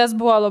žvaigždės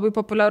buvo labai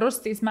populiarus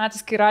tais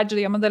metais, kai Radžio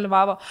jame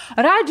dalyvavo.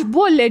 Radžio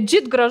buvo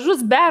legit gražus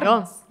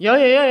bernas. Jo.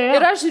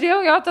 Ir aš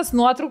žiūrėjau jo tas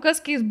nuotraukas,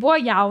 kai jis buvo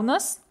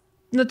jaunas.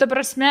 Nu, ta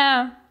prasme...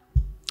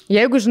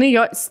 Jeigu, žinai,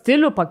 jo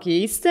stilių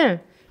pakeisti,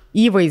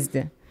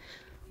 įvaizdį.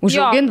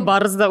 Užaugint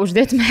barzdą,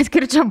 uždėti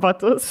medkirčio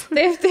batus.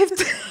 Taip.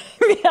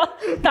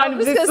 Man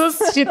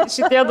visus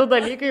šitie 2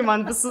 dalykai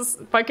man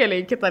visus pakelia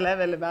į kitą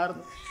levelį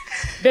verdą.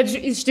 Bet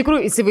iš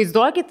tikrųjų,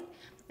 įsivaizduokit,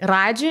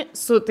 Radži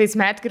su tais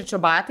medkirčio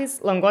batais,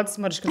 langotis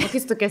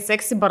marškinukais, tokia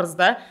seksi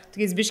barzda,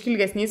 tokiais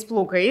biškilgesniais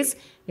plaukais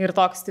ir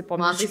toks tipo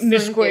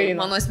mišku eina.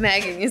 Mano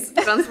smegenys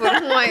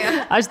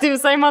transformuoja. Aš tai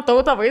visai matau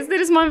tą vaizdą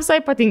ir jis man visai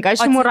patinka.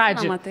 Aš imu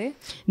Radži. Matai?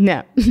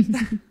 Ne.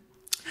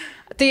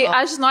 Tai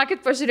aš, žinokit,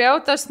 pažiūrėjau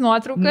tas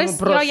nuotraukas,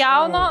 Nu, jo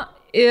jauno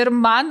ir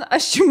man,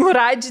 aš imu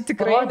Radži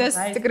tikrai, O, nes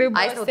nice. tikrai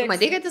buvo. Ai, tu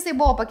matai, kad jisai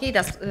buvo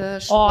pakeitęs.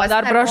 O,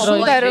 dar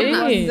brašūta ir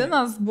Brašūta.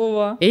 bandinas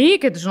buvo.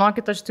 Eikit,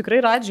 žinokit, aš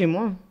tikrai Radži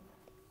imu.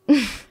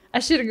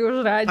 Aš irgi už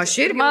Radži. Aš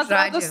irgi Man už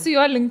atrodo, Radži. su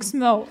juo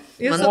linksmiau.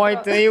 Jis Oi,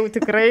 tai jau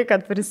tikrai,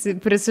 kad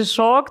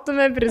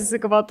prisišoktume,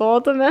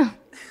 prisikvatotume.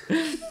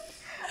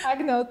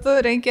 Agne, tu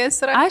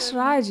renkėsi Radži. Aš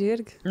Radži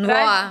irgi. Nu,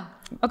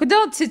 O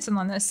kodėl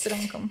Cicino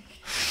nesirinkam?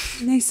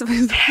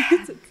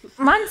 Neįsivaizduoju.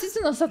 Man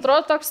Cicinas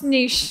atrodo toks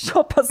ne iš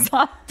šio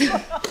pasaulio.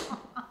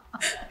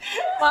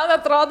 Man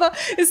atrodo,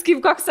 jis kaip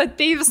koks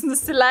ateivis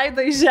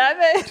nusileido į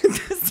žemę ir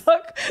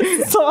tiesiog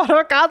savo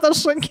rokatą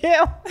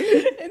šokėjo.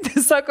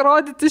 Tiesiog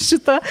rodyti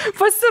šitą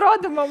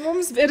pasirodymą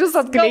mums ir jis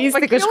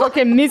Kleisti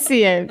kažkokią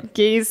misiją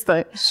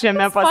keistą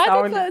šiame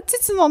pasaulyje.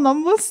 Cicino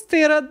namus,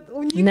 tai yra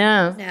unikalus. Ne.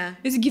 ne.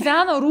 Jis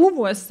gyveno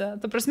rūmuose,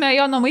 ta prasme,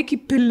 jo namai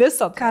kaip pilis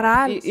atrodo.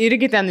 Karalis.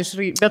 Irgi ten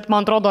bet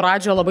man atrodo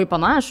Radžio labai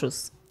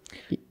panašus.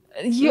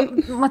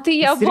 Matai,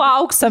 jie buvo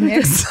auksą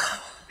mėgs.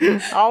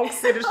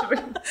 Auks ir išrai.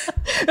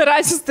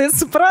 Radžis tai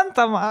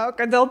suprantama, o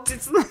kodėl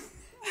Cicinas.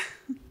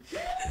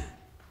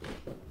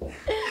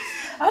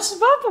 Aš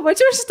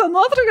pamačiau šitą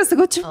nuotrauką,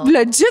 sakau, čia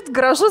legit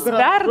gražus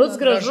verdas.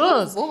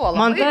 Gražus. Buvo,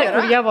 Man labai tai, gera.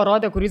 kur jie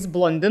rodė, kuris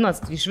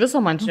blondinas, tai iš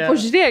viso man čia.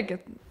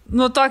 Pažiūrėkit,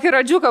 nu tokį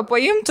radžiuką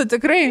paimtų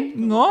tikrai,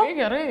 nu.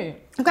 Gerai.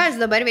 Ką jis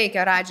dabar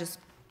veikia, Radžis?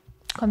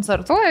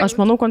 Koncertuoja. Aš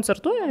manau,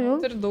 koncertuoja jau.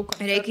 Ir daug.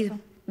 Reikia.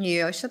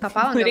 Jo, šitą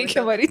palandą.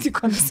 Reikia varyti į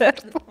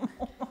koncertą.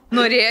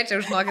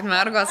 Norėčiau, žinokit,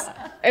 mergos.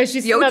 Aš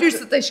Jaučiu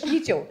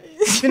išsitaškyčiau.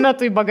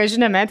 įsimetu į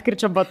bagažinę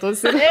metkirčio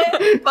batus ir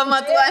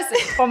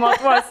Pamatuosi.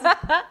 pamatuosiu.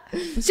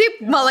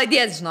 Šiaip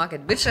maladės,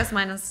 žinokit, bičias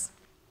manęs.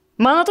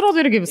 Man atrodo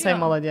irgi visai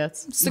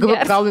maladėts.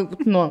 Sugerti. Gal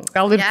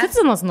ir Ne?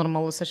 Cicinas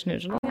normalus, aš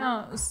nežinau.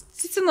 Ja,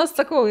 Cicinas,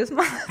 sakau, jis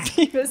man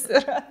ateivis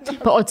yra.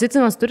 O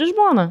Cicinas turi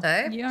žmoną?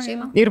 Taip, Jo,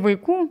 šeima. Ir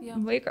vaikų?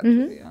 Vaiką.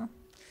 Mhm.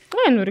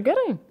 Ne, nu ir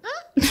gerai.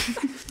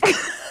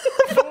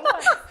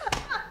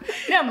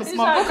 Ne, nu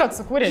smagu, kad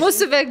sukūrė.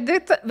 Mūsų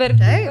verdiktas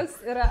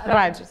yra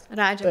Radžis.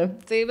 Radžis.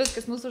 Taip. Tai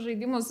viskas, mūsų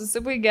žaidimas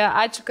susibaigė.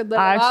 Ačiū, kad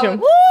Ačiū.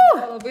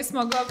 dalyvavote. Labai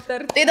smagu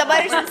aptarti. Tai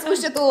dabar išsinsų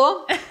šitų.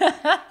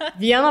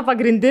 Viena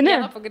pagrindinė.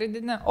 Viena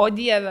pagrindinė. O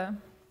Dieve.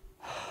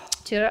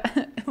 Čia yra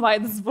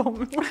Vaidas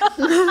Baumila.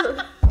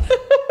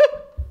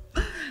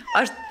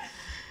 Aš.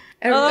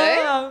 Ir tai?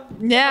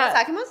 Ne.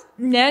 Atsakymas?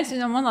 Ne, čia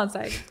ne mano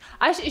atsakymas.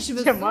 Aš iš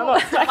visų. Čia mano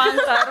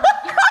Man tarp.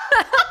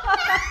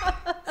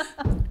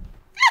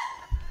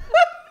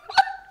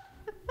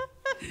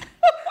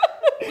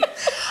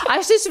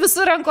 Aš iš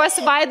visų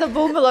renkuosi Vaidą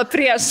Baumilą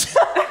prieš.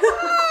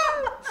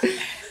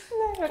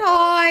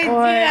 Oi,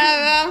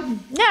 Dieve.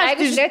 Ne,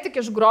 jeigu žiūrėti tik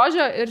iš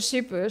grožio ir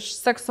šiaip iš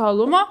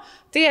seksualumo,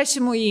 tai aš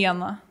imu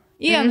Ieną.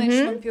 Iena iš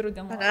vampyrų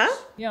dienos. Ane?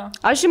 Jo.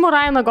 Aš imu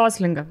Ryaną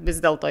Goslingą,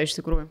 vis dėlto iš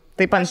tikrųjų.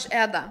 Taip ant.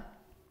 Eda.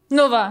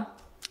 Nu va.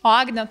 O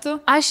Agne, tu?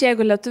 Aš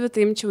jeigu lietuvių,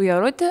 tai imčiau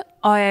Jarutį,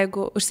 o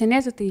jeigu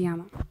užsienietį, tai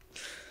Janą.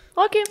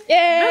 Ok.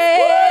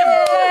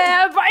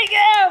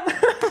 Baigėm!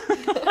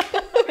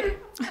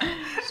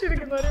 Aš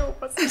irgi norėjau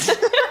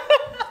pasakyti.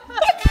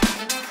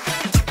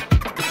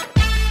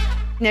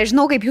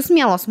 Nežinau, kaip jūs,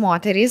 mielos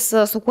moterys,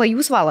 su kuo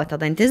jūs valote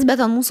dantis, bet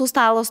ant mūsų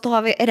stalo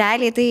stovi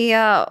realiai tai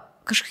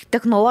kažkokia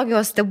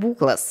technologijos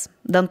stebuklas.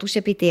 Dantų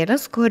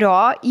šepetėlis, kurio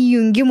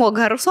įjungimo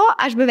garso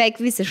aš beveik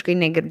visiškai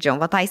negirdžiau.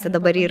 Va, Taistė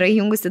dabar yra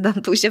įjungusi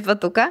dantų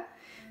šepetuką.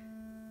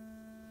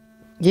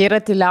 Jie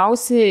yra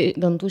tyliausi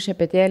dantų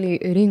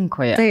šepetėliai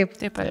rinkoje. Taip.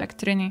 Taip,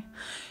 elektriniai.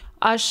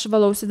 Aš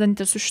valausi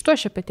dantis su šituo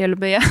šepetėliu,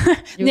 beje.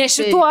 Juk Ne tai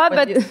šituo,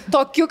 bet padė-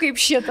 tokiu kaip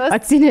šitas.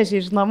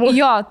 Atsinešė iš namų.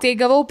 Jo, tai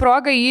gavau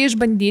progą jį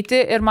išbandyti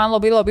ir man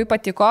labai labai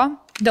patiko.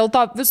 Dėl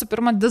to visų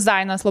pirma,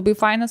 dizainas labai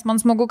fainas.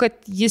 Man smagu, kad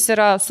jis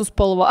yra su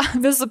spalva.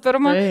 Visų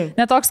pirma, Taip.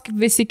 netoks kaip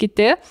visi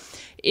kiti.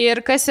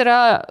 Ir kas yra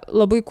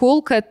labai cool,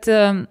 kad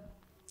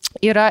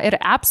yra ir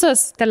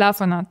appsas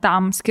telefono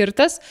tam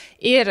skirtas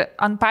ir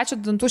ant pačio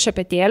dantų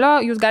šepetėlio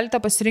jūs galite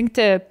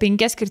pasirinkti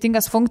 5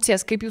 skirtingas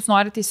funkcijas, kaip jūs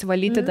norite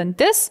įsivalyti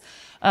dantis,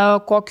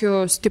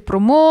 kokiu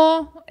stiprumu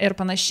ir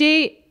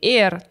panašiai.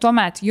 Ir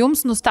tuomet jums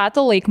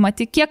nustato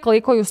laikmatį, kiek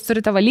laiko jūs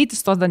turite valyti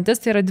tos dantis,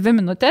 tai yra 2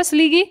 minutės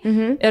lygiai.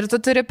 Ir tu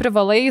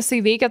privalai, jisai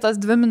veikia tas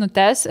 2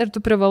 minutės ir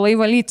tu privalai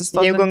valyti tos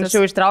Jeigu dantis.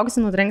 anksčiau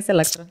ištrauksi, nutrenks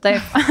elektrą. Taip.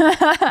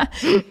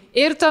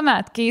 Ir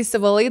tuomet, kai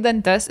įsivalai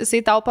dantis, jisai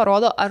tau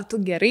parodo, ar tu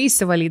gerai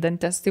įsivalai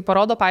dantis. Tai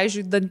parodo,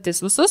 pavyzdžiui,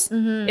 dantis visus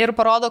ir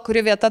parodo,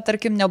 kuri vieta,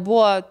 tarkim,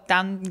 nebuvo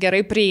ten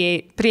gerai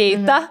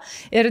prieita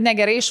ir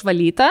negerai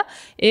išvalyta.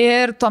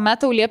 Ir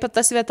tuomet tau liepia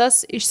tas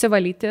vietas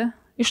išsivalyti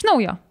iš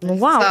naujo. Nu,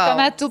 wow.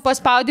 Tuomet tu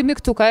paspaudi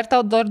mygtuką ir tau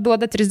dar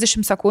duoda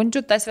 30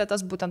 sekundžių tas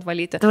vietas būtent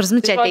valyti. Ta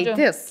prasme, čia žodžiu,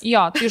 ateitis.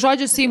 Jo, tai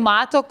žodžiu, jisai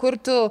mato, kur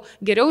tu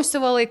geriau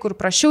įsivalai, kur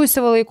prašiau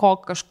įsivalai,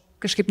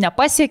 kažkaip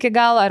nepasieki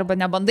gal, arba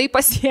nebandai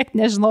pasiekti,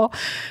 nežinau.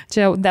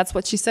 Čia that's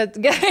what she said.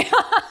 Gerai.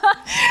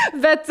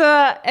 Bet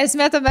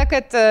esmė tame,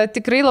 kad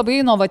tikrai labai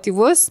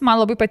inovatyvus,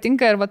 man labai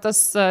patinka ir va,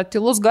 tas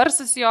tylus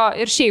garsas jo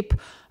ir šiaip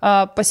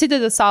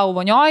pasidedi savo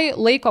vonioj,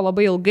 laiko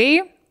labai ilgai.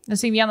 Nes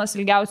jis vienas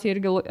ilgiausiai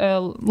irgi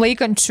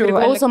laikančių.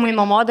 Priklausomai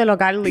nuo modelio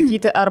gali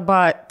laikyti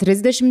arba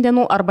 30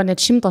 dienų, arba net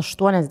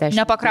 180.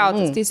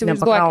 Nepakrautas, tai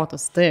įsivaizduokit.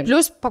 Nepakrautas, taip.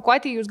 Plius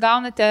pakuotį jūs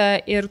gaunate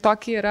ir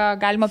tokį yra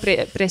galima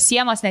prie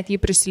sienos net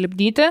jį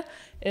prisilipdyti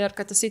ir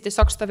kad jisai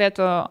tiesiog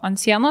stovėtų ant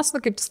sienos,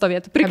 kaip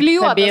stovėtų,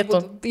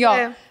 priklijuotas. Jo,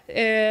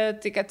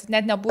 tai kad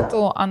net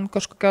nebūtų ant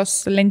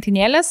kažkokios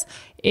lentynėlės.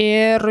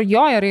 Ir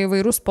jo, yra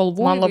įvairių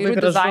spalvų. Man labai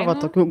gražu,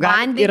 tokių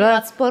vandeniui yra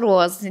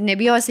atsparus,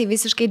 nebijosiai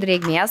visiškai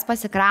drėgmės,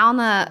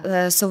 pasikrauna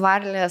su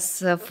varlės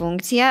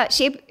funkcija.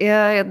 Šiaip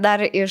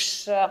dar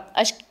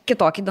aš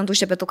kitokį dantų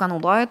šepetuką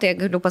naudoju, tai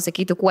galiu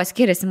pasakyti, kuo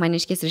skiriasi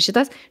maniškis ir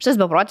šitas. Šitas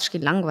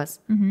beprotiškai lengvas.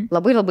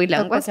 Labai labai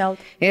lengvas.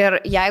 Ir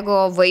jeigu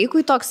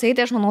vaikui toksai,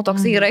 tai aš manau,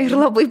 toksai yra ir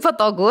labai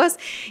patogus.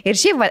 Ir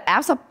šiaip,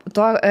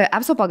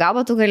 appso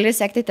pagalba tu gali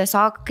sekti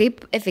tiesiog,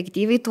 kaip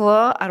efektyviai tu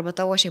arba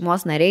tavo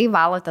šeimos nariai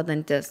valote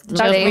dantis.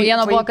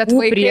 Viena buvo, kad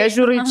vaikai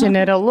priežiūrai čia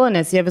nerealu,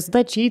 nes jie visada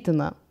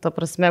čytina. Ta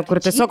prasme, kur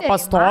tiesiog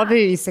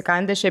pastovi,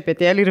 įsikandė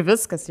šepetėlį ir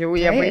viskas, jau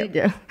jie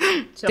baigė.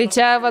 Tai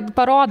čia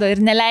parodo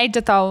ir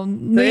neleidžia tau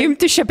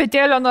nuimti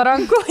šepetėlio nuo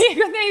rankų,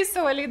 jeigu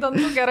neįsivaly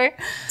dantų gerai.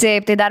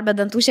 Taip, tai dar be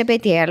dantų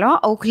šepetėlio,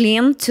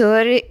 Auklin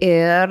turi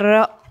ir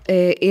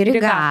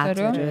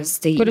irigatorius.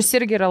 Kuris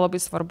irgi yra labai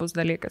svarbus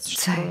dalykas.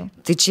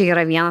 Tai čia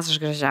yra vienas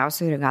iš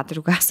gražiausių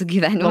irigatorių, ką su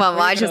gyvenimo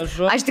mačius.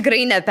 Aš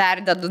tikrai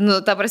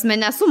neperdedu, ta prasme,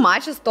 nesu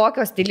mačius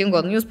tokio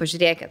stilingo, jūs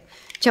pažiūrėkit.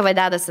 Čia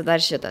vadedasi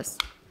dar šitas.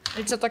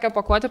 Ir čia tokia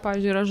pakuotė,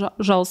 pavyzdžiui, yra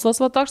žalsvas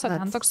va toks, o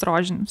ten toks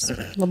rožinis.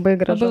 Labai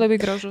gražu. Labai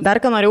gražu.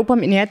 Dar ką norėjau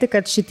paminėti,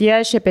 kad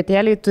šitie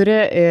šepetėliai turi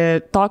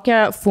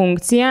tokią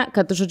funkciją,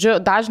 kad, žodžiu,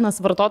 dažnas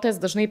vartotojas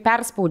dažnai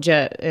perspaudžia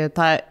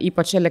tą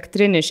ypač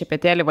elektrinį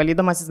šepetėlį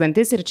valydamasis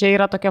dantis ir čia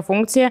yra tokia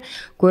funkcija,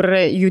 kur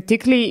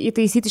jutikliai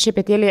įtaisyti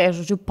šepetėlį,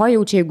 žodžiu,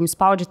 pajaučia, jeigu jūs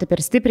spaudžiate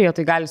per stipriai,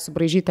 tai gali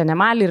subraižyti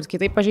enemalį ir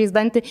kitaip pažeis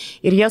dantį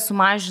ir jie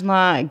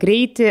sumažina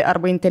greitį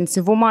arba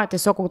intensyvumą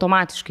tiesiog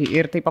automatiškai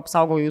ir taip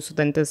apsaugo jūsų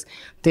dantis.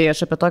 Tai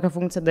aš apie tokią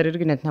funkciją dar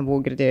irgi net nebuvau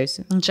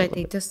girdėjusi. Čia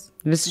ateitis.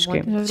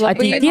 Visiškai.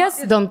 Ateities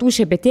dantų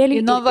šepetėlį.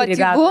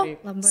 Inovatyvu,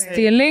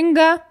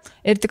 stilinga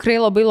ir tikrai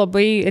labai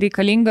labai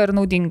reikalinga ir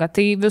naudinga.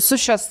 Tai visus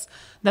šios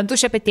dantų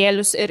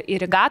šepetėlius ir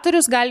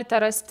irigatorius galite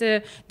rasti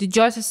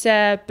didžiosiuose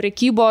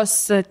prekybos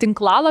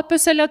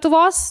tinklalapiuose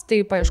Lietuvos.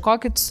 Tai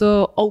paieškokit su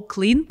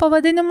Auklin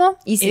pavadinimu.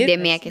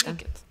 Įsidėmėkite.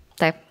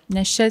 Taip.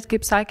 Nes čia,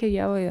 kaip sakė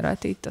Ieva, yra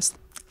ateitis.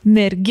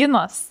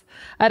 Merginos.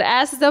 Ar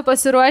esate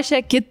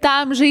pasiruošę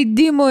kitam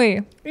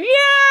žaidimui?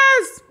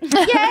 Yes!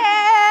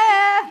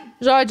 Yeah!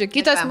 Žodžiu,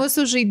 kitas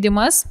mūsų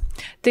žaidimas.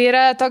 Tai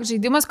yra toks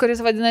žaidimas,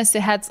 kuris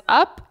vadinasi Heads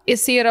Up.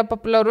 Jis yra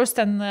populiarus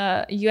ten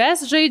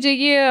US, žaidžia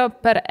jį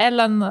per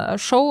Ellen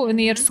Show.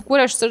 Jis ir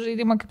sukūrė šitą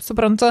žaidimą, kaip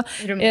suprantu.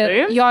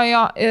 Rimtai?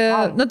 Jo.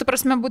 Nu, tai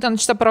prasme,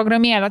 būtent šitą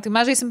programėlę. Tai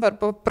mes žaisim per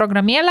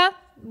programėlę.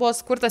 Buvo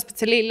sukurta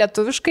specialiai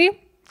lietuviškai,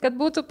 kad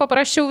būtų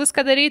paprasčiau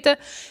viską daryti.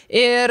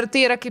 Ir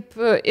tai yra kaip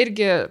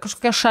irgi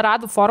kažkokia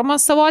šaradų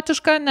forma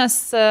savotiška, nes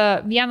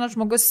vienas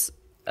žmogus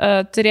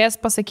turės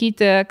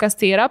pasakyti, kas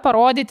tai yra,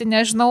 parodyti,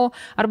 nežinau,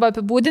 arba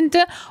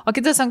apibūdinti, o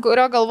kitas, ant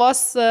kurio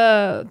galvos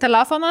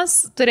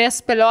telefonas, turės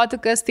spėlioti,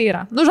 kas tai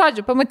yra. Nu,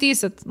 žodžiu,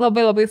 pamatysit.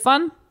 Labai labai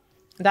fun.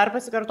 Dar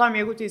pasikartuom,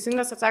 jeigu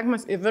teisingas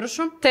atsakymas į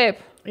viršų.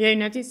 Taip. Jei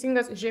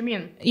neteisingas,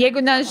 žemyn.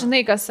 Jeigu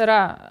nežinai, kas yra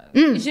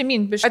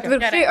žemyn, biškai.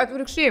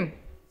 Atvirkščiai.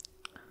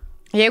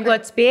 Jeigu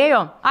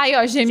atspėjo.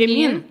 Jo,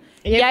 žemyn.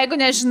 Jeigu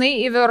nežinai,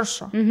 į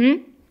viršų.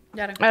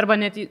 Gerai. Arba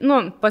net,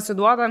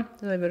 pasiduoda,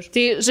 tada viršų.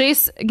 Tai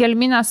žais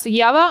Gelminė su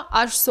Ieva,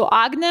 aš su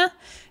Agne.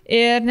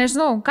 Ir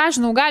nežinau, ką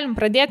žinau, galim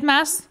pradėti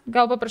mes.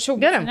 Gal paprašiau.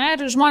 Gerai. Ne,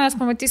 ir žmonės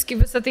pamatys,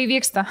 kaip visą tai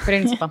vyksta.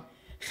 Principą.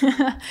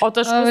 O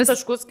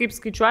taškus kaip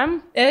skaičiuojam?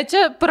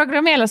 Čia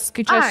programėlės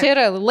skaičiuoja. Čia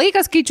yra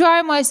laikas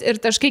skaičiuojamas ir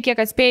taškai, kiek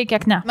atspėjai,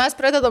 kiek ne. Mes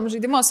pradedam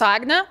žaidimo su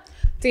Agne.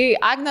 Tai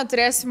Agne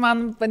turėsi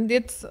man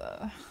bandyti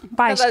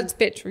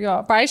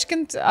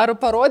paaiškinti, ar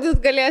parodyti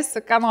galėsi,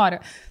 ką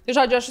nori. Tai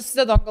žodžiu, aš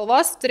susidedu ant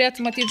galvos,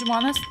 turėtų matyti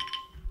žmonės.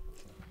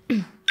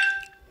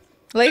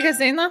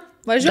 Laikas eina,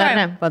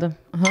 važiuojam.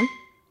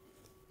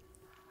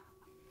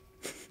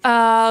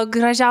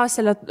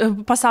 Gražiausia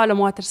pasaulio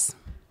moters.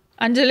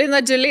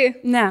 Angelina Jolie.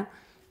 Ne,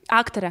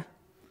 aktorė.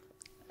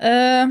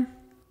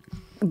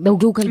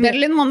 Daugiau kalbėk.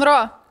 Marilyn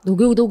Monroe.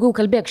 Daugiau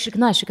kalbėk,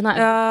 šikna.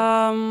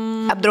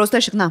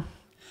 Apdrausta šikna.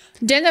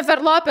 Jennifer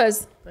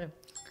Lopez. Taip.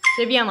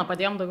 Čia vieną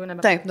padėjom, daugiau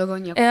nebe. Taip, daugiau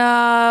nieko.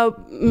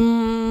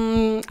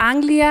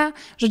 Anglija,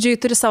 žodžiu,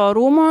 turi savo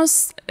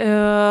rūmus.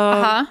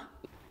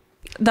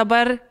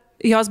 Dabar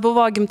jos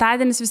buvo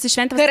gimtadienis, visi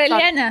šventė.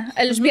 Karalienė,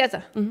 Elžbieta.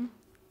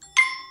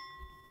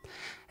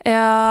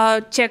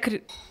 Čia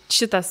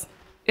šitas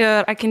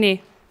ir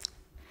akiniai.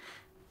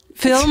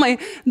 Filmai,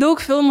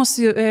 daug filmų,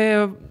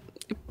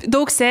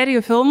 daug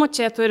serijų filmų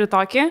čia turi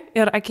tokį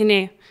ir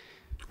akiniai.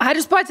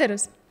 Haris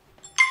Poteris.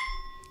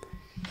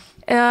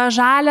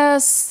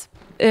 Žalias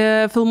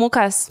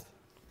filmukas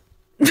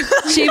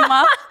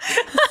Šeima.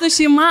 Su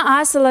šeima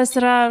asilas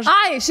yra...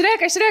 Ai,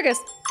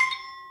 Šrekas.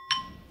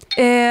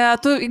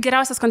 Tu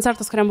geriausias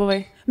koncertas, kuriam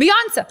buvai.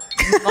 Beyoncé.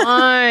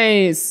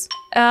 Nice.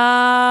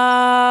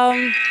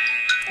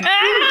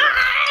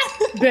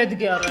 Bet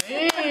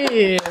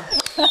gerai.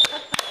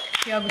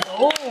 Kiek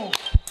daug.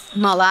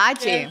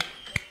 Malačiai.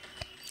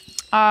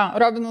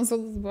 Robinas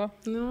Wildas buvo.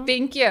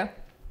 5.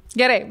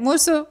 Gerai,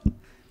 mūsų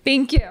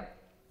 5.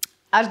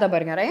 Aš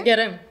dabar gerai?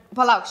 Gerai.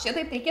 Palauk,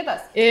 šitaip tai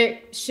kitas.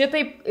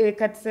 Šitaip,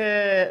 kad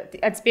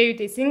atspėju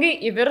teisingai,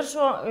 į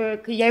viršų,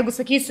 jeigu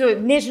sakysiu,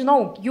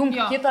 nežinau, jung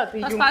kitą, tai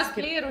jung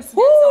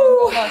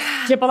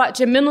kitą.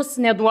 Čia minus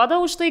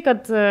neduoda už tai,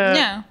 kad...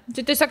 Ne,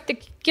 čia tiesiog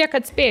tik kiek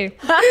atspėjai.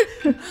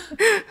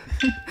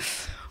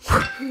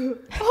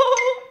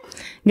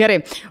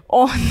 Gerai.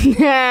 O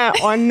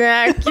ne,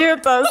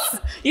 kitas.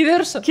 Į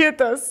viršų.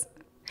 Kitas.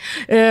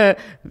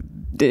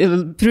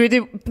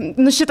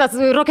 Šitas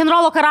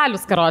rock'n'rollo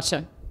karalius,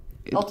 karočią.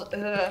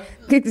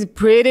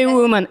 Pretty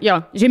Woman.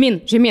 Jo, žemyn.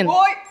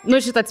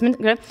 Šitą atsiminti.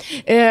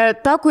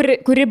 Ta,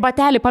 kuri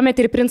batelį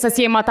pametė ir princas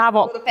jai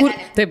matavo.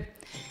 Taip.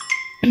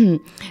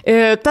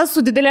 Tas su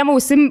didelėm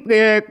ausim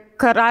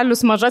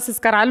karalius, mažasis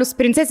karalius,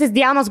 princesės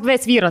Dianos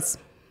buvęs vyras.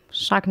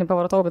 Šaknį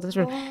pavartau, bet aš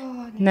žiūrėjau.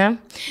 Ne.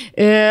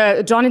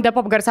 Johnny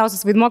Depp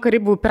garsiausias vaidmuo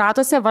Karibų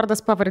piratuose,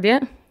 vardas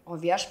pavardė. O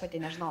viešpatį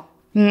nežinau.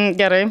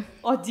 Gerai.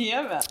 O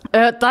dieve.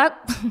 Ta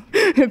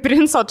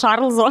princo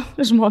Čarlzo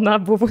žmona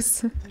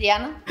buvusi.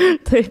 Diena?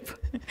 Taip.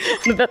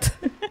 Bet.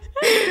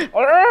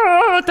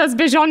 Tas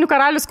beždžionių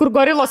karalius, kur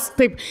gorilos.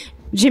 Taip.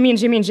 Žemyn.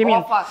 O,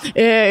 fuck.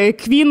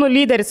 Kvynų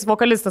lyderis,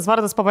 vokalistas,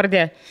 vardas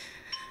pavardė.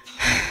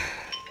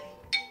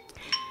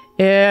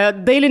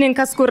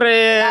 Dailininkas, kur...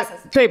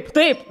 Taip.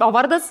 O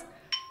vardas?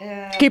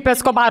 Kaip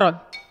Eskobaro.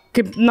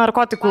 Kaip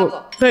narkotikų.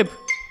 Pablo. Taip.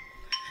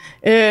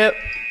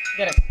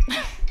 Gerai.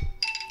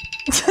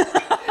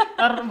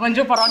 Ar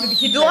bandžiau parodyti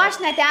kitą? Du aš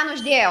net ten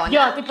uždėjau, ne?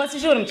 Jo, tai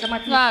pasižiūrim, čia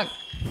matyti. Na,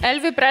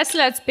 Elvi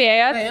Presley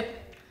atspėjat.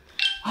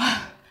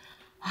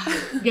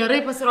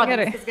 Gerai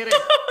pasirodė. Gerai.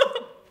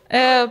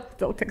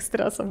 Dėl tiek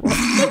streso buvo.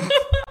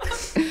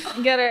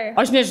 Gerai.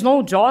 Aš nežinau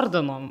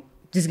Jordano.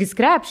 Jisgi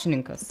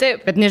krepšininkas.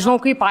 Taip. Bet nežinau,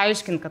 kaip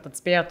paaiškinti, kad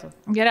atspėtų.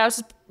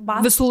 Geriausias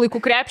visų laikų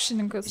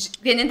krepšininkas.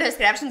 Vienintelis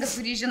krepšininkas,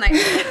 kurį žinai.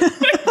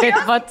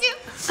 Taip, vat.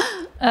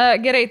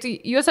 Gerai, tai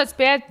jūs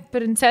atspėjat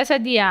princesę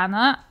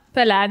Dianą,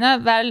 Pelenę,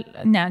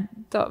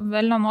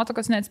 Velnio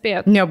nuotakos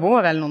neatspėjat.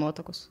 Nebuvo Velnio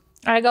nuotakos.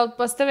 Ai, gal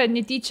pas tave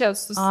netyčia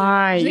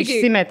Ai,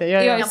 išsimetė.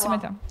 Jo.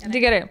 Išsimetė.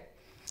 Tai gerai.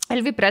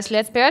 Elvi Presley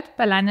atspėjat,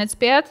 Pelenę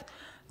atspėjat,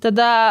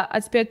 tada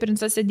atspėjat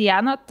princesę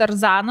Dianą,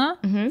 Tarzaną,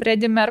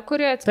 Freddie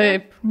Mercury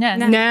atspėjat. Taip. Ne.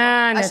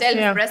 Aš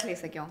Elvis Presley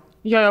sakiau.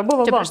 Jo,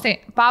 buvo. Čia prieš tai.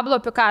 Pablo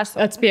Picasso.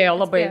 Atspėjo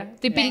labai.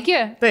 Tai 5.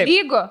 Taip.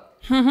 Lygu.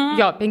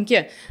 Jo,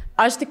 5.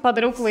 Aš tik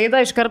padariau klaidą,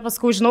 iškart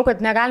paskui žinau, kad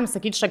negalim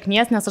sakyti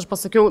šaknies, nes aš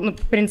pasakiau,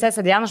 princesė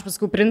Diana, aš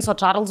pasakiau princo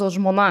Čarlzo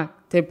žmona.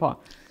 Tipo.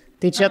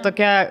 Tai čia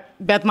tokia,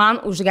 bet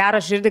man už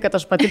gerą širdį, kad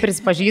aš pati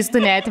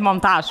prisipažįstu,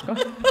 neatimam taško.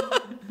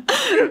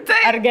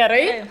 Ar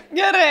gerai?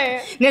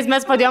 Gerai. Nes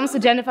mes padėjom su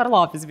Jennifer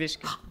Lopez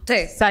biškai.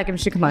 Taip. Sakėm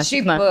šikna.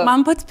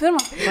 Man pats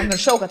pirmas.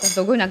 Pamiršau, kad aš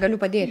daugiau negaliu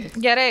padėti.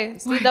 Gerai.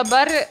 Tai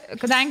dabar,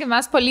 kadangi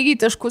mes palygiai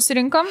taškus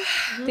rinkom,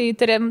 tai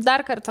turėjom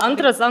dar kartą.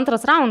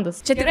 Antras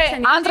raundas. Čia Gerai,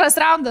 antras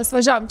raundas,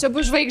 važiuom, čia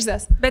bus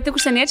žvaigždės. Bet tik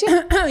užsieniečiai?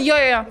 Jo.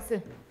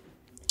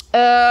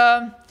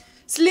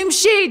 Slim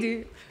Shady.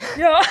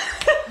 Jo.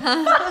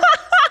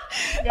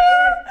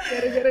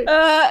 Gerai.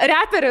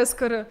 Reperis,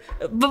 kur.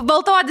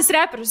 Baltodis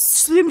reperis.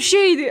 Slim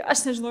Shady.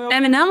 Aš nežinau.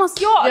 Eminemas?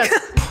 Jo.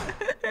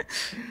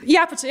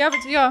 Japačia,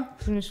 jo.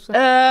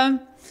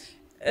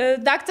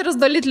 Daktaras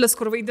Dolitlis,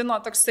 kur vaidino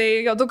toksai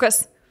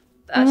jodukas.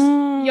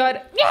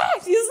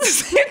 Jis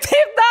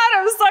taip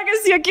daro,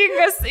 visokias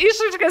juokingas,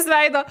 išraiškas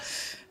veido.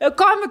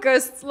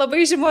 Komikas,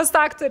 labai žymus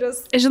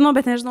aktorius. Žinau,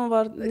 bet nežinau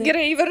vardą.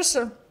 Gerai, į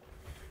viršų.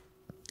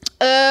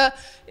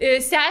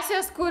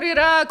 Sesės,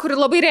 kur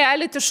labai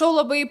reality show,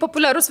 labai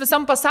populiarus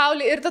visam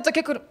pasaulyje ir ta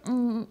tokia, kur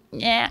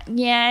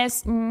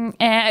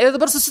ir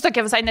dabar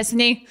susitokė visai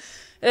neseniai.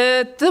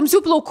 Tamsių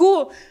plaukų,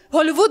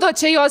 Hollywoodo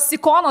čia jos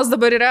ikonos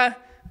dabar yra.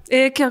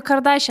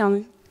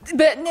 Kardashianai.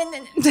 Bet ne.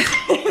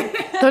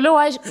 Toliau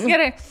aišku.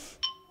 Gerai.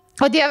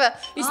 O Dieve,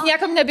 jis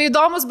niekam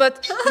nebeįdomus, bet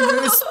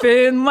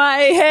spin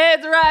my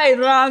head right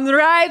round,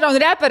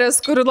 reperis,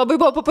 kur labai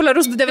buvo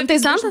populiarus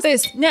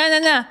 2009-ais.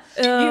 Ne.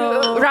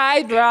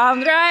 Right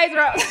round.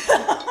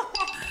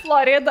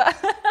 Florida.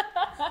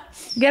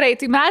 Gerai,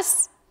 tai mes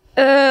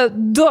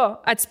 2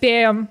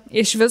 atspėjom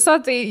iš viso,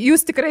 tai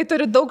jūs tikrai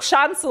turite daug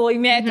šansų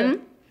laimėti.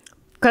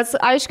 Kas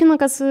aiškina,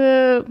 kas...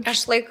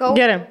 Aš laikau.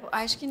 Gerai.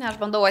 Aiškinę, aš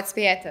bandau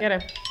atspėti.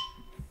 Gerai.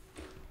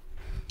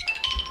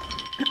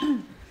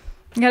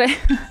 Gerai.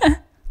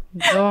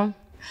 2,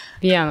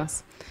 1.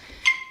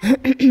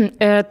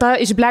 Ta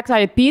iš Black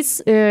Eyed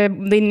Peas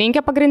dainininkė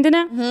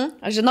pagrindinė.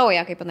 Aš žinau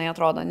ją, kaip jinai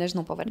atrodo,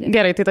 nežinau pavardį.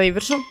 Gerai, tai į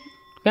viršų.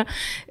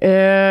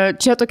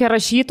 Čia tokia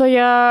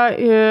rašytoja,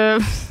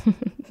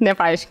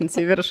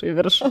 nepaaiškinsi, į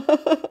viršų.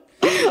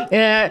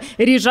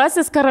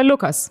 Ryžasis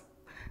karaliukas.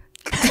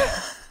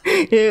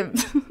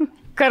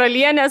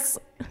 Karalienės.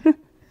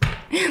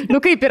 Nu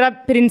kaip yra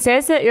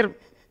princesė ir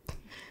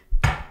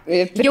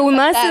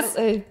jaunasis,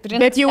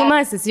 bet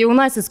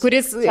jaunasis,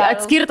 kuris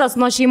atskirtas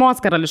nuo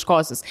šeimos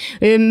karališkosios.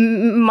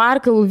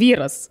 Markle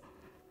vyras.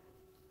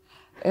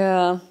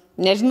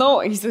 Nežinau,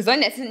 įsivaizduoju,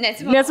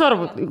 nesimenu.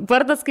 Nesvarbu,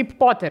 vardas kaip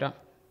Poterio.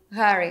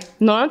 Harry.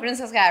 Nu?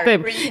 Princess Harry.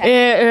 Taip.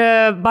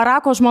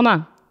 Barako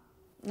žmona.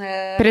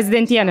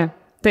 Prezidentienė.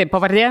 Taip,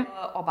 pavardė?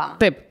 Obama.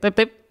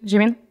 Taip,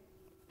 žemyn.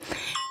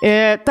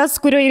 Tas,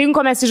 kurio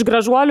rinkomės iš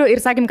Gražuolių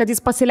ir sakėm, kad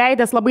jis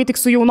pasileidęs labai tik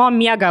su jaunom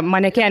miega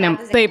manekenėm.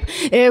 Taip.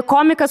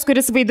 Komikas,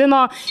 kuris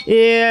vaidino,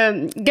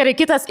 gerai,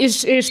 kitas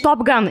iš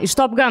Top Gun.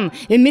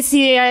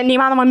 Misija,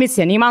 neįmanoma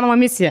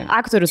misija.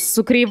 Aktorius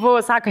su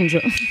kreivu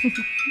sakandžiu.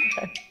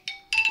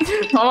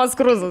 Tomas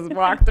Kruzas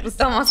buvo aktorius.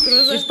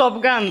 Iš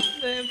Top Gun.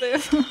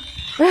 Taip.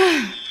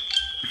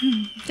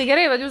 Tai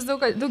gerai, bet jūs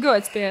daugiau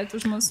atspėjate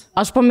už mus.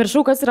 Aš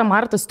pamiršau, kas yra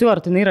Martha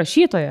Stewart, jinai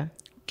rašytoja.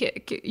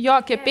 Jo,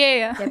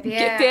 kepėja,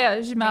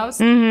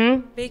 žymiausia.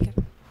 Veikia.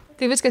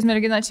 Tai viskas,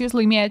 mergina, čia jūs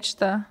laimėjate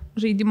šitą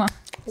žaidimą.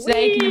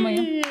 Sveikinimai.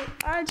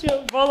 Ačiū,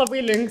 buvo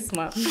labai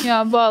linksma.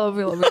 Jo, buvo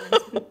labai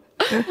linksma.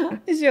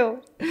 Žiau.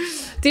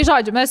 Tai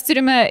žodžiu, mes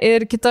turime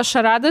ir kitas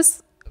šaradas,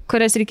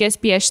 kurias reikės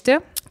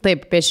piešti.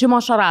 Taip, piešimo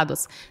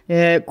šarados,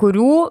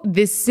 kurių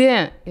visi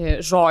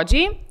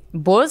žodžiai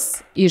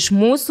bus iš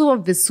mūsų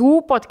visų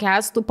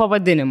podcastų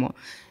pavadinimų.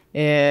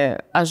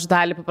 Aš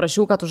dalį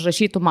paprašiau, kad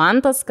užrašytų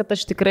Mantas, kad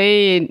aš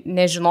tikrai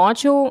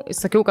nežinočiau,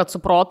 sakiau, kad su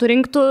protu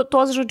rinktų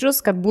tuos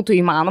žodžius, kad būtų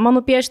įmanoma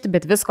nupiešti,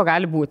 bet visko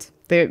gali būti.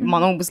 Tai,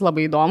 manau, bus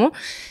labai įdomu.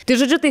 Tai,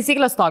 žodžiu,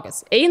 taisyklės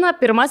tokios. Eina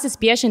pirmasis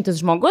piešintis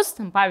žmogus,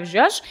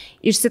 pavyzdžiui, aš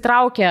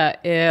išsitraukia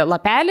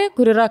lapelį,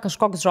 kur yra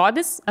kažkoks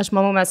žodis, aš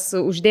manau, mes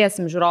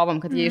uždėsim žiūrovam,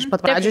 kad jie iš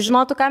pat pradžių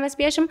žinotų, ką mes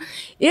piešim,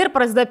 ir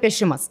prasideda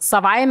piešimas.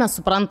 Savaime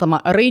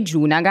suprantama,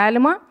 raidžių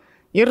negalima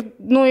ir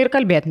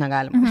kalbėti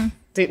negalima.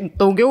 Tai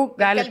daugiau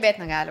gali...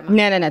 Kalbėti negalima.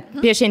 Ne.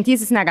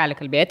 Piešiantysis negali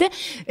kalbėti.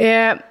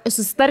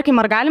 Susitarkim,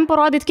 ar galim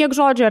parodyti kiek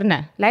žodžių ar ne?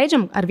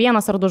 Leidžiam? Ar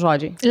vienas ar du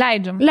žodžiai?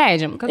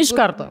 Leidžiam. Iš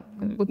karto.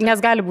 Nes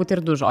gali būti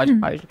ir du žodžiai,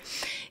 pavyzdžiui.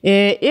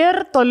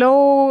 Ir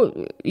toliau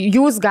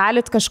jūs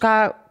galit kažką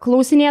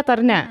klausinėti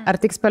ar ne? Ar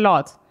tik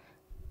spėliot?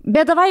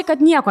 Bet davai,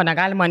 kad nieko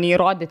negalima nei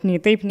įrodyti, nei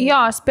taip, nei...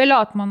 Jo,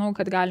 spėliot, manau,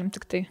 kad galim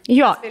tik tai.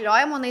 Jo.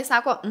 Spėliojimo, jinai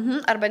sako,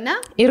 arba ne.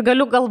 Ir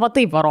galiu galva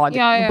taip parodyti,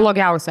 jo.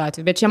 Blogiausiu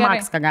atveju, bet čia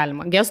maks, ką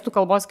galima. Gestų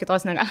kalbos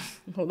kitos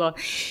negalima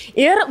naudoti.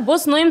 Ir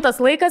bus nuimtas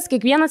laikas,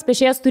 kiekvienas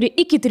piešėjas turi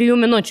iki 3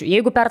 minučių.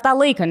 Jeigu per tą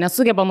laiką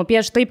nesugeba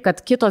nupiešti taip,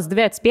 kad kitos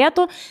 2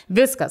 atspėtų,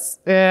 viskas.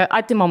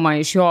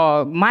 Atimama iš jo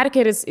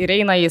markeris ir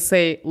eina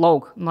jisai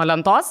lauk nuo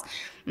lentos.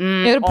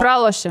 Ir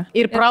pralošia.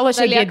 Ir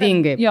pralošia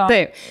gėdingai.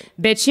 Taip.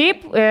 Bet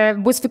šiaip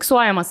bus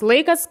fiksuojamas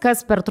laikas,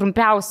 kas per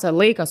trumpiausią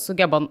laiką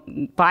sugeba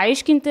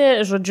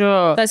paaiškinti, žodžiu,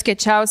 tas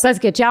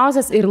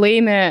kiečiausias ir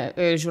laimi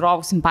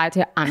žiūrovų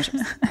simpatiją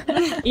amžiams.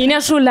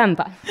 Įnešu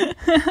lentą.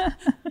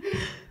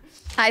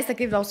 Aiste,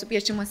 kaip tau su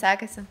piešimu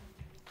sekasi?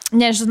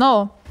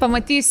 Nežinau,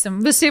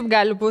 pamatysim. Visaip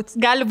gali būti.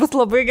 Gali būti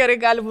labai gerai,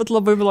 gali būti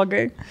labai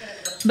blogai.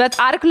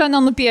 Bet arklio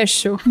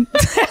nenupiešiu.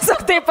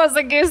 Tiesiog taip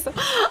pasakysiu.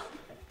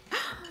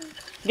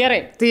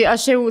 Gerai, tai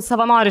aš jau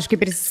savanoriškai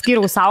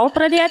prisiskyriau savo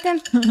pradėti.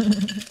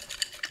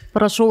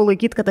 Prašau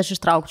laikyti, kad aš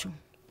ištraukčiau.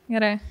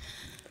 Gerai,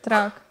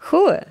 trauk.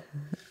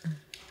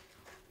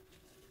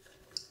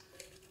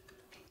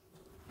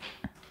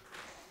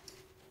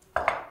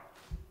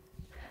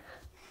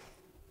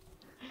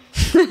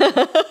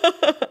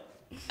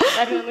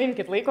 Dar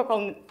nenuimkit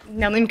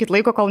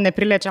laiko, kol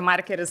nepriliečia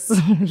markeris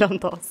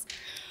lentos.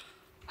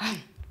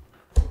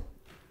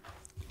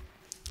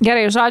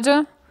 Gerai,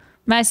 žodžiu.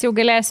 Mes jau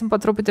galėsim po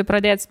truputį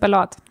pradėti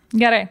spėlioti.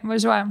 Gerai,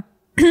 važiuojam.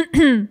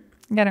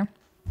 Gerai.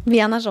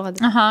 Vienas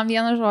žodis. Aha,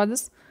 vienas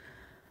žodis.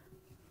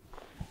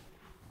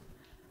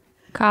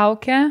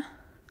 Kaukė.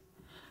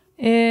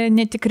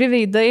 Netikri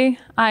veidai.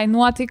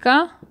 Nuotaika.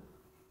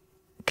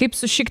 Kaip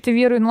sušikti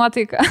vyrui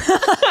nuotaiką.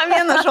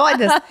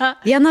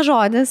 Vienas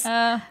žodis.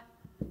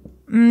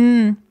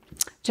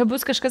 Čia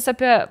bus kažkas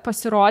apie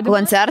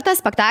pasirodymą. Koncertas,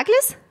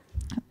 spektaklis?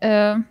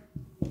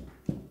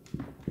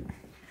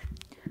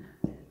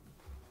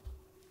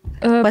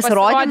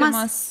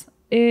 Pasirodymas.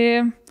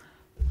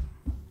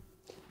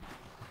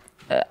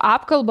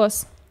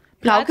 Apkalbos.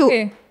 Plaukių.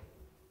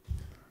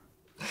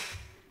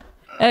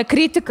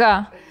 Kritika.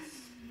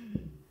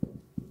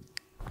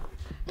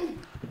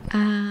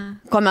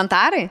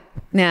 Komentarai?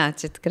 Ne,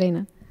 čia tikrai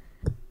ne.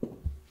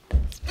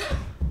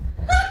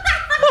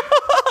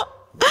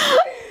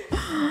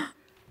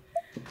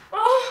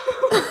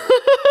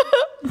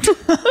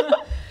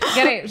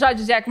 Gerai,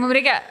 žodžiu, žiūrėk, mums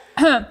reikia...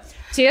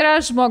 Čia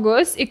yra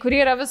žmogus, į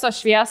kurį yra visos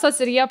šviesos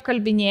ir jie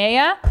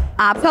apkalbinėja.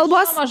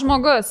 Apkalbos? Žinomas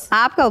žmogus.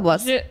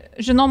 Apkalbos.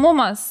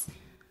 Žinomumas.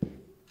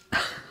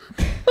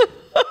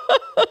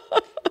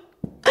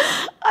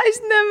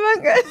 Aš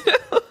nebegaliu.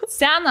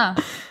 Sena.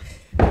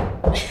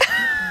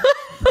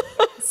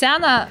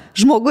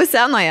 Žmogus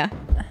scenoje.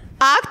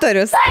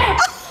 Aktorius.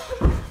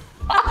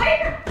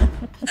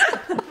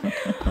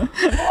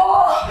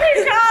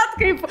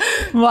 Kaip...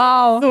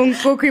 Wow.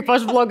 Sunku, kaip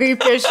aš blogai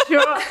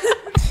piešiu.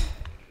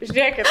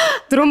 Žiūrėkit,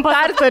 trumpas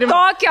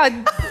aptarimas.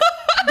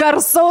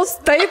 garsaus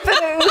taip ir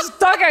iš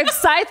tokio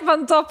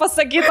excitemento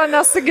pasakyto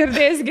nesu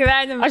girdėjęs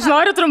gyvenime. Aš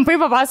noriu trumpai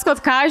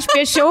papasakot, ką aš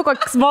piešiau,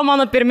 koks buvo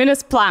mano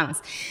pirminis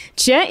planas.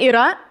 Čia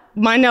yra,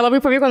 man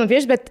nelabai pavyko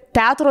nupiešti, bet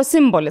teatro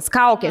simbolis,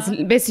 kaukės,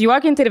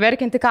 besijuokinti ir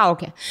verkinti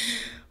kaukė.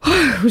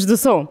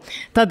 Uždusau.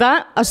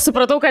 Tada aš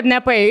supratau, kad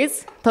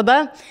nepaeis,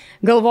 tada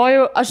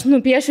galvoju, aš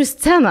nupiešiu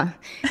sceną.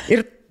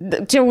 Ir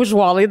čia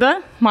užuolaida,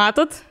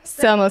 matot,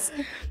 scenos.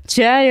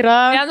 Čia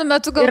yra... Vienu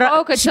metu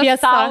galvojau, kad čia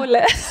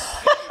saulė.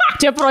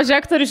 Čia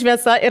prožektorių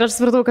šviesa ir aš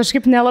supratau,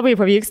 kažkaip nelabai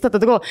pavyksta.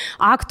 Tada galvoju,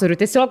 aktorių,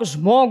 tiesiog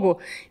žmogų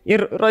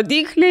ir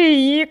rodikliai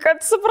jį,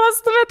 kad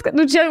suprastumėt.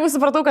 Kad, čia jau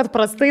supratau, kad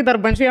prastai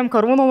dar bandžiau jam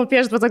karūną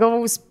nupiešti, bet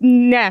galvojau,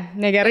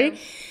 negerai.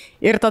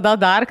 Ir tada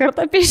dar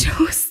kartą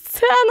piešiau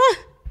sceną.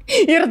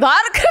 Ir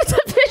dar kartą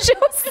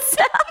piešiau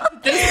sceną.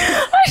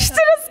 Aš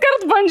 3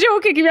 kart bandžiau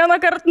kiekvieną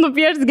kartą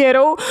nupiešti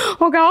geriau,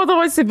 o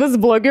gaudavosi vis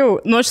blogiau.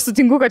 Nu, aš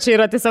sutinku, kad čia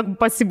yra tiesiog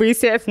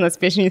pasibaisėtinas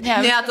piešinys.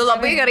 Ne, tu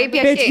labai gerai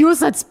piešiai. Bet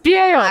jūs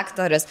atspėjote.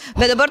 Aktorius.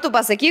 Bet dabar tu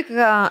pasakyk,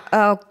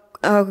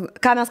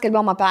 ką mes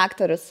kalbėjom apie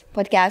aktorius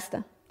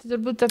podcast'ą. Tai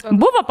turbūt apie...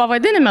 Buvo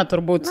pavadinime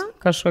turbūt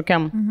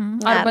kažkokiam.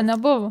 Arba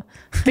nebuvo.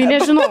 Tai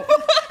nežinau.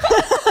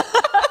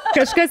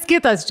 Kažkas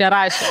kitas čia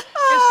rašė.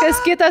 Kažkas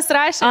kitas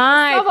rašė.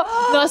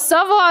 Nuo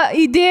savo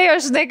idėjų,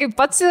 žinai, kaip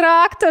pats yra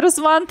aktorius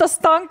Mantas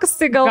Stonkus,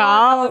 tai gal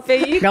apie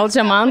jį. Gal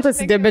čia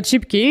Mantas idėja, bet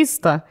šiaip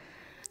keista.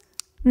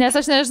 Nes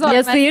aš nežinau.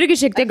 Nes tai irgi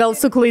šiek tiek gal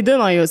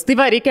suklaidino jūs. Tai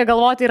va, reikia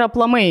galvoti ir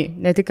aplamai,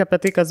 ne tik apie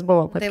tai, kas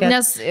buvo. Taip,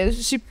 nes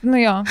šiaip, nu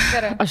jo,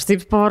 gerai. Aš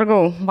taip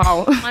pavargau.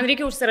 Wow. Man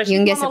reikia užsirašyti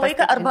Jungiasi mano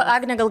laiką, arba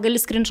Agne gal gali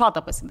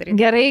screenshotą pasidaryti.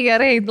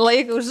 Gerai,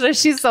 laiką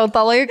užrašys savo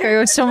tą laiką,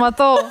 jau čia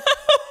matau.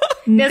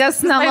 Nes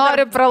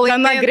nenori pralaimėti.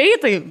 Gana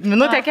greitai,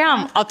 minutę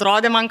kiam.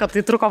 Atrodė man, kad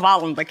tai truko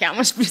valandą kiam,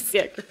 aš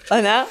prisiekiu.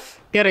 O ne?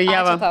 Gerai,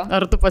 Ieva,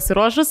 ar tu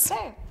pasiruošus?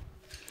 Taip.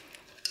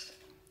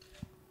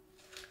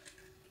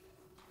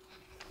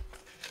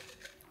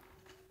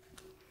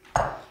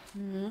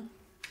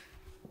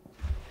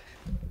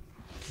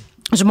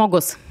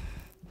 Žmogus.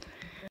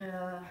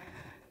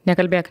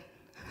 Nekalbėk.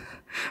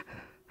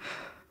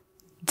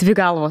 2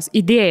 galvos.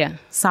 Idėja.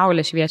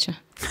 Saulė šviečia.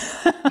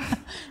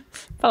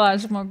 Pala,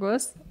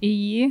 žmogus. Į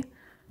jį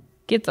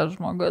kitas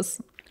žmogus.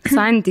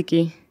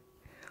 Santykiai.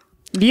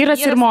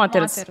 Vyras ir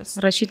moteris.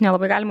 Rašyti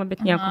nelabai galima,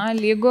 bet nieko.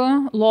 Lygu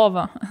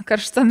lova.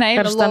 Karšta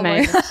meilė. Karšta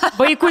meilė.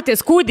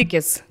 Vaikutis,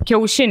 kūdikis,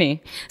 kiaušiniai.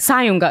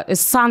 Sąjunga,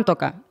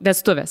 santuoka,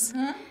 vestuvės.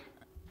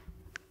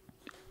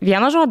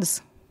 Vienas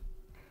žodis.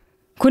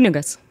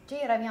 Kunigas.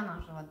 Čia yra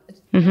vienas žodis.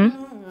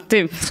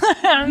 Taip.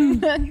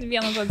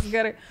 Vienas žodis,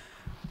 gerai.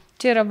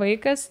 Čia yra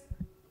vaikas.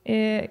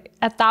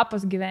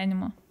 Etapas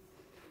gyvenimo.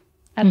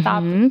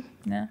 Etapas.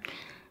 Ne.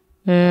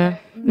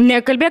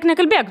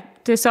 Nekalbėk.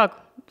 Tiesiog.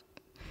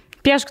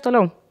 Piešk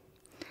toliau.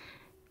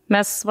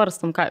 Mes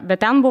svarstam, ką.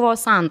 Bet ten buvo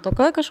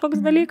santuoka kažkoks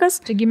dalykas.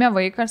 Čia gimė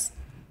vaikas.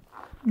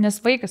 Nes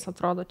vaikas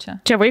atrodo čia.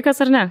 Čia vaikas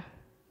ar ne?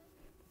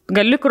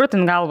 Gali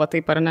krūtin galvą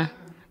taip ar ne?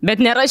 Bet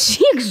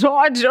nerašyk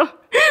žodžių.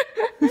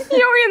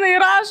 Jau jinai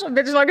rašo,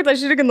 bet žinokit,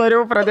 aš irgi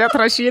norėjau pradėti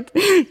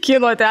rašyti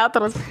kino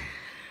teatras.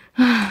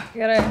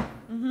 Gerai.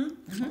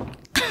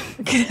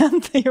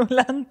 Krenta jau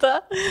lenta.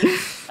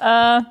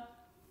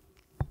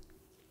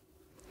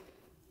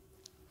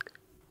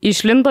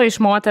 Išlindo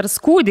iš moters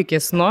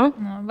kūdikis, nu.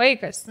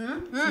 Vaikas.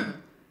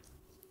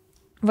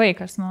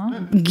 Vaikas,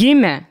 nu.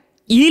 Gimė.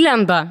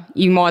 Įlenda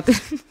į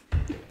moterį.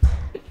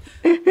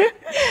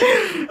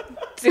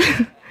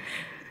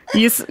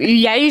 Jis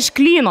ją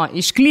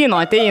išklyno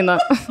ateina.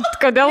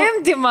 Kodėl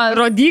Gimdymas.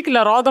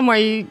 rodiklė rodoma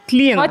į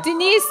klyną?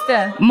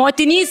 Motinystė.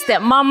 Motinystė,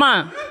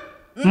 mama.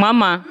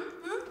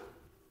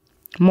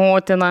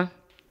 Motina.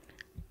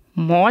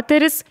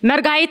 Moteris.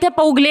 Mergaitė,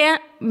 paauglė.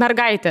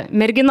 Mergaitė.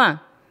 Mergina.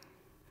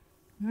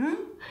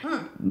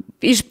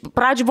 Iš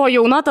pradžių buvo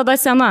jauna, tada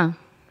sena.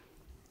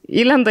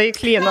 Įlenda į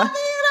klyną.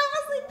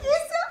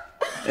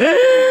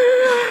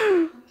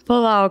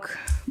 Palauk.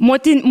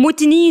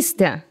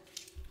 Motinystė.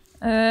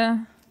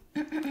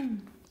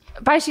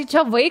 Paaiškiai,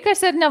 čia vaikas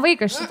ar ne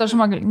vaikas šito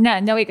žmogus?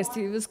 Ne vaikas,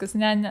 tai viskas,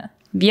 ne.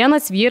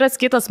 Vienas vyras,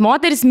 kitas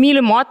moteris,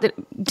 myli moterį.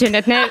 Čia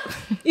net ne...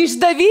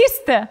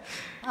 Išdavystė.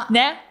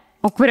 Ne?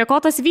 O kurie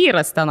kotas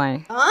vyras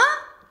tenai?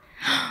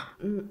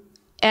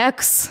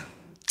 Eks.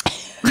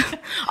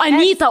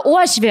 Anyta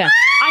Uošvė.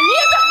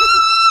 Anyta.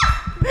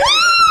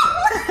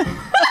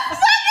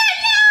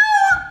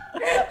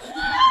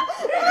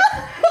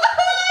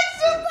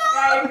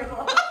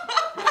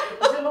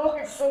 Žinau,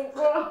 kaip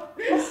sunku.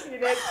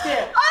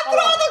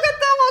 Atrodo, kad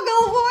tavo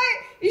galvoj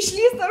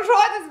išlysta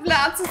žodis,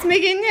 blet, su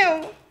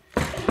smegenim.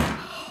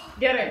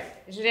 Gerai,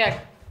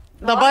 žiūrėk.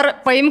 Dabar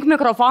paimk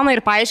mikrofoną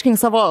ir paaiškink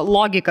savo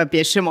logiką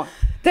piešimo.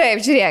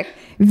 Taip, žiūrėk.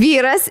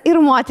 Vyras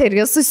ir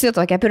moteris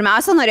susituokė.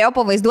 Pirmiausia, norėjau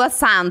pavaizduoti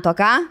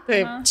santuoką.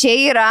 Taip. Čia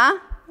yra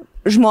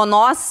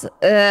žmonos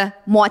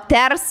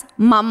moters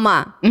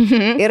mama.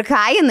 Ir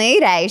ką jinai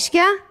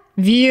reiškia?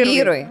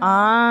 Vyrui.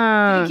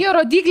 Reikėjo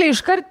rodikliai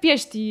iškart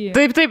piešti jį.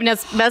 Taip, nes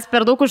mes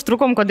per daug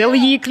užtrukom, kodėl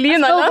jį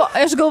klyna.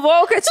 Aš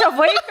galvojau, kad čia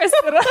vaikas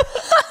yra.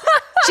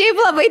 Šiaip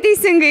labai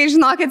teisingai,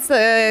 žinokit,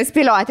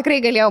 spėlioju,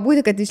 tikrai galėjo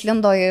būti, kad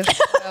išlindo iš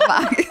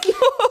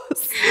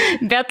vagos.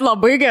 Bet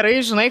labai gerai,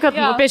 žinai, kad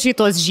nupiešiai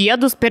tos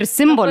žiedus per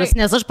simbolius,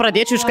 nes aš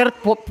pradėčiau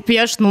iškart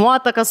piešti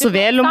nuotaką su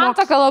vėliumu.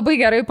 Nuotaka labai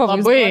gerai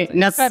pavaizduoti.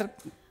 Labai, nes...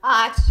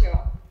 Ačiū.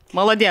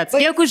 Maladėts.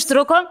 Kiek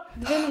užtruko?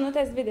 2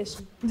 minutės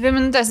 20. 2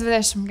 minutės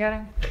 20,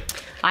 gerai.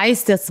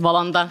 Aistės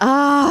valanda.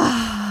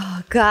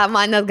 Ką,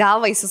 man net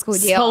galva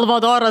įsiskaudėjo.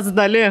 Salvadoras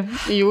Dali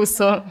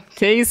jūsų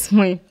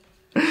teismai.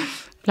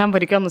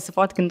 Lemba reikėjo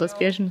nusifotkintos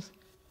piešinius.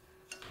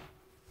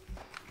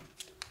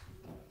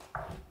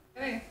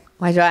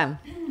 Važiuojam.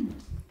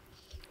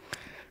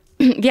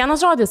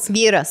 Vienas žodis.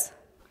 Vyras.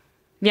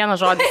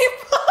 Vienas žodis.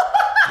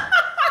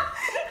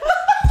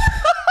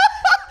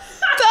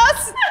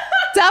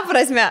 Ta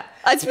prasme,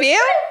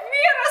 atspėjau?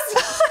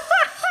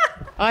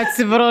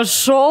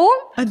 Atsiprašau.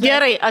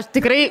 Gerai, aš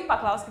tikrai...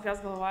 Paklaus, kaip jos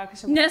galvoja, kad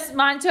šiandien. Nes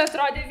man čia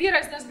atrodė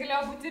vyras, nes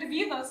galėjo būti ir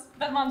vynas,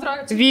 bet man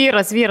atrodo, čia...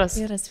 Vyras.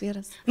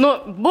 Vyras. Nu,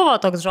 buvo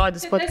toks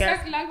žodis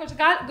podcast. Tiesiog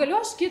lengva, galiu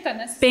aš kitą,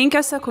 nes... 5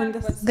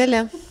 sekundės.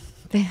 Gali.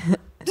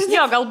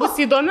 Jo, gal bus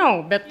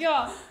įdomiau, bet... Jo.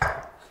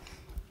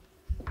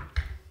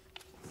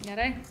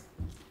 Gerai.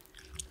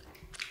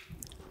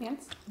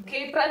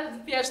 Kai pradedu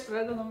piešti,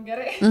 pradedam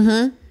gerai.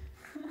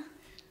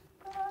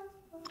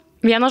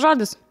 Vienas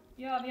žodis.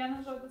 Jo,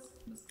 vienas žodis.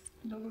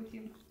 Daugiau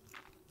tylių.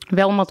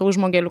 Vėl matau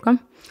žmogeliuką.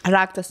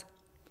 Raktas.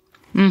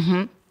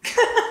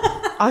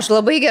 Aš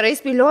labai gerai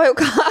spėlioju,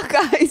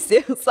 ką jis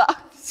sako.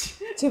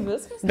 Čia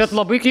viskas. Bet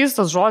labai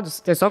keistas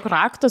žodis. Tiesiog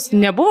raktas.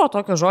 Nebuvo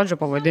tokio žodžio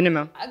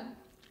pavadinime.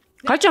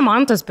 Ką čia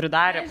man tas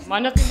pridarė?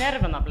 Mane tai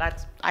nervina,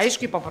 blet.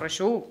 Aiškiai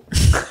paprašiau.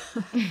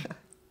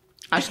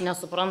 Aš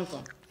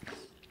nesuprantu.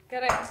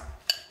 Gerai.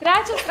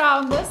 Trečias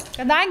raundas.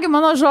 Kadangi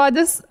mano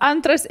žodis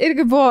antras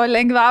irgi buvo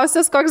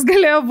lengviausias, koks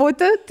galėjo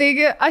būti,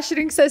 taigi aš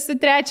rinksiuosi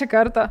trečią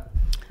kartą.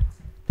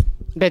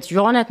 Bet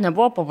jo net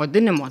nebuvo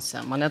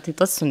pavadinimuose. Mane tai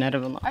tas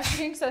sunervino. Aš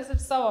rinksiuosi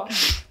savo.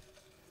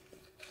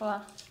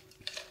 Pala.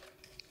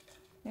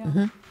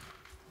 Jo.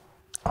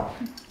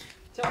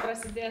 Čia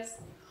prasidės.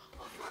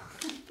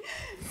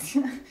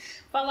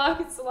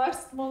 Palaukit,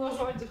 sulaužsit mano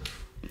žodžių.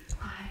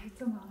 Ai,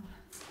 tu mano.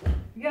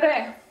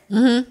 Gerai.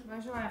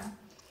 Važiuojam.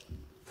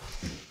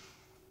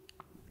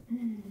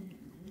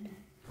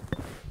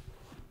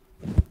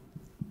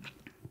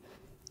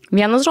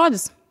 Vienas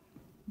žodis.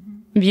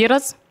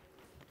 Vyras.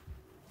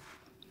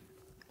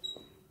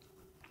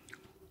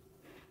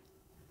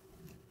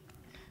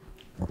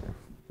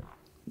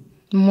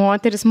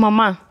 Moteris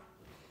mama.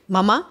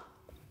 Mama?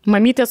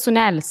 Mamytė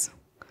sunelis.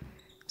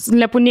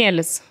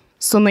 Lepūnėlis.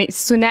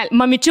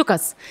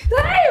 Mamičiukas.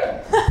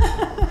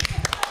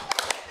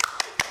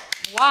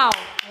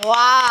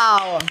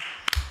 Wow.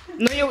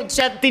 Nu jau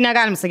čia tai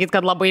negalim sakyti,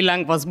 kad labai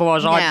lengvas buvo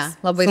žodis. Ne,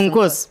 labai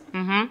sunkus.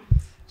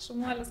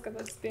 Šunuolis, kad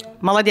atspėjau.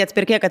 Maladėts,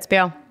 per kiek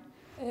atspėjau?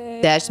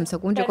 10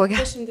 sekundžių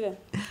kokia. 22.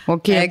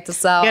 Okay. Eik tu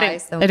savo. Gerai,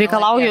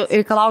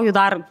 reikalauju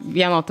dar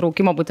vieno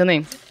traukimo būtinai.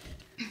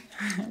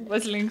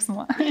 Bus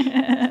linksma.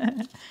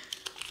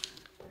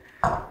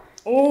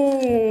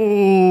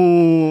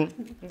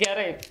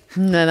 Gerai.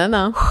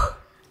 Ne.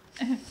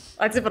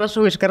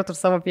 Atsiprašau iš karto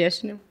už savo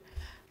piešinį.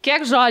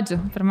 Kiek žodžių,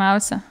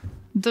 pirmiausia?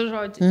 2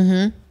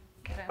 žodžiai.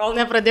 Kol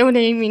nepradėjau,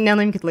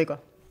 nenuimkit laiko.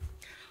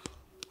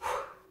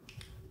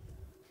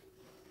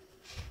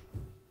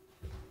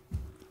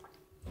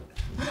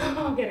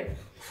 Gerai.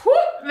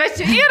 Bet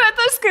čia yra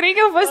tas, kai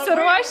reikia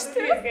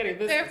pasiruošti. Gerai,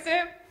 viskas.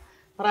 Taip.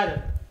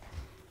 Pradėt.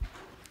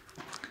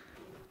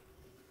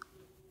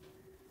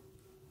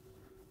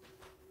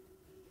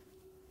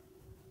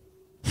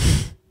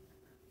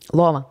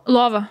 Lova.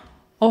 Lova.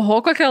 Oho,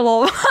 kokia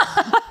lova.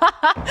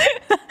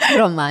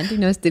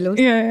 Romantinio stiliaus.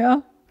 Jo.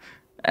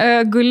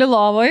 Guli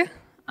lovoj.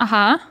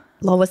 Aha.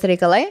 Lovos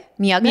reikalai.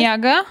 Miegas.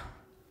 Miega.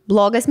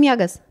 Blogas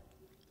miegas.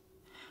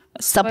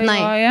 Sapnai.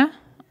 Svajoja.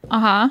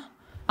 Aha.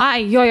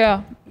 Ai, jo.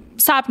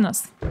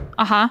 Sapnas.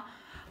 Aha.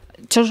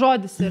 Čia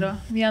žodis yra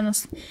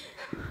vienas.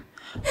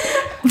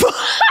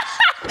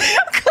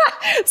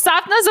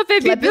 Sapnas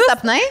apie Šlapi bibius.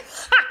 sapnai.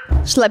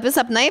 Šlapi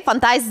sapnai.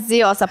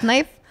 Fantazijos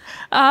sapnai.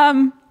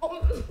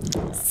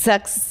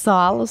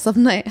 Seksualų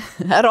sapnai.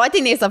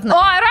 Erotiniai sapnai.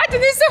 O,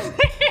 erotiniai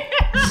sapnai.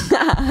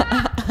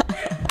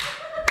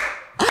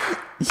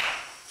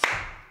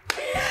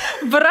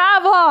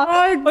 Bravo!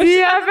 O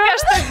Dieve,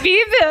 aš tą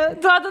bibį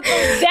duodu tau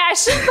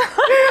 10.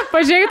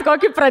 Pažiūrėkit,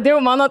 kokį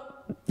pradėjau mano...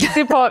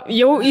 Tipo,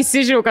 jau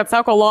įsižiūrėjau, kad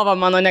sako, lova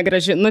mano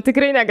negraži. Nu,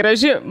 tikrai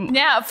negraži.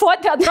 Ne,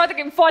 atrodo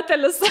kaip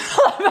fotelis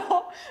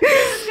labiau.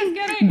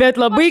 Gerai. Bet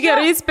labai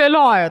gerai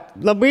spėliojot.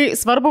 Labai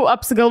svarbu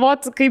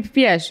apsigalvoti, kaip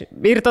pieši.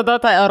 Ir tada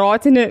ta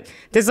erotinė,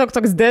 tiesiog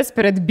toks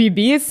desperate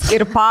bibys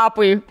ir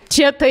papai.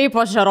 Čia taip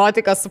aš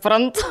erotiką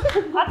suprantu.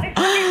 O tai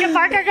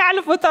kitokia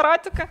gali būti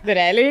erotika.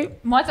 Realiai.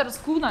 Moters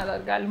kūną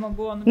dar galima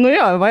buvo. Nu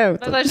jo, va jau.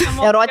 Bet aš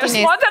nemoku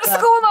Erotiniais- moters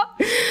kūno.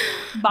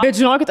 Bet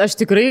žinokit, aš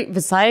tikrai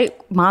visai,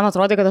 man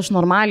atrodo, kad aš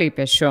normaliai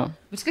piešiu.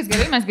 Viskas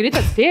gerai, mes greit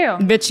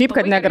atspėjom. Bet šiaip,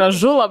 kad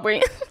negražu labai.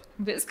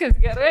 Viskas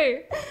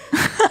gerai.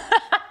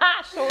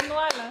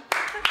 Šaunuolė.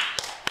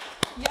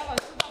 Jeva,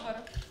 tu dabar.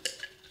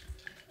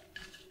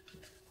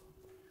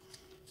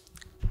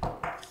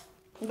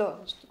 Du,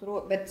 iš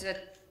tikrųjų, bet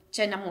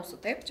čia ne mūsų,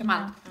 taip? Čia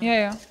man.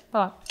 Jo,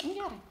 palauk.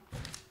 Gerai.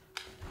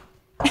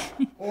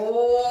 O,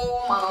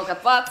 manau, kad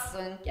pats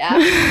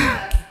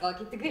sunkiausias.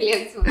 Kokį tik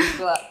galėsiu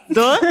vaizduoti.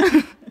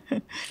 2.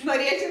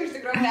 Norėčiau iš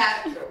tikrųjų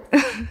pertraukti.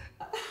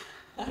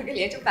 Ar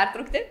galėčiau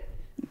pertraukti?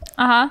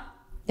 Aha.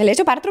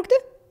 Galėčiau pertraukti?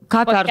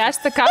 Ką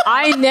Podcast'ą, ką?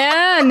 Ai,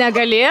 ne,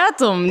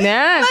 negalėtum,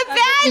 ne.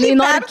 Jis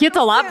nori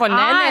kito lapo,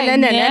 ne.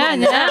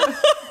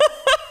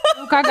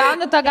 Nu, ką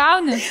gauni, tą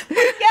gauni.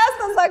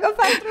 Podcast'ą sako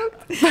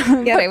pertraukti.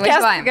 Gerai,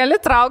 važiuojam. Gali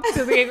traukti,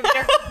 jeigu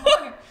kiek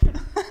nori.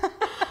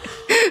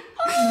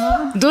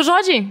 2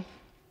 žodžiai?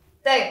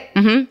 Taip.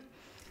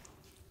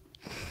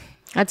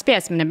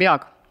 Atspėsim,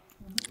 nebijok.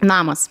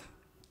 Namas.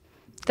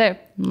 Taip.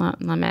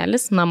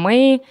 Namelis,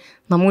 namai,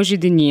 namų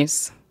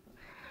židinys.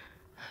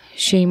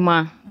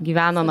 Šeima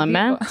gyvena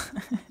name.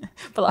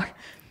 Palauk.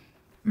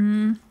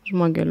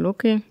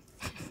 Žmogeliukai.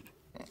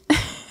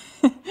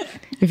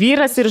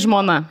 Vyras ir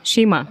žmona.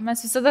 Šeima.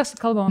 Mes visada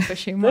kalbam apie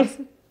šeimas.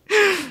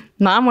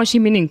 Namo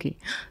šeimininkai.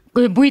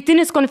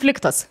 Buitinis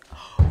konfliktas.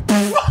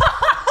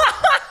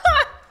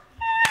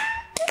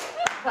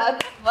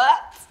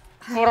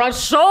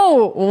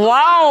 Prašau,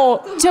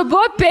 wow. Čia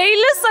buvo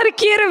peilis ar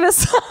kirvis?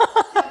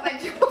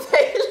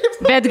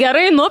 Bet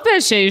gerai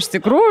nupiešė iš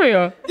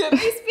tikrųjų.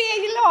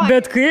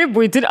 Bet kaip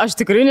buitinį, aš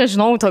tikrai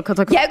nežinau, kad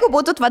tokia. Jeigu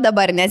būtų va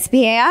dabar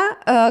nespėję,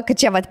 kad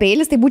čia va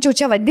peilis, tai būčiau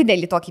čia va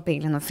didelį tokį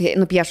peilį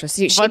nupiešus.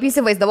 Šiaip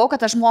įsivaizdavau,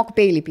 kad aš moku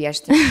peilį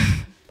piešti.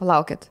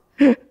 Palaukit.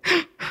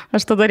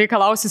 Aš tada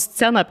reikalausiu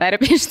sceną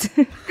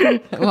perpiešti.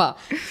 Va,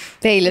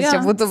 peilis čia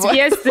būtų buvo.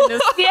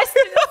 Sviestinis.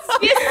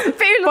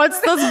 Peilis.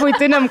 Pats tas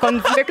buitiniam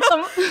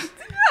konfliktam.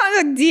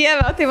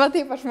 Dieve, tai va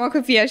taip aš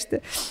moku piešti.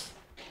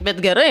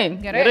 Bet gerai.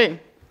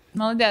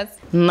 Maladės.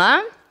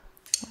 Na?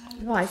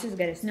 Va, aš jūs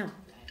geresniu.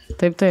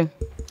 Taip.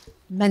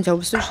 Bent jau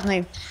visų žinai.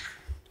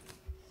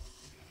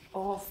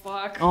 Oh,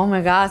 fuck. Oh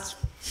my god.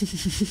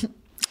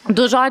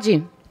 2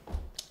 žodžiai.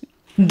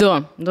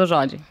 2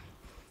 žodžiai.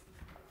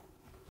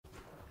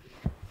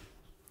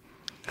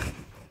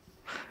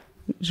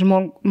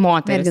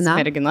 Moteris.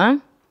 Mergina.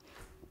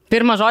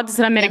 Pirmas žodis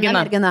yra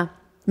mergina.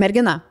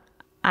 Mergina.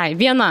 Ai,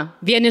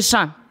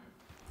 vieniša.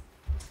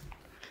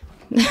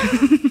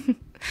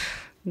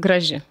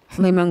 Graži.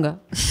 Laiminga.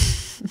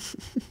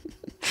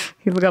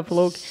 Ilga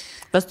plaukė.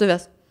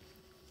 Vestuvės.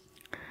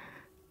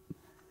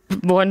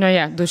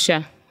 Vonioje,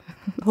 duše.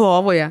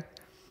 Lovoje.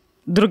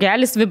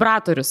 Drugelis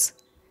vibratorius.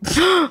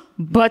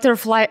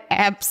 Butterfly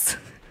apps.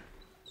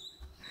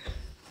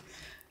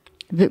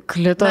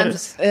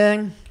 Klitoris.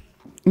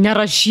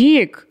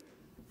 Nerašyk.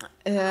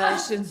 Čia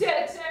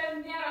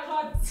nėra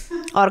žodis.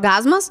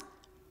 Orgazmas?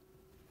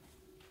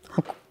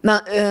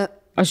 Na,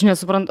 Aš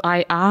nesuprantu.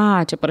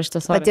 Čia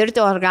parašytas. patirti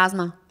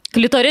orgazmą.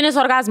 Klitorinis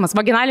orgazmas,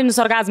 vaginalinis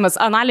orgazmas,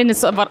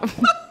 analinis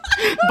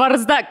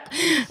barzda,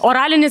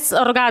 oralinis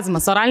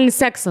orgazmas, oralinis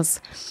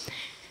seksas.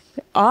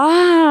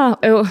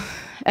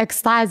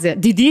 Ekstazė,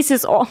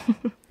 didysis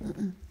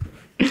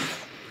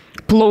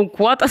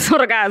plaukuotas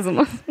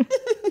orgazmas.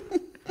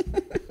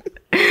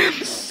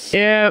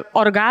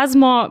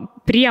 Orgazmo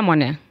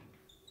priemonė.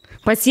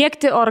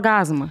 Pasiekti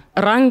orgazmą.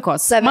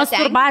 Rankos.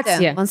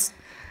 Masturbacija.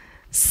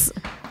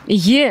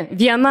 Ji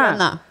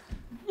viena.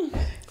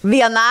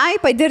 Vienai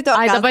patirti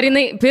orgazmą. Dabar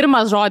jinai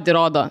pirmas žodį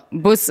rodo.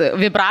 Bus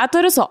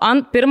vibratorius, o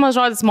pirmas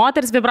žodis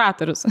moteris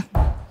vibratorius.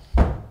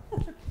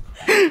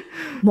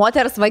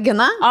 Moters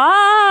vagina?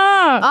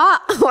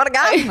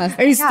 Orgazmas.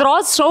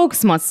 Aistros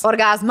šauksmas.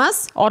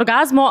 Orgazmas.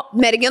 Orgazmo.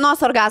 Merginos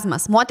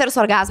orgazmas. Moters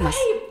orgazmas.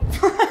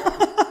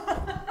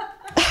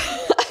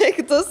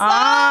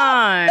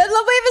 Bet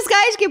labai viską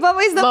aiškiai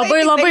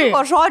pavaizdavai. Labai.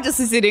 Po žodžių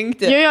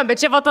susirinkti. Jo, bet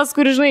čia va tas,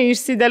 kur žinai,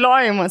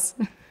 išsidėliojimas.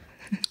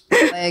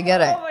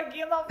 Gerai.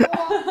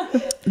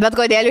 Bet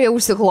kodėl jau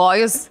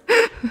užsiklojus?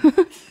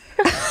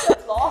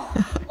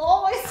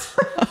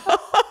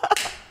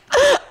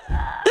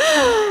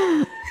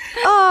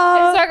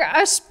 Tiesiog,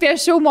 aš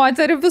piešiau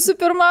moterį visų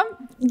pirma,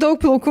 daug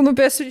plaukų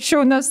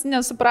nupiešiau, nes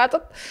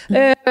nesupratot.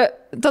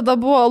 Tada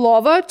buvo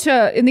lova,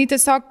 čia jinai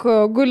tiesiog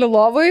guli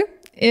lovai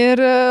ir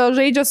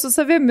žaidžia su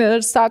savimi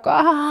ir sako,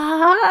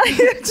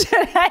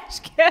 čia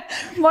reiškia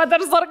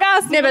moters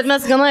orgazmas. Ne, bet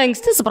mes gana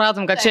anksti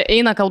supratom, kad čia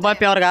eina kalba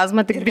apie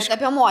orgazmą, tik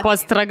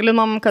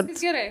pastraglinom, kad...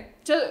 Gerai,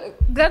 čia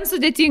gan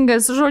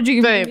sudėtingas žodžių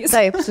įmonės.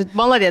 Taip,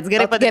 maladėts,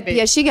 gerai padirbėjai.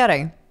 Pieši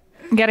gerai.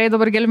 Gerai,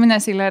 dabar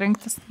gelminės eilė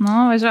rinktis.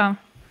 Nu, važiuojam.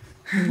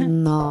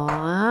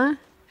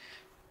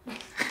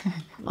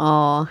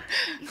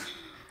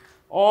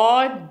 O,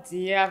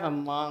 Dieve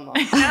mano.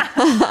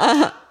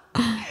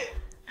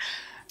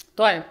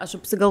 Tuoj, aš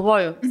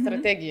apsigalvoju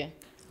strategiją.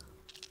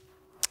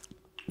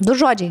 2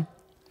 žodžiai.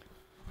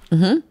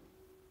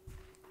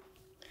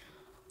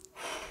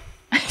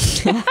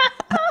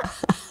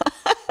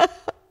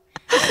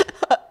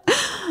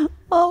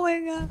 Oh my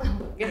god.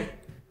 Gerai.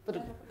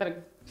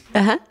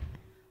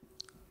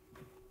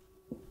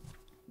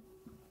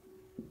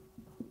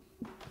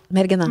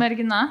 Mergina.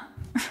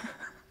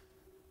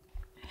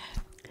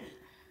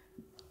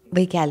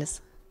 Vaikelis.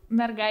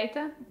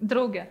 Mergaitė.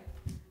 Draugė.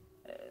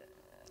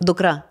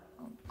 Dukra.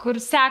 Kur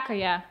seka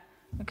ją.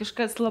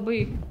 Kažkas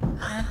labai...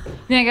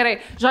 Ne,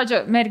 gerai.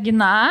 Žodžiu,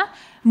 mergina,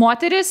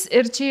 moteris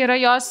ir čia yra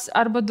jos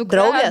arba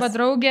dukra, arba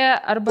draugė,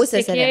 arba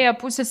sekėja,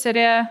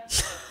 pusseserė.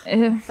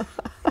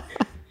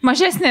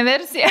 Mažesnė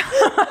versija.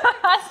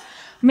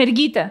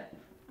 Mergytė.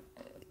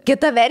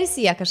 Kita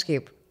versija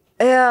kažkaip.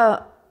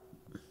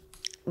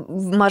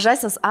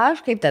 Mažasis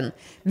aš, kaip ten?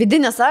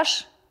 Vidinis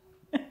aš?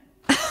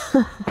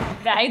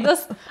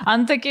 Veidas,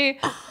 antakiai.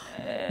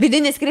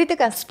 Vidinis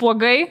kritikas?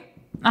 Spuogai.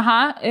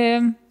 Aha.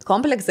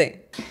 Kompleksai.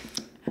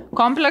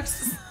 Kompleks.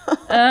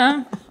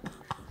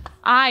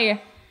 Ai.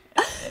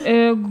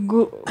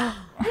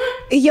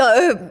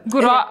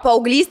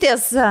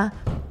 Paauglystės.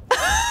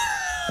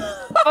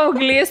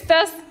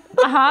 Paauglystės.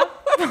 Aha.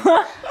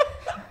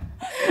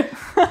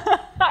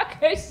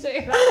 Kas čia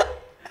yra?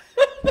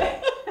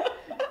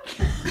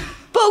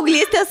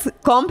 Paauglystės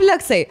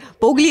kompleksai.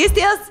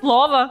 Paauglystės.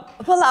 Lova.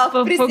 Palauk,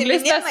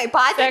 prisiminimai,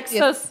 patirtys.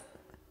 Tekstas.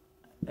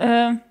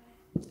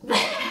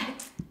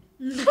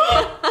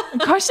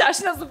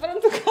 Aš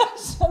nesuprantu, ką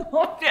čia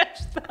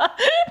nupiešta.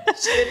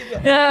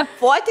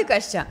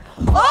 Fotikas čia.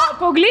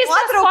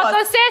 Paauglystės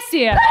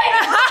fotosesija.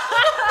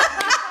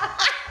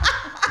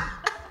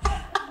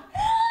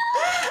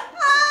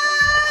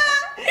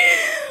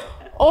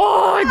 O,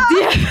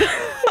 Dieve.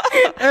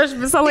 Aš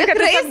visą laiką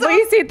tiesiog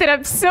baisiai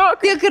trepsiu.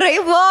 Tikrai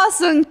buvo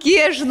sunki,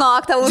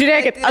 žinok, tavo.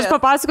 Žiūrėkit, aš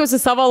papasakosiu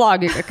savo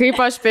logiką, kaip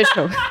aš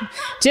piešiau.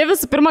 Čia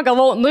visų pirma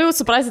galvau, jau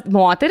suprasit,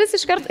 moteris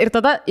iškart ir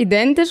tada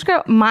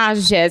identiška,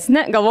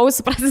 mažesnė, galvau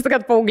suprasit,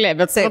 kad paauglė,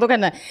 bet supratau,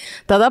 kad ne.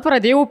 Tada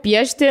pradėjau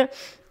piešti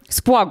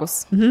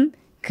spuogus.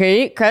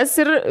 Kas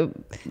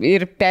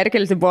ir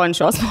perkelti buvo ant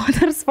šios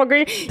moters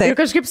spuogai. Ir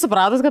kažkaip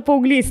supratus, kad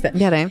paauglystė.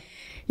 Gerai.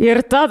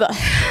 Ir tada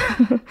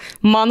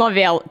mano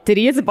vėl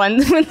 3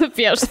 bandymai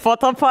nupiešti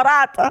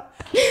fotoaparatą.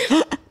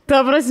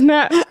 Ta prasme,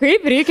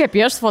 kaip reikia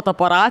piešti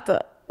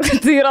fotoaparatą?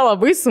 Tai yra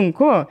labai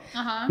sunku.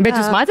 Aha. Bet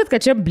jūs matėt,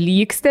 kad čia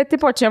blykstė,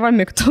 tipo, čia va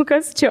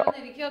mygtukas, čia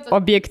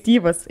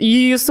objektyvas.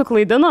 Jį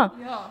suklaidino?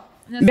 Jo.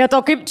 Bet o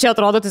kaip čia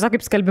atrodo, tiesiog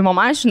kaip skalbimo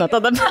mašina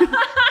tada.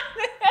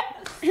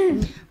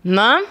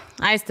 Na,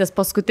 Aistės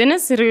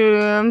paskutinis ir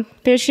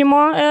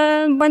piešimo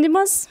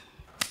bandymas.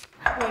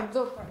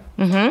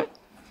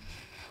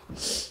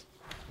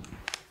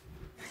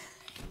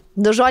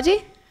 Du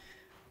žodžiai?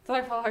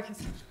 Tuoj palaukit,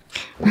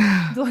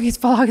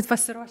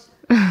 pasiruošę.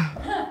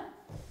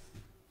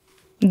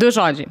 2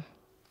 žodžiai.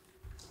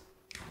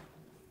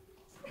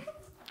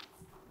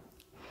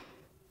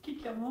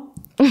 Kiekvieno.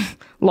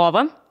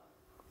 Lova.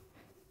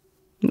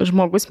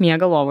 Žmogus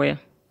miega lovoje.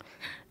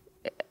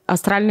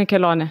 Astralinė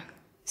kelionė.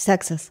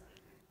 Seksas.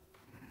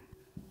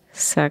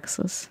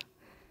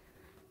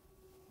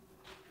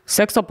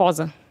 Sekso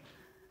poza.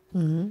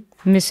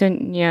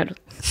 Misionierių.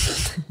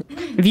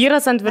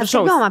 Vyras ant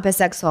viršaus. Kalbėjom apie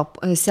sekso.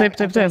 Taip.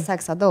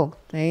 Seksą daug.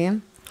 Tai.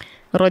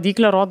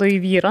 Rodiklė rodo į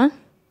vyrą.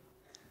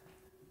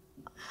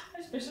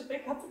 Aš piešiu tai,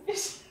 ką tu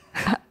pieši.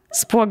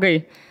 Spuogai.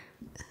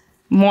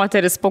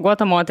 Moteris,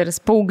 spuoguota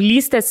moteris.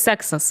 Paauglystės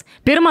seksas.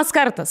 Pirmas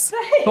kartas.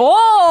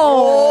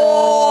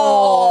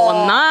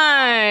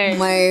 Nice.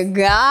 My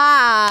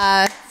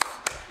God.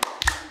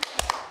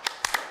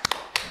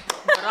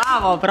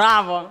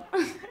 Bravo.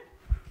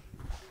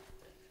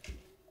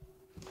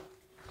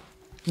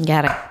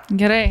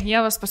 Gerai,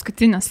 Ievas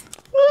paskutinis.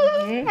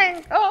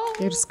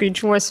 Ir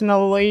skaičiuosime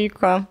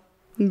laiką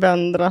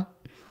bendrą.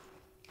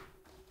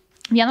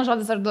 1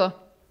 žodis ar 2?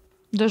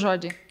 2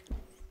 žodžiai.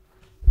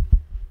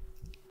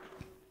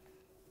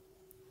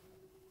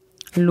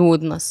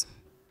 Liūdnas.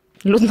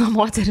 Liūdna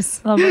moteris.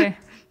 Labai.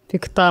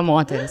 Pikta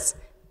moteris.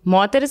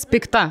 Moteris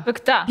pikta.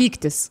 Pikta.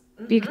 Pyktis.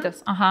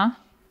 Aha.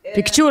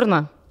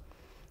 Pikčiurna.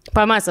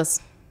 PMS.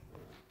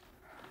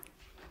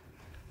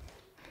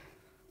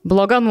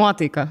 Bloga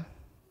nuotaika.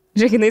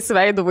 Žiūrėk, jinai su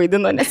veidu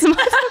vaidino,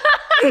 nesimatė.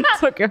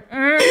 Tokio.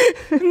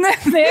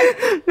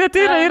 Bet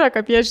tai yra,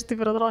 ką pieši, taip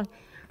ir atrodo.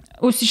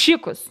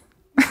 Užsišikus.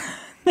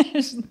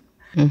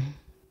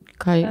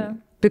 Ką?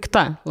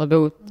 Pikta,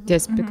 labiau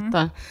ties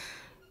pikta.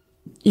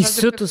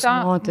 Įsiutus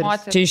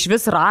moteris. Čia iš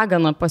vis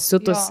ragana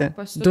pasiutusi.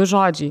 2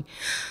 žodžiai.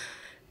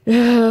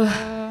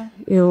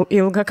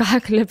 Ilga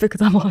kaklė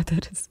pikta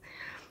moteris.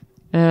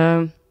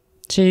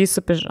 Čia jį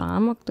su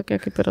pižama, tokia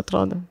kaip ir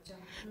atrodo.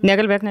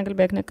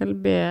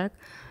 Nekalbėk.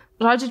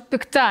 Žodžiai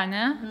pikta,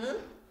 ne?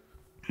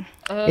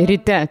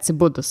 Ryte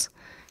atsibudus.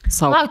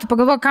 Lauk, tu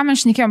pagalvok, ką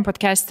mes šnekėjom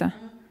podcast'e.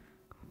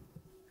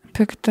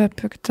 Pikta.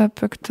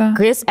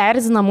 Kai jis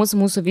erzina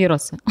mūsų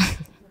vyruose.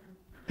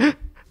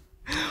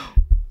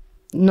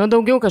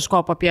 Daugiau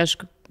kažko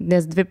papiešk,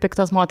 nes 2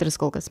 piktas moteris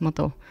kol kas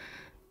matau.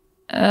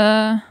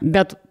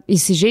 Bet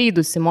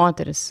įsižeidusi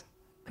moteris.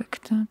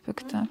 Pikta.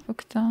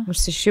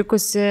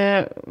 Užsišikusi,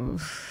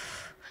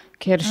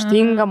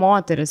 kerštinga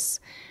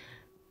moteris.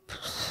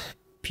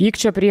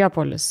 Pykčio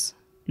priepolis.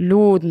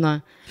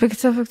 Liūdna.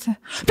 Pikta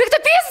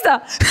pizda!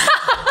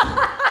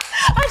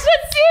 Aš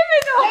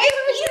atsiminiau!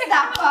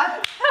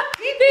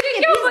 Tai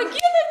reikėjo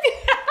vaginą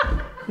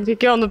piešti.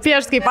 Reikėjo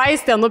nupiešti, kaip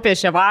Aistė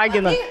nupiešė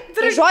vaginą.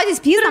 Tai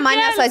žodis pizda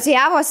man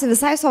neasocijavosi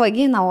visai su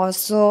vagina, o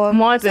su...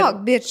 Moteris.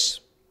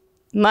 Bitch.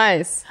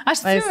 Nice. Aš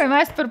tikiu,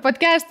 mes per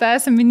podcastą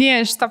esame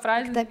minėję šitą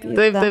frazę.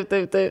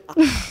 Taip.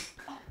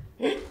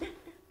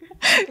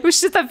 Už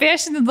šitą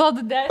piešinį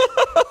duodu 10.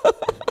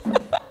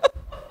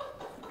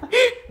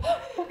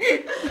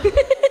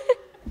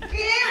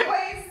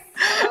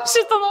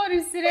 Šitą noriu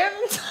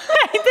įsirėminti.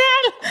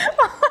 Aidelė.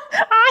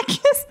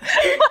 Akis.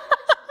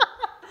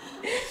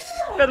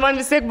 Bet man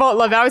vis tiek buvo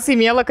labiausiai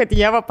miela, kad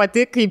Ieva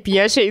pati, kai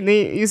piešė,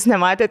 jūs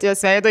nematėte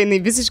jos veido,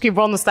 jinai visiškai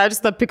buvo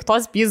nustačiusi tą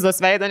piktos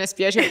pizdos veidą, nes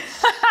piešė.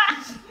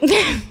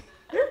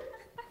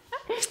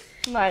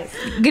 Nice.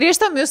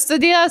 Grįžtam į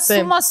studiją,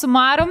 summa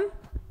summarum.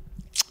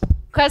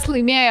 Kas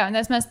laimėjo,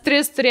 nes mes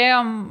 3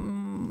 turėjom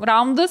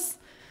raundus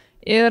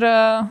ir...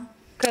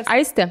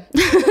 Aistė.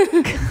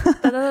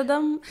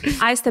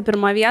 Aistė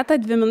pirmą vietą,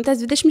 2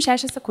 minutės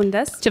 26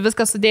 sekundės. Čia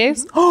viskas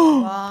sudėjus?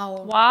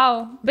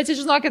 Wow. Bet čia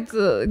žinokit,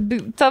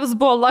 tavs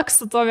buvo laks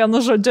su tuo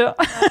vienu žodžiu,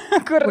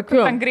 kur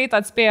ten greit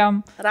atspėjom.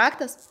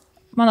 Raktas?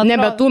 Ne,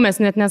 bet tų mes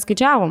net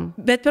neskaičiavom.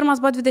 Bet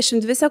pirmas buvo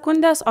 22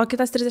 sekundės, o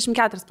kitas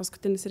 34,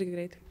 paskutinis irgi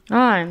greitai.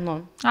 Ai,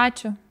 nu.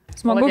 Ačiū.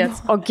 Smagu.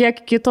 O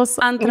kiek kitos?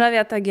 Antra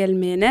vieta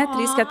gelminė,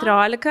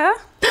 3:14.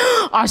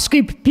 Aš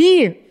kaip pi.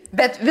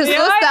 Bet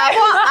visus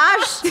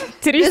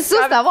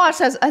tavo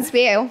aš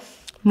atspėjau.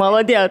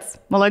 Malodėts.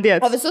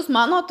 O visus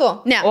mano tu?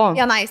 Ne,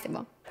 viena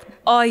įstaiga.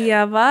 O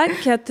Ieva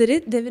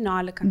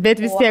 4:19. Bet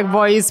vis tiek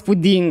buvo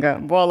įspūdinga.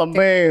 Buvo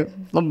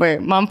labai,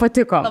 man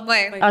patiko.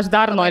 Labai. Aš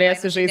dar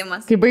norėsiu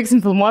žaisti. Kai baigsim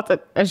filmuoti,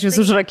 aš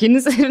jūs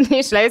užrakinis ir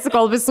neišleisiu,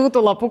 kol visų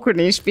tų lapukų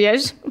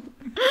neišpiešiu.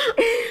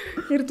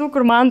 Ir tų,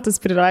 kur man tas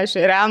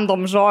prirašė,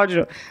 random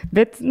žodžių.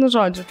 Bet,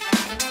 žodžiu.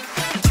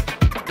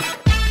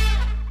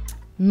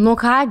 Nu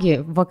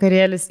kągi,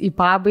 vakarėlis į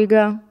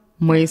pabaigą,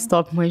 maisto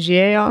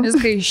apmažėjo.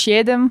 Viską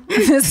išėdėm,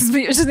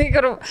 žinai,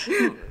 kur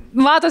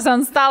matosi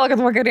ant stalo, kad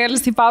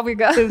vakarėlis į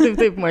pabaigą.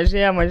 Taip,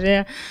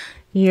 mažėja.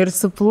 Ir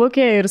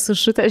suplukė, ir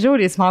sušutė.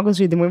 Žiauriai smagus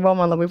žaidimai buvo,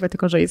 man labai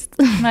patiko žaisti.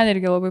 Man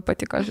irgi labai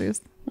patiko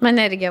žaisti. Man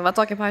irgi, va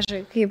tokia,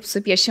 pažiūrėjau, kaip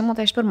su piešimu,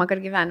 tai aš pirmą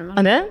kartą gyvenime.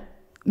 A ne?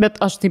 Bet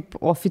aš taip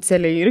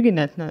oficialiai irgi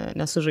net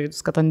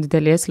nesužaidus, kad ant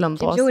didelės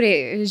lentos.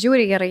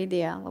 Žiauriai gera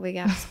idėja, labai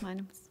geras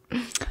manimas.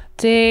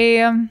 Tai...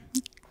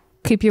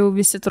 Kaip jau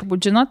visi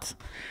turbūt žinot,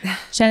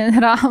 šiandien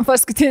yra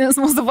paskutinis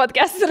mūsų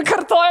podcastas ir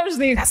kartuojam,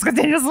 žinai,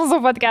 paskutinis mūsų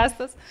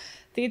podcastas.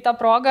 Tai tą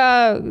progą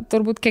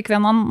turbūt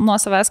kiekvienom nuo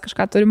savęs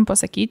kažką turim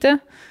pasakyti.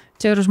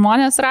 Čia ir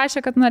žmonės rašė,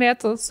 kad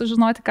norėtų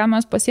sužinoti, ką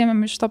mes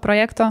pasiėmėm iš šito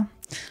projekto.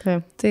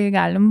 Taip. Tai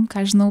galim,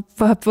 ką žinau,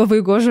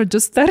 pabaigo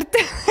žodžius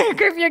tarti.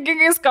 Kaip jie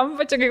gingai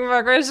skamba, čia kaip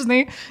vaiko,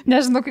 žinai,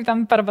 nežinau, kaip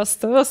ten per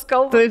vestuvės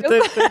kalba. Taip.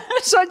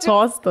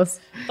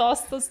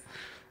 Tostas.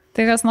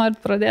 Tai kas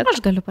norit pradėti?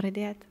 Aš galiu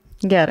pradėti.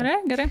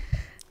 Gerai.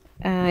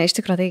 Iš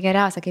tikrųjų, tai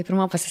geriausia, kai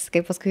pirmą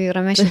pasisakai, paskui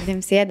ramia širdim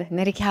sėdi,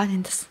 nereikia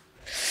jaudintis.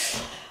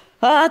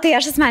 Tai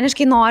aš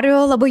asmeniškai noriu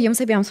labai jums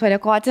abiems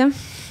padėkoti.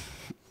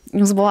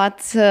 Jūs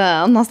buvot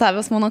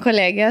nuostabios mano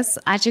kolegės.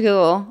 Ačiū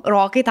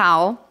Rokai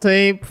tau.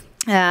 Taip.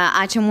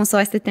 Ačiū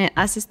mūsų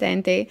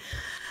asistentai.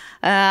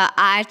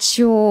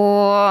 Ačiū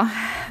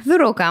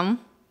vyrukam,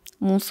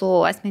 mūsų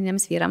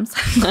asmeniniams vyrams.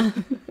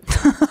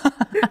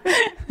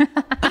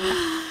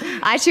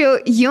 Ačiū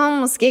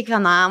jums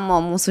kiekvienam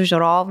mūsų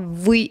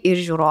žiūrovui ir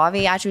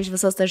žiūroviai. Ačiū už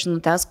visas tas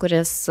žinutes,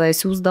 kurias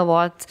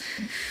siūsdavot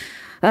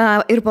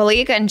ir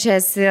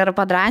palaikančias, ir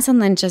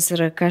padrasinančias,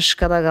 ir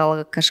kažkada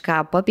gal kažką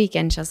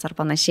papeikiančias ar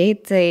panašiai.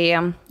 Tai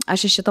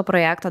aš iš šito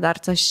projekto dar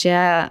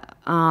čia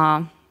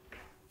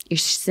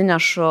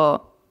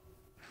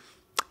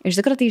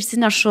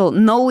išsinešu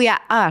naują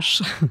aš.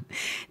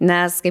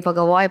 Nes, kai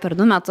pagalvoju, per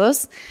 2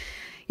 metus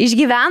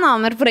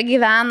išgyvenom ir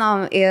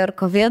pragyvenom, ir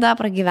COVID-ą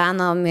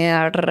pragyvenom,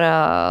 ir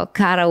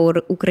karą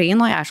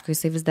Ukrainoje, aišku,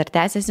 jisai vis dar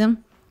tęsiasi.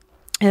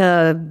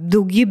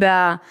 Daugybę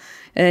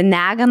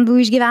negandų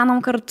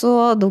išgyvenom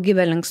kartu,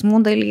 daugybę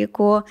linksmų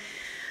dalykų.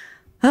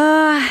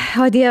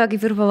 O Dieve,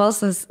 kaip ir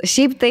pavalsas.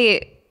 Šiaip tai,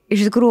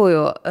 iš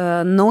tikrųjų,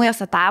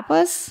 naujas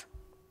etapas,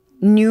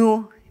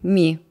 new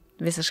me,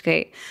 visiškai.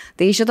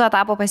 Tai iš šito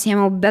etapo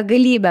pasiėmiau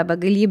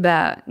begalybę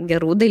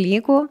gerų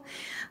dalykų.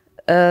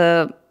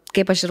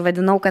 Kaip aš ir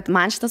vadinau, kad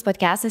man šitas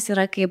podcastas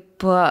yra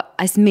kaip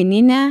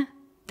asmeninė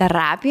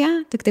terapija,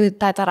 tik tai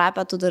tą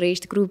terapiją tu darai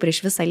iš tikrųjų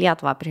prieš visą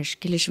Lietuvą, prieš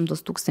kelius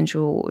šimtus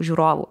tūkstančių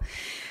žiūrovų.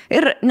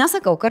 Ir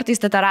nesakau,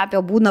 kartais ta terapija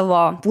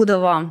būdavo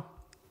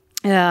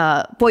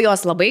po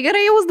jos labai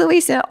gerai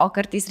jausdavaisi, o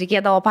kartais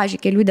reikėdavo,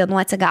 pavyzdžiui, kelių dienų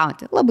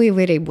atsigauti. Labai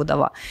įvairiai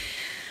būdavo.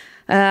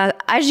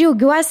 Aš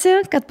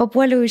džiaugiuosi, kad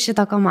papuoliau į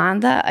šitą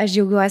komandą, aš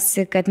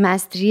džiaugiuosi, kad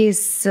mes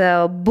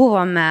 3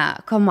 buvome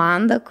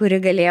komanda, kuri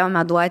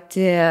galėjome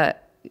duoti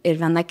ir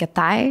viena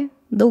kitai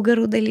daug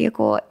gerų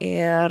dalykų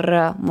ir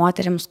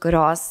moterims,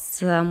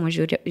 kurios mus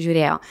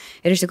žiūrėjo.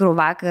 Ir iš tikrųjų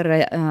vakar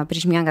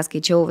prieš miegą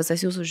skaičiau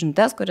visas jūsų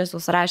žinutes, kurias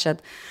jūs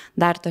rašėt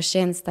dar to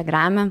čia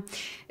Instagrame.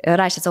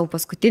 Rašėt savo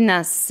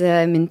paskutinės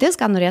mintis,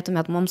 ką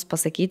norėtumėt mums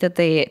pasakyti,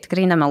 tai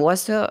tikrai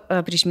nemeluosiu,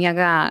 prieš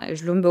miegą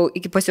žliumbiau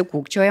iki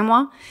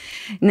pasikūkčiojimo,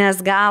 nes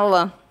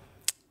gal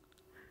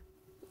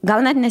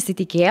gal net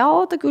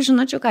nesitikėjau tokių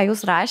žinučių, ką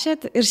jūs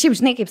rašėt. Ir šiaip,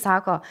 žinai, kaip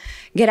sako,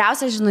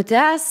 geriausias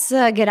žinutės,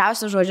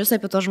 geriausius žodžius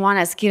apie tos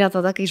žmonės skiria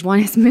tada, kai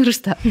žmonės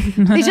miršta.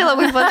 Tai čia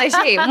labai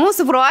panašiai.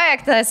 Mūsų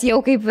projektas jau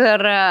kaip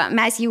ir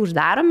mes jį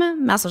uždarome,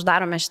 mes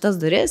uždarome šitas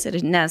duris,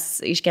 nes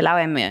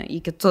iškeliaujame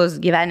į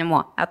kitus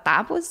gyvenimo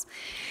etapus.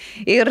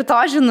 Ir to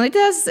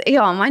žinutės,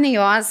 jo, mane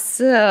jos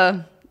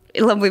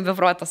labai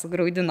beproto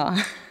sugraudino.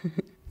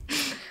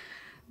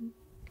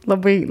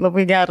 Labai,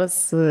 labai geras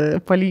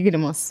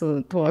palyginimas su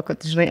tuo,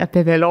 kad, žinai, apie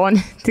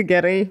Velionį, tai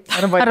gerai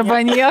arba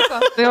nieko.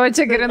 Tai jau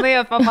čia grinai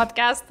apie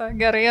podcastą,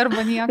 gerai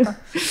arba nieko.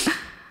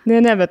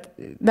 Ne, bet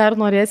dar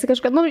norėsi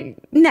kažką,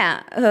 Ne.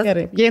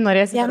 Gerai, jei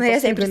norėsi. Jei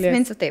norėsi,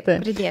 prisiminsiu taip,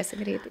 pridėsi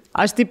greitai.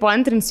 Aš taip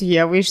antrinsiu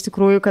Ievai, iš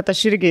tikrųjų, kad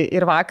aš irgi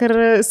ir vakar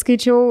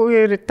skaičiau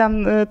ir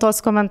ten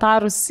tos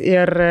komentarus,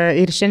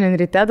 ir šiandien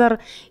ryte dar,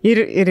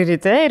 ir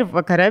ryte, ir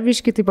vakare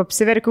biškai taip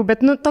apsiverkiau,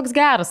 bet, toks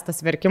geras tas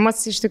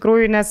verkimas iš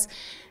tikrųjų, nes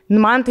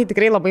man tai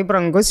tikrai labai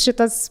brangus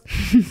šitas,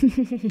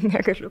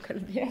 negaliu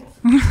kalbėti.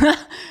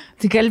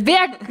 Tai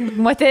kalbėk,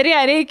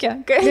 materija reikia.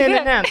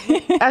 Ne.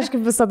 Aš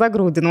kaip visada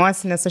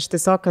graudinuosi, nes aš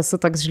tiesiog esu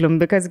toks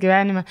žliumbikas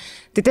gyvenime.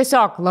 Tai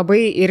tiesiog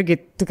labai irgi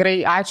tikrai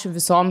ačiū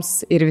visoms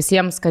ir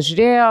visiems, kas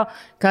žiūrėjo,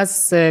 kas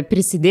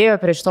prisidėjo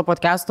prie šito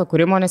podcast'o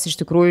kūrimo, nes iš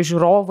tikrųjų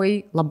žiūrovai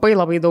labai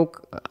labai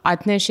daug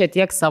atnešė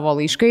tiek savo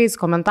laiškais,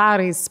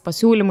 komentarais,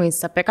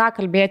 pasiūlymais, apie ką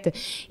kalbėti.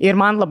 Ir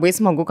man labai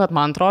smagu, kad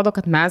man atrodo,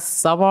 kad mes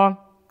savo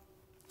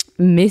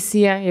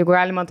misiją, jeigu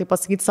galima tai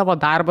pasakyti, savo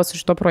darbą su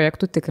šito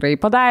projektu tikrai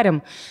padarėm.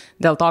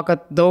 Dėl to,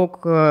 kad daug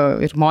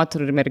ir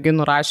moterų, ir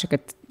merginų rašė,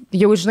 kad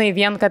jau žinai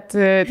vien, kad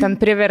ten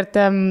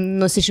privertėm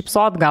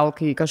nusišypsot gal,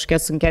 kai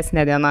kažkokia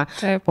sunkesnė diena.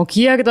 Taip. O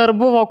kiek dar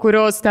buvo,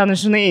 kurios ten,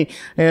 žinai,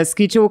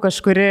 skaičiau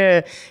kažkuri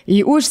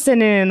į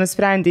užsienį,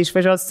 nusprendė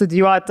išvažiuoti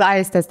studijuoti,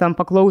 aistės ten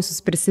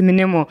paklausius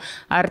prisiminimų,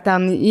 ar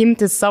ten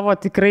imtis savo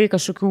tikrai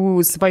kažkokių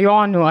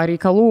svajonių ar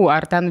reikalų,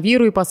 ar ten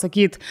vyrui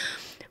pasakyti,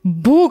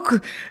 būk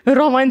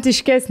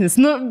romantiškesnis,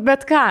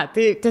 bet ką,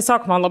 tai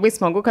tiesiog man labai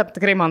smagu, kad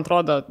tikrai, man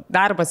atrodo,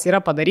 darbas yra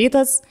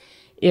padarytas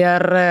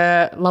ir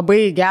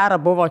labai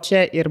gera buvo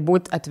čia ir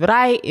būti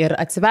atvirai, ir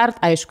atsivert,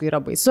 aišku, yra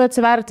baisu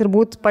atsivert ir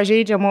būti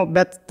pažeidžiamu,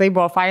 bet tai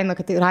buvo faina,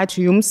 kad ir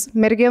ačiū jums,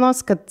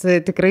 merginos, kad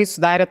tikrai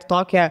sudarėt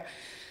tokią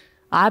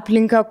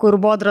aplinką, kur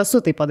buvo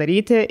drąsu tai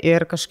padaryti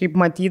ir kažkaip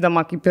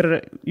matydama, kaip ir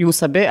jūs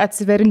abi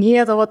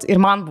atsivernėdavot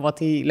ir man buvo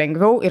tai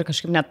lengviau ir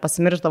kažkaip net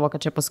pasimirždavo,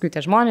 kad čia paskui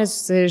tie žmonės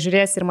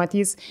žiūrės ir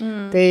matys.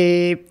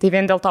 Tai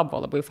vien dėl to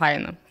buvo labai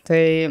faina.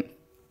 Tai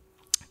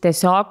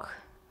tiesiog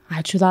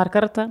ačiū dar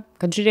kartą,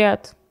 kad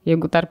žiūrėjot.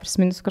 Jeigu dar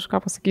prisiminsiu kažką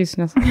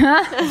pasakysiu, nes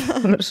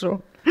pamiršau.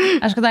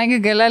 Aš kadangi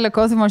gale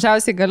likau, tai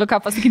mažiausiai galiu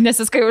ką pasakyti, nes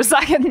jūs kai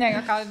užsakėt,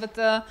 bet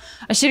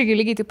aš irgi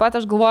lygiai taip pat,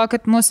 aš galvoju,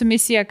 kad mūsų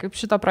misija kaip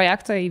šito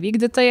projekto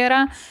įvykdyta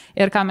yra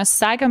ir ką mes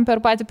sakėm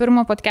per patį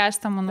pirmą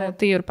podcastą, manau,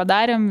 tai ir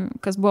padarėm,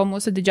 kas buvo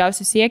mūsų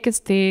didžiausias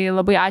siekis, tai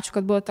labai ačiū,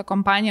 kad buvo ta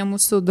kompanija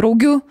mūsų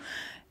draugių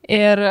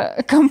ir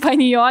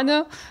kompanijonių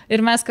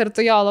ir mes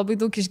kartu jo labai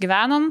daug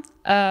išgyvenom,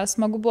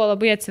 smagu buvo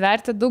labai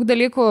atsiverti, daug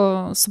dalykų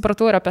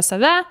supratau ir apie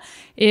save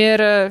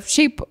ir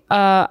šiaip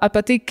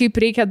apie tai,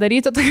 kaip reikia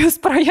daryti tokius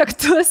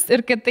projektus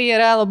ir kad tai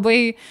yra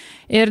labai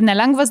ir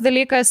nelengvas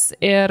dalykas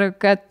ir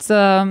kad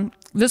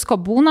visko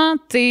būna,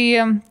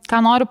 tai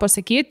ką noriu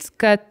pasakyti,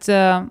 kad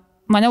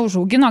mane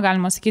užaugino,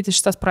 galima sakyti,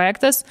 šitas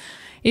projektas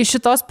iš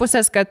šitos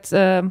pusės, kad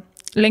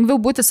lengviau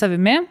būti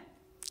savimi,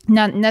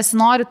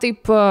 nesinori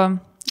taip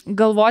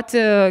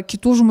galvoti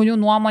kitų žmonių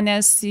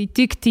nuomonės,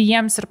 įtikti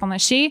jiems ir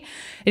panašiai.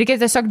 Reikia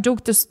tiesiog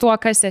džiaugtis tuo,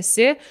 kas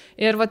esi.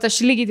 Ir va, aš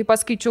lygiai taip pat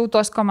skaičiau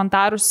tuos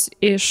komentarus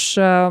iš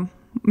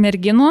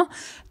merginų,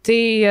 tai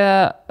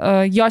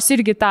jos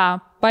irgi tą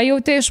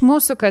pajautė iš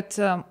mūsų,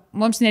 kad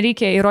mums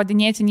nereikia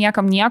įrodinėti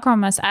niekam nieko,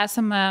 mes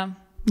esame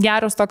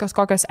geros tokios,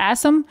 kokios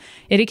esam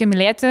ir reikia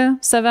mylėti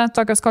save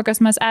tokios,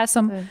 kokios mes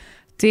esam.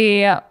 Tai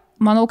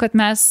manau, kad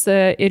mes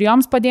ir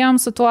joms padėjom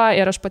su tuo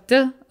ir aš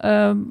pati,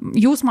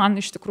 jūs man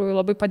iš tikrųjų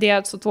labai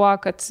padėjot su tuo,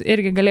 kad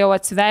irgi galėjau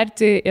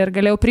atsiverti ir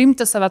galėjau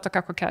priimti save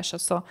tokią, kokia aš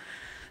esu.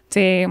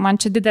 Tai man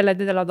čia didelė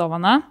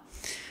dovana.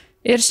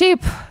 Ir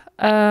šiaip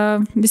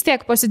vis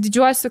tiek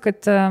pasididžiuosiu,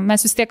 kad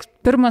mes vis tiek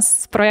pirmas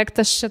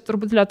projektas čia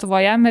turbūt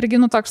Lietuvoje,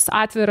 merginų toks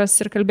atviras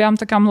ir kalbėjom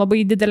tokiam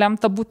labai dideliam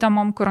tabų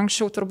temom, kur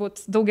anksčiau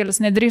turbūt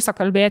daugelis nedrįso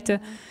kalbėti.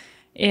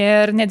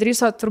 Ir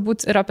nedrįso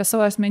turbūt ir apie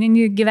savo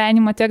asmeninį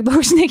gyvenimą tiek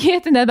daug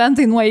šnekėti, nebent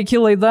tai nuo iki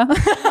laida.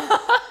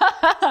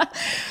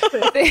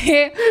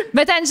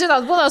 Bet ten,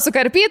 žinot, būna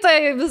sukarpyta,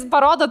 vis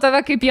parodo tave,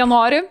 kaip jie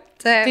nori.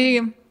 Tai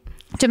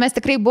čia mes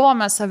tikrai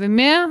buvome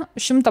savimi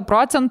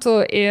 100%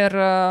 ir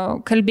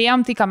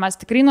kalbėjom tai, ką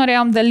mes tikrai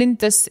norėjom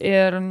dalintis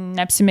ir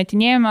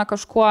neapsimetinėjome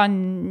kažkuo,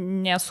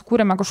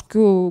 nesukūrėme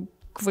kažkokių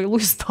kvailų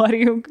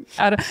istorijų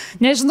ar,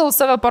 nežinau,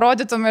 save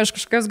parodytume iš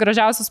kažkokios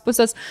gražiausios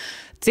pusės.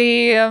 Tai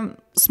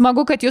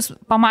smagu, kad jūs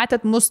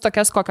pamatėt mus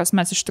tokias, kokios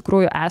mes iš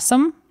tikrųjų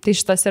esam. Tai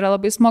šitas yra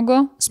labai smagu.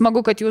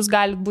 Smagu, kad jūs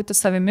galite būti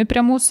savimi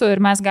prie mūsų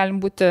ir mes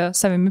galim būti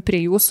savimi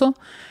prie jūsų.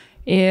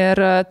 Ir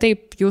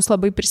taip, jūs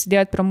labai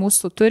prisidėjot prie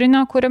mūsų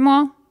turinio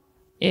kūrimo.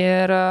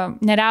 Ir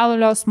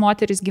nerealios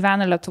moterys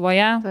gyvena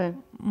Lietuvoje.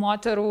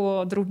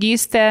 moterų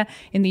draugystė,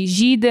 jinai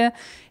žydi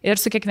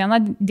ir su kiekviena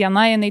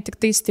diena jinai tik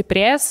tai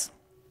stiprės.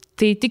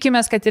 Tai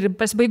tikimės, kad ir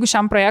pasibaigus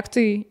šiam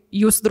projektui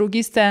jūsų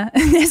draugystė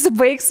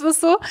nesibaigs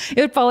visų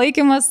ir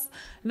palaikymas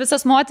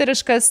visas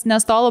moteriškas,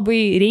 nes to labai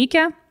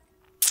reikia.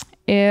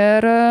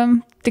 Ir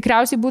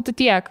tikriausiai būtų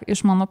tiek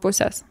iš mano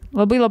pusės.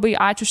 Labai labai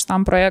ačiū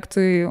šitam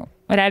projektui,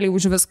 realiai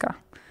už viską.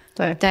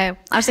 Taip.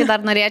 Aš tai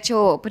dar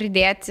norėčiau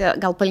pridėti,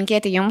 gal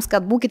palinkėti jums,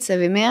 kad būkite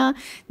savimi,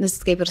 nes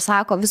kaip ir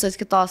sako, visos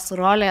kitos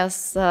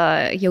rolės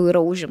jau yra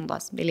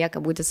užimtos,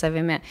 belieka būti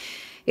savimi.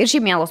 Ir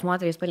šiaip, mielos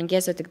moterys,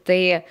 palinkėsiu tik tai,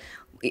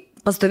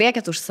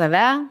 pastovėkit už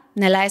save,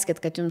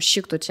 neleiskit, kad jums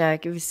šiktų čia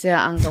visi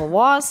ant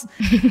galvos,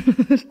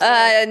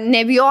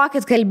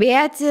 nebijokit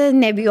kalbėti,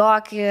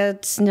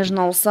 nebijokit,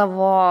 nežinau,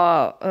 savo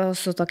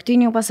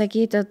sutuoktiniui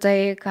pasakyti tai,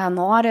 ką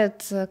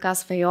norit, ką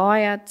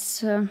svajojat.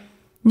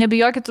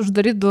 Nebijokit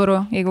uždaryti durų,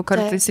 jeigu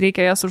kartais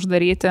reikia jas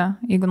uždaryti,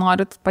 jeigu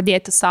norit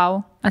padėti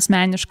savo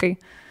asmeniškai.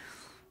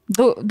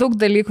 Daug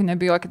dalykų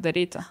nebijokit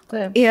daryti.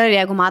 Taip. Ir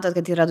jeigu matot,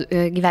 kad yra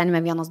gyvenime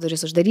vienos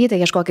durys uždaryti,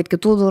 ieškokit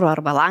kitų durų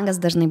arba langas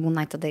dažnai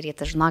būna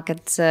atidaryti.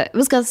 Žinokit,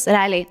 viskas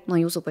realiai nuo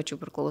jūsų pačių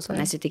priklauso.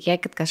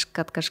 Nesitikėkit,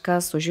 kad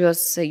kažkas už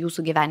jūs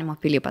jūsų gyvenimo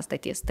pilį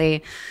pastatys. Tai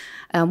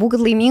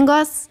būkit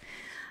laimingos.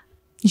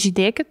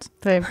 Žydėkit.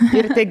 Taip.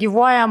 Ir te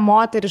gyvuoja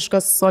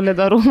moteriškas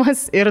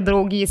solidarumas ir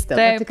draugystė.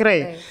 Taip. Tikrai.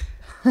 Taip.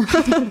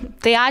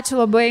 Tai ačiū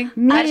labai.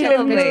 Ačiū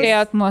labai. Kad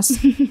atėjot mus.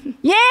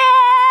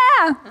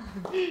 Yeah!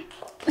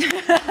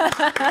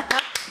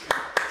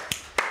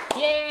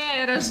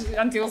 Ir aš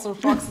ant jūsų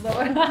užšoksiu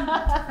dabar.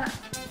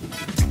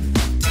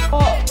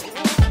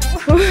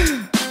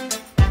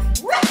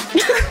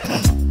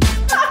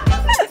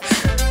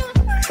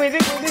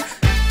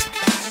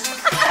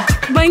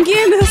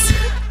 Banginis.